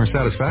customer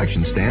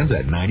satisfaction stands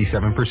at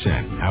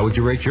 97%. How would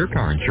you rate your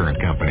car insurance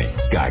company?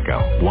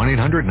 Geico.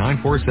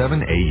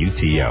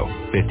 1-800-947-AUTO.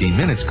 15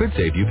 minutes could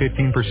save you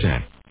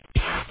 15%.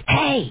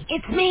 Hey,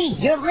 it's me,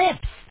 your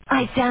lips.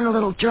 I sound a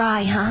little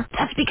dry, huh?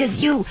 That's because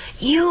you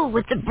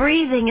with the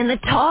breathing and the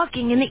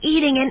talking and the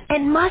eating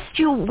and must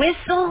you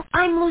whistle?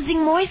 I'm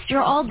losing moisture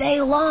all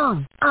day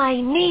long.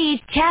 I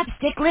need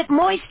Chapstick Lip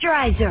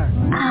Moisturizer.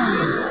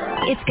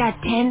 It's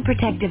got 10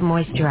 protective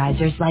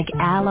moisturizers like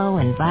aloe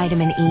and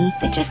vitamin E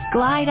that just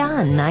glide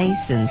on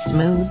nice and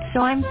smooth,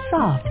 so I'm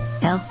soft,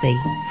 healthy,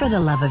 for the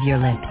love of your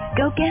lips.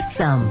 Go get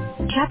some.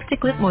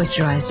 Chapstick Lip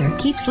Moisturizer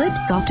keeps lips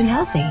soft and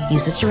healthy.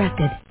 Use as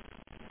directed.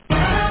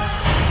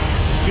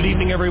 Good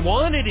evening,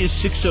 everyone. It is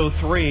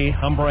 6:03.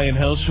 I'm Brian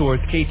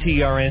Helsworth,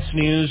 KTRS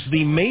News.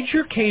 The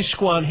major case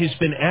squad has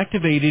been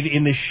activated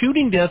in the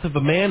shooting death of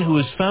a man who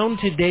was found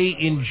today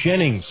in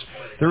Jennings.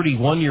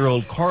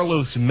 31-year-old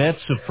Carlos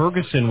Metz of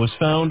Ferguson was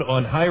found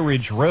on High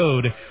Ridge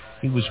Road.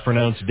 He was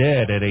pronounced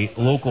dead at a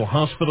local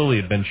hospital. He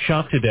had been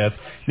shot to death.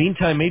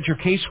 Meantime, major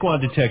case squad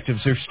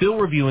detectives are still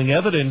reviewing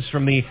evidence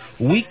from the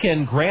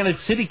weekend Granite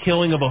City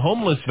killing of a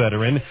homeless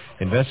veteran.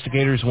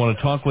 Investigators want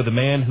to talk with a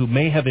man who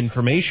may have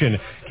information.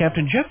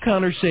 Captain Jeff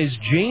Connor says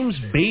James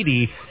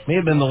Beatty may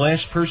have been the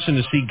last person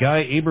to see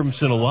Guy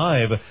Abramson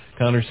alive.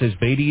 Connor says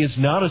Beatty is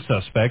not a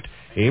suspect.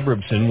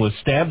 Abramson was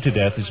stabbed to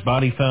death, his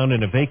body found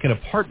in a vacant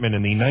apartment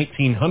in the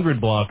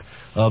 1900 block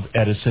of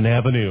Edison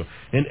Avenue.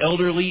 An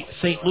elderly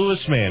St. Louis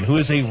man who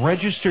is a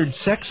registered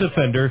sex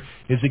offender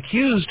is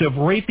accused of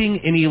raping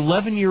an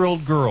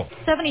 11-year-old girl.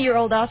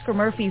 70-year-old Oscar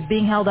Murphy is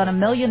being held on $1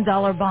 million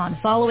bond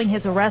following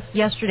his arrest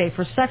yesterday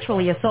for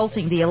sexually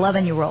assaulting the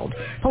 11-year-old.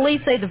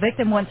 Police say the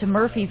victim went to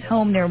Murphy's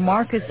home near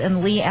Marcus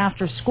and Lee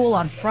after school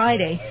on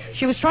Friday.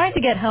 She was trying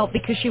to get help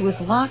because she was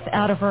locked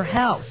out of her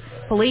house.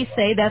 Police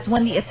say that's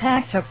when the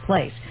attack took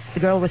place. The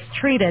girl was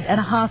treated at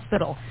a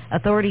hospital.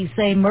 Authorities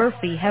say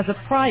Murphy has a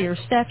prior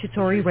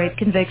statutory rape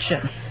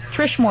conviction.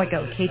 Trish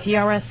Moiko,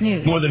 KTRS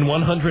News. More than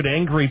 100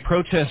 angry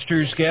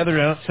protesters gathered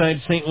outside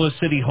St. Louis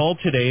City Hall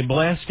today,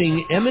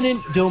 blasting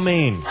eminent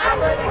domain.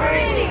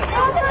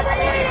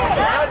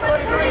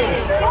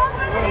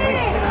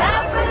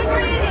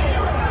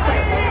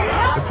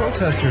 The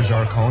protesters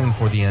are calling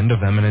for the end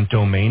of eminent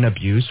domain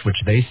abuse,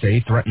 which they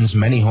say threatens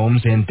many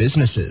homes and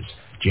businesses.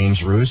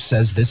 James Roos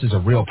says this is a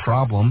real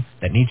problem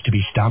that needs to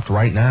be stopped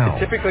right now.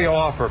 They typically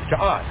offer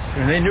to us,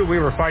 and they knew we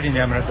were fighting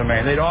the eminent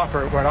domain, they'd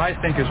offer what I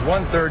think is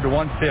 1/3 to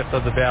 1/5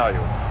 of the value,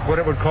 what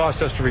it would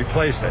cost us to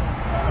replace it.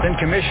 Then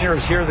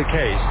commissioners hear the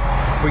case.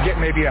 We get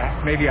maybe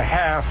a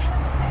half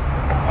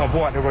of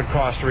what it would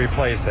cost to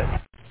replace it.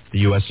 The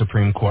U.S.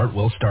 Supreme Court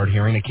will start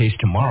hearing a case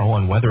tomorrow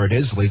on whether it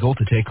is legal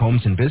to take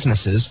homes and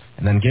businesses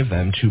and then give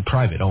them to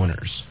private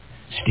owners.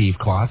 Steve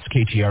Klotz,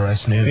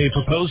 KTRS News. A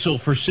proposal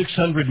for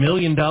 $600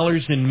 million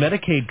in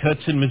Medicaid cuts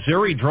in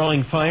Missouri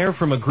drawing fire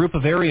from a group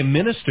of area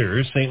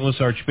ministers. St.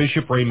 Louis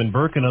Archbishop Raymond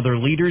Burke and other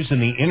leaders in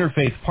the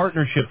Interfaith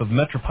Partnership of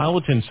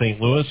Metropolitan St.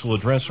 Louis will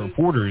address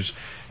reporters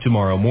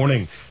tomorrow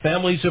morning.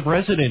 Families of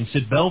residents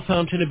at Bell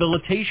Fountain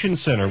Habilitation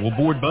Center will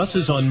board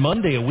buses on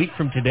Monday, a week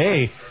from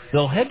today.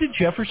 They'll head to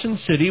Jefferson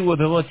City where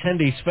they'll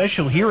attend a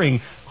special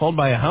hearing called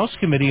by a House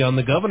committee on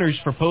the governor's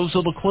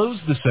proposal to close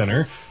the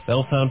center.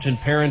 Bell Fountain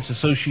Parents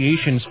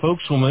Association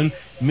spokeswoman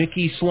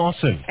Mickey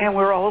Slauson. And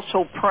we're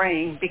also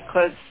praying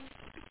because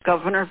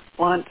Governor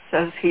Blunt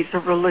says he's a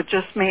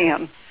religious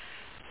man.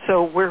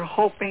 So we're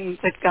hoping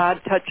that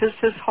God touches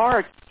his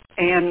heart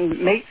and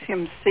makes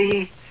him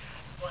see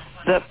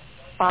the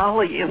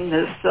folly in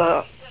this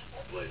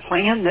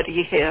plan that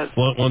he has.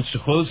 Blunt wants to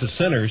close the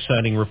center,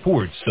 citing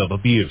reports of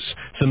abuse.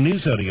 Some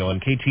news audio on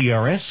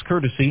KTRS,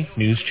 courtesy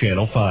News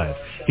Channel 5.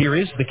 Here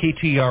is the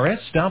KTRS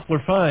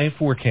Doppler 5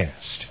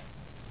 forecast.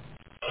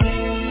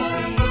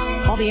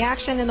 All the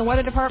action in the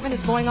weather department is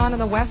going on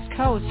the West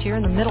Coast, here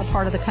in the middle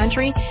part of the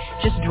country.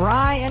 Just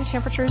dry and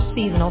temperatures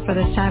seasonal for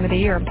this time of the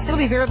year. It'll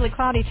be variably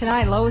cloudy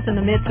tonight, lows in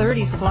the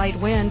mid-30s with light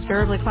winds.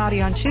 Variably cloudy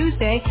on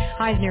Tuesday,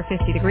 highs near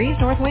 50 degrees,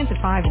 north winds at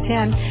 5 to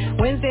 10.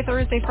 Wednesday,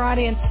 Thursday,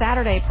 Friday, and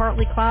Saturday,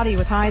 partly cloudy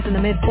with highs in the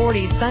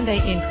mid-40s. Sunday,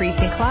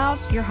 increasing clouds,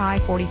 your high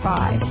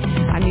 45.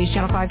 I'm News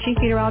Channel 5 Chief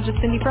Meteorologist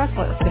Cindy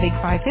Pressler for the Big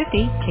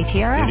 550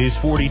 KTRS. It is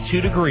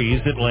 42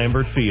 degrees at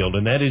Lambert Field,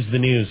 and that is the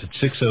news at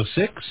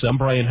 6:06. I'm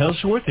Brian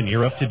Helsworth, and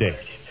you're up to date.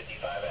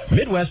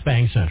 Midwest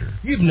Bank Center.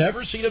 You've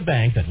never seen a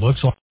bank that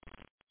looks like...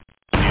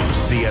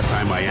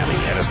 CSI Miami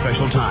at a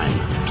special time.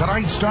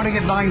 Tonight starting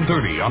at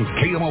 9:30 on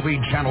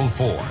KMOV Channel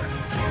 4.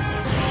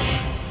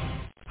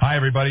 Hi. Hi,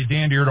 everybody.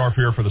 Dan Deerdorf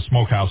here for the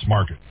Smokehouse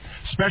Market.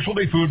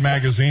 Specialty Food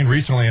Magazine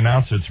recently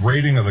announced its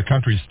rating of the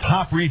country's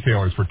top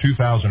retailers for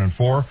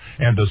 2004,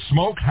 and the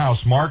Smokehouse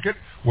Market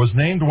was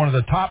named one of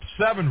the top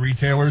 7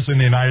 retailers in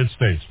the United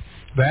States.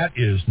 That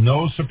is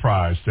no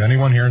surprise to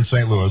anyone here in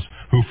St. Louis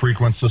who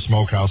frequents the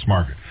Smokehouse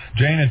Market.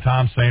 Jane and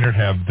Tom Sainert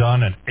have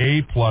done an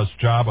A-plus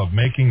job of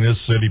making this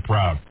city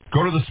proud.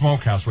 Go to the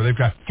Smokehouse where they've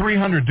got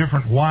 300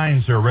 different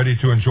wines they're ready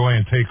to enjoy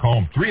and take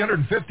home.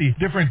 350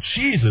 different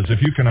cheeses,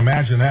 if you can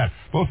imagine that,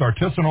 both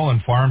artisanal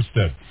and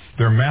farmstead.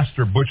 Their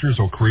master butchers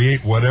will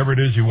create whatever it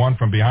is you want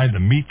from behind the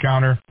meat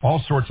counter,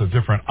 all sorts of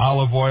different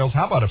olive oils.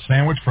 How about a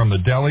sandwich from the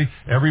deli?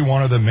 Every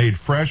one of them made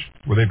fresh,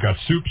 where they've got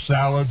soup,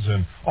 salads,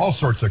 and all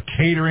sorts of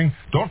catering.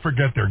 Don't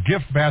forget their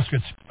gift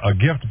baskets, a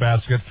gift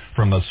basket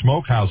from the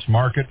Smokehouse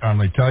Market,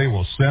 and they tell you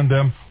we'll send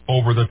them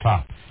over the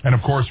top. And,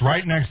 of course,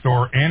 right next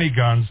door, Annie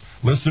Guns,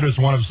 listed as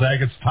one of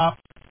Zagat's top.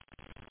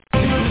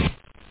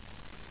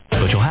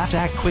 But you'll have to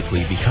act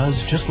quickly because,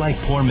 just like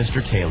poor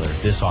Mr. Taylor,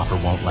 this offer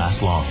won't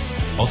last long.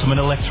 Ultimate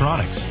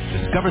Electronics.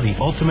 Discover the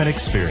ultimate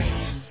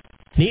experience.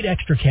 Need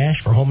extra cash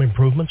for home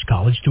improvements,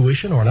 college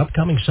tuition, or an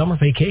upcoming summer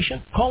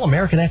vacation? Call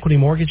American Equity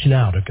Mortgage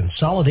now to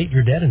consolidate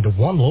your debt into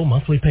one low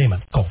monthly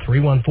payment. Call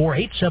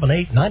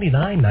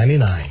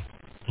 314-878-9999.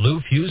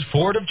 Lou Fuse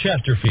Ford of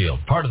Chesterfield,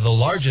 part of the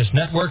largest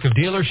network of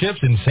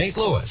dealerships in St.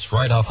 Louis,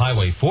 right off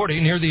Highway 40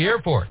 near the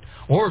airport.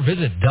 Or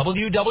visit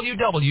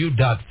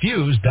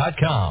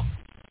www.fuse.com.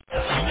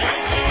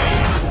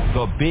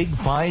 The Big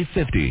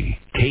 550,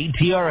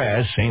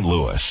 KTRS St.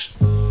 Louis.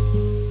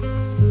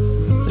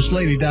 This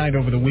lady died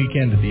over the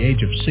weekend at the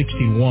age of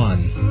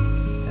 61.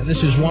 And this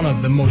is one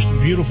of the most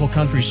beautiful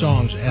country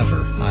songs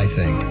ever, I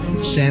think.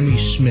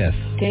 Sammy Smith.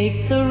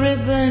 Take the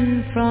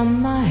ribbon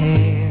from my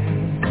hair.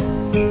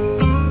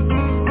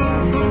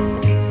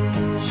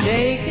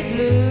 Shake it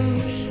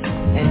loose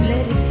and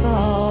let it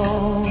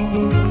fall.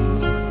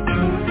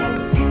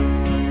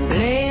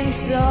 Playing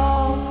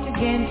soft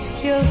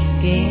against your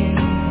skin.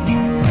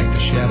 Like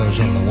the shadows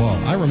on the wall.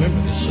 I remember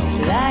this song.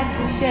 Like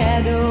the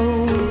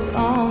shadows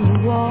on the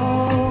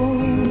wall.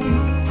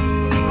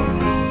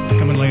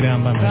 Come and lay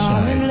down by my Come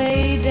side. and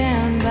lay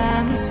down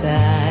by my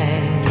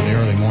side. The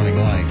early morning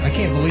light. I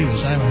can't believe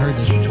this. I haven't heard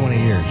this in 20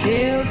 years.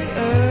 Till the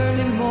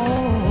early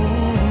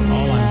morning.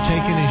 All I'm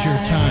taking is your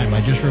time.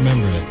 I just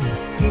remembered it.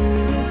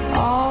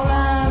 All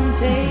I'm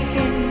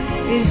taking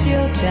is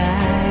your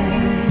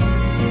time.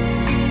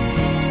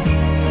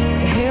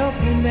 Help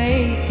me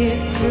make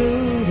it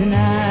through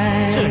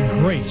tonight. It's a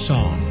great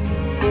song.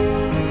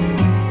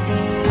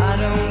 I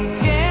don't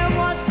care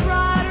what's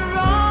right or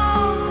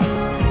wrong.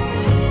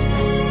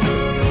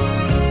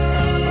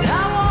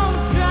 I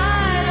won't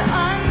try to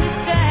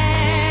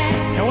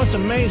understand. And what's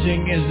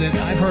amazing is that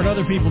I've heard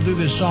other people do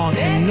this song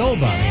and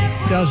nobody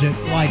does it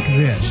like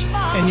this.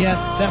 And yet,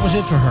 that was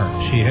it for her.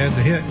 She had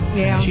the hit.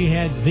 Yeah. She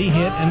had the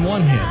hit and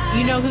one hit.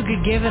 You know who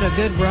could give it a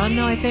good run,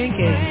 though, I think,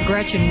 is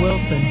Gretchen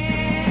Wilson.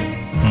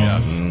 Yeah.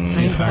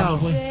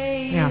 Probably.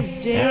 Yeah.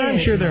 I'm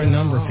sure there are a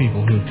number of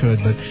people who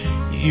could, but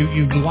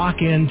you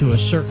lock into a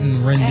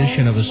certain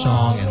rendition of a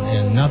song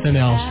and nothing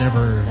else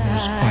ever is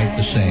quite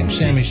the same.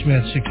 Sammy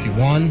Smith,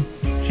 61.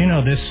 Do you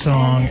know this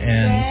song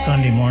and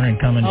Sunday Morning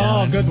Coming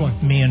Down? Oh, good one.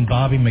 Me and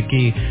Bobby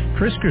McGee.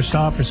 Chris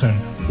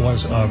Christopherson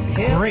was a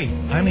great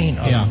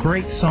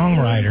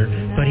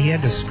songwriter, but he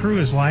had to screw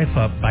his life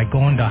up by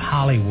going to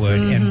Hollywood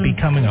and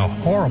becoming a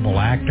horrible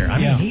actor. I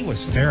mean, he was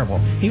terrible.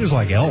 He was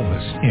like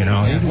Elvis, you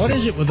know. What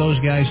is it with those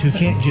guys who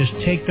can't just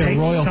take their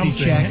royalty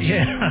checks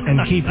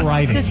and keep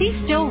writing? Does he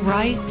still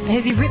write?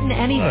 Has he written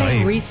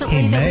anything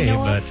recently? He may,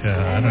 but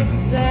I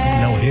don't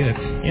know hits.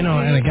 You know,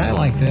 and a guy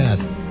like that,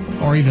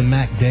 or even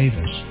Mac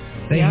Davis,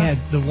 they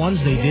had the ones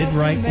they did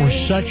write were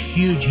such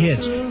huge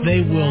hits.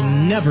 They will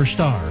never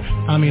starve.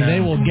 I mean, they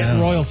will get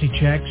royalty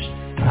checks,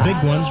 big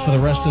ones for the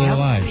rest of their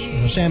lives.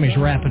 Sammy's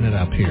wrapping it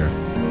up here.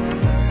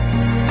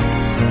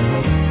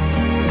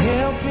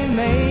 Help me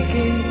make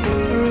it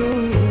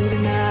through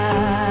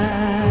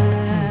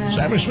tonight.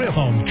 Sammy Smith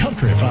on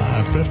Country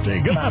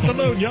 550. Good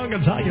afternoon,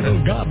 young'uns. How you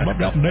doing? God,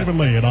 I'm David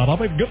Lee, and I'll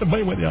be good to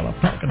be with you. I'm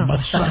talking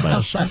about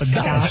something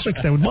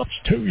 16 months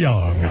too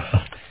young.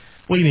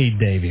 We need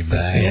Davey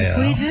back. Yes,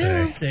 we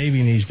do.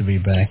 Davey needs to be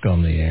back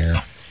on the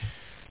air.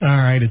 All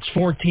right, it's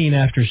 14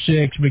 after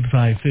 6. Big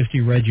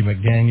 550. Reggie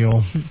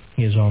McDaniel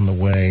is on the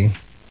way.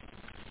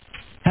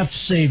 Have to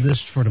save this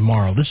for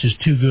tomorrow. This is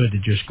too good to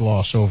just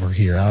gloss over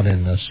here. Out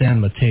in San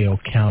Mateo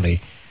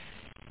County,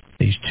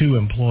 these two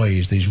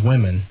employees, these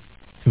women,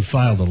 who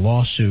filed a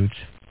lawsuit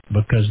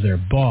because their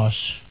boss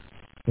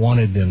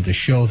wanted them to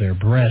show their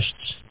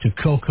breasts to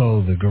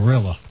Coco the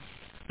gorilla.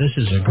 This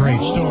is a great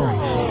story.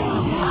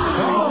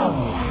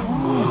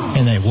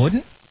 And they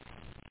wouldn't?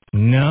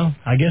 No.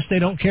 I guess they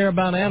don't care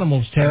about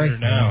animals, Terry.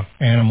 No.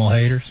 Animal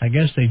haters. I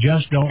guess they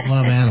just don't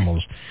love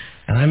animals.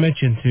 And I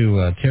mentioned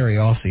to Terry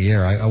off the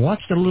air, I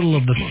watched a little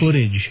of the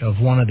footage of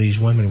one of these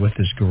women with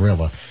this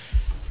gorilla.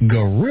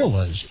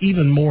 Gorillas,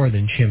 even more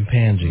than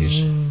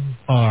chimpanzees,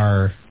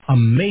 are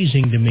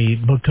amazing to me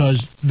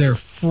because they're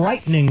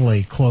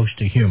frighteningly close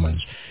to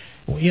humans.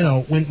 you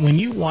know, when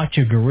you watch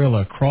a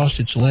gorilla cross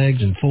its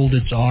legs and fold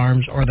its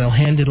arms, or they'll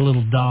hand it a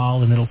little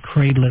doll and it'll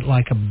cradle it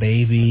like a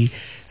baby,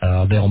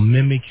 they'll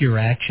mimic your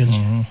actions.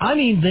 Mm-hmm. I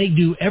mean, they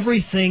do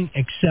everything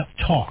except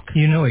talk.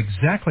 You know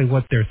exactly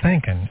what they're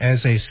thinking as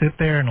they sit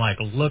there and like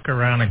look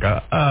around and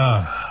go,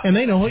 and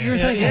they know what you're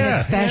thinking.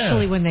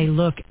 Especially when they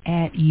look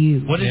at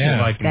you. What is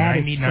it, like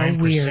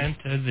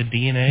 99% of the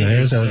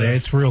DNA?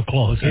 It's real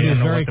close. It is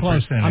very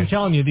close. I'm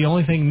telling you, the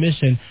only thing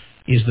missing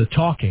is the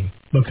talking,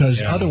 because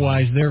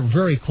otherwise they're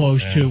very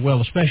close to,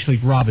 well, especially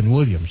Robin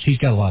Williams. He's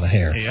got a lot of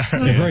hair. Yeah.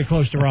 They're very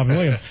close to Robin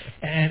Williams.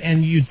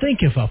 And you'd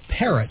think if a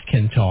parrot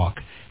can talk,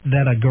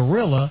 that a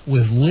gorilla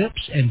with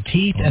lips and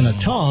teeth and a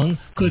tongue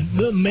could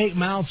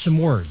mouth some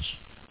words.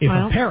 If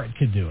a parrot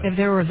could do it. If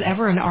there was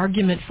ever an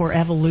argument for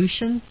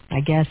evolution,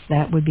 I guess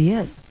that would be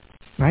it.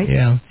 Right?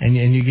 Yeah, and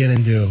you get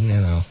into,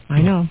 you know,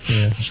 I know,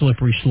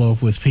 slippery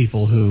slope with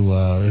people who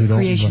don't.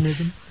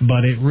 Creationism.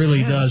 But it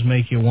really does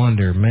make you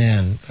wonder,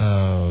 man.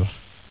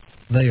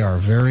 They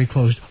are very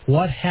close.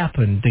 What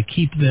happened to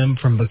keep them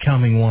from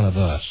becoming one of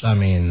us? I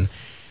mean,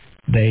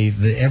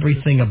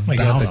 everything about they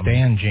got the them.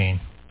 Dan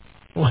gene.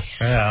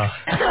 Yeah.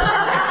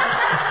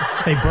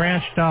 They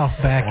branched off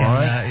back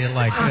in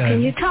like. How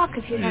can you talk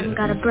if you haven't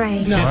got a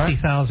brain?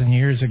 50,000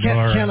 years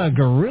ago. Can a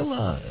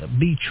gorilla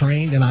be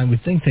trained? And I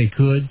would think they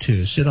could,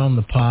 to sit on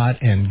the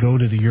pot and go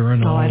to the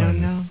urinal. Oh, I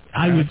don't know.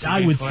 I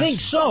would think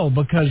so,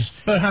 because.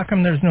 But how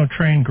come there's no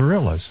trained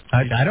gorillas?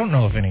 I don't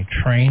know of any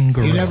trained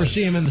gorillas. You never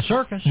see them in the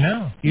circus.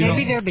 No.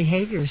 Maybe their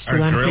behavior is too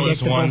Are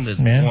unpredictable. gorillas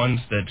ones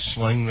that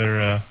sling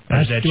their?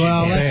 I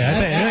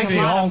think they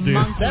all do.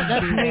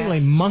 That's mainly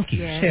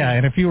monkeys. Yeah,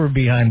 and if you were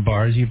behind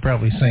bars, you'd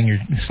probably sling your.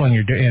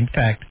 In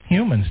fact,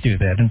 humans do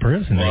that in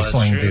prison. They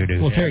sling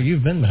doo-doo. Well, Terry,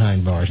 you've been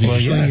behind bars. Did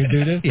you sling your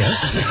doo-doo? Yes.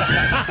 He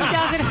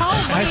does at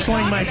home. I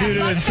sling my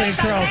doo-doo in St.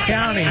 Charles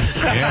County.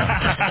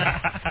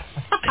 Yeah.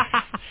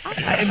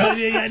 But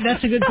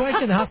that's a good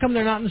question. How come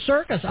they're not in the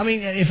circus? I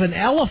mean, if an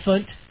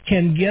elephant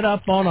can get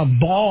up on a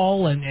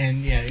ball, and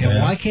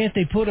why can't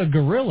they put a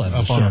gorilla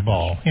up on a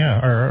ball?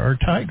 Yeah, or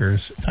tigers.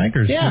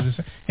 Yeah.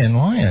 And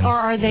lions. Or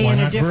are they in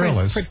a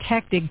different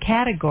protected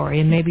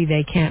category, and maybe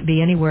they can't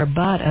be anywhere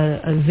but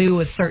a zoo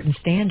with certain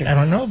standards? I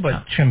don't know,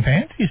 but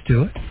chimpanzees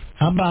do it.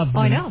 How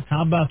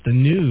about the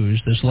news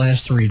this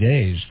last 3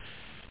 days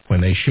when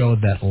they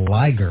showed that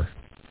liger?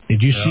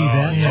 Did you see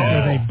that?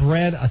 Yeah. Where they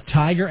bred a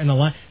tiger and a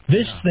lion.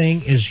 This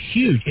thing is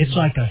huge. It's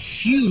like a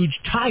huge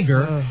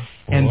tiger.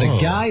 And the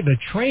guy, the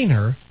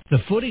trainer, the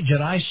footage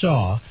that I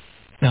saw.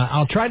 Now,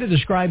 I'll try to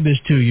describe this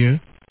to you,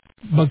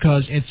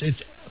 because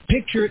it's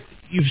picture.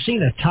 You've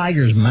seen a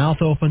tiger's mouth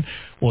open.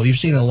 Well, you've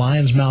seen a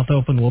lion's mouth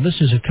open. Well, this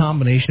is a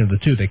combination of the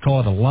two. They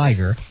call it a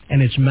liger,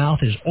 and its mouth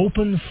is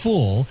open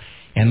full,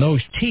 and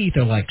those teeth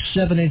are like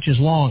 7 inches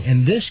long.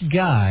 And this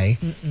guy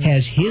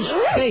has his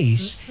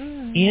face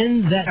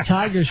in that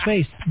tiger's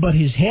face, but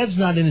his head's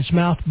not in its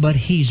mouth, but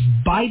he's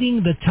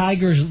biting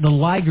the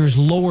liger's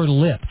lower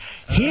lip.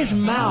 His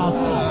mouth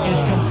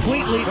is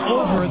completely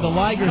over the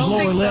liger's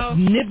lower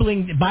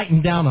lip,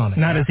 biting down on it.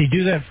 Now, does he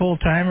do that full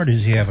time, or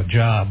does he have a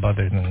job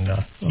other than...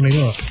 Let me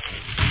look.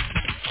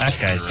 That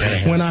guy's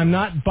got When I'm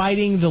not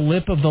biting the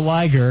lip of the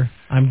liger,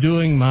 I'm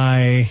doing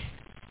my...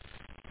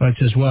 Well, it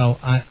says, well,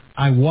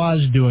 I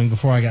was doing,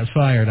 before I got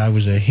fired, I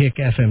was a hick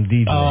FM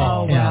DJ.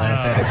 Oh,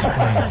 yeah,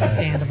 that's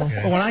understandable.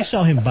 But when I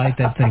saw him bite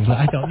that thing,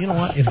 I thought, you know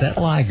what, if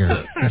that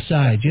liger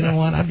decides, you know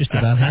what, I've just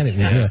about had it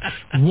with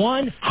you.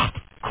 One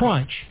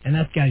crunch, and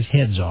that guy's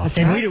head's off.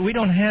 And we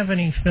don't have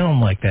any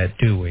film like that,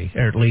 do we?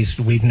 Or at least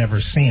we've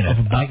never seen it.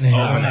 Of biting the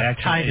head.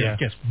 A tiger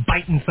just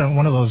biting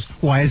one of those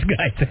wise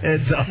guys'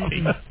 heads off.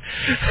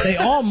 They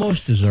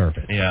almost deserve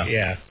it.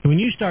 Yeah. When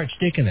you start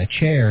sticking a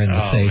chair in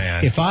the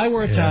face, if I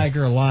were a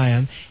tiger or a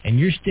lion, and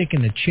you're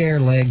sticking the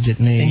chair legs at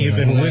me, and you've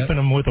been whipping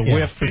them with a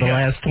whip for the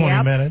last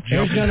 20 minutes,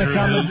 there's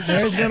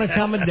gonna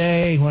come a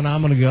day when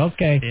I'm gonna go,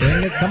 okay,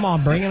 bring it, come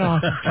on, bring it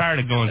on. I'm tired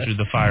of going through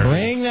the fire.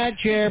 Bring that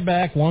chair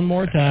back one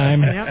more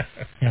time. Yep.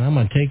 And I'm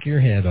going to take your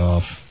head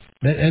off.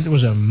 That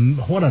was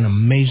what an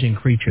amazing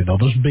creature, though.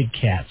 Those big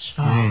cats.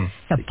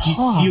 The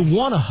paw. You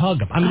want to hug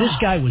them. I mean, this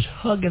guy was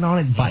hugging on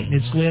it, biting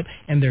its lip,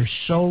 and they're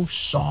so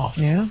soft.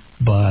 Yeah.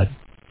 But,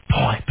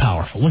 boy,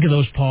 powerful. Look at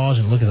those paws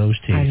and look at those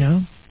teeth. I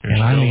know. They're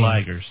still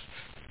ligers.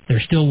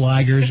 They're still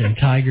ligers and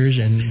tigers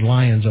and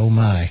lions, oh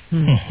my.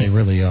 They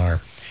really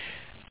are.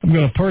 I'm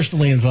going to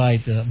personally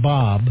invite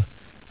Bob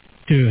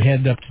to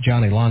head up to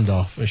Johnny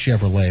Londoff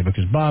Chevrolet,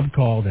 because Bob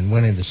called and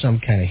went into some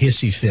kind of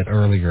hissy fit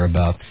earlier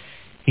about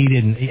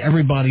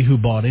everybody who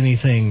bought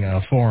anything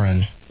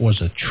foreign was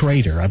a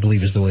traitor, I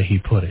believe is the way he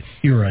put it.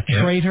 You're a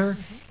traitor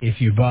if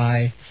you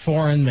buy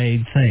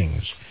foreign-made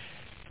things.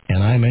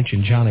 And I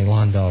mentioned Johnny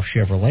Londoff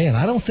Chevrolet, and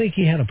I don't think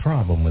he had a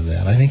problem with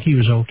that. I think he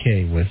was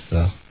okay with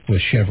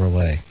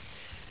Chevrolet.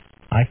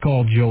 I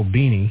called Joe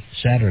Beanie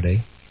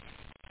Saturday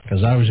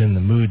because I was in the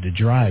mood to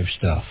drive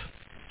stuff.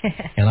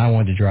 And I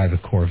wanted to drive a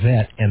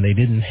Corvette, and they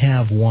didn't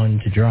have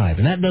one to drive.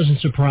 And that doesn't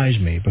surprise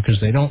me, because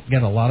they don't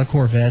get a lot of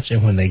Corvettes,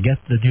 and when they get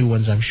the new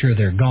ones, I'm sure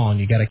they're gone.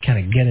 You got to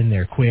kind of get in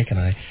there quick, and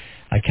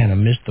I I kind of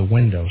missed the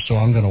window. So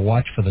I'm going to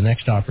watch for the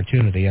next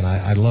opportunity, and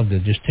I'd love to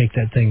just take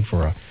that thing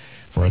for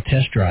a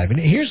test drive. And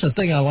here's the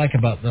thing I like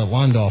about the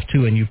Landolf,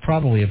 too, and you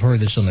probably have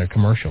heard this on their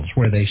commercials,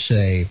 where they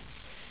say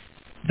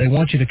they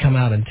want you to come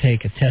out and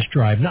take a test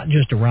drive, not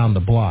just around the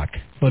block,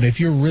 but if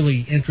you're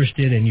really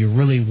interested and you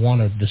really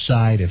want to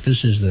decide if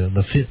this is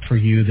the fit for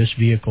you, this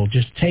vehicle,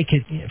 just take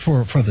it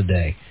for the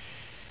day.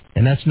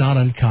 And that's not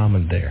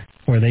uncommon there,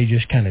 where they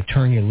just kind of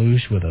turn you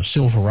loose with a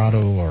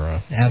Silverado or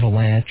an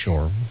Avalanche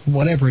or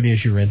whatever it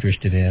is you're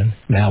interested in,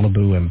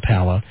 Malibu,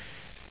 Impala.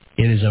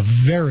 It is a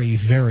very,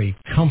 very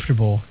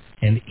comfortable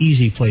and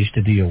easy place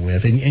to deal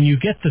with. And you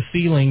get the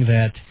feeling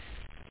that,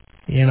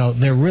 you know,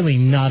 they're really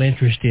not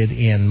interested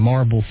in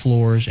marble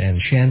floors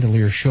and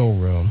chandelier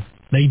showroom.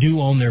 They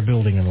do own their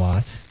building and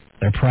lot.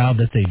 They're proud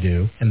that they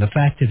do. And the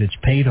fact that it's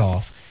paid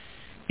off,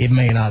 it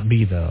may not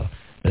be the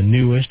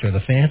newest or the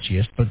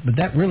fanciest, but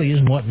that really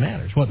isn't what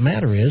matters. What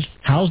matters is,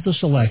 how's the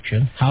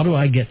selection, how do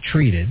I get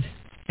treated,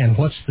 and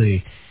what's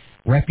the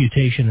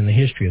reputation and the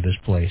history of this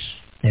place.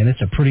 And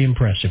it's a pretty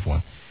impressive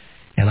one.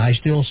 And I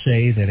still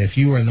say that if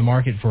you are in the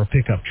market for a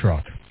pickup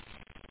truck,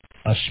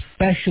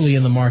 especially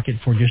in the market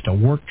for just a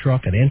work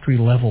truck, an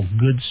entry-level,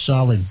 good,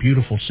 solid,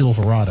 beautiful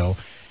Silverado,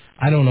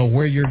 I don't know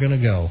where you're going to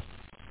go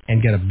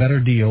and get a better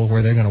deal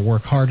where they're going to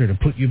work harder to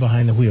put you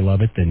behind the wheel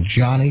of it than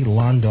Johnny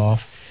Landolf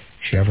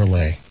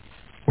Chevrolet,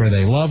 where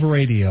they love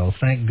radio.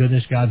 Thank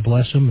goodness, God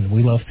bless them, and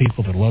we love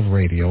people that love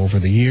radio. Over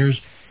the years,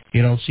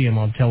 you don't see them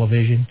on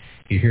television,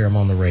 you hear them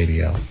on the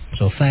radio.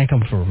 So thank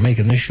them for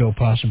making this show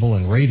possible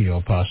and radio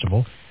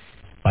possible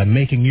by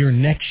making your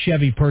next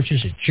Chevy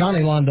purchase at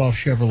Johnny Landolf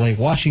Chevrolet,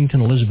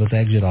 Washington Elizabeth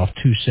exit off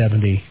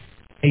 270,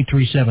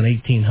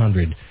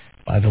 837-1800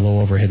 by the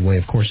low overhead way.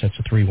 Of course, that's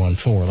a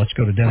 314. Let's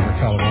go to Denver,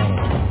 Colorado.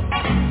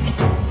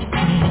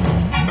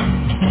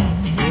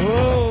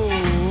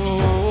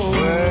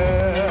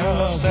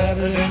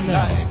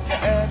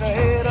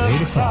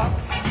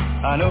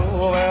 I know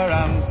where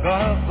I'm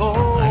gonna go.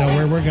 I know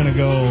where we're gonna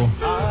go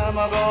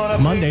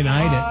Monday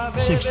night at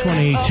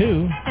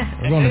 6:22.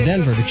 We're going to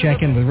Denver to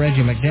check in with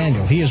Reggie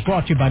McDaniel. He is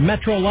brought to you by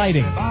Metro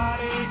Lighting.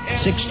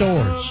 6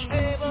 stores,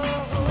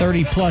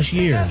 30-plus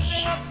years.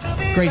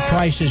 Great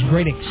prices,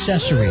 great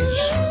accessories,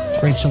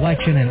 great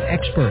selection, and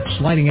experts,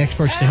 lighting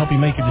experts to help you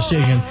make your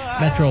decision.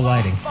 Metro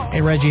Lighting.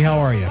 Hey, Reggie, how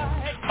are you?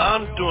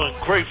 I'm doing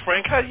great,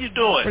 Frank. How you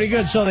doing? Pretty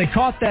good. So they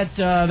caught they had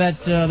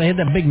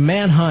that big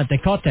manhunt. They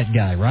caught that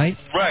guy, right?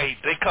 Right.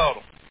 They caught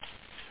him.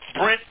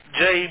 Brent.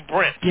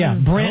 Yeah,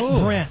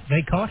 Brent.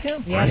 They caught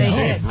him? Yeah, they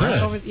did.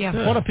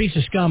 Yeah. What a piece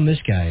of scum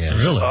this guy is.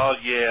 Really? Oh,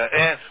 yeah.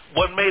 And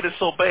what made it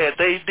so bad,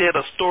 they did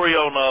a story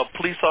on a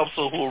police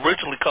officer who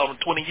originally caught him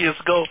 20 years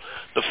ago,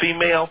 the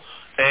female,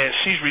 and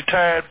she's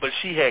retired, but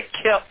she had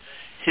kept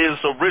his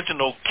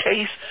original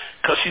case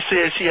because she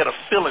said she had a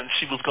feeling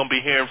she was going to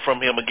be hearing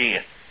from him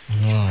again.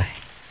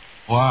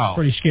 Wow.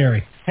 Pretty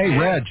scary. Hey,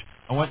 Reg,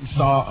 I went and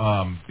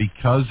saw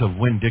Because of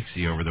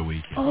Winn-Dixie over the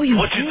weekend. Oh, you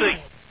What'd you think?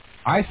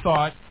 I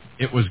thought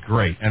it was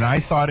great, and I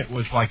thought it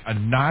was like a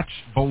notch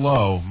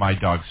below My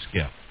Dog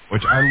Skip,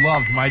 which I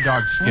loved My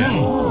Dog Skip.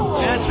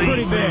 Oh, that's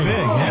pretty big.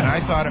 Yeah. And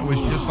I thought it was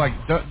just like,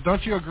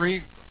 don't you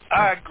agree?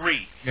 I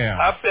agree. Yeah.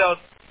 I felt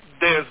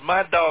there's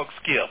My Dog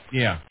Skip.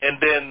 Yeah. And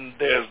then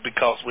there's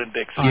Because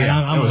Winn-Dixie.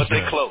 Yeah, but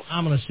they close.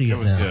 I'm going to see it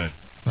was now. Good.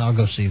 I'll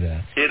go see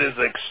that. It is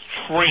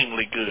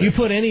extremely good. You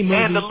put any movie...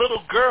 And the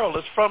little girl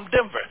is from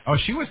Denver. Oh,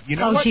 she was, you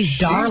know what? She's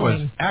she darling.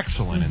 was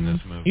excellent in this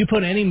movie. You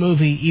put any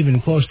movie even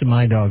close to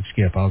My Dog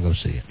Skip, I'll go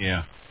see it.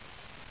 Yeah.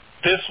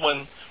 This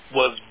one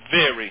was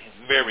very,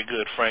 very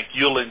good, Frank.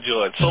 You'll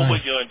enjoy it. So All right.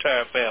 will your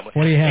entire family.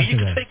 What do you have and you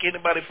today? can take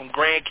anybody from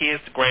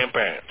grandkids to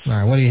grandparents. All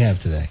right, what do you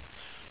have today?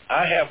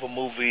 I have a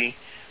movie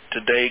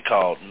today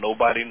called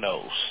Nobody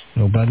Knows.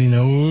 Nobody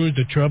knows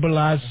the trouble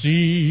I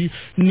see.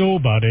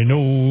 Nobody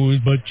knows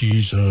but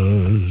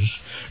Jesus.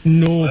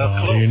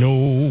 Nobody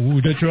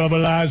knows the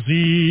trouble I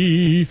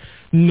see.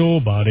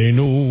 Nobody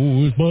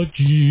knows but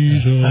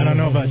Jesus. I don't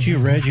know about you,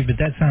 Reggie, but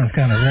that sounds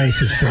kind of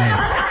racist to me.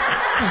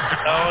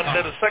 Oh, and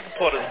then the second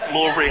part is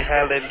Glory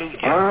Hallelujah.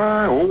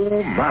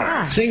 Oh,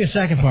 my. Sing the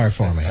second part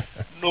for me.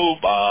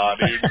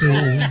 Nobody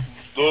knows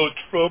the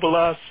trouble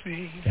I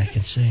see. I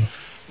can sing.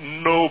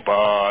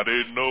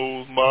 Nobody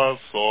knows my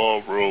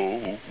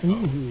sorrow.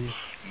 Ooh.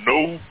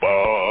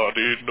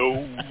 Nobody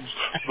knows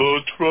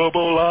the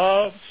trouble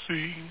I've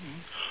seen.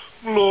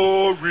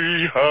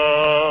 Glory,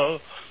 hallelujah.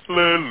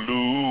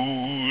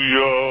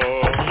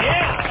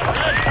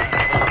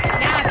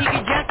 Now, if you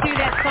could just do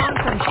that song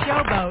from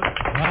Showboat.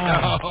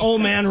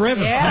 Old Man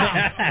River.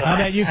 Yeah. I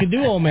bet you could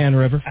do Old Man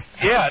River.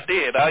 Yeah, I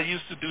did. I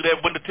used to do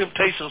that when the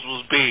Temptations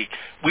was big.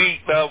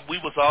 We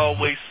was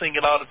always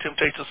singing all the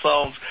Temptation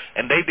songs,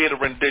 and they did a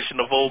rendition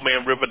of Old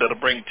Man River that'll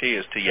bring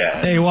tears to your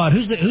eyes. Tell you what,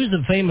 who's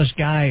the famous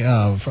guy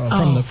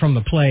from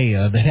the play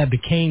that had the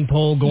cane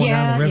pole going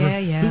down the river?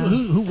 Yeah.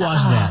 Who was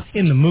that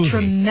in the movie?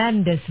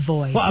 Tremendous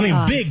voice. Well, I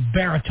mean, big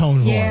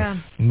baritone voice. Yeah.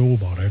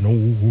 Nobody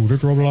knows the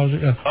trouble I see.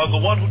 The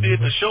one who did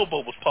the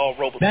Showboat was Paul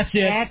Robeson. That's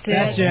it.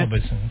 That's it.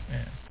 Robeson.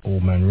 Yeah.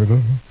 Old Man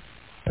River.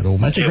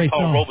 That's a great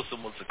Paul song.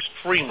 Robeson was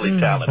extremely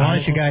talented. Why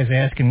don't you guys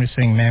ask him to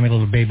sing Mammy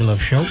Little Baby Love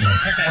Show? You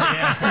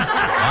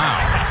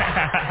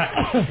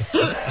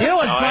know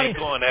what's funny?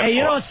 Hey,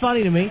 you know what's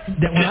funny to me?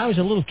 That when I was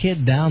a little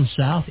kid down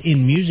south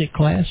in music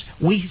class,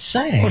 we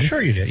sang. Well,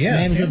 sure you did. Yeah.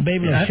 Mammy Little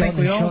Baby Love Show. I think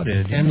we all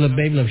did. Mammy Little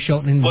Baby Love Show.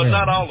 Well,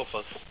 not all of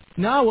us.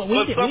 No,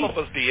 we did. Some of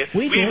us did.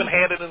 We did. even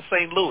had it in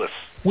St. Louis.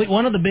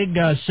 One of the big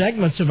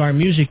segments of our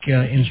music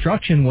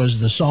instruction was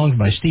the songs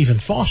by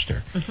Stephen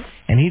Foster. Mm-hmm.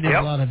 And he did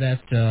a lot of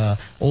that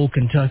Old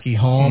Kentucky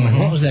Home. And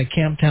what was that,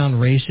 Camptown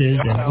Races?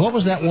 And what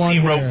was that one? He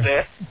wrote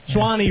that.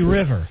 Swanee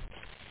River.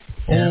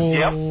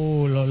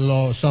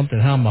 Something.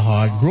 How my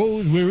heart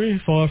grows weary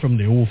far from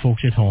the old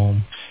folks at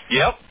home.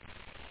 Yep.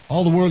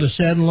 All the world is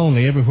sad and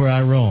lonely everywhere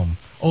I roam.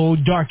 Oh,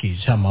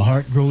 darkies, how my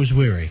heart grows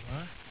weary.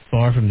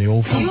 Far from the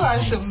old folks. You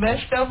are some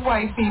messed up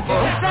white people.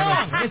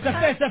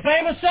 It's a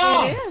famous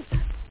song. It is.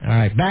 All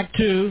right, back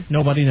to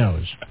Nobody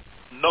Knows.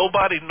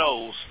 Nobody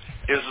Knows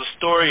is the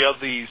story of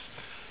these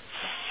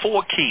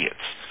 4 kids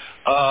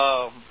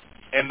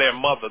and their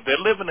mother. They're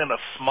living in a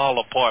small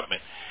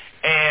apartment.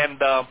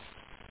 And,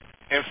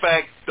 in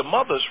fact, the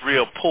mother's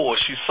real poor.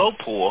 She's so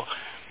poor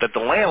that the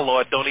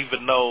landlord don't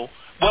even know.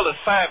 Well, it's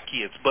 5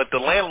 kids, but the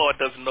landlord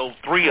doesn't know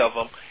 3 of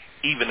them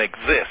even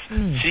exist.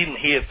 She didn't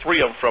hear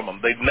 3 of them from them.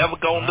 They've never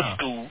gone to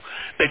school.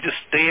 They just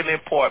stay in the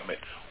apartment.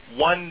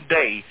 One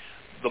day,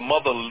 the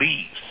mother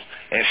leaves,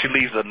 and she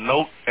leaves a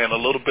note and a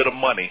little bit of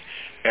money,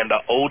 and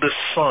the oldest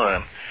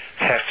son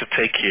has to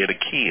take care of the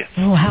kids.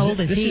 Oh, how old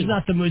is this he? Is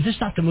not the movie. This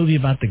is not the movie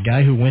about the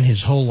guy who went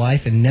his whole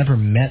life and never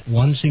met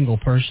one single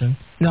person.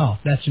 No,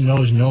 that's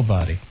Knows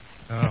Nobody.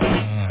 Oh. See what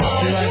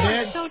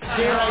I did? Oh,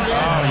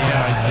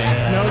 yeah, I see.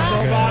 Knows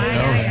Nobody.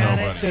 Knows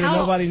Nobody.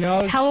 Nobody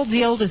knows. How old's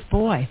the oldest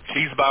boy?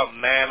 He's about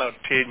 9 or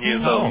 10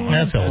 years old.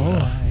 That's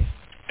old.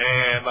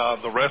 And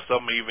the rest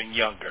of them even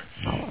younger.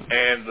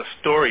 And the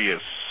story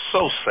is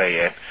so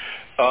sad.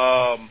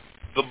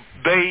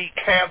 They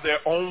have their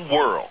own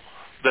world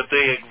that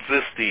they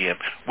exist in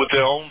with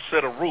their own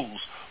set of rules.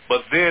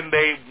 But then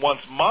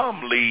once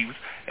mom leaves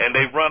and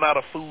they run out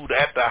of food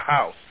at the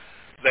house,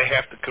 they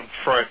have to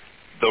confront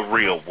the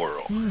real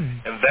world.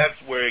 And that's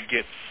where it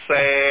gets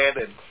sad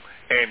and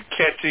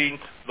catching.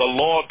 The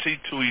loyalty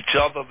to each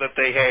other that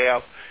they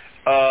have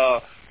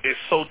is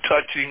so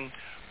touching,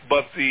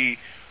 but the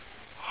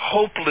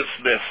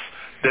hopelessness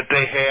that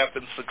they have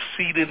in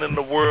succeeding in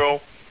the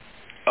world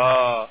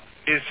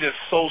is just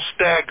so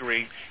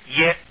staggering,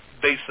 yet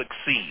they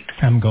succeed.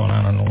 I'm going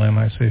out on a limb.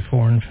 I say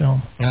foreign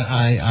film.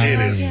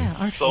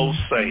 It is so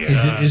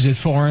sad. Is it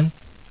foreign?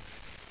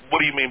 What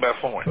do you mean by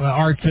foreign?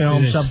 Art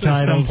film,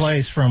 subtitles.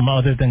 Someplace from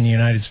other than the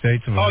United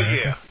States of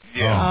America.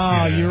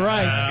 Yeah. Oh, you're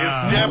right.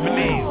 It's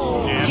Japanese.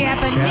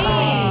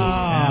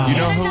 Japanese. You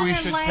know who we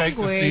should take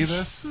to see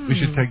this? We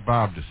should take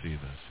Bob to see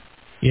this.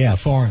 Yeah,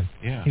 foreign.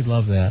 Yeah. He'd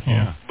love that.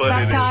 Yeah. But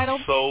Subtitled?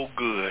 it is so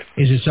good.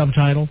 Is it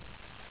subtitled?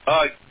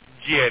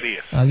 Yeah, it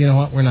is. You know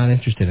what? We're not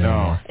interested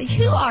anymore.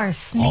 You are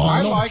sneaky.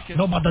 I like it.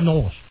 Nobody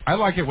knows. I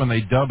like it when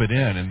they dub it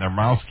in and their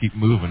mouths keep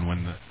moving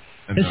when the...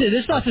 This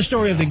is not the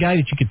story of the guy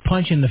that you could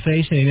punch in the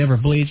face and he never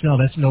bleeds. No,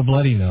 that's No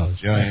Bloody Nose.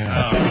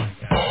 Yeah.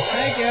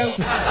 Thank you. Isn't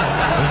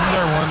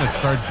there one that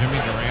starred Jimmy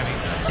Durante?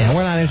 Yeah,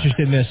 we're not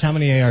interested in this. How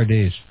many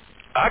ARDs?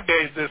 I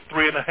gave this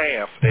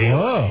 3.5.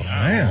 Whoa,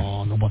 man.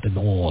 Oh, nobody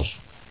knows.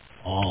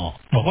 Oh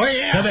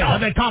yeah. Here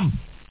they come.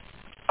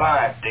 All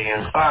right,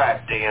 Dan.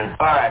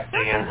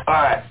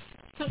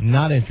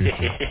 Not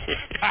interested.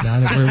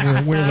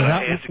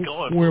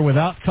 We're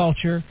without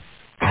culture,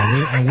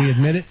 and we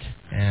admit it.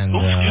 And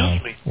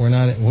excuse me. We're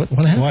not. What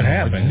happened? What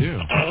happened?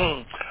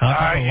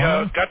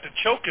 I got to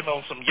choking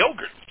on some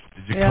yogurt.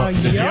 Did you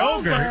cook the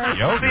yogurt?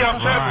 See, I'm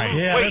trying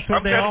to that's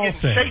what they all get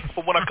in say. shape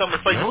for when I come to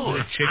St.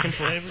 Louis. Chicken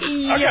flavor?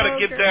 I got to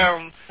get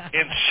down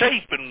in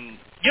shape and,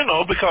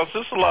 because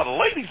there's a lot of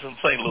ladies in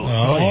St. Louis.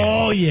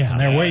 Oh, yeah. And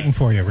they're waiting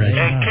for you, Ray.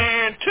 And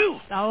can, too.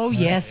 Oh,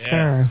 yes,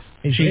 sir.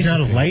 She's not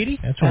a lady?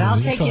 That's what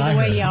I'll take you the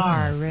way you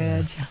are,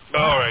 Reg.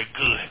 All right,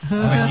 good.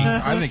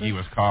 I think he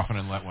was coughing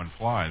and let one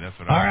fly. That's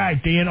what All right,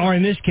 Dan. Or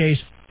in this case,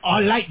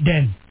 all right,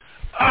 then.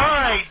 All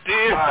right,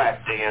 Dan. All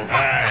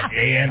right,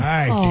 Dan.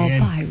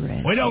 Bye,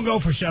 Reg. We don't go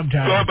for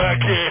subtitles. Go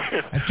back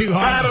in. That's too Bye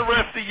hard. the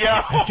rest of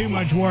y'all. That's too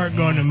much work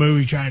going to the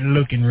movie trying to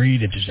look and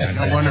read at the same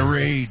time. I want to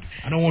read.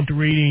 I don't want to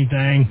read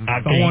anything.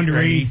 If I wanted to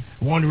read,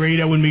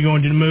 I wouldn't be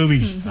going to the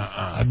movies.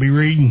 I'd be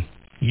reading.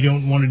 You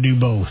don't want to do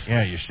both.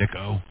 Yeah, you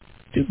sicko.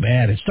 Too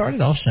bad. It started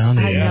off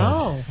sounding. I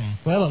know.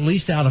 Well, at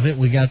least out of it,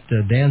 we got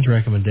Dan's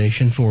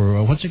recommendation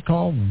for what's it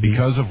called?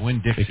 Because of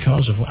Winn-Dixie.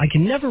 I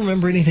can never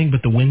remember anything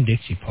but the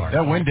Winn-Dixie part.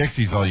 That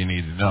Winn-Dixie's all you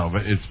need to know,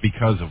 but it's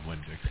because of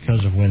Winn-Dixie.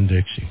 Because of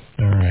Winn-Dixie.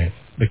 All right.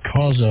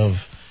 Because of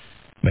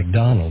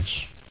McDonald's,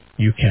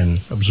 you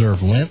can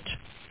observe Lent,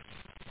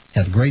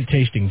 have great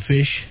tasting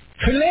fish,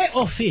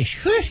 Filet-O-Fish.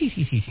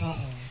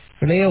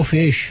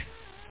 Filet-O-Fish.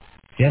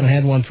 If you haven't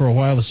had one for a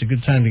while, it's a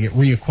good time to get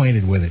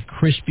reacquainted with it.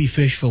 Crispy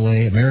fish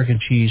fillet, American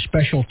cheese,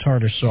 special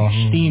tartar sauce,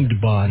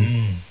 steamed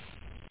bun.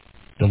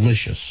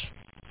 Delicious.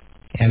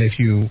 And if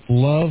you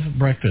love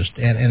breakfast,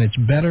 and it's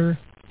better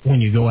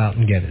when you go out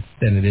and get it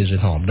than it is at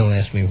home. Don't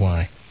ask me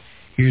why.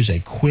 Here's a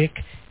quick,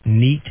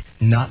 neat,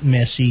 not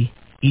messy,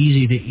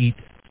 easy to eat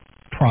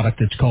product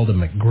that's called a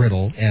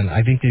McGriddle, and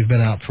I think they've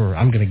been out for,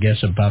 I'm going to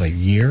guess, about a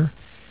year.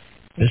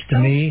 This, to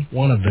me,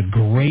 one of the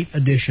great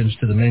additions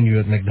to the menu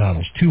at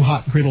McDonald's. 2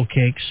 hot griddle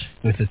cakes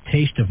with a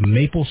taste of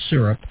maple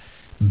syrup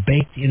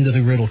baked into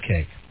the griddle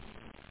cake.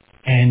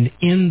 And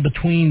in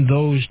between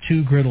those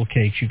 2 griddle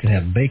cakes, you can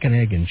have bacon,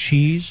 egg, and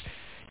cheese.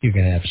 You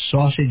can have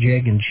sausage,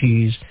 egg, and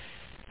cheese.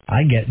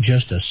 I get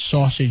just a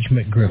sausage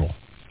McGriddle,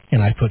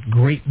 and I put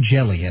grape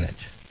jelly in it.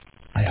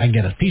 I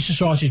get a piece of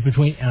sausage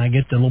between, and I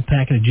get the little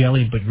packet of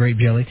jelly, but grape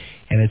jelly,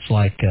 and it's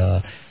like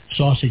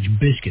sausage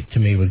biscuit to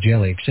me with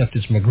jelly, except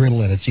it's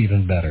McGriddle, and it's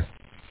even better.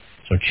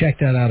 So check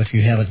that out if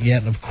you haven't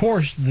yet. And, of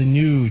course, the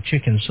new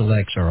chicken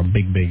selects are a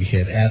big, big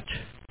hit at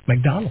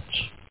McDonald's.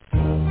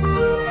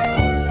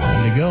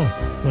 There you go.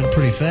 Went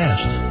pretty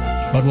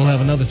fast. But we'll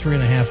have another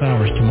 3.5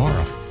 hours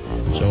tomorrow.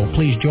 So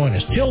please join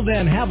us. Till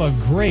then, have a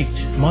great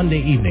Monday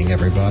evening,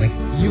 everybody.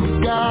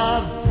 You've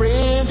got a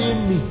friend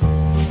in me.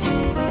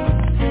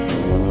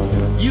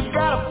 You've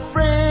got a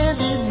friend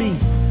in me.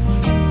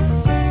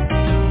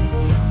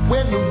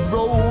 When the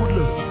road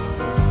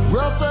looks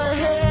rough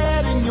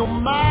ahead and you're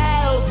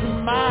miles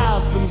and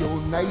miles from your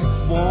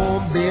nice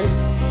warm bed,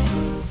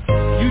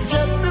 you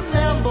just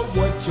remember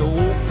what your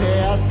old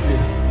past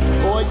did.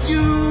 Boy,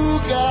 you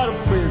got a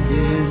friend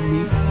in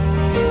me.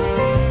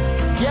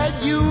 Yeah,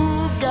 you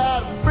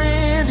got a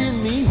friend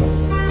in me.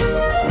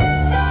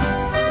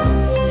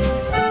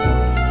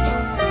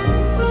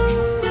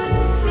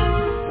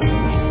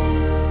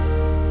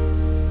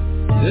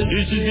 This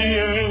is the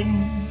end,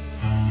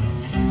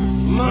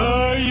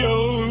 my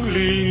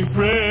only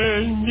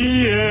friend, the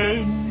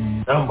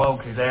end. Some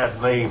folks has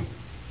asked me,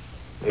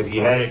 if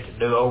you had it to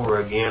do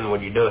over again,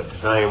 would you do it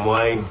the same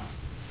way?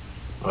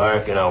 I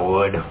reckon I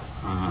would.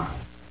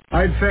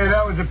 I'd say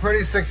that was a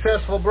pretty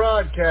successful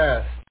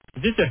broadcast.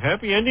 Is this a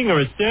happy ending or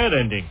a sad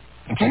ending?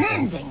 It's an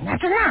ending.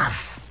 That's enough.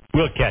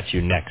 We'll catch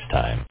you next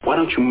time. Why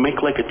don't you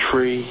make like a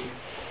tree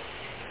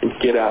and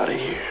get out of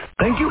here?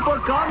 Thank you for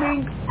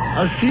coming.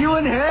 I'll see you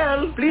in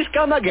hell. Please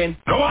come again.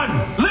 Go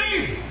on!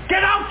 Leave!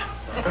 Get out!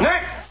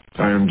 Next!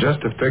 I am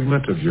just a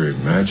figment of your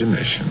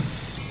imagination.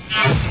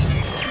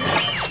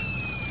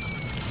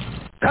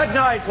 Good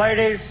night,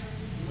 ladies.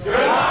 Good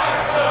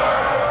night,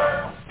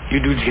 sir! You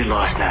dudes get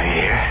lost now, you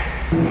hear?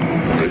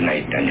 Good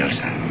night,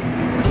 Danielson.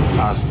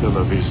 Hasta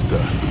la vista,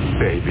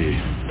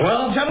 baby.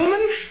 Well,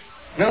 gentlemen,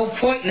 no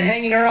point in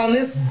hanging around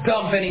this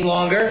dump any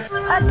longer. Okay,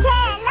 I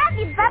love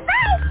you. Bye-bye.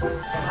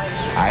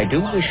 I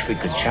do wish we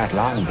could chat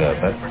longer,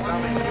 but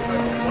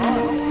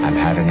I'm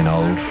having an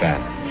old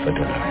friend for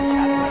dinner.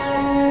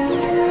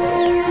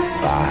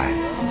 Bye.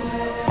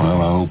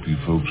 Well, I hope you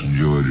folks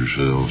enjoyed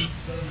yourselves.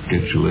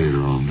 Catch you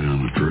later on down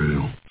the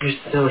trail. You're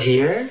still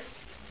here?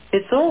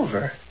 It's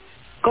over.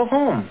 Go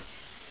home.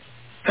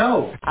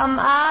 Go. I'm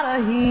out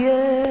of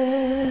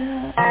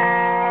here. All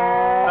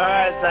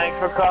right, thanks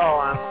for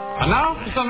calling. And now for some